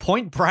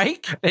 Point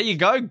Break. There you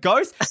go.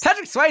 Ghost.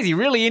 Patrick Swayze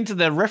really into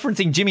the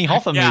referencing Jimmy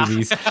Hoffa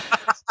movies.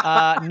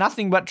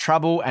 Nothing But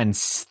Trouble and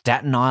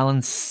Staten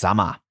Island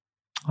Summer.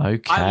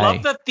 Okay. I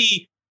love that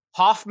the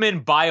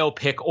Hoffman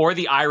biopic or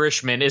The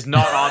Irishman is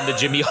not on the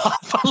Jimmy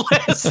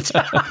Hoffa list.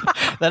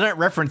 They don't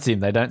reference him.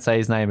 They don't say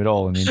his name at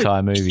all in the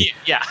entire movie.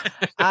 Yeah.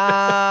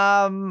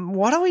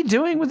 What are we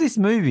doing with this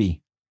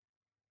movie?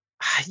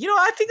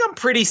 I think I'm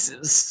pretty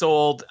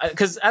sold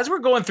because as we're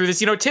going through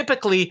this,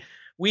 typically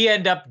we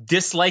end up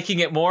disliking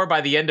it more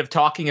by the end of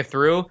talking it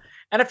through.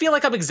 And I feel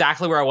like I'm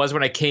exactly where I was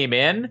when I came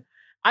in.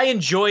 I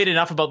enjoyed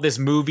enough about this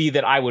movie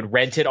that I would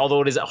rent it,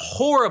 although it is a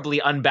horribly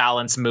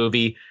unbalanced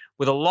movie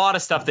with a lot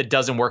of stuff that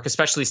doesn't work,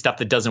 especially stuff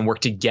that doesn't work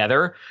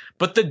together.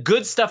 But the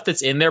good stuff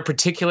that's in there,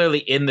 particularly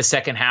in the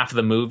second half of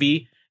the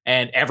movie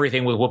and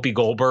everything with Whoopi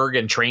Goldberg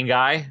and Train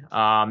Guy,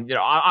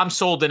 I'm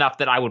sold enough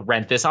that I would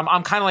rent this. I'm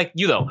kind of like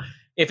you, though.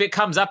 If it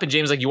comes up and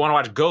James like, you want to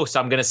watch Ghost,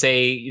 I'm going to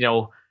say,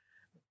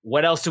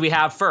 what else do we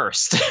have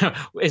first?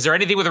 Is there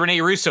anything with Rene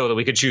Russo that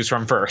we could choose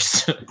from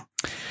first?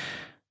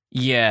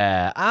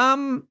 Yeah.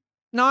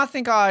 No, I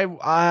think I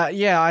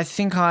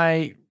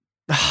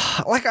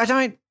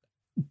don't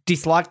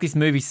dislike this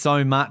movie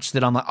so much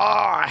that I'm like,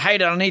 I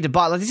hate it, I need to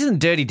buy it. Like, this isn't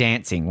Dirty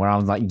Dancing where I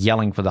was like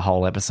yelling for the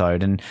whole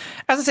episode. And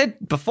as I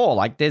said before,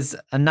 like there's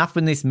enough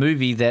in this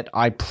movie that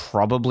I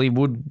probably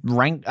would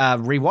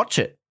rewatch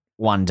it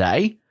one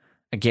day.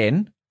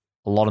 Again,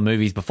 a lot of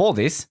movies before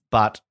this,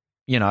 but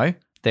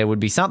there would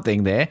be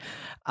something there.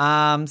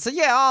 So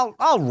yeah,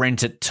 I'll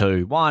rent it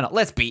too. Why not?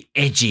 Let's be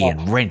edgy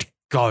and rent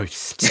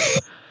Ghost.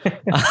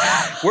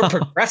 We're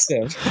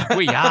progressive.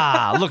 We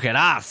are. Look at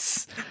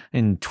us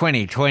in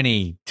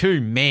 2020.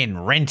 2 men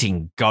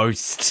renting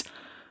Ghost.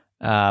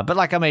 But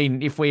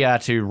if we are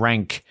to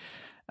rank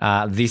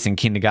this and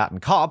Kindergarten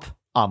Cop,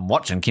 I'm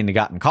watching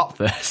Kindergarten Cop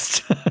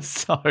first.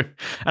 And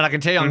I can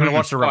tell you I'm going to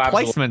watch the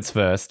replacements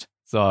first.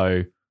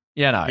 So,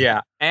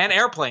 Yeah, and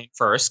Airplane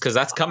first because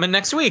that's coming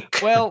next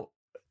week. Well,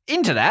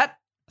 into that.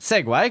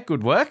 Segue,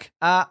 good work.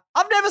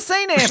 I've never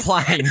seen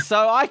Airplane,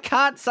 so I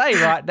can't say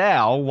right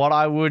now what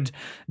I would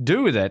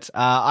do with it.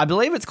 I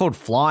believe it's called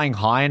Flying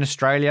High in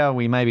Australia.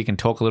 We maybe can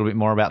talk a little bit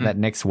more about that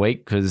next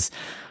week because,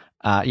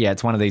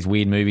 it's one of these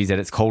weird movies that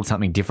it's called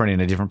something different in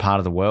a different part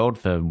of the world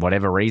for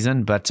whatever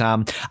reason. But,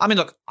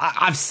 look,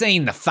 I've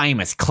seen the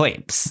famous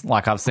clips.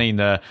 Like I've seen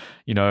the,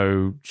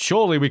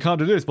 surely we can't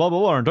do this, blah, blah,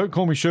 blah, and don't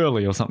call me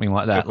Shirley or something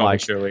like that. Don't call me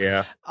Shirley,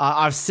 yeah.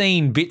 I've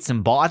seen bits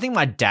and bobs. I think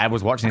my dad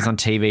was watching this on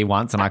TV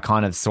once and I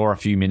kind of saw a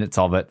few minutes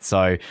of it.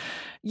 So,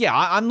 yeah,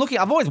 I'm looking.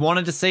 I've always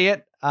wanted to see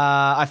it.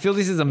 I feel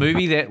this is a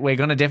movie that we're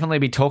going to definitely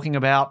be talking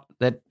about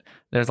that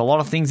there's a lot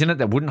of things in it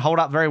that wouldn't hold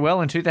up very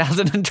well in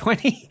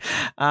 2020.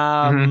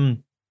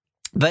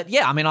 But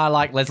yeah, I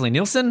like Leslie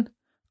Nielsen.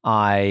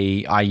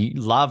 I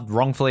loved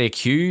Wrongfully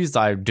Accused.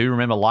 I do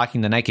remember liking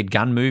the Naked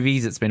Gun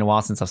movies. It's been a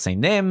while since I've seen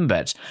them,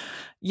 but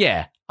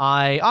yeah,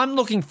 I'm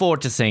looking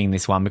forward to seeing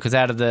this one because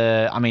out of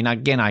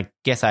I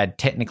guess I had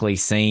technically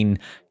seen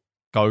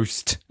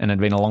Ghost and it had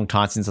been a long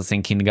time since I've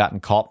seen Kindergarten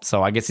Cop,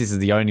 so I guess this is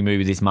the only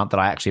movie this month that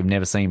I actually have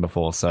never seen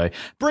before. So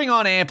bring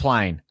on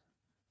Airplane.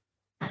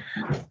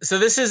 So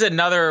this is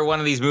another one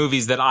of these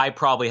movies that I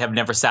probably have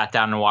never sat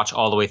down and watched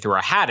all the way through.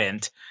 I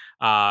hadn't.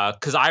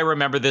 Because I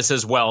remember this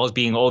as well as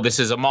being, this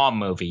is a mom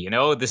movie,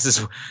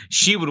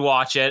 she would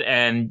watch it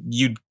and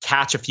you'd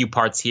catch a few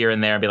parts here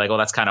and there and be like, oh,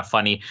 that's kind of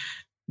funny.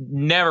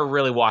 Never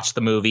really watched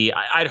the movie.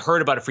 I'd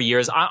heard about it for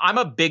years. I'm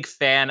a big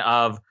fan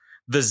of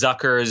the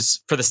Zuckers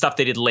for the stuff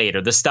they did later,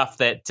 the stuff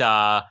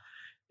that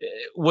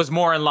was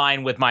more in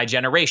line with my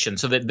generation.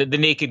 So the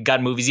Naked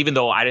Gun movies, even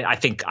though I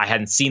think I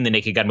hadn't seen the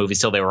Naked Gun movies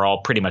till they were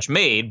all pretty much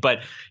made, but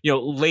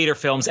later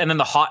films and then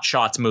the Hot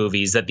Shots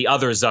movies that the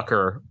other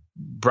Zucker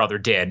brother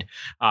did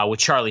with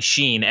Charlie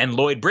Sheen and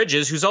Lloyd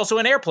Bridges, who's also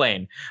in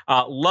Airplane.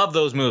 Love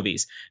those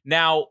movies.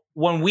 Now,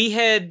 when we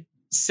had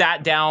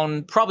sat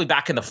down probably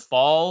back in the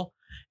fall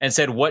and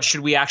said, what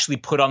should we actually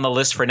put on the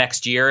list for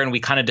next year? And we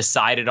kind of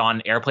decided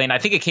on Airplane. I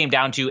think it came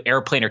down to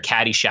Airplane or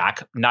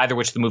Caddyshack, neither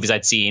which of the movies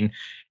I'd seen.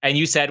 And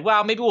you said,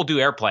 well, maybe we'll do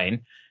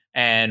Airplane.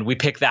 And we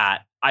picked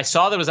that. I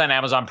saw that it was on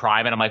Amazon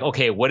Prime, and I'm like,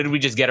 okay, what did we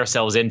just get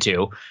ourselves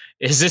into?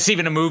 Is this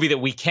even a movie that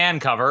we can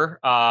cover?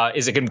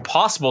 Is it going to be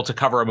possible to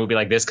cover a movie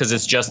like this? Because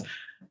it's just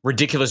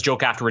ridiculous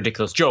joke after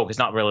ridiculous joke. It's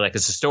not really like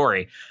it's a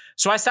story.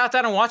 So I sat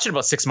down and watched it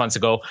about 6 months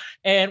ago.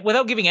 And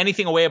without giving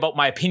anything away about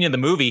my opinion of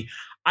the movie,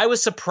 I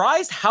was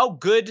surprised how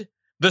good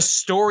the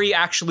story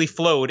actually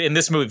flowed in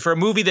this movie. For a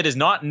movie that is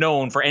not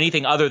known for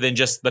anything other than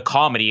just the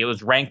comedy, it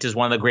was ranked as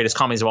one of the greatest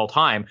comedies of all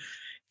time.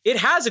 It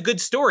has a good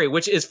story,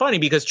 which is funny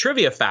because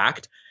trivia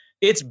fact,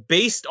 it's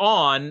based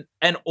on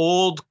an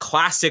old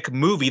classic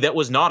movie that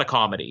was not a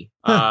comedy.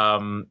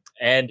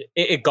 And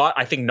it got,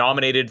 I think,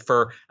 nominated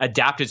for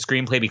adapted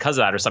screenplay because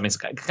of that or something. It's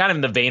kind of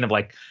in the vein of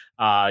like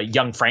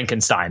Young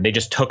Frankenstein. They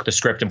just took the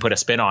script and put a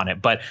spin on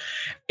it. But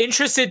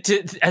interested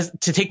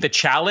to take the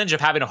challenge of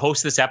having to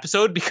host this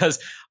episode, because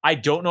I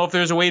don't know if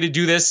there's a way to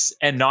do this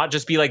and not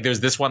just be like,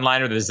 there's this one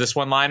liner, there's this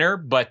one liner.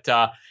 But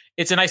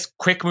it's a nice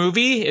quick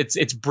movie.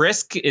 It's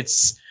brisk.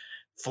 It's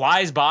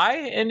flies by,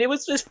 and it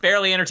was just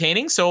fairly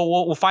entertaining. So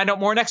we'll find out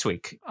more next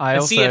week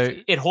and see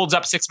if it holds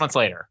up 6 months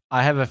later.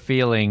 I have a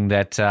feeling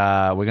that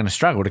we're going to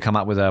struggle to come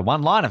up with a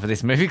one-liner for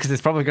this movie because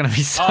there's probably going to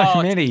be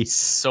so many.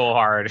 So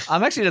hard.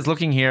 I'm actually just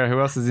looking here who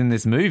else is in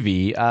this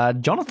movie.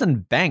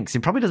 Jonathan Banks.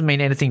 It probably doesn't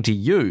mean anything to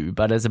you,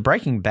 but as a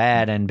Breaking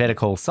Bad and Better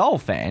Call Saul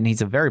fan,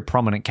 he's a very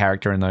prominent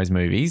character in those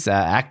movies,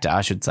 actor,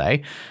 I should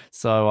say.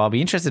 So I'll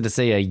be interested to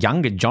see a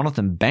younger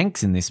Jonathan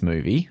Banks in this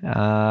movie.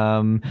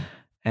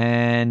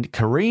 And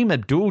Kareem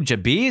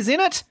Abdul-Jabbar is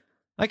in it?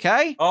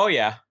 Okay. Oh,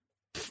 yeah.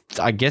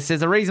 I guess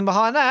there's a reason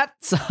behind that.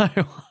 So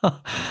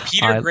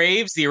Peter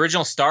Graves, the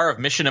original star of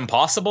Mission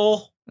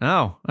Impossible.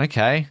 Oh,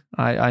 okay.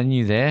 I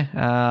knew there.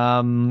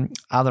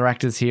 Other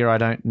actors here I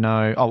don't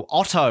know. Oh,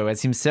 Otto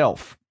as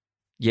himself.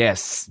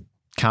 Yes.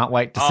 Can't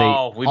wait to see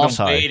Otto. Oh, we've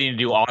been waiting to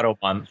do Otto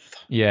month.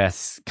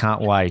 Yes,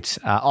 can't wait.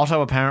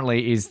 Otto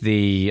apparently is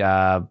the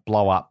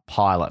blow-up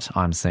pilot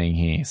I'm seeing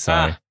here.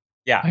 So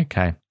yeah.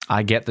 Okay.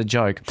 I get the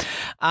joke.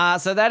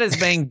 So that has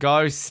been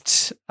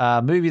Ghost,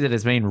 a movie that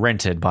has been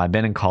rented by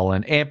Ben and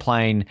Colin.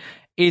 Airplane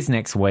is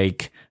next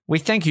week. We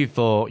thank you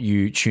for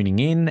you tuning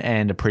in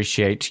and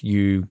appreciate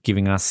you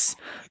giving us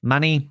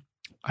money.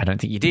 I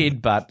don't think you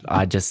did, but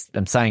I just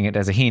am saying it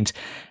as a hint.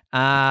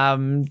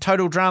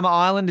 Total Drama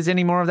Island, is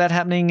any more of that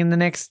happening in the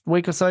next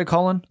week or so,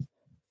 Colin?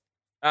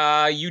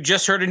 You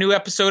just heard a new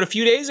episode a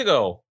few days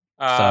ago.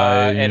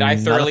 And I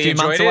thoroughly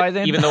enjoyed it,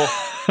 then? Even though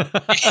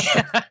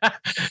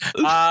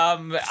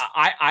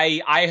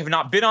I have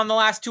not been on the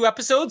last two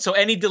episodes, so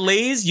any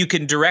delays, you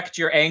can direct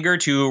your anger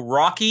to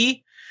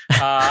Rocky.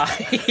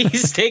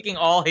 He's taking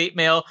all hate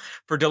mail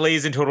for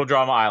delays in Total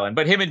Drama Island.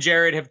 But him and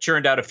Jared have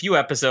churned out a few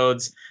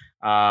episodes,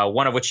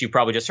 one of which you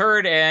probably just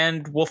heard,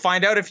 and we'll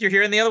find out if you're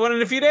hearing the other one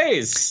in a few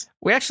days.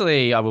 We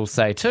actually, I will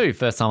say too,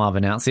 first time I've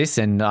announced this,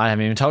 and I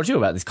haven't even told you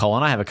about this,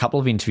 Colin. I have a couple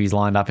of interviews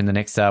lined up in the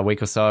next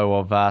week or so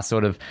of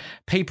sort of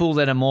people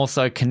that are more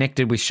so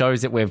connected with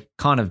shows that we've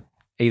kind of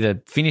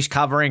either finished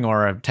covering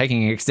or are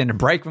taking an extended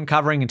break from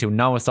covering until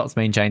Noah stops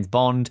being James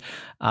Bond.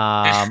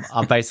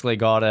 I've basically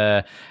got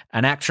an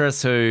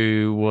actress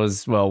who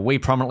was, well, we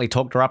prominently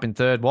talked her up in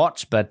Third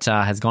Watch, but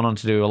has gone on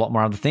to do a lot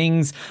more other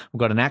things. We've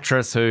got an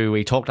actress who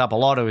we talked up a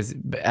lot, who is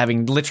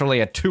having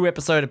literally a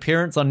 2-episode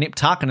appearance on Nip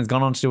Tuck and has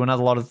gone on to do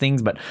another lot of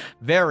things, but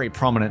very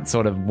prominent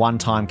sort of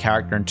one-time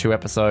character in 2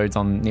 episodes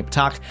on Nip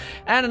Tuck.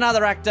 And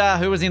another actor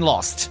who was in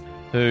Lost,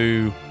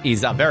 who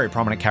is a very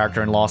prominent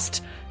character in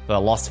Lost. For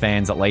Lost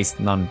fans, at least.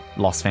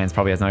 Non-Lost fans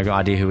probably has no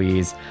idea who he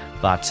is.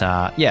 But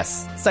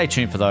yes, stay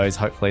tuned for those.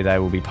 Hopefully they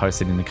will be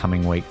posted in the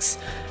coming weeks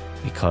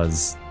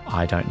because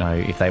I don't know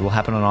if they will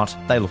happen or not.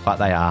 They look like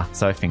they are,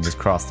 so fingers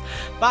crossed.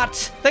 But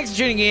thanks for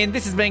tuning in.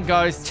 This has been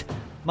Ghost.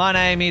 My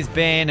name is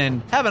Ben,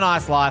 and have a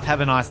nice life. Have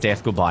a nice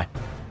death. Goodbye.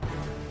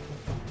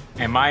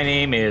 And my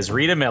name is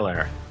Rita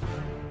Miller.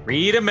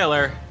 Rita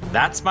Miller,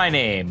 that's my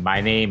name.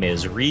 My name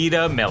is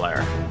Rita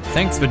Miller.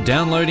 Thanks for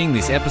downloading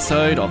this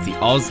episode of the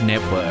Oz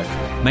Network.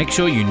 Make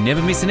sure you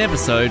never miss an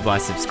episode by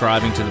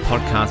subscribing to the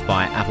podcast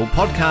via Apple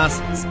Podcasts,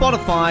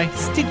 Spotify,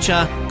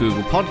 Stitcher,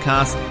 Google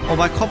Podcasts, or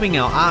by copying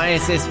our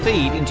RSS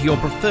feed into your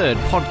preferred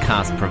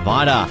podcast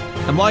provider.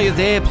 And while you're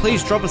there,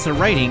 please drop us a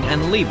rating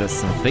and leave us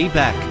some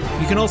feedback.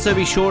 You can also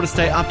be sure to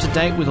stay up to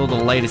date with all the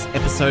latest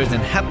episodes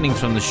and happenings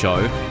from the show,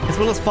 as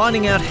well as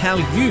finding out how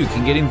you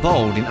can get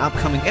involved in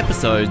upcoming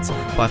episodes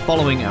by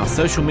following our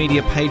social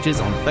media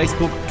pages on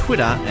Facebook,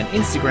 Twitter, and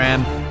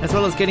Instagram, as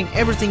well as getting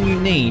everything you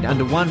need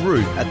under one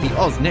roof at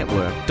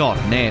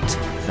theoznetwork.net.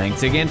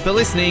 Thanks again for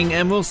listening,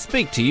 and we'll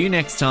speak to you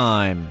next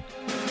time.